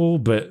comfortable.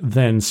 But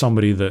then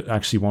somebody that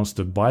actually wants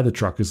to buy the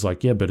truck is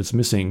like, yeah, but it's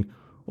missing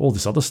all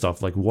this other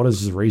stuff. Like, what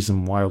is the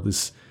reason why all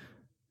this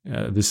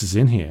this is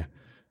in here,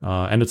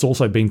 and it's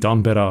also being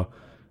done better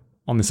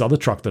on this other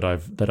truck that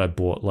I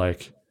bought.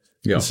 Like,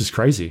 this is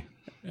crazy,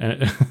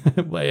 and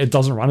it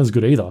doesn't run as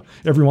good either.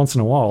 Every once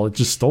in a while, it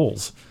just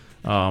stalls.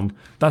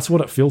 That's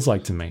what it feels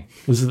like to me.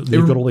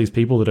 You've got all these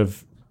people that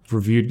have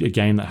reviewed a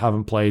game that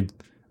haven't played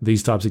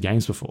these types of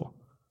games before.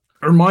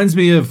 It reminds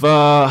me of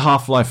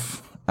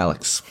Half-Life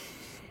Alyx.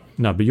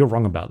 No, but you're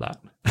wrong about that.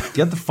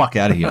 Get the fuck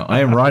out of here. I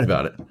am right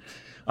about it.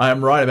 I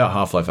am right about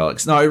Half-Life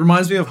Alyx. No, it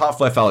reminds me of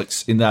Half-Life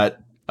Alyx in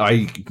that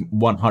I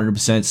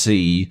 100%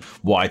 see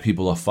why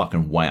people are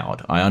fucking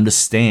wowed. I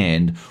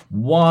understand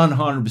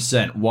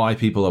 100% why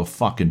people are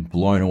fucking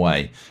blown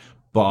away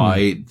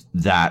by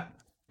that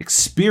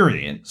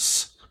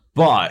experience.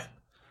 But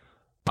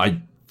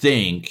I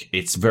think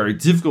it's very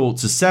difficult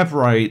to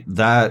separate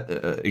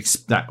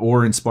that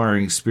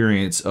awe-inspiring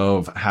experience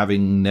of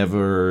having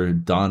never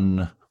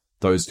done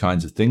those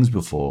kinds of things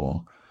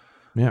before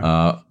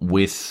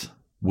with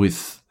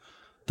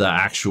the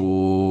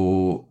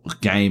actual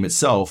game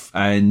itself.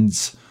 And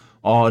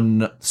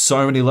on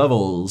so many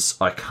levels,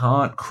 I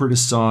can't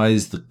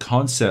criticize the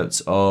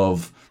concepts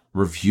of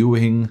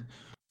reviewing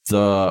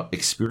the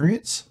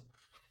experience.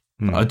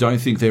 I don't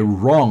think they're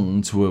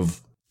wrong to have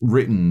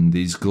written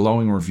these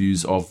glowing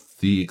reviews of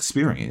the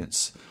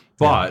experience,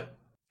 but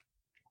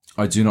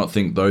I do not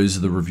think those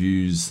are the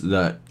reviews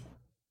that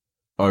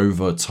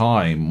over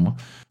time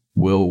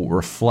will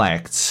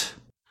reflect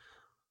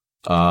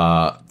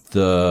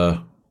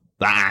the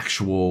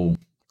actual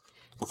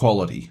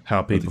quality,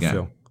 how people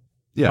feel.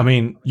 Yeah, I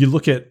mean, you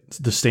look at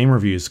the Steam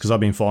reviews, because I've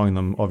been following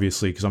them,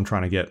 obviously, because I'm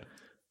trying to get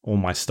all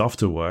my stuff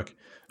to work.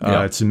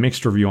 It's a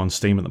mixed review on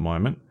Steam at the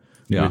moment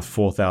with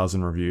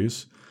 4,000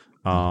 reviews.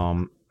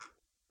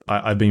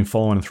 I've been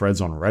following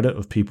threads on Reddit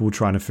of people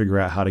trying to figure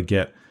out how to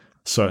get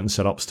certain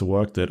setups to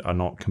work that are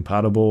not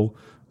compatible.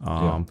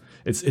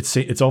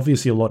 It's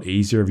obviously a lot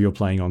easier if you're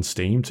playing on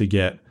Steam to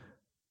get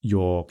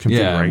your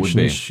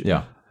configurations.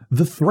 Yeah.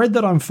 The thread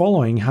that I'm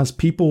following has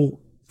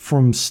people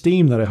from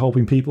Steam that are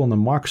helping people in the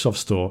Microsoft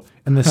Store,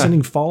 and they're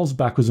sending files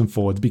backwards and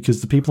forwards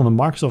because the people in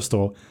the Microsoft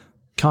Store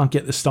can't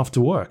get this stuff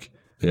to work.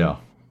 Yeah.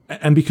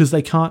 And because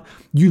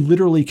you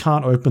literally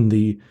can't open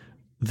the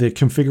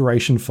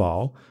configuration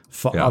file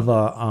for other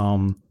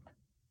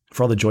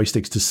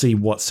joysticks to see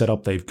what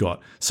setup they've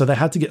got. So they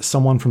had to get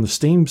someone from the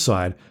Steam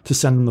side to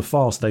send them the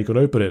file so they could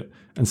open it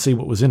and see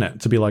what was in it,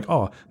 to be like,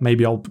 oh,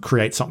 maybe I'll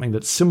create something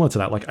that's similar to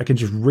that. Like, I can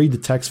just read the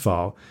text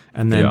file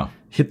and then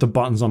hit the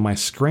buttons on my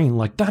screen.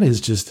 Like, that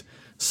is just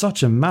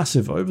such a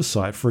massive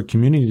oversight for a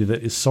community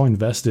that is so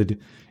invested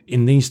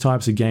in these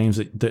types of games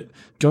that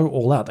go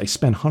all out. They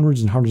spend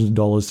hundreds and hundreds of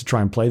dollars to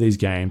try and play these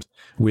games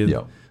with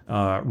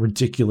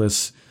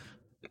ridiculous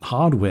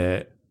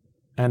hardware,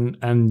 and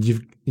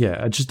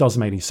it just doesn't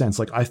make any sense.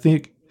 Like, I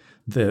think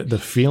the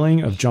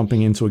feeling of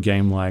jumping into a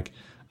game like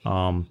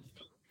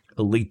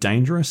Elite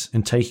Dangerous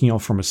and taking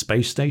off from a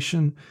space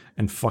station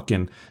and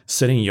fucking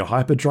setting your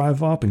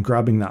hyperdrive up and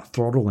grabbing that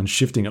throttle and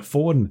shifting it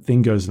forward and the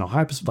thing goes in a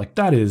hyperspace, like,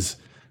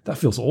 that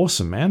feels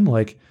awesome, man.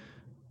 Like,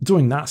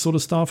 doing that sort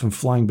of stuff and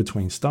flying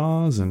between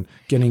stars and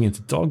getting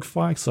into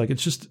dogfights, like,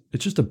 it's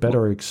just a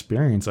better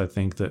experience, I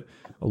think, that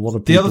a lot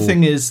of people the other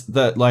thing is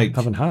that, like,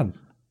 haven't had.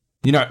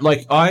 You know,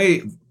 like,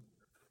 I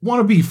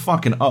want to be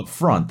fucking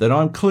upfront that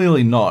I'm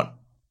clearly not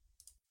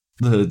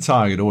the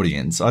target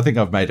audience. I think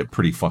I've made it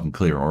pretty fucking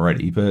clear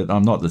already, but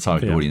I'm not the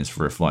target audience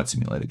for a flight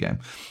simulator game.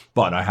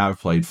 But I have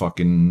played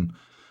fucking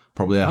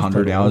probably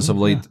 100 hours of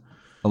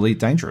Elite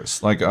Dangerous.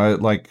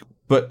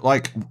 But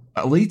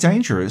Elite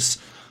Dangerous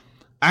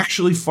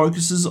actually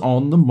focuses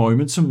on the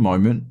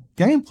moment-to-moment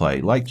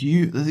gameplay. Like,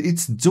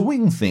 it's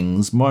doing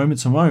things moment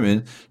to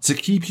moment to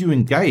keep you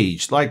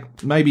engaged.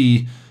 Like,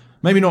 maybe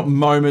not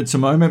moment to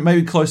moment,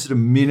 maybe closer to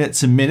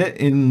minute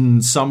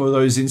in some of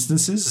those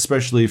instances,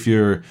 especially if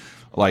you're,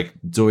 like,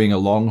 doing a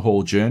long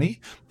haul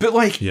journey. But,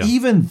 like,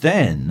 even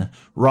then,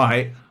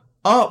 right,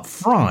 up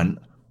front,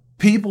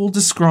 people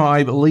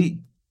describe Elite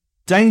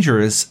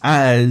Dangerous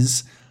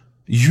as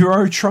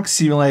Euro Truck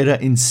Simulator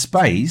in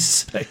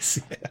space.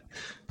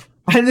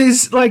 And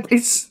it's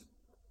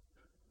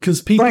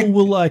because people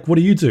will, like, what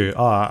do you do?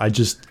 I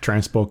just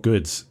transport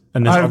goods.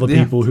 And there's other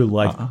people who,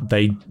 like,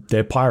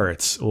 they're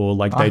pirates, or,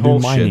 like, they do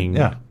mining.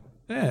 Shit.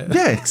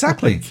 Yeah,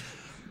 exactly.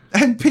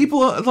 And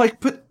people are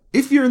like, but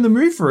if you're in the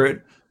mood for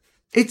it,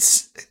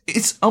 it's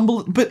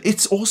unbelievable. But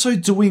it's also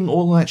doing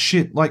all that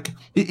shit. Like,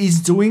 it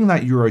is doing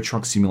that Euro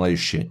Truck Simulator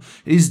shit.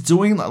 It is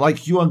doing,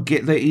 like,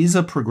 there is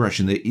a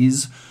progression. There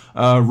is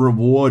a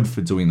reward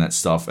for doing that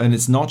stuff. And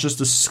it's not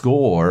just a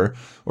score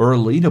or a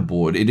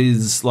leaderboard. It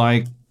is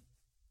like,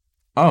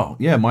 oh,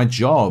 yeah, my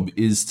job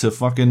is to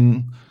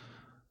fucking,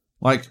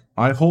 like,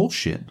 I haul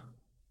shit.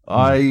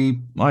 I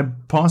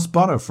pass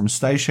butter from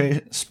space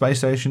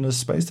station to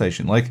space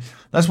station. Like,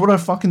 that's what I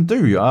fucking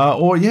do.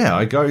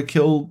 I go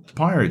kill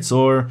pirates,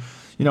 or,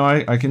 you know,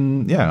 I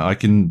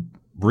can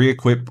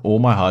re-equip all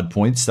my hard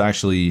points to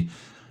actually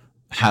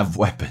have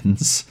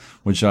weapons,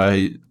 which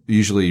I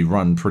usually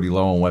run pretty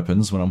low on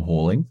weapons when I'm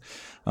hauling.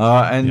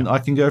 I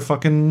can go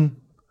fucking,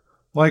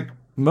 like,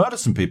 murder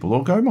some people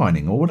or go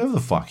mining or whatever the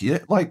fuck. Yeah,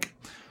 like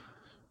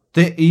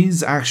there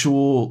is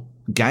actual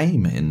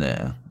game in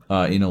there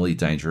in Elite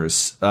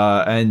Dangerous,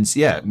 and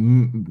yeah,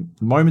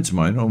 moment to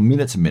moment or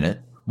minute to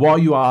minute. While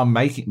you are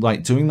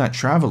doing that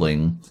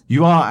traveling,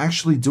 you are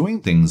actually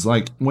doing things.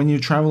 Like when you're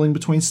traveling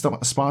between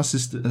star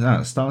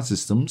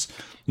systems,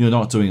 you're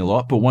not doing a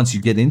lot. But once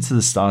you get into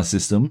the star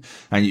system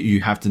and you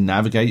have to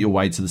navigate your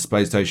way to the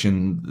space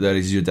station that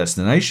is your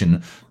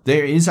destination,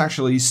 there is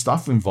actually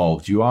stuff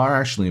involved. You are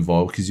actually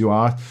involved because you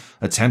are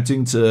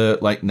attempting to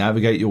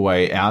navigate your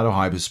way out of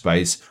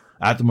hyperspace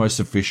at the most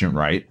efficient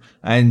rate.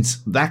 And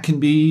that can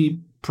be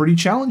pretty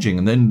challenging.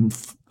 And then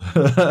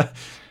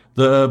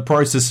the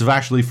process of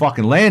actually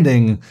fucking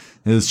landing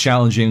is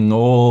challenging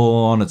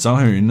all on its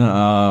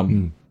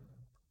own.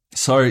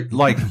 So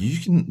you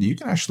can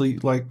actually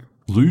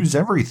lose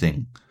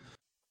everything.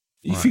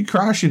 If you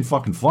crash in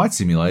fucking Flight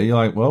Simulator, you're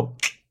like, well,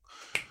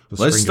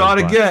 let's start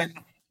again.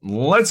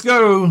 Let's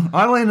go.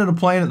 I landed a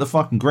plane at the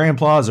fucking Grand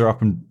Plaza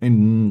up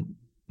in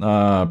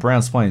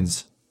Browns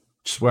Plains,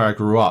 just where I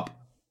grew up.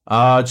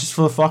 Just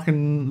for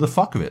the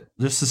fuck of it,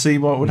 just to see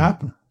what would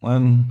happen.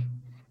 And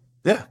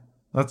yeah,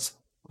 I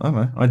don't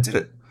know. I did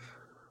it.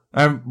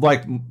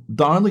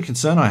 The only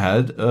concern I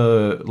had,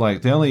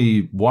 the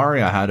only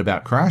worry I had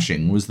about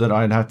crashing was that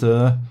I'd have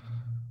to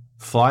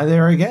fly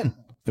there again.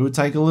 It would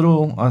take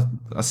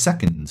a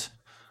second,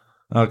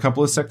 a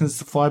couple of seconds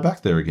to fly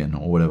back there again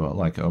or whatever,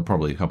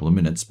 probably a couple of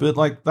minutes. But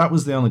that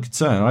was the only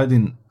concern. I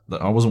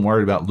wasn't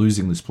worried about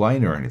losing this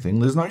plane or anything.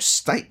 There's no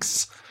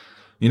stakes.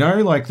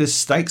 There's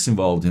stakes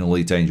involved in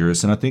Elite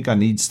Dangerous, and I think I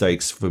need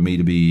stakes for me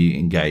to be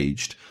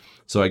engaged.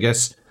 So I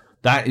guess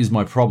that is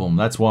my problem.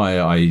 That's why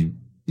I'd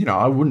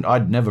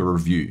never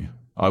review.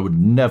 I would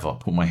never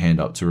put my hand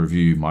up to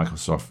review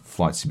Microsoft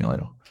Flight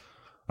Simulator,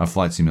 a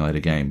Flight Simulator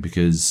game,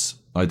 because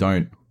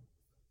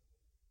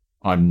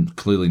I'm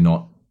clearly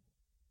not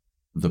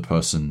the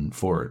person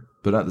for it.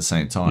 But at the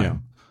same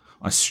time,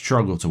 I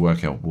struggle to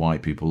work out why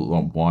people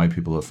are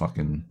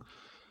fucking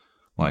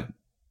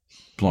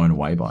blown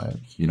away by it.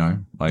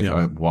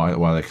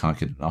 Why they can't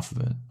get enough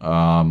of it.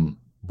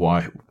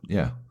 Why?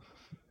 Yeah.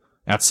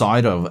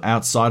 Outside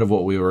of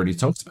what we already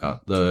talked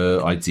about,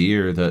 the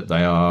idea that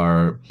they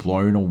are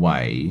blown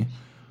away,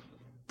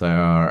 they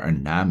are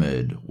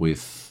enamored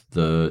with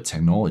the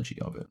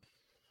technology of it.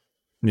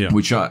 Yeah.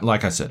 Which,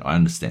 like I said, I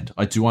understand.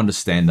 I do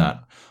understand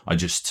that. I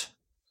just,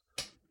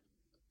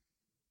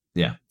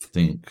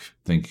 think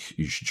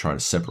you should try to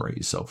separate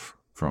yourself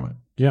from it.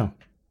 Yeah.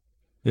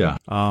 Yeah.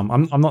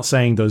 I'm not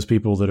saying those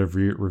people that have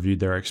reviewed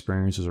their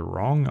experiences are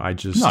wrong. I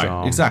just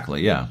no,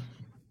 exactly. Yeah.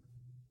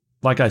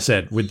 Like I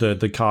said, with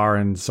the car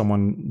and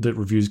someone that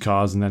reviews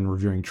cars and then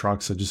reviewing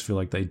trucks, I just feel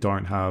like they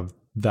don't have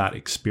that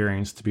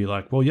experience to be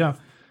like, well, yeah,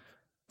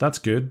 that's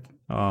good.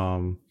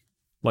 To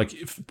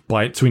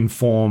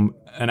inform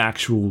an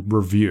actual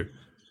review.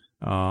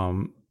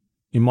 In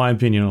my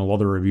opinion, a lot of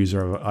the reviews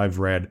I've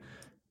read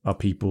are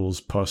people's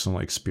personal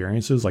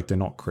experiences. They're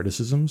not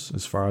criticisms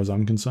as far as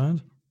I'm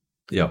concerned.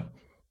 Yeah.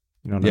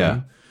 You know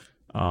what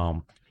I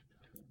mean?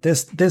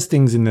 There's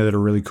things in there that are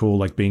really cool,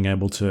 like being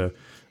able to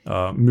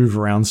move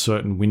around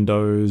certain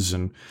windows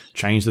and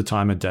change the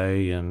time of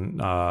day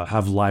and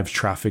have live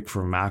traffic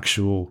from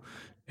actual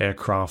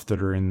aircraft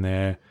that are in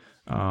there.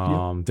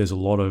 There's a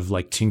lot of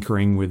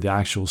tinkering with the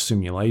actual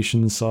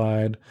simulation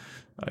side.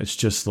 It's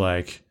just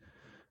I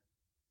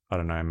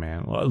don't know,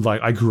 man.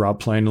 I grew up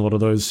playing a lot of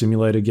those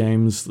simulator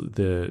games,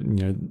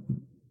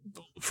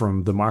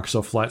 from the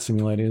Microsoft Flight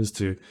Simulators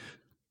to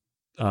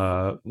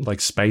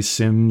space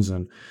sims,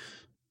 and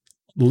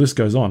the list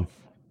goes on.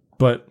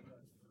 But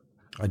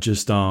I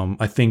just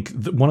I think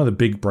one of the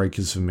big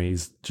breakers for me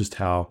is just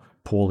how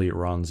poorly it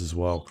runs as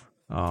well.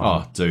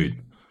 Oh, dude.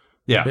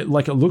 Yeah. It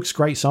looks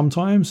great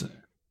sometimes,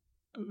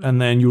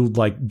 and then you'll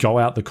go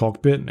out the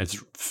cockpit and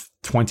it's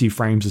 20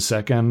 frames a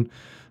second.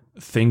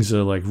 Things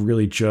are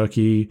really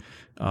jerky,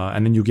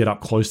 and then you get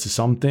up close to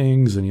some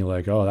things and you're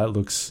like, oh, that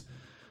looks,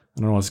 I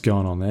don't know what's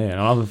going on there. And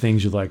other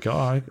things you're like,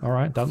 oh, all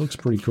right, that looks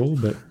pretty cool,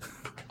 but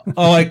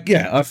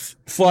I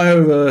fly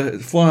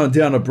on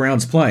down to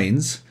Browns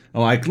Plains.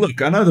 I'm like,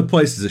 look, I know the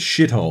place is a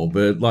shithole,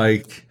 but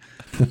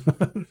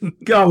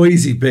go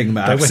easy, Bing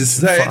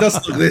Maps. It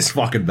doesn't look this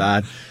fucking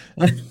bad.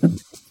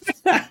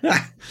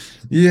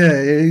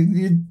 Yeah,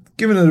 you're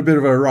giving it a bit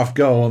of a rough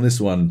go on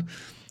this one.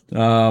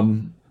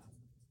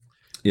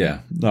 It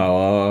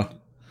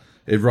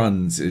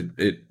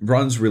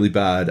runs really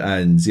bad,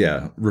 and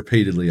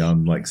repeatedly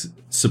I'm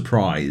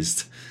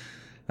surprised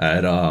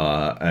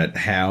at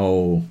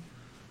how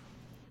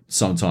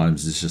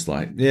sometimes it's just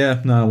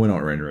we're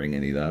not rendering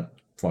any of that.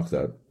 Fuck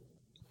that.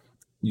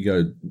 You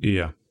go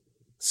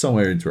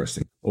somewhere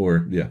interesting,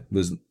 or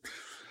there's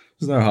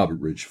no Harbour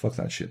Bridge. Fuck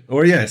that shit.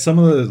 Or some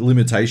of the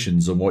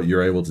limitations on what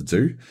you're able to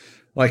do,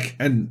 how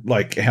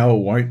it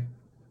won't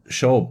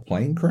show a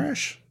plane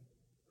crash.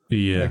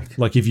 Yeah,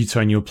 if you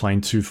turn your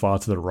plane too far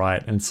to the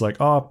right, and it's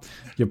your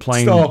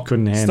plane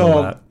couldn't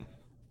handle that.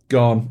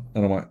 Gone.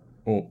 And I'm like,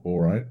 oh,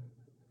 all right.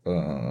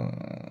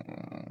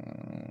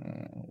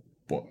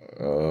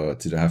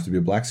 Did it have to be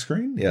a black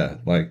screen? Yeah,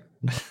 like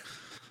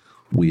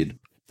weird.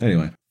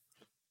 Anyway,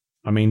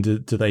 I mean, do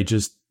they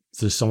just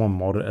does someone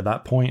mod it at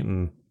that point,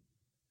 and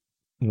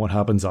what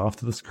happens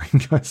after the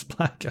screen goes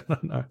black? I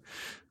don't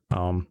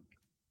know.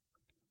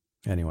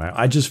 Anyway,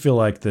 I just feel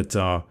like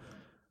that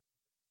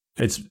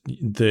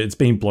it's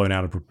being blown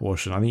out of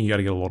proportion. I think you got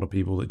to get a lot of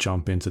people that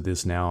jump into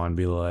this now and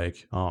be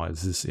like, "Oh,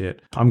 is this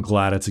it?" I'm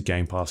glad it's a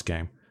Game Pass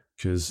game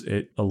because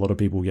a lot of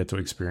people get to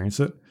experience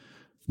it,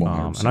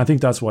 and I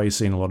think that's why you're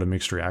seeing a lot of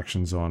mixed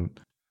reactions on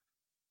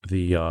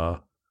the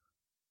on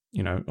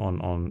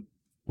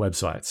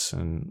websites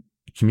and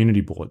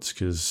community boards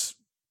because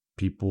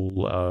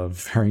people are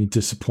very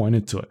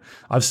disappointed to it.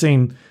 I've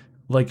seen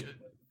like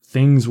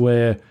things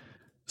where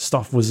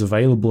stuff was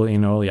available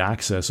in early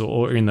access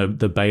or in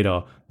the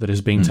beta that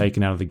has been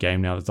taken out of the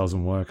game now that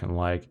doesn't work, and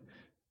like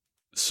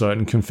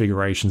certain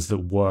configurations that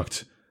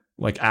worked,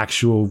 like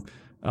actual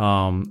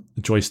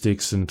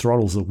joysticks and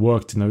throttles that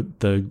worked in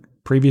the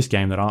previous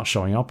game that aren't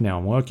showing up now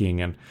and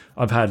working. And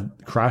I've had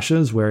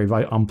crashes where if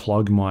I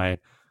unplug my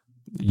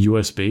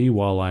USB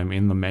while I'm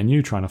in the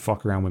menu trying to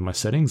fuck around with my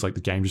settings, like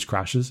the game just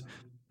crashes.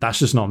 That's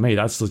just not me.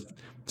 That's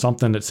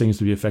something that seems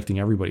to be affecting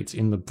everybody. It's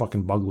in the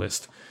fucking bug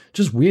list.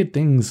 Just weird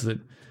things that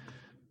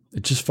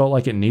it just felt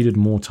like it needed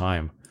more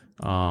time.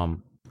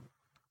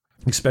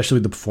 Especially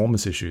the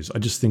performance issues. I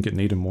just think it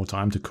needed more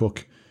time to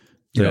cook.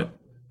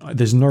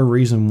 There's no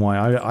reason why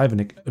I have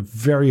a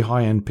very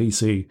high-end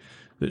PC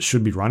that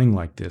should be running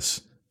like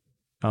this.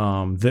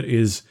 That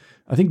is,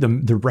 I think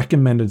the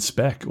recommended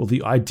spec or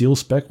the ideal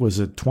spec was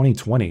a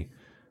 2020.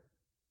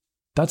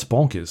 That's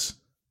bonkers.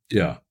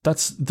 Yeah,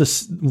 that's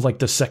one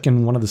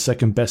of the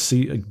second best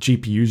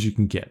GPUs you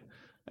can get.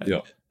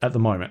 At the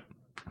moment.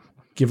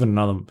 Given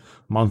another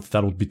month,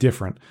 that'll be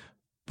different.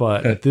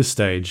 But at this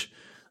stage,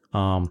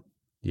 I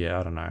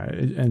don't know.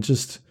 And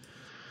just,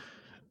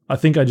 I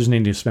think I just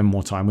need to spend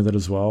more time with it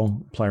as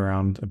well, play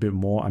around a bit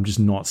more. I'm just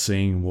not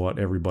seeing what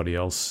everybody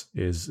else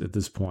is at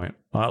this point.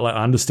 I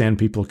understand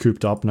people are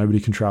cooped up,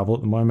 nobody can travel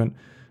at the moment,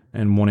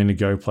 and wanting to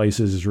go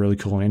places is really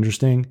cool and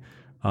interesting.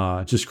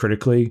 Just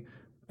critically,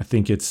 I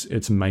think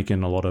it's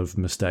making a lot of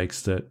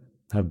mistakes that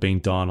have been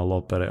done a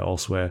lot better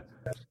elsewhere.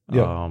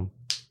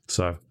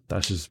 So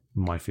that's just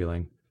my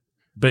feeling.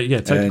 But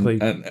yeah, technically,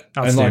 and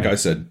like I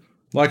said,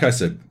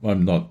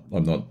 I'm not.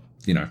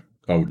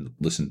 I would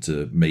listen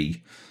to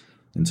me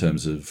in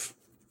terms of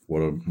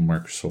what a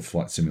Microsoft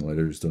Flight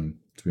Simulator is doing.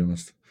 To be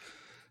honest,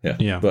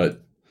 yeah.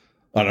 But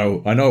I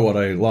know what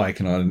I like,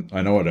 and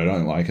I know what I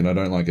don't like, and I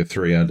don't like a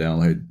 3-hour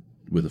download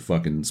with a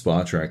fucking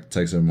SPA track that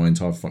takes over my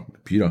entire fucking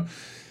computer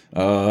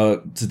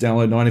to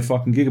download 90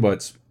 fucking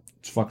gigabytes.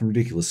 It's fucking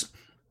ridiculous.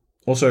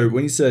 Also,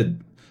 when you said,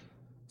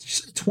 did you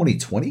say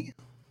 2020?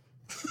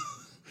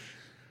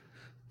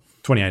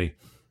 2080.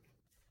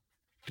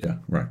 Yeah,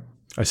 right.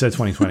 I said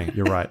 2020.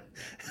 You're right.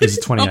 This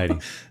is 2080.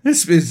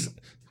 It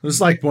was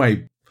like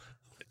my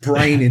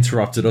brain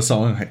interrupted or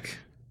something. Like,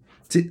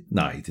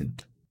 no, he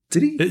didn't.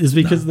 Did he? It's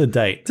because of the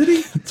date. Did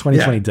he?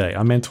 2020 date.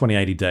 I meant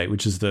 2080 date,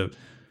 which is the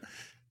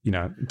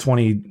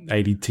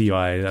 2080 Ti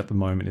at the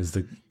moment is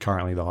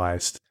currently the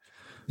highest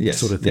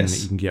sort of thing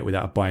that you can get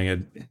without buying a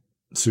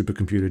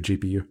supercomputer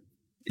GPU.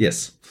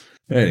 Yes.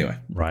 Anyway,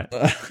 right.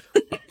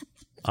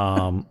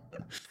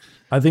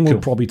 I think we'll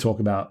probably talk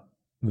about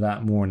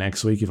that more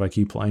next week if I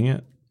keep playing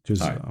it,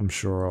 because I'm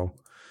sure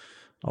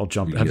I'll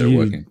jump.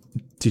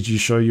 Did you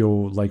show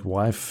your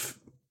wife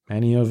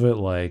any of it?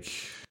 Like,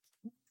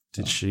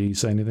 did she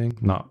say anything?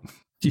 No.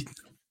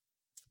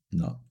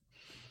 No.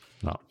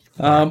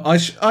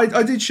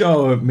 I did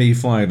show her me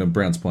flying on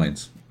Brown's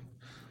planes.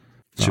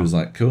 She was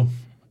like, "Cool,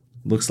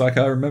 looks like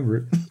I remember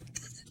it."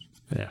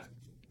 Yeah.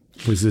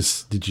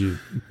 Did you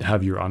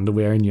have your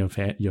underwear in your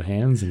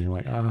hands and you're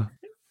like,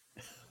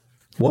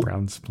 what?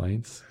 Brown's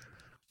planes?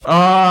 We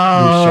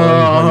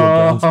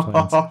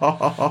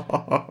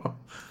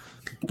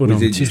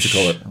did used to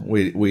call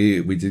it.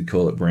 We did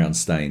call it Brown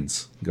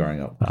Stains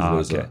growing up.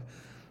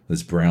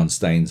 There's Brown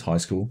Stains High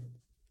School,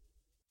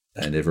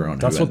 and everyone.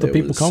 That's what the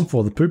people come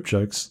for. The poop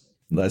jokes.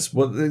 That's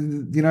what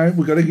we got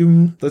to give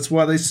them. That's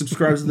why they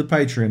subscribe to the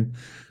Patreon.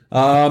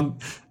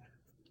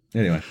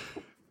 Anyway,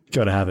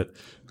 gotta have it.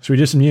 Should we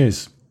do some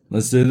news?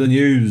 Let's do the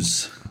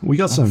news. We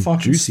got some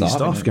juicy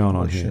stuff going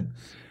on here.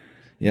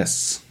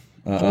 Yes.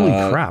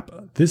 Holy crap.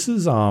 This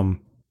is one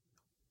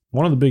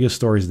of the biggest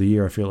stories of the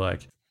year, I feel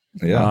like.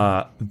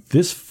 Yeah.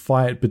 This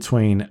fight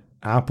between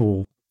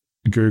Apple,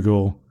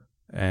 Google,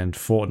 and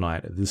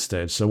Fortnite at this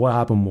stage. So what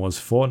happened was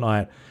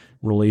Fortnite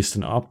released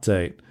an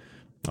update.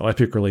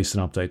 Epic released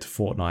an update to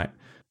Fortnite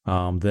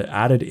that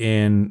added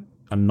in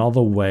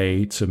another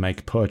way to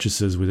make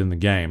purchases within the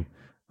game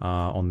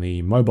on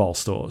the mobile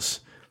stores.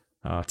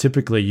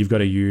 Typically, you've got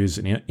to use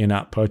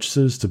in-app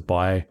purchases to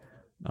buy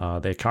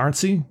their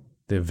currency,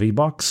 their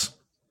V-Bucks.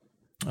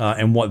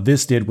 And what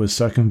this did was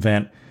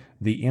circumvent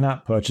the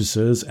in-app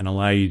purchases and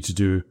allow you to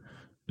do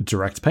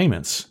direct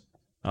payments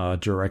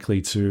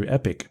directly to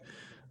Epic.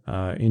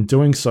 In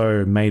doing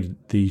so, made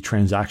the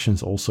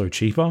transactions also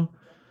cheaper.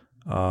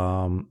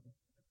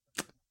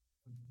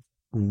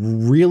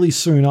 really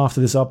soon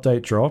after this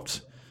update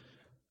dropped,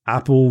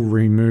 Apple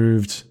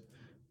removed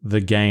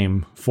the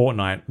game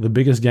Fortnite, the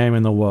biggest game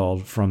in the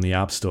world, from the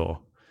App Store.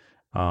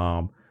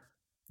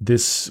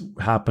 This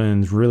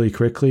happened really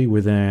quickly.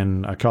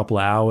 Within a couple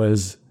of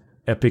hours,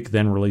 Epic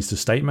then released a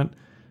statement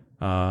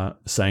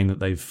saying that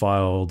they've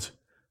filed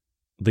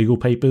legal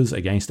papers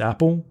against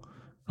Apple.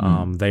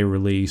 They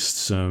released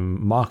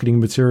some marketing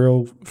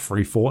material,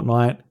 free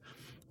Fortnite,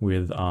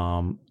 with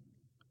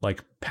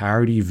like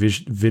parody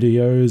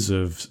videos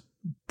of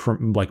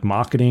like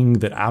marketing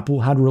that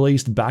Apple had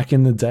released back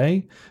in the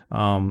day.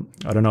 I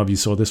don't know if you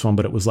saw this one,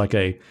 but it was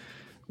like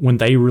when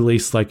they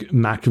released like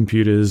Mac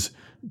computers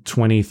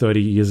 20,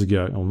 30 years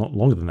ago, or not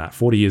longer than that,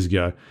 40 years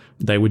ago,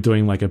 they were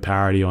doing like a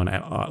parody on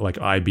like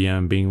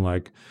IBM being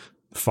like,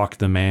 fuck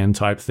the man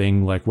type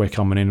thing. Like, we're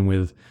coming in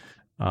with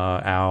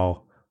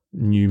our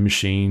new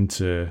machine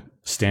to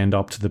stand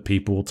up to the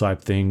people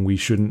type thing. We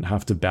shouldn't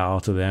have to bow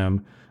to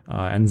them.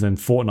 And then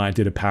Fortnite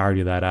did a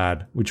parody of that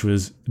ad, which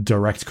was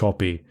direct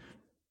copy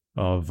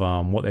of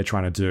what they're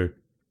trying to do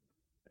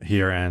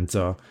here. And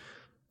so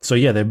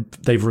yeah,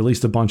 they've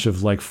released a bunch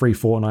of like free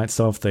Fortnite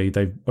stuff.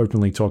 They've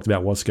openly talked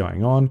about what's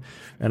going on.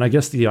 And I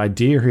guess the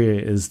idea here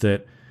is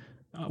that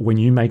when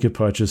you make a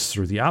purchase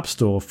through the App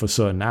Store for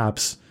certain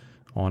apps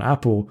on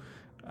Apple,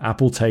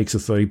 Apple takes a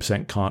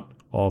 30% cut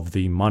of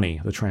the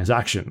money, the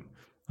transaction.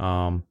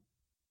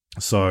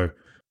 So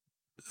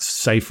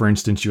say, for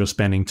instance, you're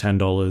spending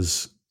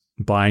 $10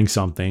 buying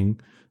something,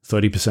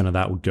 30% of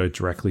that would go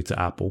directly to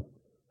Apple,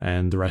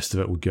 and the rest of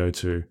it would go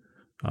to,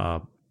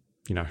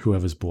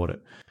 whoever's bought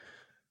it.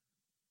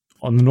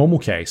 On the normal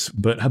case,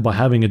 but by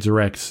having a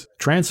direct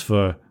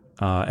transfer,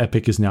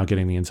 Epic is now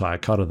getting the entire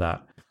cut of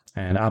that.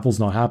 And Apple's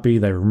not happy.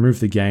 They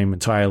removed the game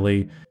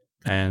entirely,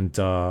 and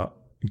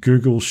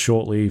Google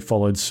shortly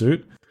followed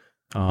suit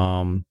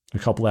a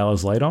couple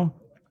hours later.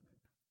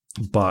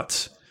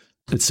 But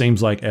it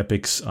seems like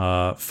Epic's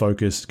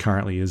focus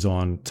currently is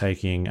on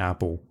taking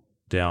Apple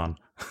down.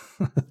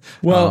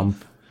 Well,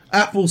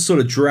 Apple sort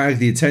of dragged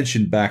the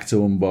attention back to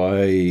them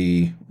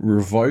by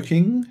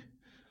revoking.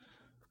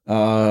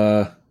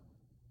 No,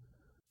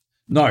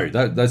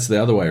 that's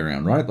the other way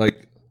around, right?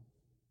 Like,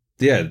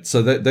 yeah.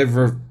 So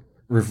they've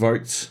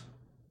revoked.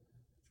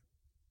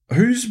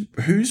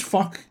 Who's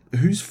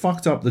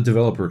fucked up the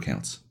developer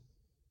accounts?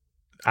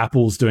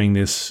 Apple's doing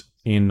this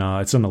in.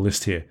 It's on the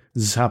list here.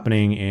 This is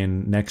happening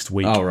in next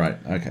week. Oh, right.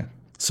 Okay.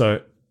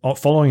 So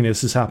following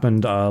this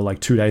happened like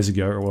 2 days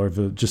ago, or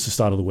over just the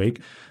start of the week.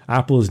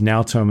 Apple is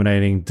now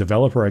terminating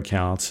developer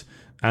accounts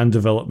and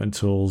development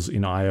tools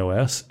in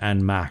iOS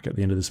and Mac at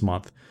the end of this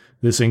month.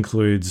 This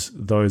includes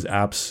those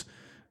apps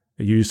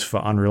used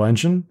for Unreal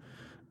Engine.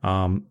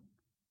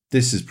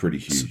 This is pretty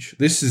huge.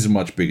 This is a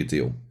much bigger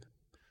deal,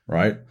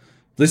 right?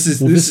 This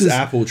is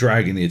Apple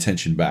dragging the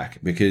attention back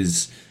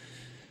because,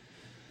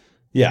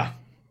 yeah.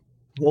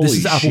 This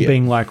is Apple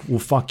being like, well,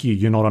 fuck you.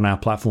 You're not on our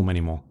platform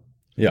anymore.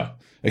 Yeah.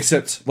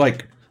 Except,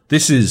 like,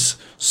 this is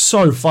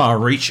so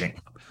far-reaching,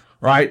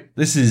 right?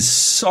 This is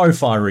so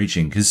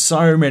far-reaching because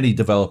so many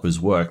developers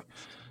work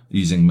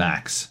using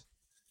Macs.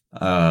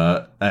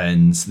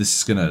 And this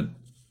is going to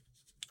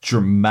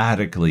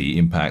dramatically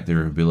impact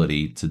their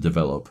ability to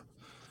develop.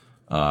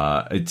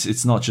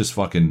 It's not just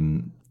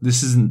fucking...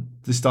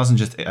 This doesn't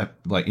just,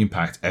 like,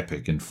 impact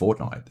Epic and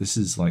Fortnite. This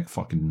is, like,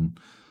 fucking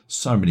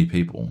so many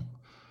people.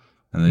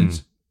 And then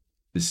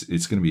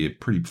it's going to be a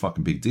pretty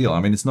fucking big deal. I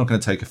mean, it's not going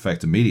to take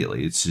effect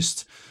immediately. It's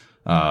just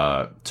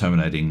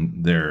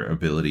terminating their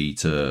ability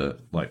to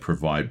like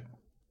provide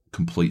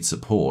complete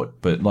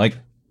support. But like,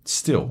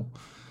 still,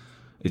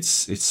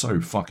 it's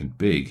so fucking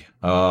big.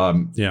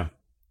 Yeah,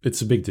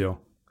 it's a big deal.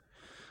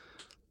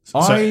 So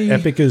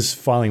Epic is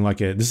filing like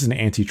this is an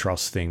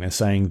antitrust thing. They're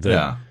saying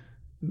that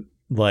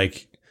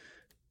like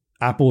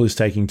Apple is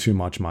taking too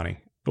much money,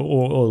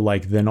 or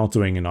like they're not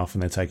doing enough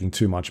and they're taking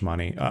too much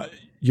money.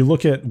 You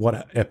look at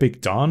what Epic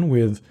done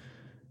with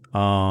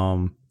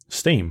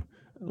Steam.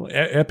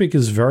 Epic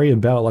is very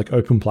about like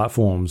open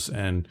platforms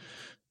and,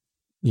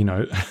 you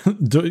know,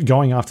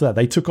 going after that.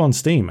 They took on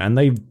Steam and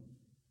they've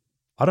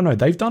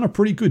done a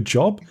pretty good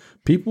job.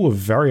 People were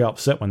very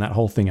upset when that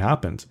whole thing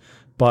happened.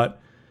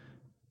 But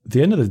at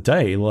the end of the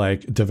day,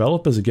 like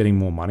developers are getting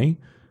more money.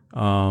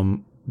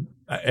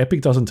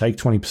 Epic doesn't take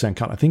 20%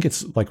 cut. I think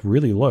it's like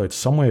really low. It's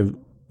somewhere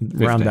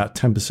 50. Around about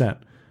 10%.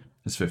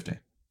 It's 50.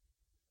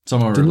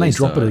 Someone didn't they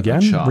drop it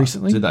again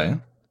recently? Did they?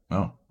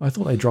 Oh, I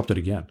thought they dropped it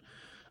again.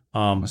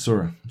 I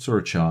saw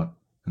a chart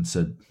and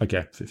said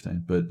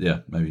 15, but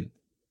yeah, maybe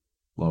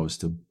lower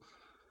still.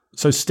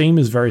 So Steam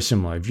is very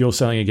similar. If you're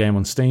selling a game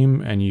on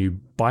Steam and you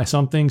buy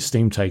something,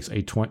 Steam takes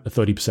a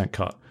 30%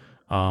 cut.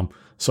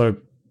 So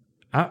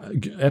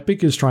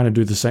Epic is trying to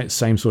do the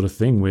same sort of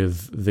thing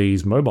with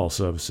these mobile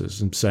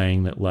services and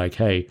saying that like,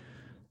 hey,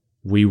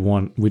 we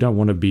don't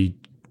want to be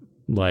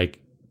like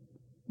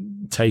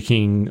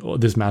taking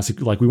this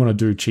massive, like we want to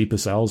do cheaper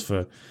sales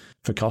for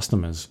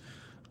customers.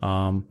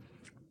 And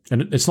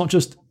it's not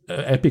just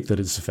Epic that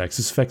it affects.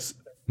 This affects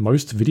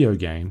most video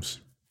games,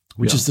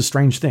 which is the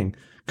strange thing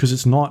because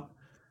it's not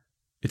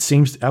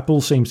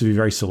Apple seems to be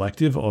very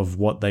selective of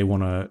what they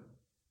want to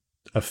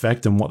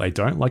affect and what they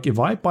don't. Like if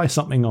I buy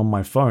something on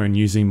my phone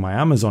using my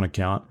Amazon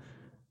account,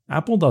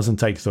 Apple doesn't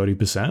take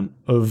 30%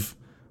 of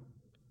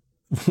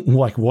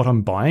like what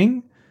I'm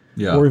buying.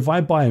 Yeah. Or if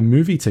I buy a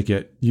movie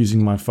ticket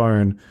using my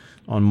phone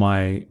on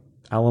my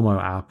Alamo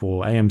app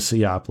or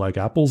AMC app, like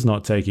Apple's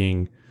not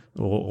taking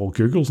or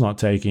Google's not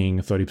taking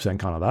 30%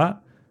 kind of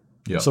that.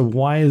 Yeah. So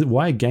why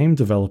are game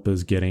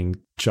developers getting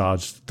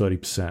charged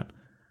 30%?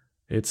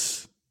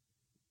 It's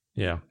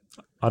going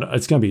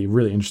to be a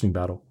really interesting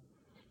battle.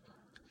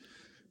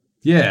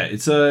 Yeah,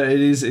 it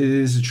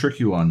is a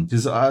tricky one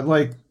because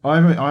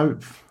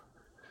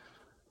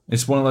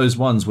it's one of those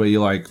ones where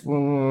you're like,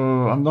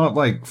 well, I'm not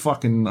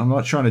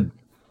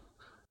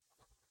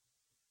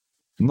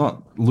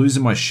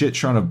losing my shit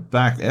trying to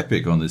back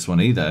Epic on this one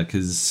either,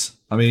 because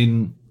I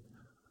mean,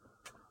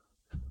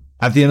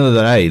 at the end of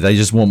the day, they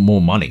just want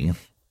more money,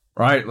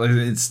 right? Like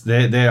it's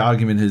their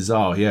argument is,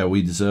 oh yeah,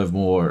 we deserve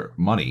more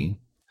money.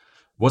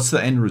 What's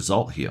the end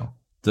result here?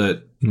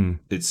 That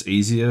it's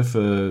easier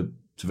for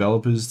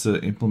developers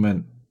to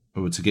implement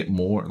or to get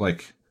more,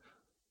 like,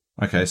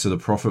 okay, so the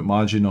profit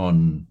margin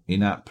on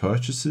in-app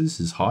purchases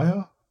is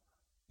higher?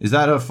 Is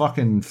that a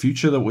fucking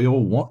future that we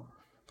all want?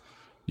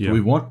 Yeah. Do we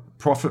want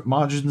profit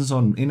margins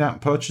on in-app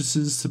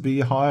purchases to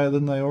be higher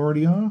than they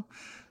already are?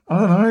 I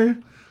don't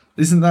know.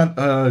 Isn't that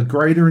a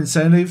greater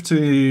incentive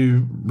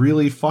to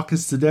really fuck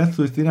us to death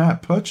with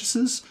in-app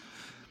purchases?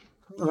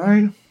 I don't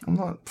know. I'm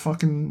not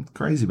fucking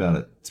crazy about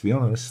it, to be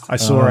honest.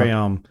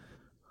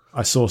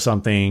 I saw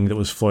something that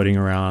was floating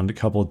around a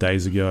couple of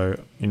days ago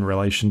in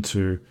relation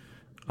to,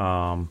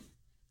 it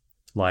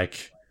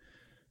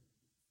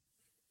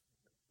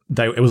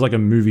was like a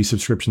movie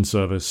subscription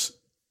service,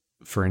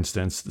 for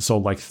instance, that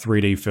sold like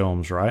 3D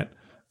films, right?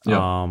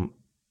 Yeah.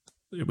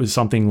 It was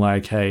something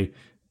like, hey,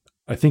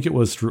 I think it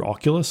was through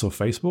Oculus or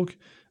Facebook.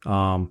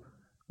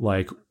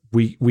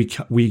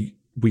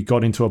 We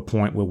got into a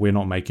point where we're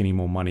not making any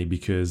more money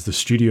because the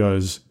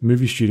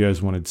movie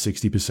studios wanted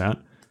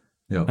 60%.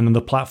 Yeah. And then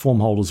the platform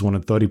holders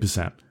wanted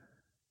 30%.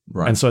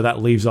 Right. And so that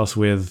leaves us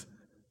with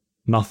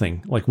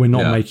nothing. Like we're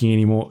not making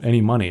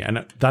any money.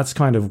 And that's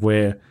kind of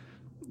where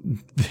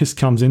this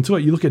comes into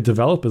it. You look at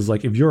developers,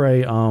 like if you're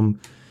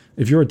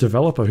a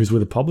developer who's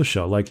with a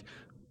publisher, like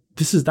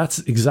that's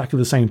exactly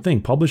the same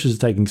thing. Publishers are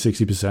taking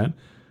 60%.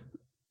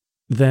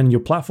 Then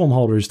your platform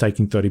holder is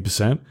taking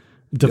 30%.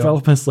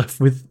 Developers left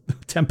with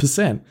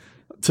 10%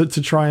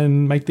 to try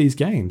and make these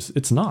games.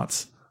 It's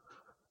nuts.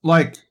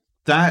 Like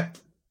that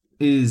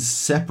is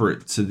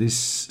separate to this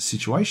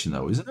situation,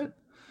 though, isn't it?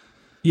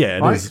 Yeah,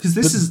 it is. Because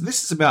this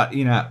is about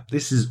in-app.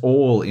 This is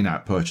all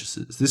in-app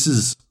purchases. This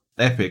is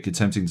Epic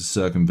attempting to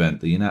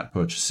circumvent the in-app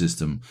purchase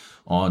system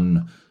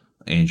on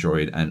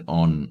Android and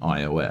on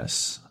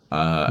iOS,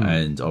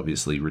 and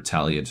obviously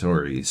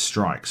retaliatory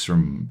strikes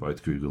from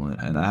both Google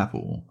and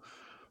Apple.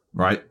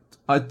 Right?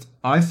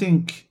 I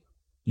think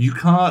you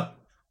can't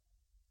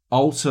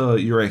alter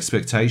your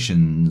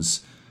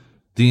expectations.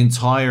 The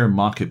entire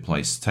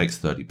marketplace takes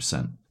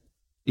 30%.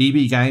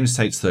 EB Games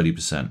takes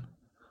 30%.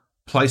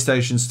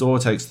 PlayStation Store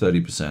takes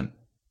 30%.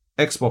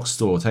 Xbox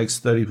Store takes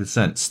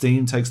 30%.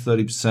 Steam takes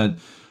 30%.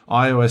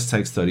 iOS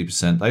takes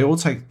 30%. They all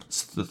take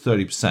the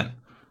 30%,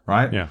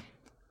 right? Yeah.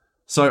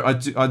 So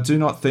I do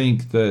not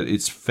think that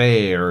it's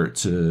fair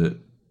to...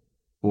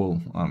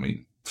 Well, I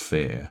mean,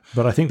 fair.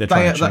 But I think they're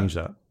trying to change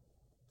that.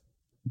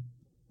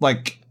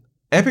 Like,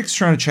 Epic's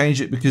trying to change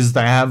it because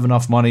they have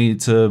enough money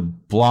to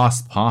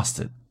blast past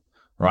it,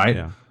 right?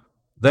 Yeah.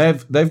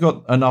 They've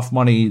got enough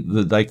money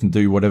that they can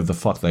do whatever the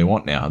fuck they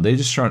want now. They're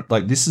just trying,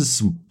 like, this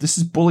is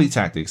bully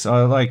tactics.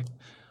 I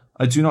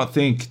do not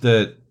think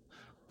that,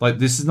 like,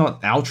 this is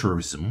not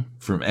altruism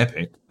from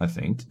Epic. I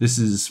think this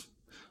is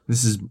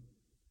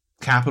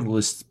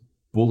capitalist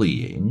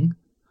bullying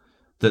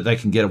that they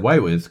can get away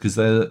with because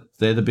they're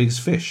the biggest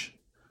fish,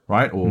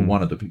 right? Or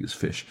one of the biggest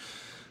fish.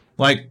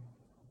 Like,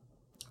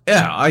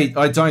 yeah,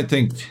 I don't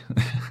think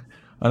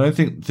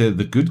they're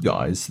the good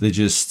guys. They're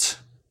just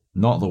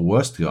not the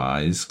worst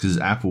guys because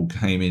Apple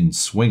came in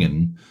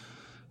swinging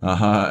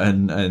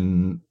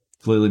and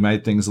clearly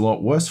made things a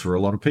lot worse for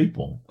a lot of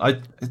people.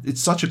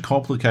 It's such a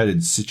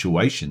complicated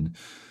situation.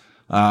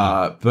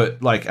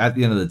 But like at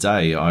the end of the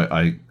day,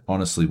 I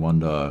honestly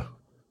wonder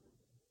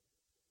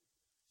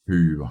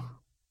who,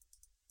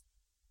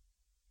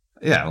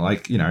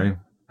 like, you know,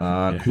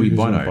 cui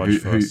bono,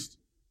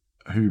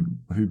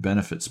 who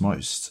benefits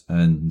most,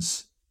 and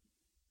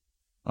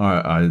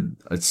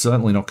it's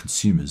certainly not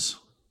consumers.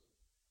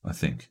 I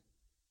think.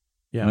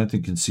 Yeah. I don't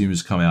think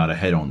consumers come out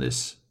ahead on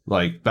this.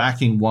 Like,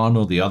 backing one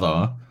or the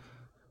other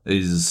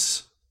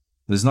there's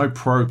no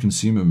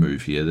pro-consumer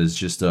move here. There's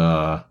just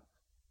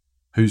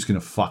who's going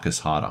to fuck us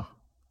harder.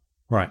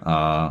 Right.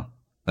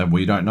 And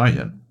we don't know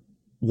yet.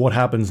 What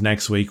happens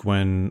next week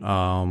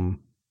when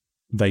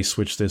they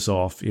switch this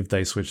off? If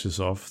they switch this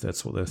off,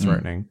 that's what they're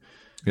threatening.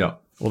 Yeah.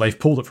 Well, they've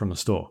pulled it from the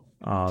store.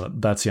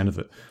 That's the end of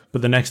it.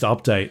 But the next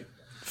update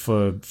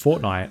for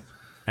Fortnite,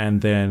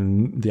 and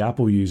then the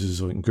Apple users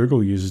or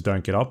Google users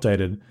don't get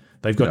updated,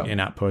 they've got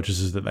in-app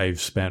purchases that they've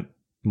spent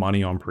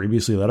money on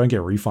previously. They don't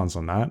get refunds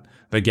on that.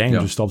 The game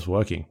just stops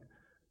working.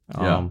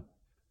 And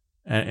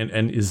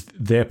is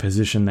their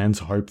position then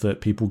to hope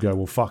that people go,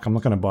 well, fuck, I'm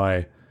not going to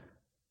buy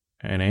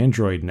an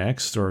Android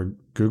next or a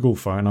Google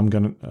phone. I'm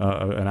going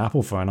to an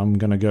Apple phone. I'm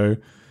going to go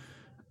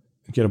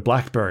get a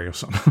BlackBerry or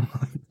something.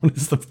 What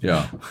is the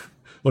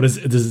What is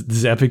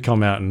does Epic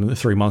come out in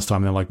 3 months' time?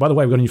 And they're like, by the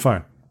way, we've got a new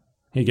phone.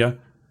 Here you go.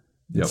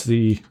 It's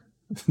the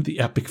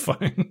Epic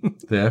phone.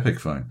 The Epic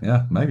phone.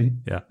 Yeah, maybe.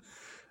 Yeah.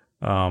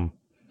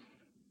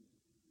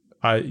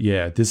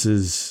 This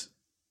is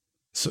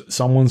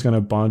someone's going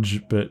to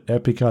budge, but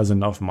Epic has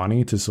enough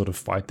money to sort of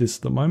fight this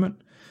at the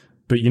moment.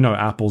 But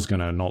Apple's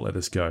going to not let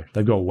this go.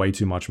 They've got way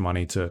too much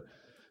money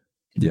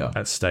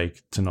at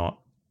stake to not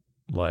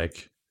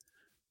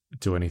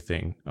do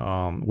anything.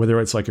 Whether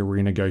it's like a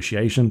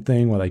renegotiation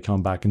thing where they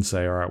come back and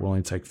say, all right, we'll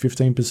only take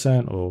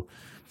 15%, or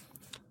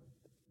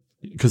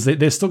because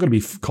they're still going to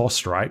be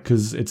costs, right?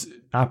 Because it's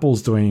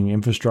Apple's doing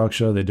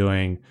infrastructure, they're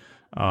doing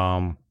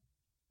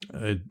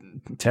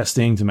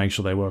testing to make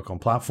sure they work on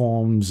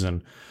platforms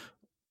and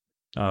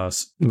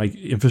make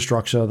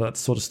infrastructure, that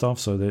sort of stuff.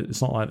 So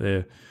it's not like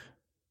they're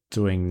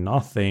doing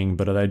nothing,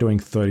 but are they doing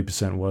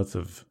 30% worth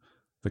of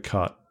the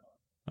cut?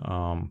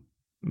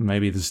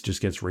 Maybe this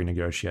just gets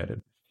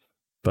renegotiated.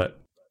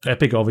 But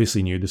Epic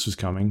obviously knew this was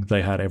coming.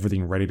 They had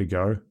everything ready to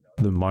go.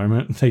 The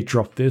moment they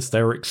dropped this,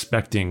 they were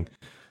expecting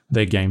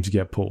their game to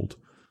get pulled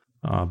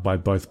by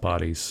both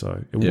parties.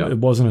 So it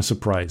wasn't a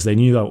surprise. They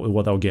knew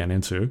what they were getting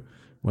into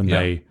when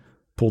they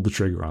pulled the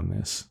trigger on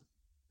this.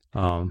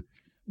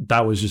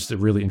 That was just a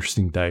really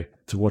interesting day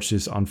to watch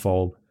this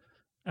unfold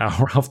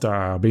hour after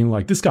hour, being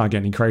like, this can't get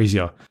any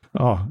crazier.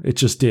 Oh, it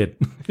just did.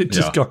 It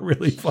just got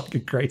really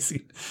fucking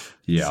crazy.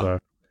 Yeah. So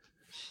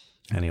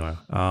anyway,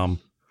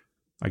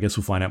 I guess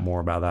we'll find out more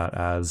about that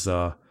as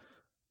I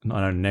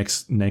know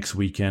next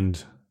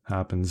weekend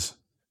happens,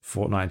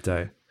 Fortnite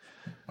Day.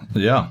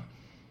 Yeah.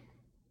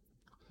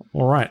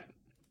 All right.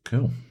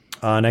 Cool.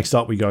 Next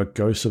up, we got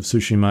Ghost of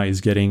Tsushima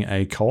is getting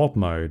a co-op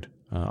mode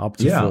up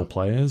to 4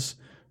 players.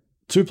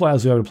 2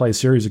 players will be able to play a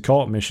series of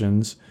co-op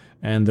missions,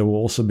 and there will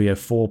also be a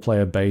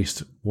 4-player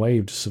based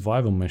waved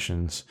survival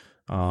missions,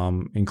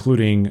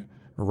 including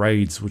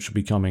raids, which will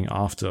be coming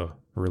after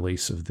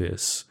release of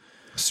this.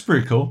 It's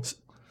pretty cool.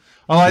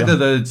 I like that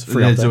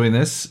they're doing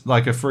this,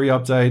 like a free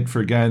update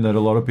for a game that a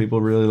lot of people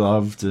really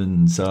loved,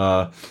 and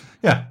I'll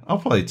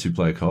play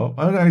 2-player co-op.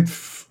 I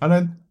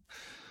don't.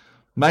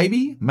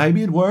 Maybe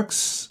it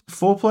works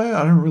 4-player.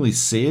 I don't really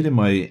see it in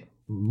my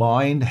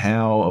mind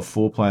how a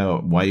 4-player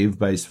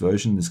wave-based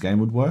version of this game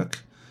would work.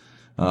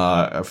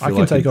 I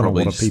can take on a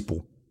lot of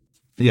people.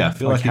 Yeah, I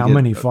feel like how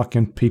many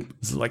fucking people?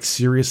 Is it like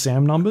Serious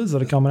Sam numbers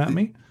that are coming at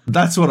me?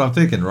 That's what I'm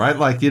thinking, right?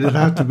 Like it'd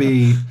have to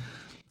be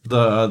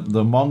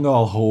the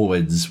Mongol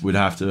hordes would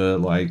have to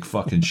like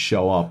fucking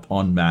show up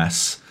en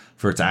masse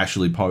for it to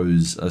actually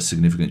pose a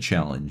significant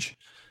challenge.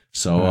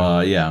 So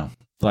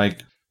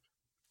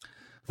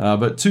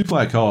but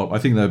 2-player co-op, I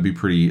think that would be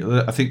pretty.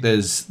 I think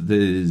there's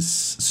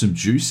some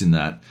juice in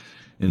that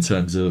in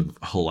terms of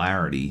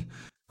hilarity,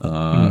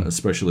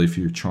 especially if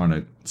you're trying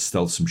to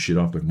stealth some shit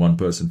up and one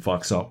person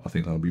fucks up. I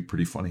think that would be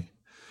pretty funny.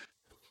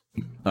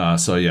 I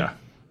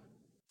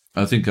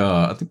think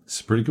it's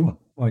a pretty good one.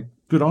 Like,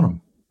 good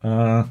on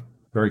them.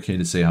 Very keen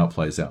to see how it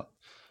plays out.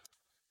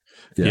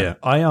 Yeah,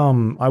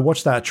 I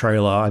watched that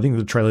trailer. I think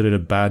the trailer did a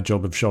bad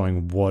job of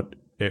showing what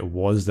it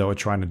was they were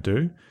trying to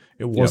do.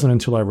 It wasn't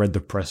until I read the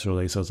press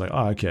release I was like,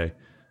 oh, okay.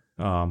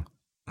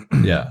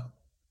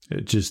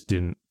 It just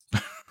didn't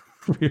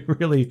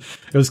really.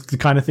 It was the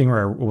kind of thing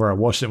where I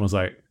watched it and was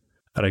like,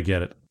 I don't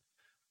get it.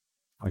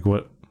 Like,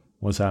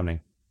 what's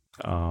happening?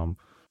 But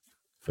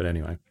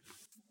anyway,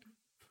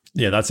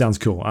 yeah, that sounds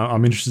cool.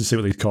 I'm interested to see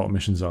what these co-op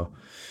missions are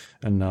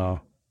and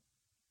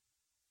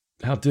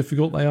how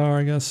difficult they are,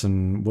 I guess,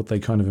 and what they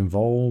kind of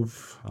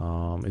involve.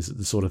 Is it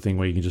the sort of thing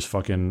where you can just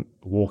fucking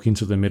walk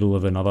into the middle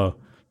of another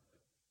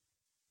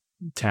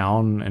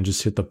town and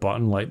just hit the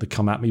button, like the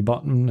come at me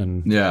button,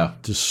 and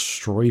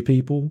destroy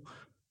people?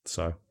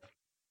 So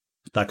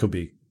that could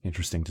be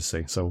interesting to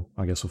see. So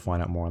I guess we'll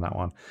find out more on that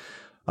one.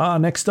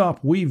 Next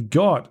up, we've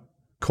got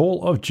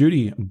Call of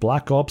Duty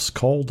Black Ops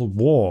Cold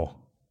War.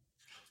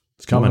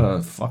 It's coming. What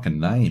a fucking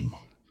name.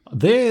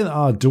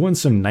 They're doing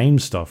some name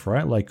stuff,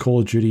 right? Like Call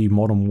of Duty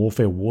Modern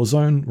Warfare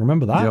Warzone.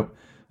 Remember that?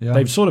 Yep.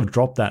 They've sort of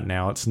dropped that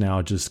now. It's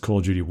now just Call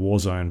of Duty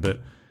Warzone, but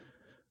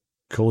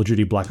Call of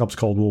Duty Black Ops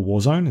Cold War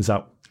Warzone, is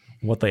that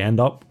what they end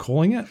up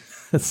calling it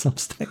at some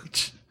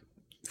stage?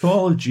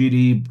 Call of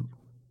Duty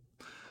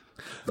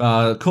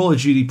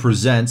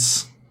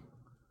presents,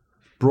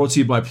 brought to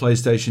you by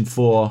PlayStation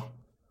 4,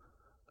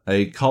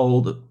 a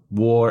Cold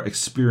War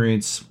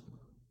experience,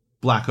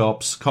 Black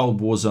Ops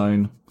Cold War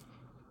Zone.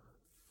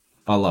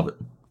 I love it.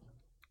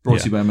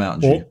 Brought to you by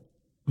Mountain Dew.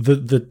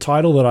 The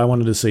title that I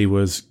wanted to see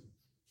was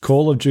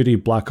Call of Duty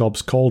Black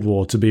Ops Cold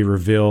War to be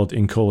revealed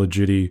in Call of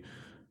Duty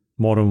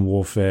Modern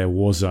Warfare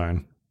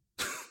Warzone.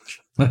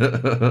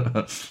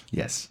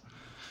 Yes.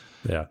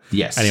 Yeah.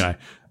 Yes. Anyway,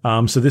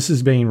 so this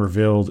is being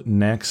revealed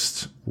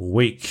next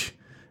week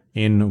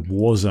in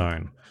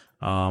Warzone.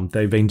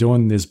 They've been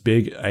doing this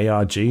big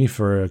ARG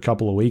for a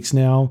couple of weeks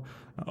now.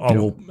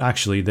 Well,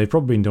 actually, they've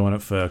probably been doing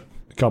it for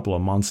a couple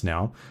of months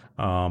now.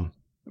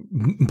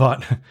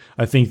 But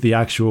I think the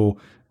actual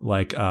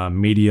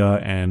media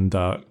and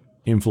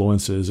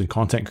influencers and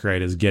content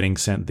creators getting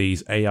sent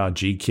these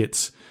ARG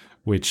kits,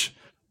 which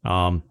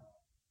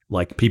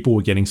people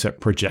were getting set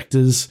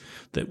projectors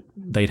that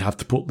they'd have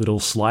to put little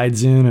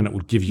slides in, and it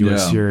would give you a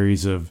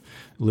series of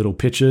little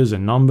pictures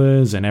and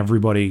numbers, and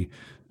everybody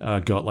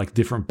got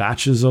different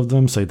batches of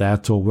them, so they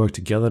had to all work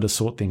together to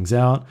sort things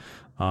out.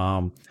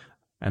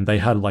 And they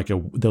had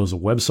there was a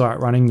website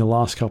running the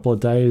last couple of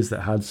days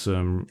that had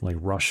some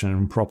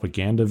Russian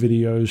propaganda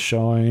videos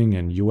showing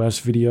and US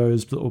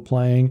videos that were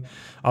playing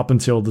up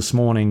until this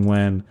morning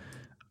when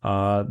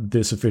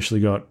this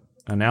officially got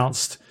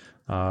announced.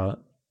 A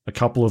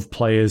couple of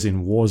players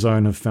in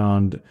Warzone have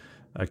found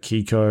a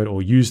key code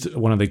or used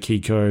one of the key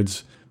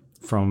codes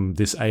from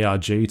this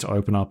ARG to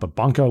open up a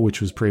bunker,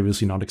 which was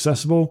previously not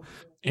accessible.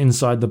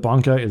 Inside the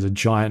bunker is a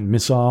giant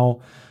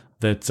missile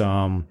that,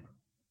 I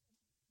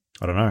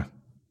don't know.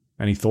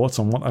 Any thoughts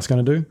on what that's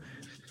going to do?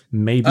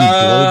 Maybe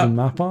blow the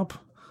map up?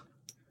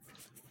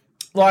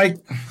 I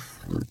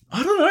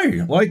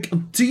don't know.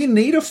 Do you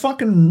need a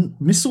fucking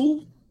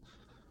missile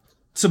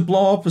to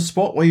blow up a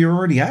spot where you're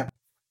already at?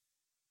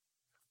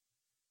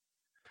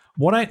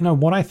 What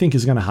I think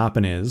is going to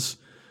happen is,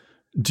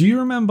 do you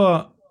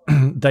remember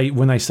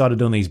when they started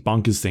doing these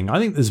bunkers thing? I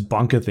think this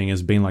bunker thing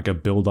has been a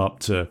build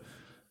up to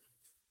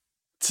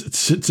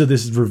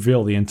this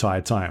reveal the entire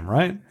time,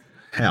 right?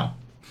 How?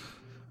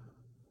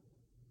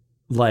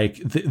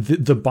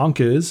 The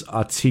bunkers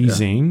are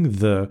teasing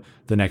the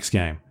next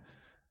game,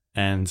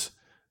 and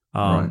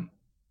and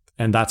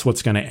that's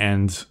what's going to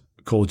end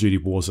Call of Duty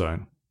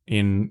Warzone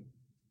in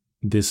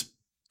this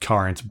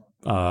current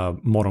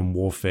Modern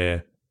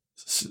Warfare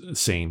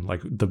scene,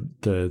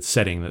 the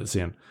setting that it's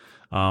in.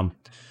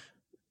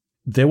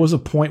 There was a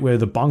point where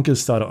the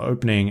bunkers started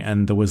opening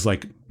and there was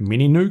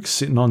mini nukes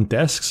sitting on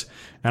desks,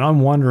 and I'm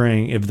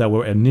wondering if they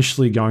were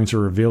initially going to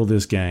reveal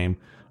this game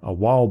a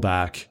while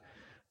back.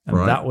 And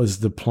that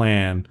was the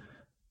plan,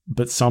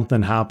 but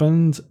something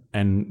happened,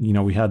 and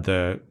we had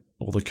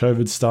all the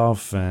COVID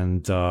stuff,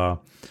 and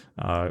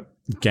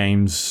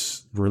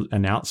games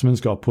announcements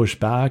got pushed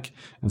back,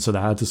 and so they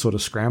had to sort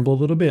of scramble a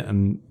little bit.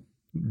 And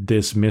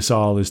this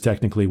missile is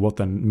technically what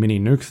the mini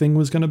nuke thing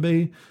was going to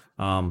be.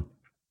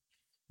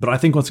 But I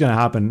think what's going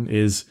to happen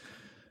is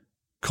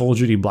Call of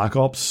Duty Black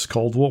Ops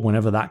Cold War,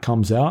 whenever that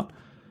comes out,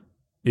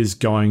 is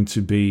going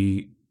to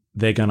be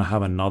they're going to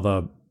have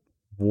another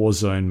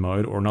Warzone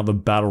mode or another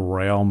Battle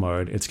Royale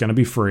mode. It's going to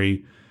be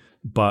free,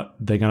 but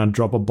they're going to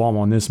drop a bomb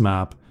on this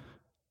map,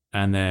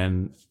 and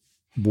then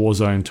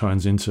Warzone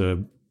turns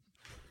into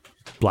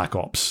Black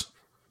Ops.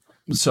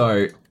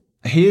 So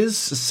here's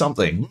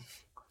something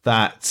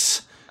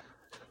that's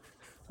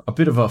a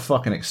bit of a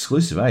fucking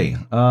exclusive, eh?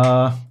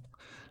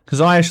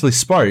 Because I actually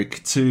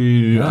spoke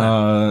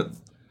to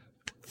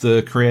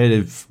the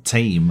creative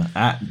team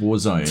at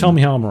Warzone. Tell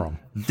me how I'm wrong.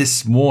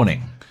 This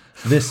morning.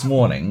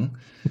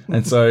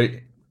 And so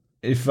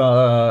if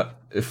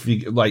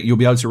you you'll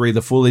be able to read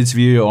the full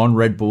interview on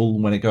Red Bull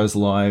when it goes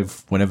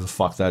live, whenever the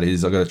fuck that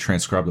is. I got to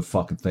transcribe the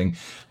fucking thing.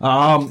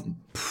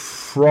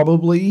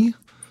 Probably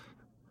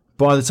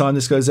by the time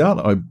this goes out,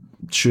 I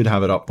should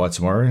have it up by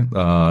tomorrow.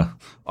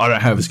 I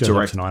don't have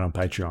direct tonight on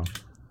Patreon.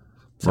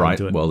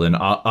 Right. Well, then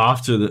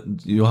after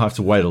you'll have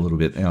to wait a little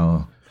bit.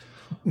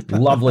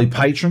 Lovely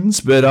patrons,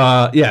 but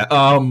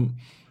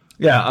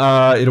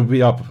it'll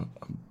be up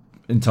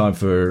in time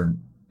for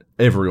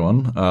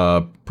everyone,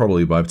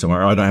 probably by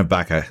tomorrow. I don't have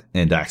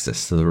back-end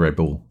access to the Red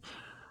Bull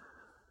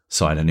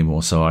site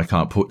anymore, so I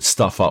can't put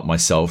stuff up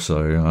myself,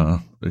 so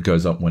it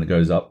goes up when it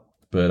goes up.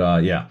 But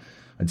I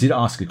did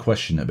ask a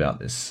question about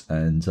this,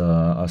 and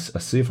I'll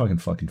see if I can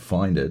fucking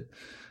find it.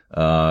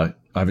 I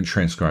haven't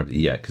transcribed it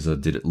yet because I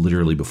did it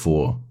literally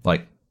before,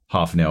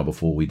 half an hour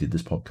before we did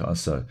this podcast,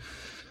 so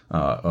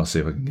I'll see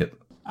if I can get...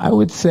 I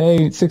would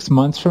say 6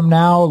 months from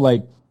now,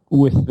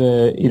 with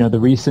the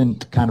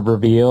recent kind of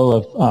reveal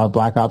of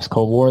Black Ops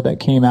Cold War that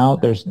came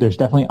out, there's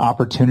definitely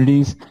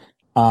opportunities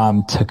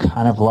to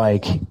kind of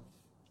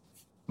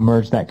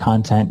merge that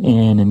content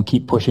in and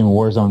keep pushing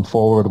Warzone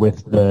forward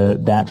with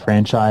that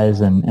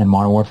franchise and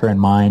Modern Warfare in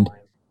mind.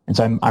 And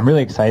so I'm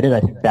really excited. I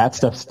think that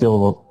stuff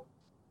still,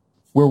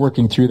 we're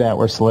working through that,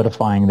 we're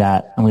solidifying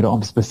that, and we don't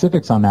have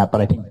specifics on that, but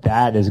I think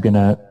that is going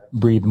to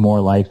breathe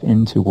more life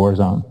into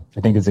Warzone. I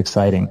think it's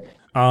exciting.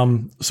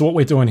 So what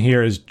we're doing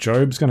here is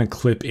Job's going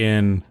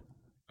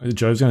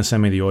to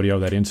send me the audio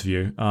of that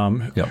interview.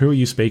 Who are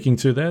you speaking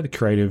to there? The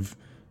creative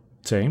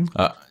team?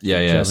 Do you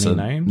have any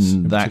names?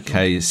 In that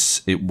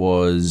case, it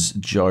was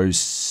Joe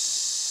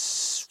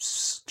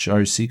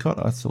Secott,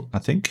 I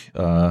think.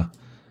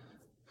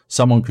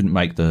 Someone couldn't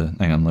make the...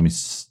 Hang on, let me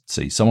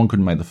see. Someone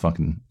couldn't make the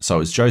fucking...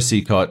 So it's Joe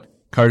Secott,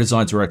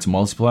 co-design director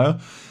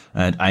multiplayer,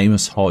 and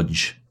Amos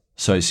Hodge,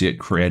 associate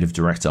creative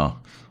director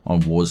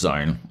on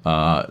Warzone.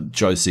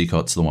 Joe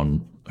Seacot's the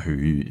one who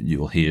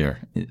you'll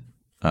hear.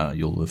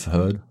 You'll have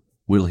heard.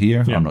 Will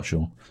hear. Yeah. I'm not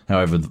sure.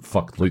 However, the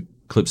fuck Luke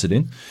clips it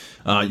in.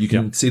 You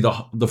can see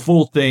the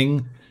full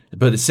thing.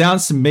 But it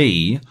sounds to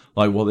me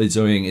like what they're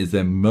doing is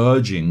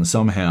they're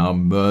somehow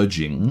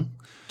merging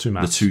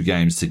the two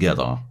games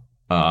together.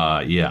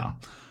 They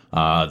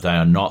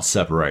are not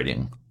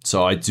separating.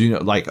 So I do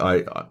like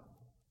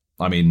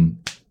I mean,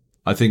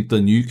 I think the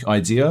nuke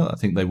idea. I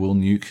think they will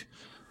nuke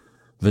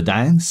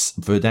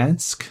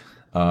Verdansk,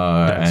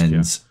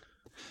 and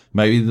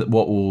maybe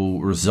what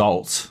will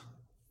result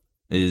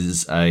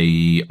is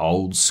a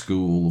old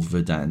school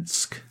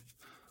Verdansk,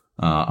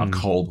 a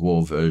Cold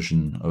War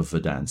version of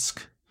Verdansk.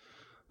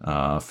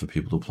 For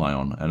people to play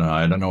on. And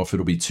I don't know if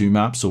it'll be 2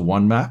 maps or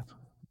 1 map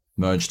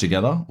merged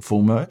together,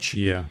 full merge.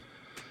 Yeah.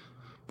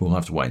 We'll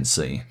have to wait and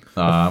see.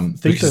 I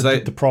think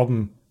the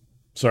problem...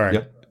 Sorry.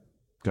 Yep.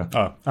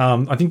 Go.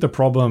 I think the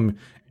problem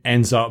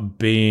ends up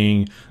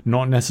being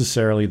not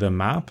necessarily the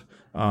map,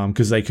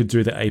 because they could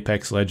do the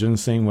Apex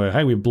Legends thing where,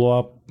 hey, we blew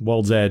up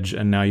World's Edge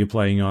and now you're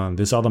playing on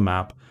this other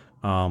map.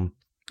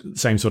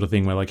 Same sort of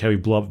thing where, like, hey, we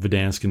blew up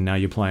Verdansk and now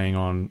you're playing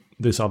on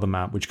this other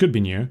map, which could be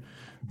new.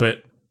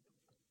 But...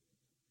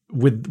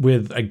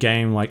 With a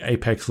game like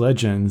Apex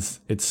Legends,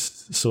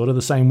 it's sort of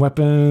the same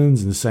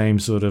weapons and the same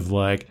sort of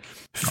like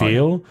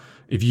feel. Oh, yeah.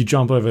 If you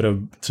jump over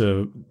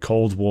to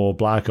Cold War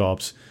Black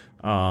Ops,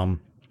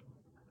 I'm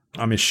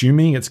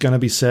assuming it's going to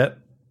be set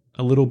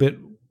a little bit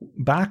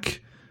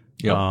back,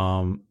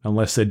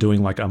 unless they're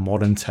doing like a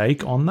modern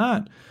take on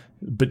that.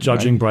 But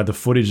judging by the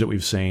footage that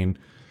we've seen,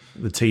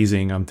 the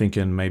teasing, I'm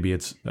thinking maybe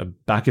it's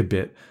back a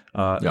bit.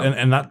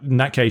 And that in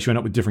that case, you end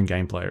up with different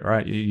gameplay,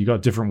 right? You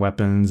got different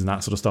weapons and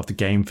that sort of stuff. The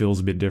game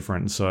feels a bit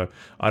different. So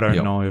I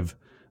don't know if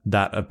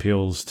that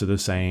appeals to the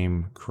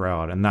same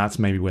crowd. And that's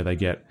maybe where they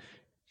get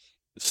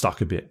stuck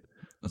a bit.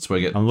 That's where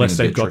you get unless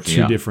they've got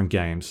two different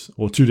games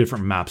or 2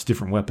 different maps,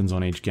 different weapons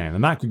on each game.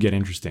 And that could get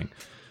interesting.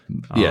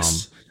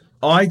 Yes.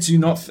 I do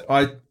not.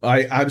 I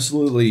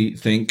absolutely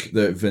think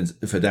that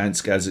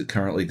Verdansk, as it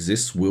currently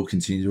exists, will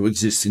continue to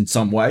exist in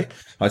some way.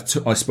 I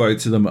spoke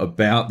to them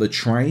about the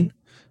train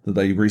that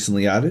they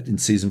recently added in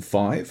season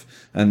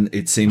 5, and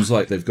it seems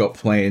like they've got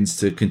plans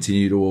to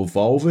continue to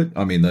evolve it.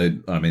 I mean,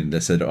 they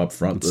said up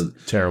front that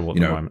terrible at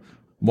the moment.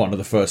 One of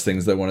the first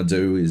things they want to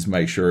do is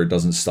make sure it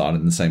doesn't start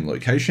in the same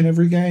location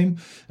every game.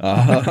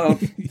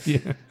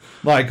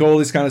 Like all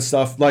this kind of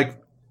stuff. Like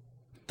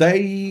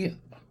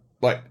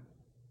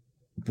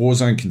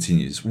Warzone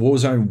continues.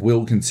 Warzone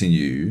will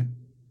continue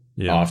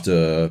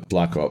after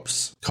Black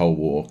Ops Cold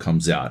War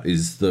comes out,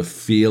 is the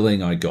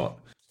feeling I got.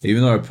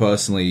 Even though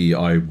personally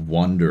I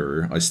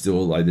wonder, I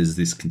still like there's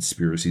this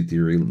conspiracy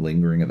theory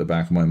lingering at the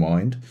back of my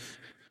mind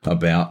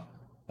about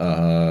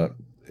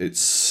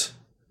its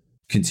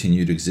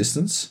continued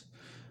existence.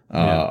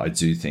 I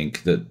do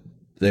think that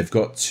they've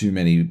got too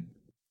many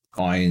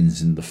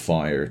irons in the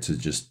fire to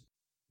just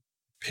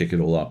pick it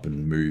all up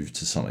and move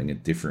to something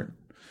different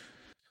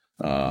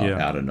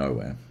out of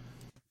nowhere.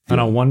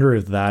 And I wonder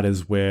if that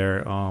is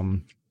where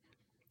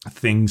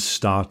things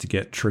start to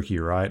get tricky,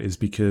 right? Is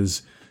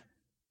because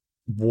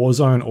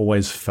Warzone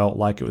always felt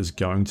like it was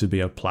going to be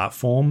a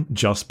platform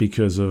just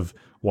because of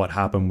what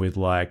happened with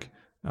like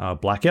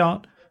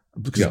Blackout,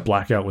 because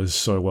Blackout was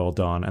so well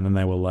done. And then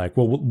they were like,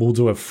 well, we'll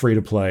do a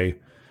free-to-play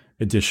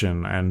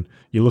edition. And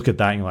you look at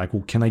that and you're like,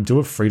 well, can they do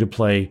a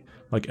free-to-play,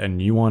 like a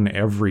new one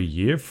every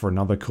year for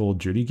another Call of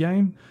Duty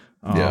game?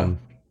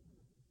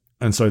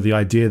 And so the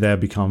idea there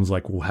becomes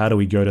like, well, how do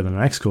we go to the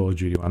next Call of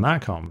Duty when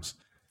that comes?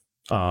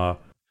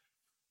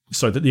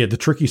 So the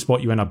tricky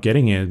spot you end up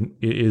getting in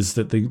is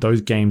that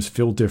those games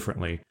feel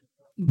differently.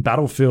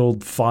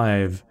 Battlefield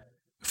 5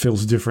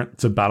 feels different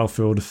to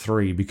Battlefield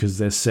 3 because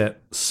they're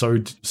set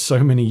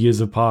so many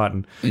years apart.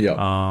 And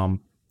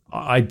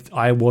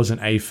I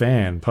wasn't a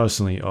fan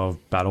personally of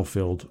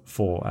Battlefield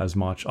 4 as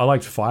much. I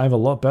liked 5 a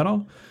lot better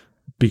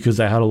because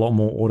they had a lot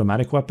more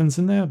automatic weapons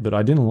in there, but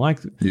I didn't like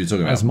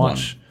as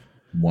much.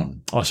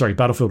 One. Oh, sorry,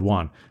 Battlefield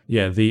 1.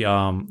 Yeah, the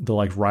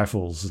like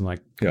rifles and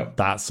like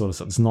that sort of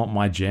stuff. It's not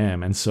my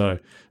jam. And so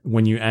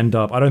when you end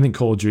up, I don't think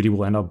Call of Duty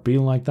will end up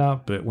being like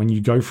that, but when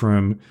you go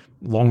from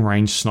long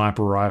range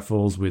sniper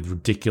rifles with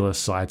ridiculous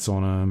sights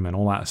on them and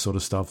all that sort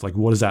of stuff, like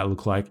what does that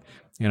look like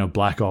in a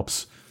Black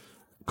Ops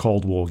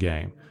Cold War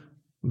game?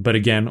 But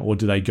again, or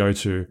do they go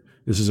to,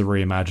 this is a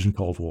reimagined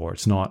Cold War.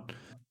 It's not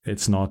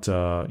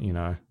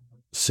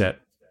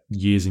set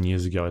years and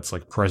years ago. It's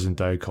like present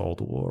day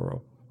Cold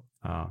War,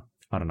 or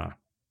I don't know.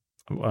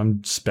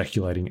 I'm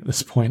speculating at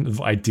this point of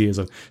ideas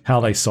of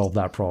how they solve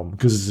that problem,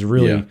 because it's a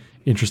really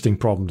interesting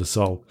problem to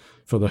solve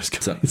for those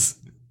guys.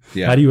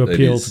 How do you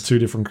appeal to 2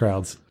 different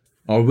crowds?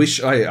 I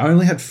wish I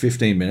only had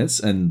 15 minutes,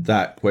 and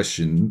that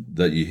question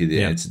that you hear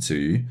the answer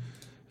to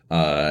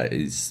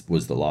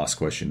was the last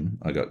question.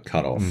 I got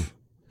cut off.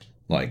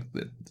 Like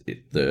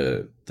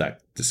that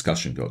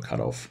discussion got cut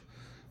off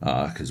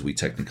because we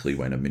technically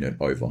went a minute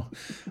over.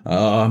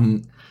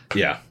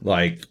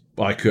 Like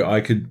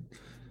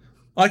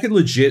I could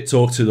legit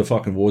talk to the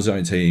fucking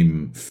Warzone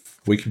team.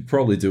 We could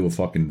probably do a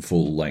fucking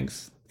full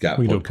length Gap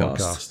We do a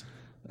podcast.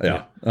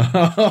 podcast.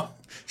 Yeah.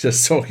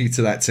 Just talking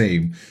to that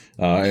team.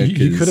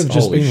 You could have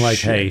just holy been like,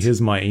 shit. hey,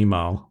 here's my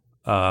email.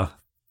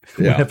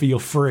 Whenever you're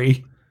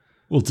free,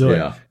 we'll do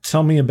it.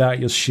 Tell me about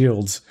your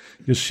shield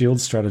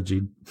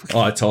strategy. Oh,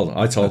 I told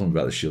him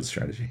about the shield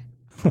strategy.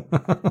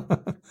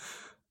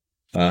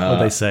 What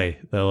they say,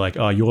 they're like,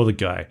 "Oh, you're the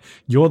guy.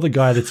 You're the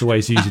guy that's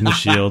always using the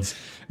shields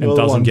and You're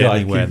the doesn't one get guy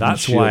anywhere. keeping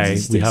That's shields why and we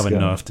sticks haven't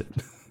going." nerfed it."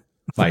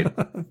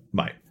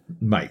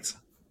 Mate.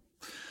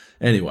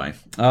 Anyway,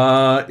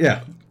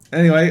 yeah.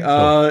 Anyway,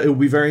 it'll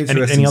be very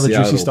interesting. Any other to see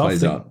how juicy it all stuff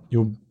plays that out.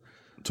 you'll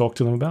talk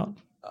to them about?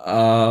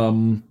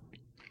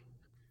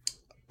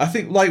 I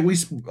think like we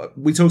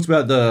talked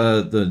about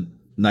the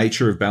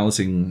nature of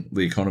balancing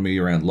the economy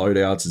around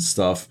loadouts and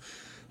stuff.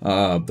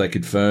 They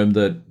confirmed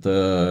that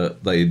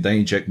they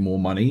inject more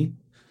money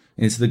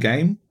into the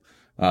game.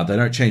 They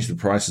don't change the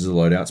prices of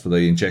loadouts, but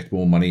they inject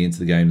more money into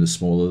the game the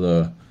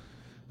smaller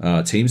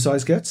the team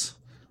size gets.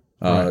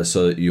 Right.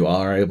 So that you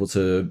are able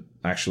to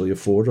actually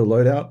afford a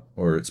loadout,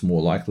 or it's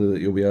more likely that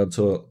you'll be able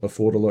to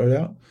afford a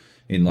loadout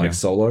in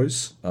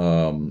solos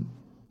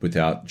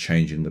without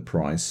changing the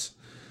price.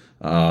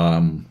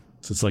 So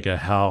it's like a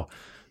how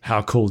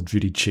Call of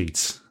Duty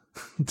cheats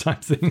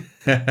type thing.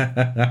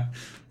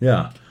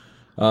 Yeah.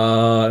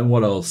 And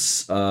what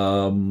else? We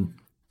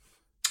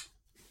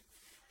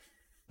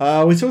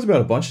talked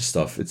about a bunch of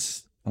stuff.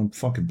 I'm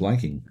fucking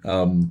blanking.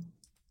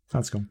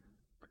 That's cool.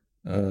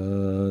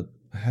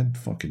 I had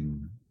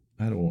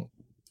all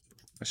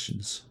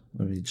questions.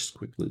 Let me just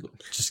quickly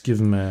look. Just give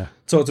them a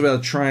Talked about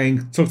the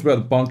train, talked about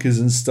the bunkers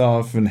and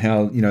stuff, and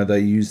how they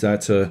use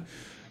that to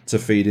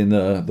feed in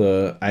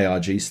the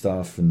ARG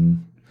stuff,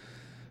 and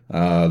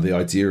the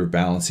idea of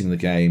balancing the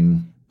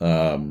game,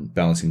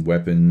 balancing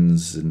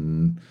weapons,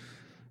 and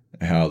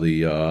how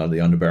the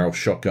underbarrel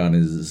shotgun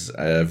is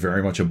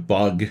very much a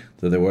bug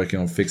that they're working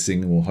on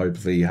fixing, and will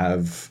hopefully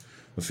have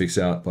a fix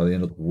out by the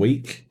end of the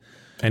week.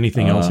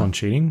 anything else on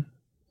cheating?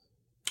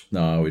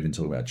 No, we didn't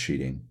talk about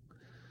cheating.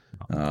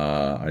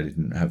 I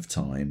didn't have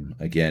time.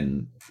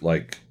 Again,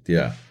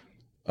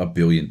 a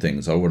billion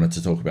things. I wanted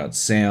to talk about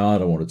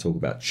sound. I wanted to talk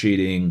about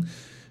cheating.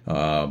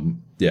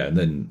 And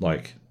then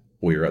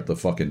we were at the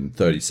fucking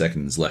 30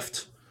 seconds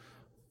left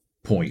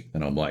point,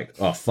 and I'm like,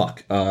 oh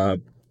fuck. I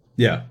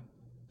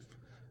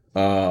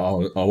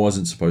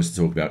wasn't supposed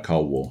to talk about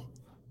Cold War,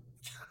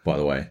 by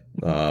the way.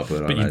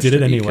 But You did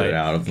it anyway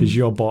because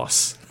you're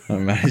boss. I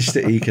managed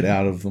to eke it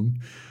out of them.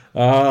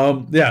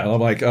 I'm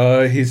like,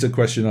 here's a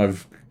question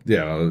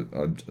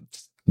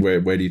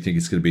where do you think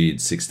it's going to be in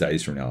 6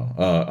 days from now?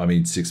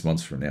 6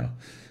 months from now.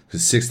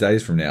 Because 6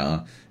 days from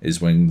now is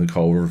when the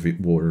Cold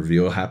War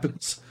reveal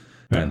happens.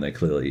 Yeah. And they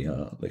clearly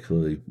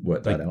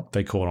worked that out.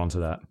 They caught on to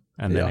that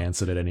and then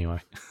answered it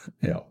anyway.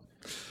 Yeah.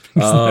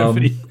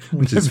 Nobody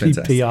which is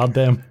fantastic. PR'd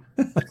them.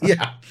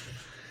 Yeah.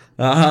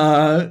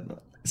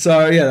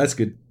 That's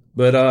good.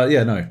 But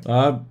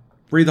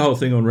read the whole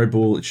thing on Red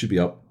Bull. It should be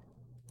up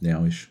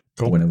now-ish.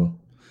 Cool. Whenever.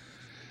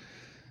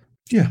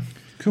 Yeah,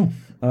 cool.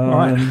 All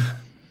right.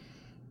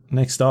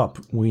 Next up,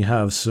 we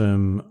have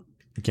some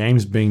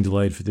games being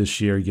delayed for this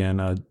year again.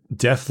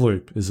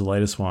 Deathloop is the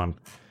latest one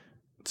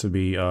to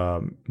be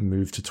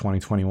moved to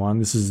 2021.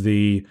 This is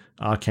the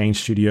Arcane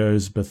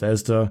Studios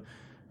Bethesda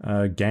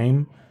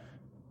game.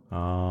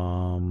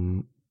 I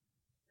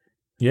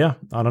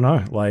don't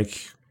know.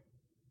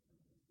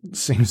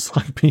 Seems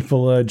like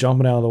people are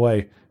jumping out of the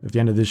way at the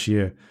end of this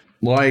year.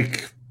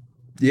 COVID's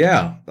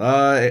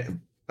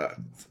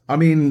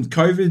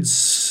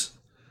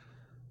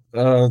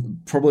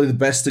probably the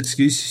best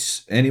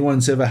excuse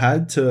anyone's ever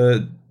had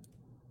to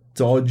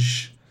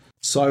dodge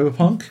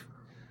Cyberpunk.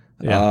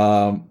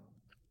 Yeah.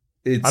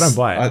 I don't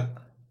buy it.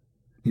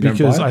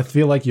 Because I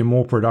feel like you're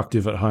more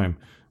productive at home.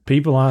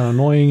 People aren't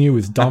annoying you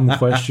with dumb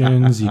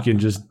questions. You can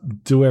just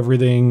do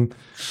everything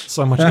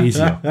so much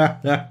easier.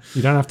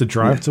 You don't have to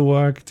drive to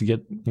work to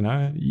get, you're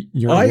at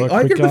work I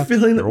quicker. get the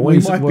feeling that we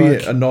might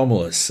be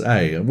anomalous.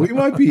 Hey, we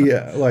might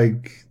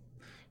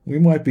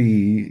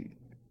be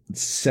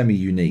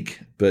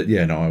semi-unique. But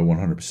yeah, no, I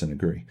 100%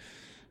 agree.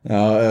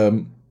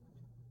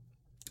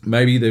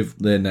 Maybe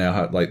they're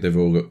now they've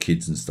all got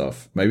kids and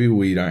stuff. Maybe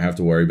we don't have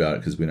to worry about it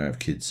because we don't have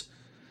kids,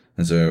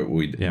 and so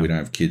we don't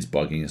have kids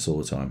bugging us all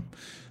the time.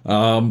 It's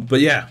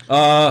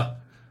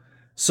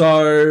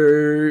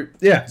a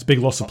big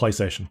loss for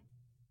PlayStation.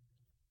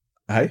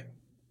 Hey,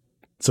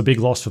 it's a big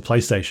loss for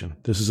PlayStation.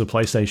 This is a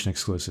PlayStation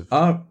exclusive.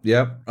 But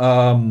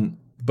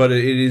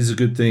it is a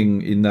good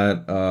thing in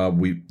that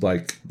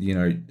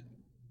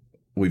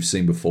we've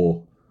seen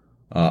before.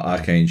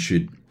 Arcane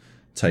should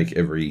take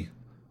every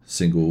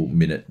single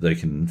minute they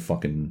can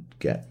fucking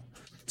get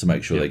to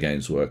make sure their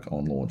games work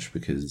on launch,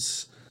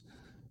 because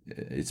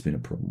it's been a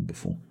problem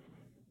before.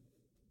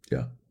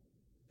 Yeah.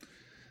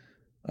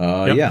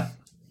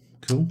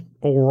 Cool.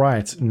 All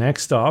right.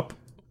 Next up,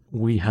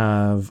 we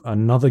have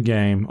another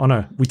game. Oh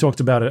no, we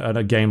talked about it at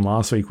a game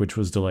last week, which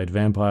was delayed.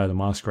 Vampire: The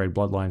Masquerade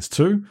Bloodlines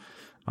 2.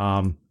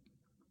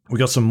 We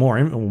got some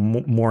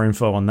more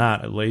info on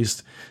that, at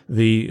least.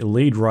 The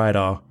lead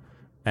writer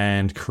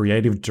and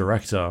creative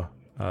director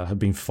have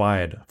been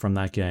fired from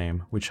that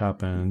game, which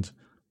happened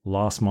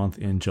last month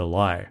in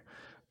July.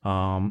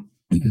 I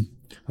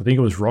think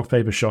it was Rock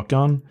Paper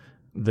Shotgun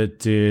that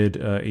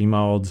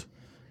emailed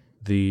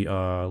the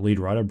lead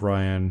writer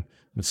Brian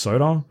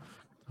Mitsoda,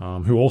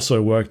 who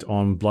also worked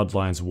on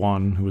Bloodlines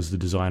 1, who was the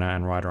designer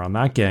and writer on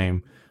that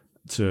game,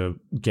 to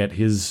get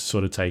his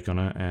sort of take on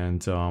it.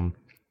 And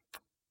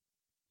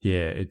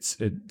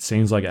it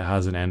seems like it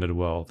hasn't ended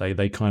well.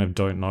 They kind of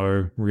don't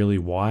know really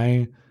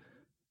why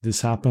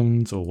this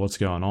happened or what's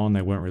going on.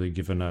 They weren't really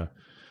given a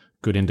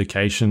good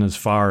indication as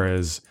far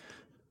as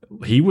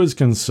he was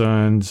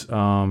concerned.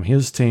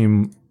 His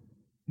team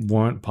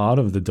weren't part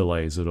of the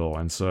delays at all,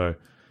 and so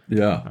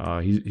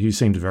he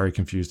seemed very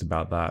confused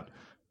about that.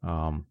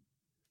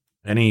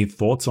 Any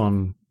thoughts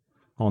on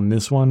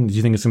this one? Do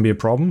you think it's gonna be a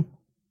problem?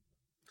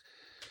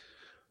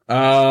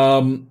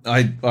 I'm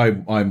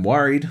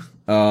worried.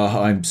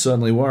 I'm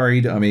certainly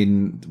worried. I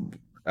mean,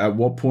 at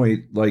what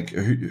point, like,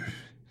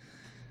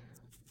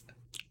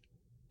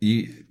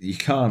 you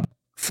can't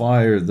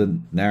fire the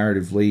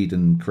narrative lead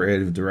and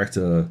creative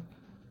director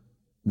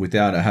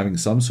without it having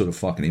some sort of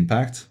fucking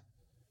impact.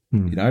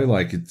 You know,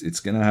 like it's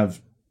gonna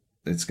have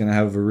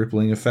a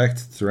rippling effect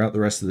throughout the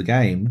rest of the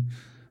game.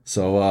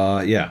 So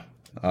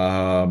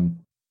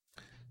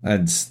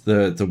and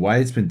the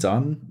way it's been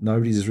done,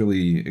 nobody's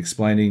really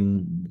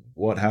explaining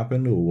what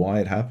happened or why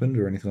it happened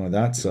or anything like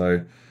that.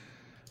 So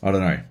I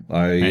don't know.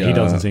 He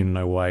doesn't seem to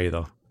know why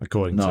either,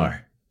 according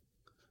to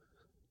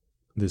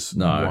this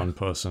one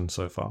person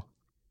so far.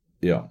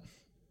 Yeah.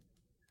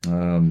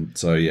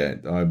 So yeah,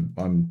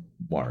 I'm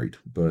worried,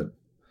 but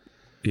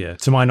yeah,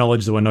 to my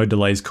knowledge, there were no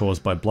delays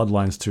caused by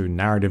Bloodlines 2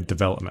 narrative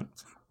development.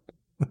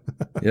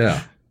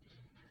 Yeah.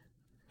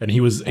 And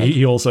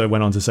he also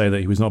went on to say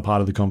that he was not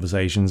part of the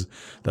conversations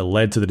that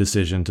led to the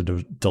decision to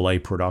delay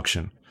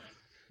production.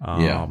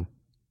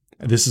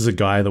 This is a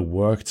guy that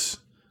worked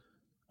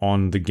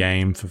on the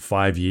game for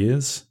 5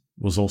 years,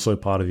 was also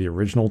part of the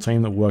original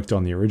team that worked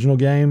on the original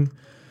game.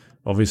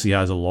 Obviously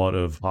has a lot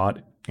of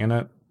heart in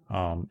it.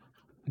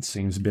 It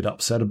seems a bit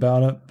upset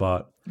about it,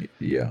 but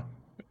yeah,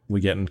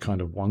 we're getting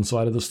kind of one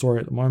side of the story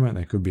at the moment.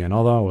 There could be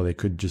another, or they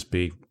could just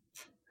be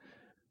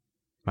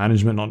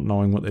management not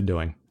knowing what they're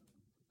doing,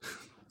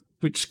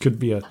 which could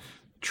be a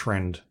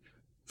trend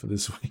for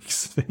this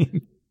week's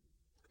theme.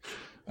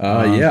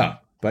 Yeah,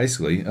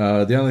 basically.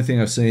 The only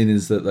thing I've seen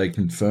is that they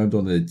confirmed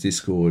on their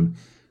Discord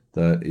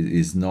that it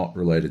is not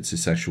related to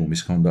sexual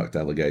misconduct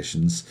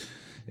allegations.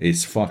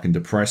 It's fucking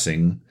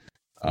depressing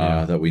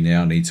that we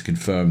now need to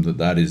confirm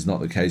that is not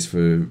the case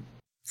for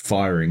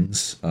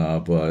firings,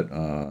 but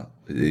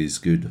it is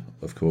good,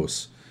 of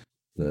course,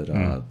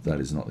 that that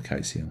is not the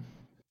case here.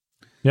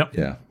 Yep.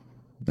 Yeah.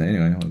 But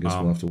anyway, I guess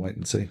we'll have to wait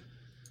and see.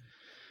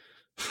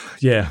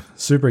 Yeah,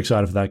 super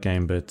excited for that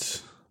game,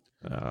 but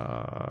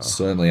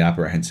certainly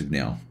apprehensive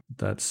now.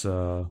 That's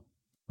a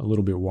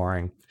little bit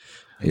worrying.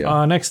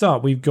 Yeah. Next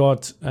up, we've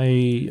got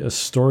a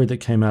story that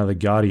came out of The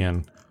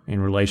Guardian in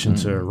relation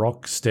to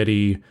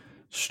Rocksteady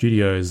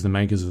Studios, the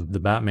makers of the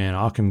Batman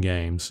Arkham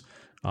games.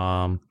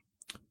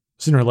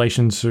 It's in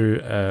relation to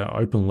an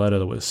open letter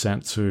that was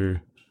sent to,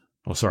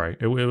 it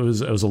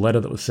was a letter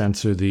that was sent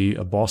to the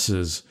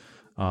bosses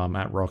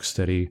at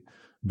Rocksteady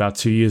about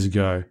 2 years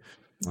ago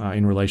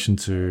in relation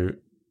to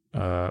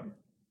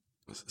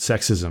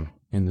sexism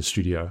in the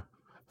studio.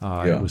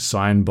 It was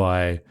signed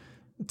by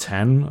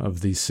 10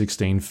 of the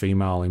 16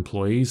 female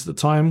employees at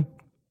the time.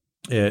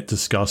 It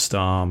discussed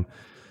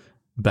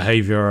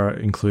behavior,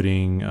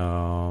 including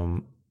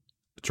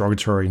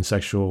derogatory and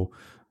sexual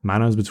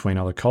manners between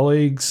other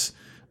colleagues,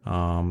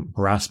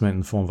 harassment in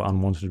the form of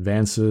unwanted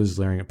advances,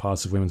 leering at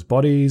parts of women's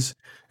bodies,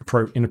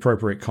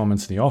 inappropriate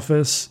comments in the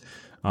office,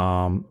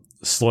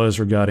 slurs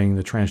regarding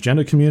the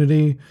transgender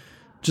community,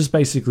 just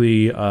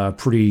basically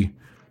pretty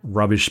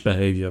rubbish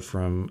behavior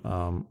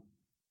from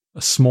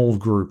a small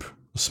group,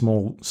 a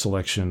small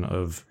selection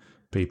of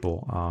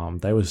people.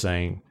 They were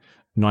saying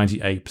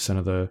 98%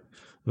 of the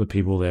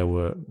people there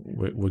were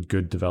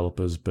good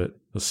developers, but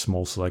a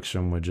small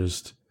selection were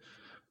just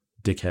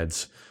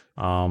dickheads.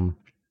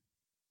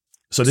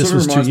 So this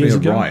was 2 years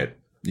ago. Riot,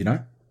 you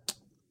know?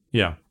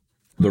 Yeah.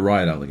 The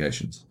Riot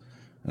allegations.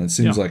 And it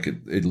seems like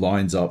it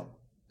lines up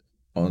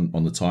on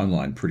the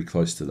timeline pretty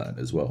close to that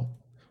as well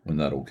when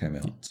that all came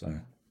out. So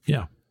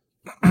yeah.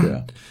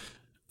 Yeah.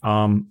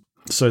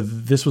 So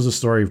this was a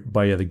story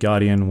by The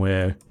Guardian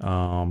where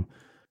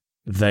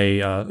they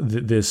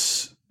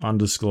this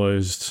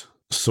undisclosed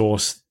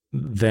source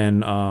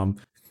then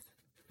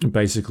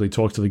basically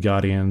talked to the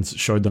Guardians,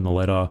 showed them the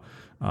letter,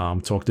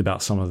 talked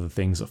about some of the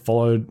things that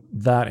followed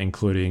that,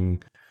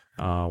 including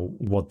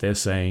what they're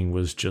saying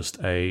was just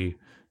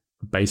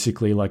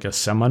basically like a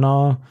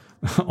seminar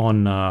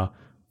on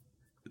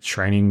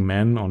training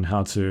men on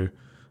how to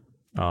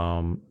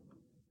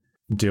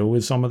deal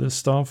with some of this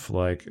stuff,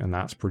 and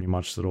that's pretty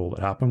much all that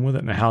happened with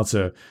it, and how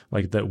to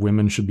that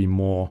women should be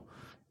more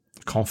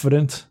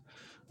confident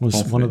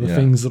was one of the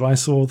things that I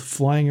saw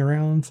flying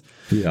around.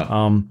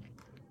 Yeah.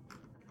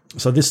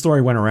 So this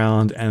story went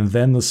around, and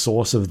then the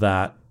source of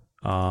that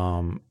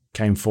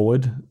came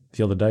forward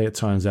the other day. It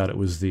turns out it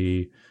was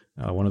the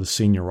one of the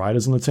senior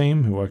writers on the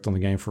team who worked on the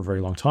game for a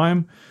very long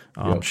time.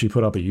 She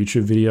put up a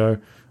YouTube video.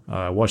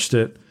 I watched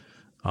it.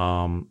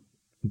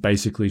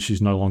 Basically,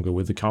 she's no longer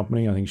with the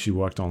company. I think she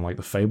worked on like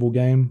the Fable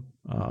game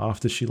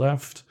after she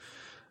left.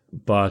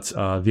 But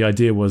the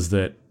idea was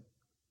that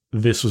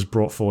this was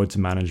brought forward to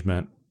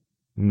management.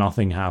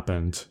 Nothing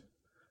happened.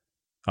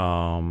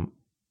 Nothing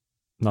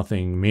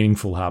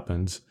meaningful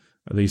happened.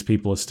 These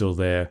people are still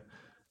there.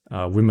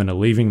 Women are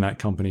leaving that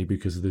company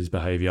because of this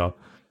behavior.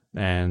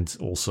 And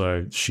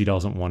also, she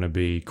doesn't want to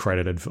be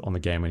credited on the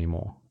game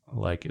anymore.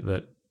 Like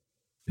that.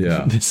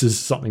 Yeah. This is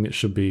something that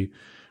should be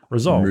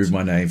resolved. Remove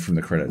my name from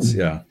the credits.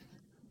 Yeah.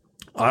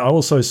 I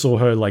also saw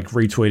her like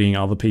retweeting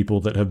other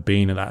people that have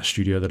been at that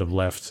studio that have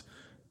left,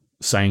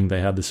 saying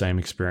they had the same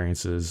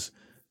experiences,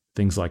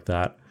 things like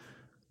that.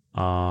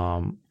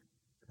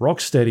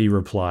 Rocksteady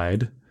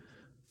replied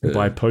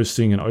by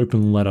posting an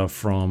open letter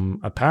from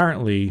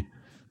apparently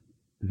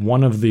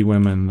one of the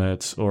women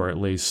that, or at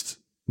least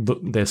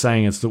they're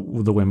saying it's the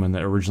women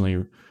that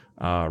originally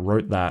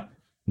wrote that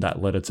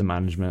letter to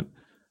management.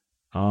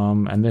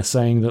 And they're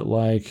saying that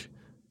like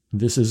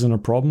this isn't a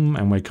problem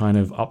and we're kind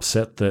of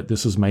upset that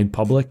this was made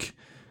public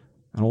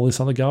and all this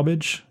other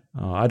garbage.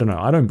 I don't know.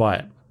 I don't buy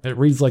it. It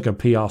reads like a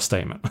PR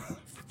statement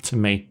to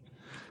me.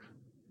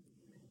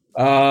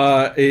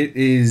 It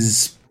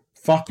is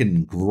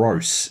fucking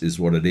gross is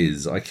what it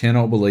is. I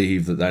cannot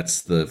believe that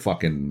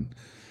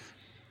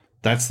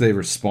that's their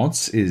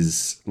response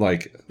is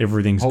like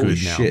everything's holy good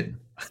shit. now.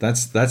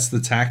 That's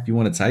the tack you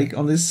want to take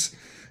on this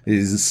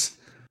is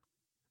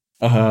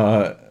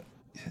oh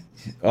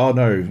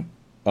no.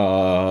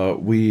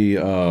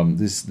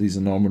 These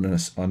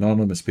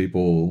anonymous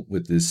people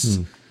with this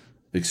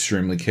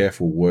extremely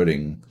careful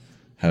wording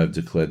have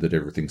declared that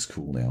everything's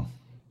cool now.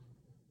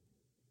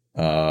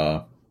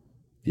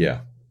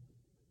 Yeah.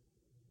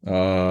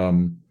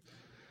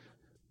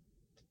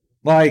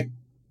 Like,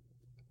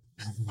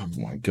 oh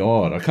my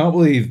god, I can't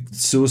believe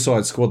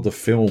Suicide Squad the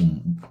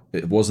film,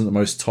 it wasn't the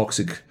most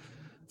toxic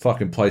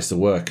fucking place to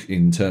work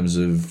in terms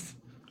of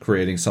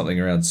creating something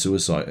around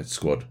Suicide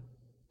Squad.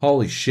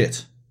 Holy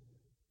shit.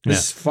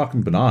 This is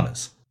fucking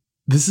bananas.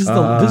 This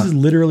is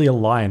literally a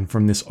line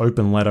from this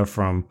open letter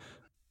from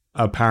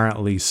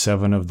apparently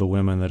 7 of the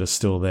women that are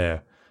still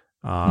there.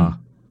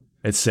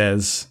 It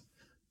says,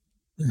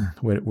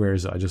 where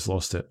is it? I just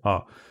lost it.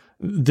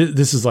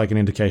 This is like an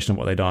indication of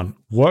what they've done.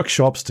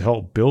 Workshops to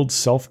help build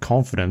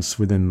self-confidence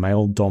within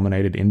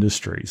male-dominated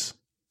industries.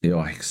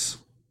 Yikes.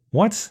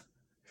 What?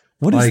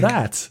 What is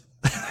that?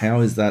 How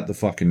is that the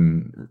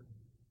fucking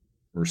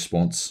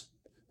response?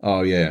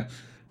 Oh, yeah.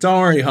 Don't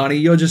worry, honey.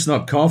 You're just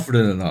not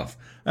confident enough.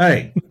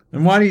 Hey,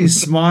 and why do you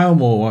smile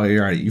more while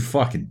you're at it? You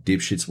fucking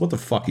dipshits. What the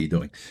fuck are you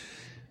doing?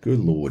 Good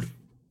Lord.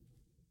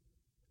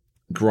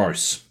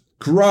 Gross.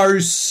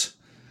 Gross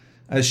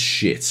as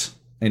shit.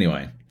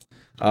 Anyway.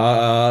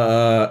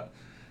 So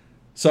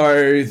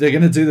they're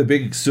going to do the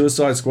big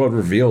Suicide Squad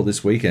reveal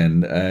this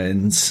weekend,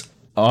 and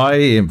I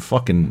am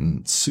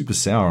fucking super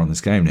sour on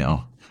this game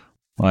now.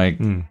 Like,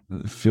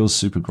 it feels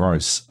super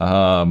gross.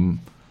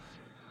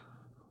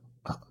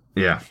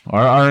 Yeah,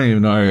 I don't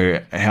even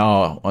know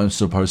how I'm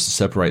supposed to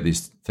separate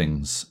these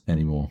things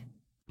anymore.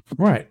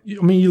 Right.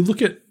 I mean, you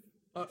look at,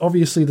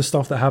 obviously, the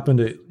stuff that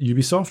happened at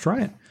Ubisoft,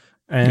 right?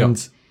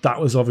 And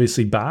that was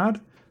obviously bad.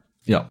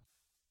 Yeah.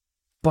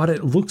 But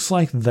it looks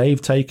like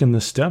they've taken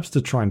the steps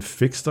to try and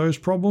fix those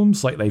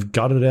problems. Like, they've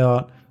gutted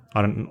out,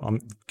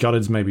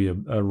 gutted's maybe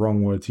a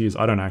wrong word to use.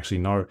 I don't actually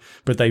know.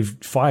 But they've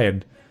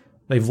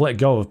let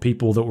go of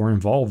people that were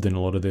involved in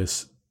a lot of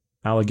this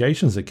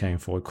allegations that came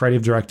forward.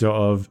 Creative director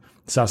of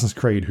Assassin's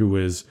Creed, who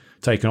was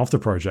taken off the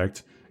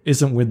project,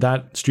 isn't with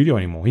that studio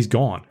anymore. He's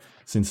gone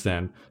since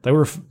then.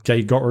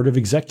 They got rid of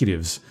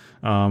executives.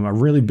 A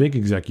really big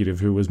executive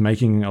who was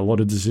making a lot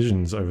of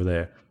decisions over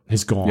there.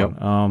 He's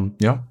gone.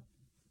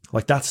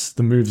 Like, that's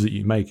the moves that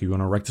you make. You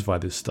want to rectify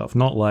this stuff.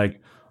 Not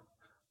like,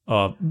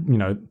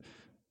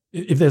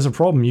 if there's a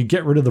problem, you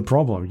get rid of the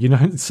problem. You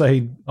don't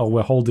say, oh,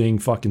 we're holding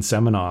fucking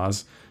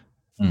seminars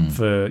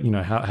for,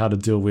 how to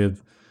deal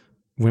with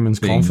women's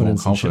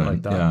confidence and shit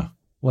like that. Yeah.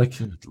 Like,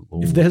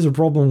 if there's a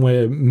problem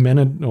where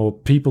men or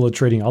people are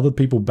treating other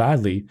people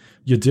badly,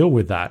 you deal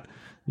with that.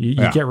 You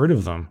get rid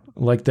of them.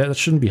 Like, that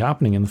shouldn't be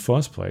happening in the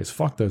first place.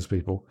 Fuck those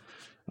people.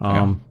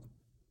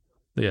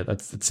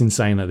 It's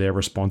insane that their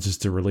response is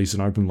to release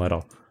an open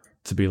letter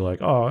to be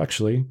like, oh,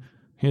 actually,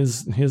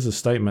 here's a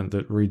statement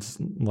that reads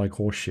like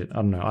horseshit. I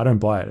don't know. I don't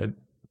buy it.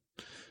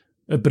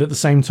 But at the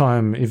same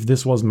time, if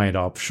this was made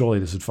up, surely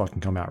this would fucking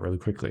come out really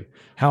quickly.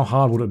 How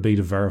hard would it be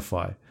to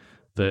verify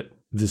that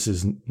this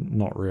is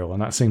not real?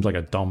 And that seems like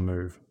a dumb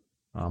move.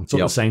 At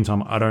the same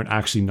time, I don't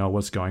actually know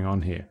what's going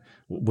on here.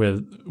 Were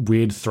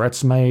weird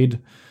threats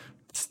made?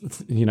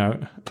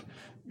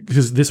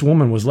 Because this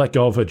woman was let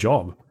go of her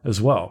job as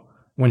well.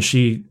 When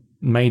she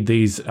made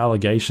these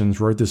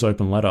allegations, wrote this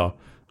open letter,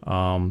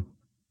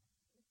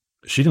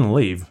 she didn't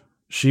leave.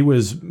 She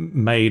was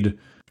made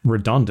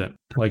redundant.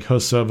 Like, her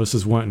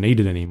services weren't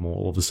needed anymore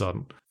all of a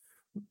sudden.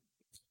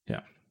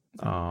 Yeah.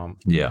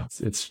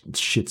 It's a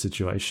shit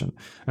situation.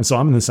 And so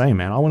I'm in the same,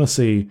 man. I want to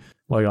see,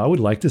 like, I would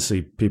like to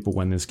see people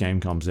when this game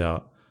comes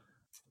out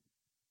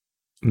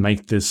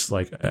make this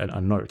like a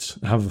note,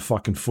 have a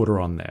fucking footer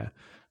on there.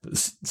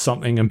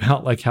 Something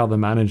about like how the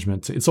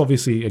management, it's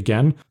obviously,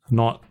 again,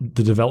 not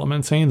the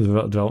development team.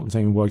 The development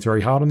team worked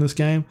very hard on this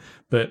game,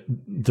 but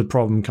the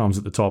problem comes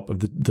at the top of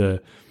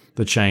the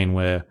chain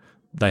where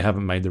they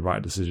haven't made the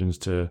right decisions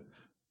to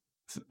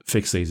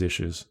fix these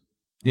issues.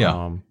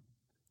 Yeah.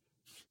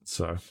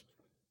 So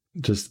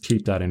just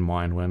keep that in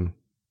mind when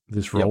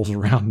this rolls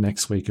around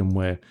next week and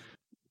we're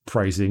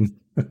praising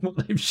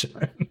what they've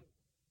shown.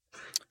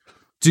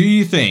 Do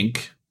you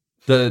think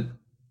that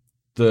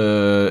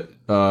the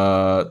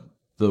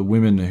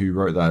women who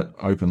wrote that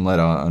open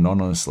letter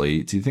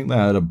anonymously, do you think they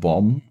had a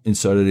bomb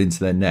inserted into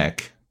their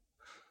neck?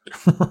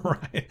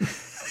 Right.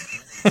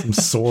 Some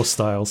Saw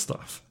style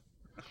stuff.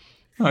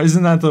 Oh,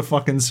 isn't that the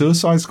fucking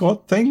Suicide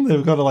Squad thing?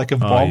 They've got like a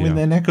bomb in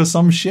their neck or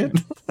some shit.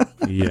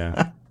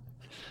 Yeah.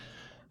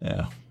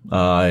 Yeah.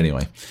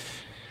 Anyway.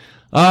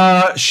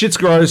 Shit's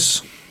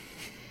gross.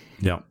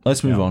 Yeah.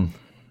 Let's move on.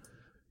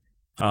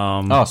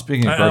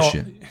 Speaking of gross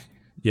shit.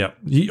 Yeah.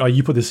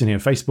 You put this in here. A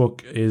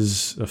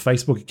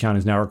Facebook account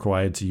is now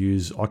required to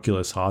use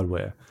Oculus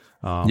hardware.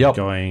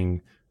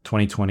 Going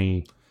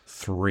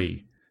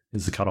 2023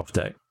 is the cutoff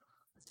date.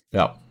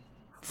 Yep. Right.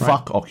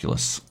 Fuck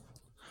Oculus.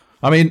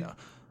 I mean,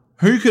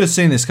 who could have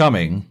seen this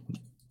coming?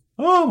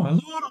 Oh my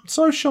lord, I'm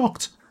so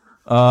shocked.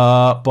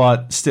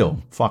 But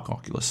still, fuck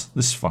Oculus.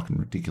 This is fucking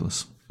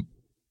ridiculous.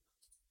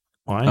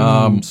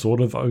 I'm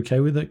sort of okay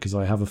with it because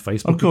I have a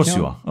Facebook account. Of course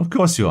you are. Of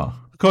course you are.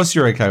 Of course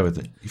you're okay with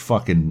it. You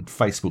fucking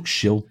Facebook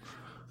shill.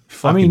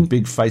 Fucking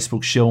big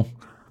Facebook shill.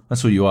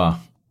 That's what you are.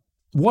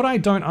 What I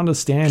don't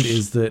understand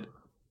is that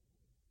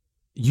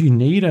you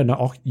need an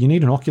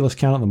Oculus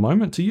account at the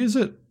moment to use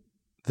it.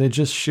 They're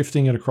just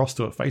shifting it across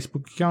to a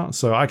Facebook account.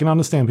 So I can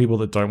understand people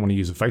that don't want to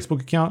use a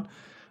Facebook account,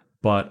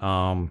 but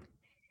I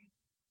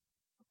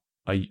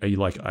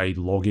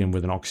log in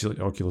with an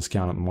Oculus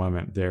account at the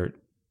moment. They're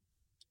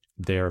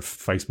a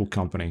Facebook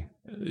company.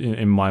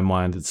 In my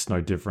mind, it's no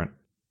different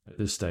at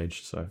this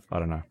stage. So I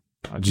don't know.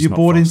 You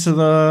bought into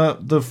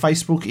the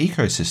Facebook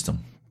ecosystem,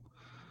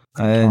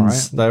 and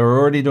they were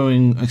already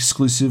doing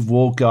exclusive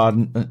walled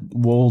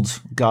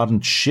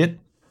garden shit.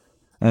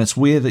 And it's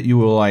weird that you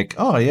were like,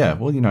 oh yeah,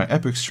 well, you know,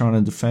 Epic's trying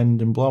to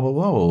defend and blah blah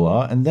blah blah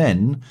blah, and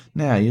then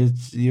now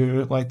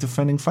you're like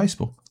defending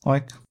Facebook.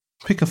 Like,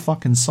 pick a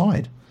fucking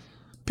side.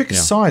 Pick a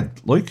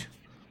side, Luke.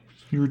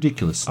 You're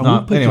ridiculous. I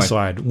will pick a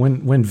side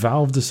when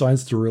Valve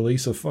decides to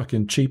release a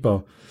fucking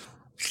cheaper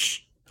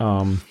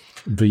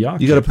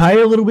VR. You got to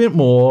pay a little bit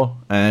more,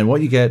 and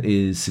what you get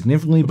is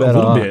significantly better.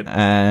 A little bit,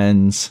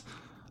 and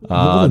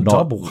more than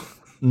double.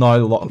 Not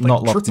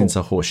locked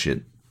into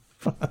horseshit.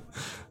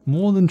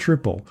 More than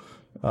triple.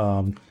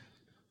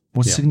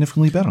 What's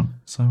significantly better?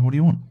 So what do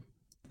you want?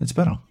 It's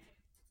better.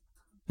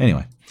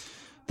 Anyway,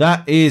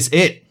 that is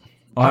it.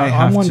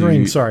 I'm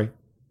wondering. Sorry,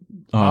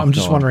 I'm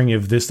just wondering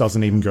if this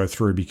doesn't even go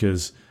through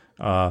because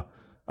I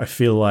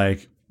feel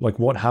like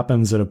what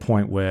happens at a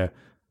point where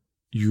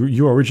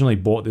you originally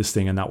bought this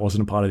thing and that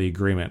wasn't a part of the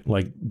agreement.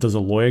 Like, does a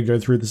lawyer go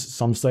through this at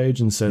some stage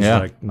and says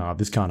like, "Nah,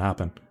 this can't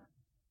happen."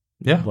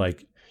 Yeah,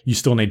 like you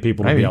still need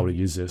people to be able to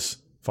use this.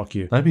 Fuck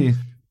you.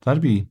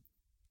 That'd be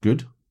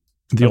good.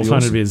 The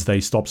alternative is they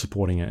stop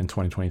supporting it in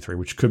 2023,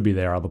 which could be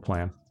their other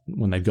plan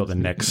when they've got the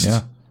next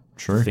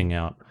thing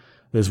out.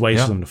 There's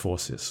ways for them to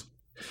force this.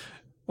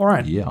 All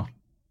right. Yeah.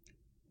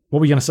 What were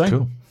we going to say?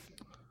 Cool.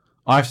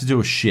 I have to do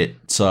a shit,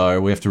 so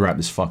we have to wrap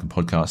this fucking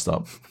podcast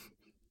up.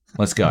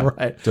 Let's go.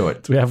 Right. Do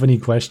it. Do we have any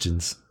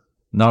questions?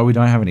 No, we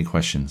don't have any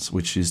questions,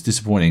 which is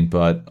disappointing,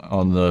 but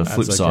on the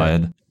flip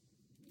side,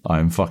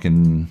 I'm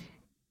fucking...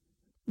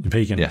 You're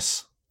peaking.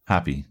 Yes.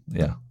 Happy.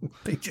 Yeah.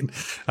 Peaking.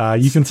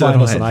 You can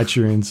find us on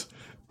iTunes,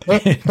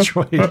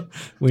 Android,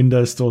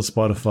 Windows Store,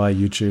 Spotify,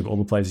 YouTube, all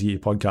the places you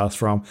get your podcasts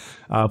from.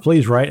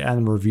 Please rate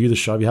and review the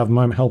show if you have a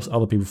moment. It helps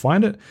other people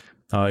find it.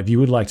 If you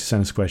would like to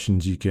send us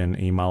questions, you can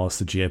email us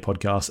to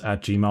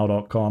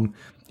gapodcast@gmail.com.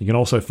 You can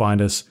also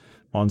find us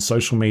on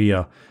social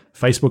media,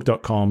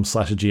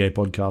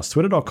 facebook.com/GAPodcast,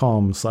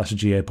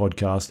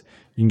 twitter.com/GAPodcast.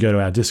 You can go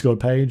to our Discord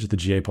page,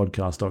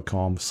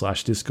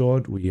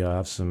 thegapodcast.com/Discord. We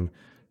have some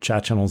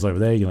chat channels over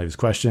there. You can leave us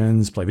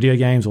questions, play video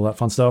games, all that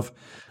fun stuff.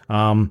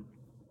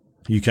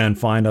 You can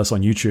find us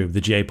on YouTube,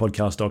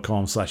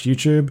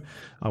 thegapodcast.com/YouTube.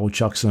 I will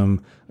chuck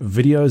some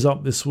videos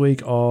up this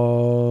week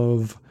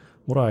of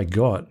what I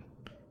got.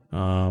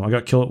 I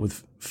got Kill It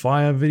With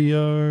Fire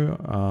video.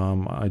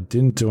 I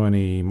didn't do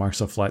any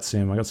Microsoft Flight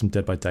Sim. I got some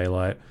Dead by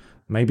Daylight.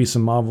 Maybe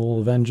some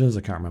Marvel Avengers.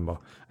 I can't remember.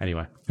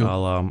 Anyway, cool.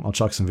 I'll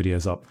chuck some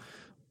videos up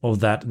of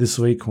that this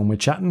week when we're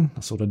chatting.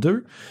 That's what I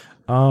do.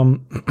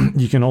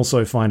 You can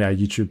also find our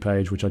YouTube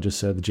page, which I just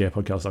said,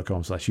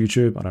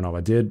 thegapodcast.com/YouTube. I don't know if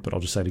I did, but I'll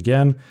just say it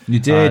again. You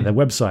did. Their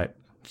website,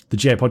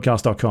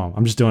 thegapodcast.com.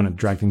 I'm just doing it,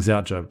 drag things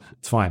out, Joe.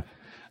 It's fine.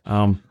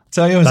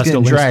 Tell you I was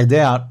getting dragged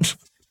out.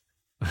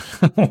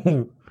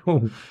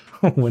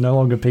 We're no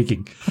longer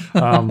peaking.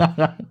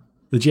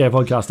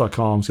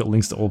 thegapodcast.com's got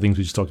links to all things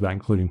we just talked about,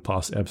 including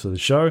past episodes of the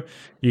show.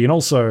 You can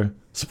also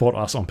support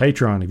us on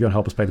Patreon if you want to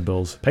help us pay the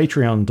bills.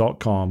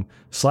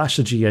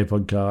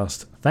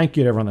 Patreon.com/thegapodcast. Thank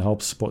you to everyone that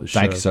helps support the show.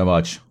 Thank you so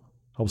much.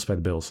 Helps pay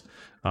the bills.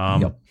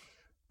 Yep.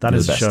 That You're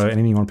is the the show. best.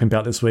 Anything you want to pimp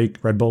out this week,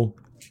 Red Bull?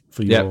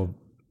 For your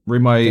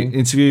Read my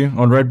interview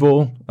on Red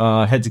Bull.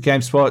 Head to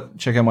GameSpot.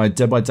 Check out my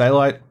Dead by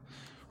Daylight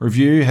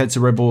review. Head to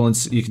Red Bull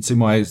and you can see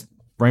my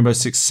Rainbow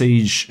Six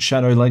Siege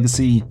Shadow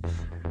Legacy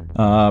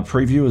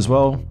preview as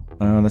well.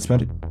 That's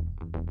about it.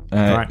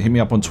 Right. Hit me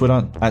up on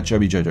Twitter at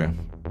JobyJojo.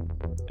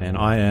 And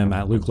I am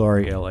at Luke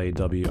Lawrie, Lawrie.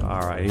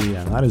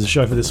 And that is the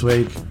show for this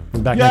week.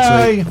 We'll be back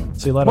Yay! next week.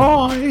 See you later.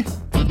 Bye.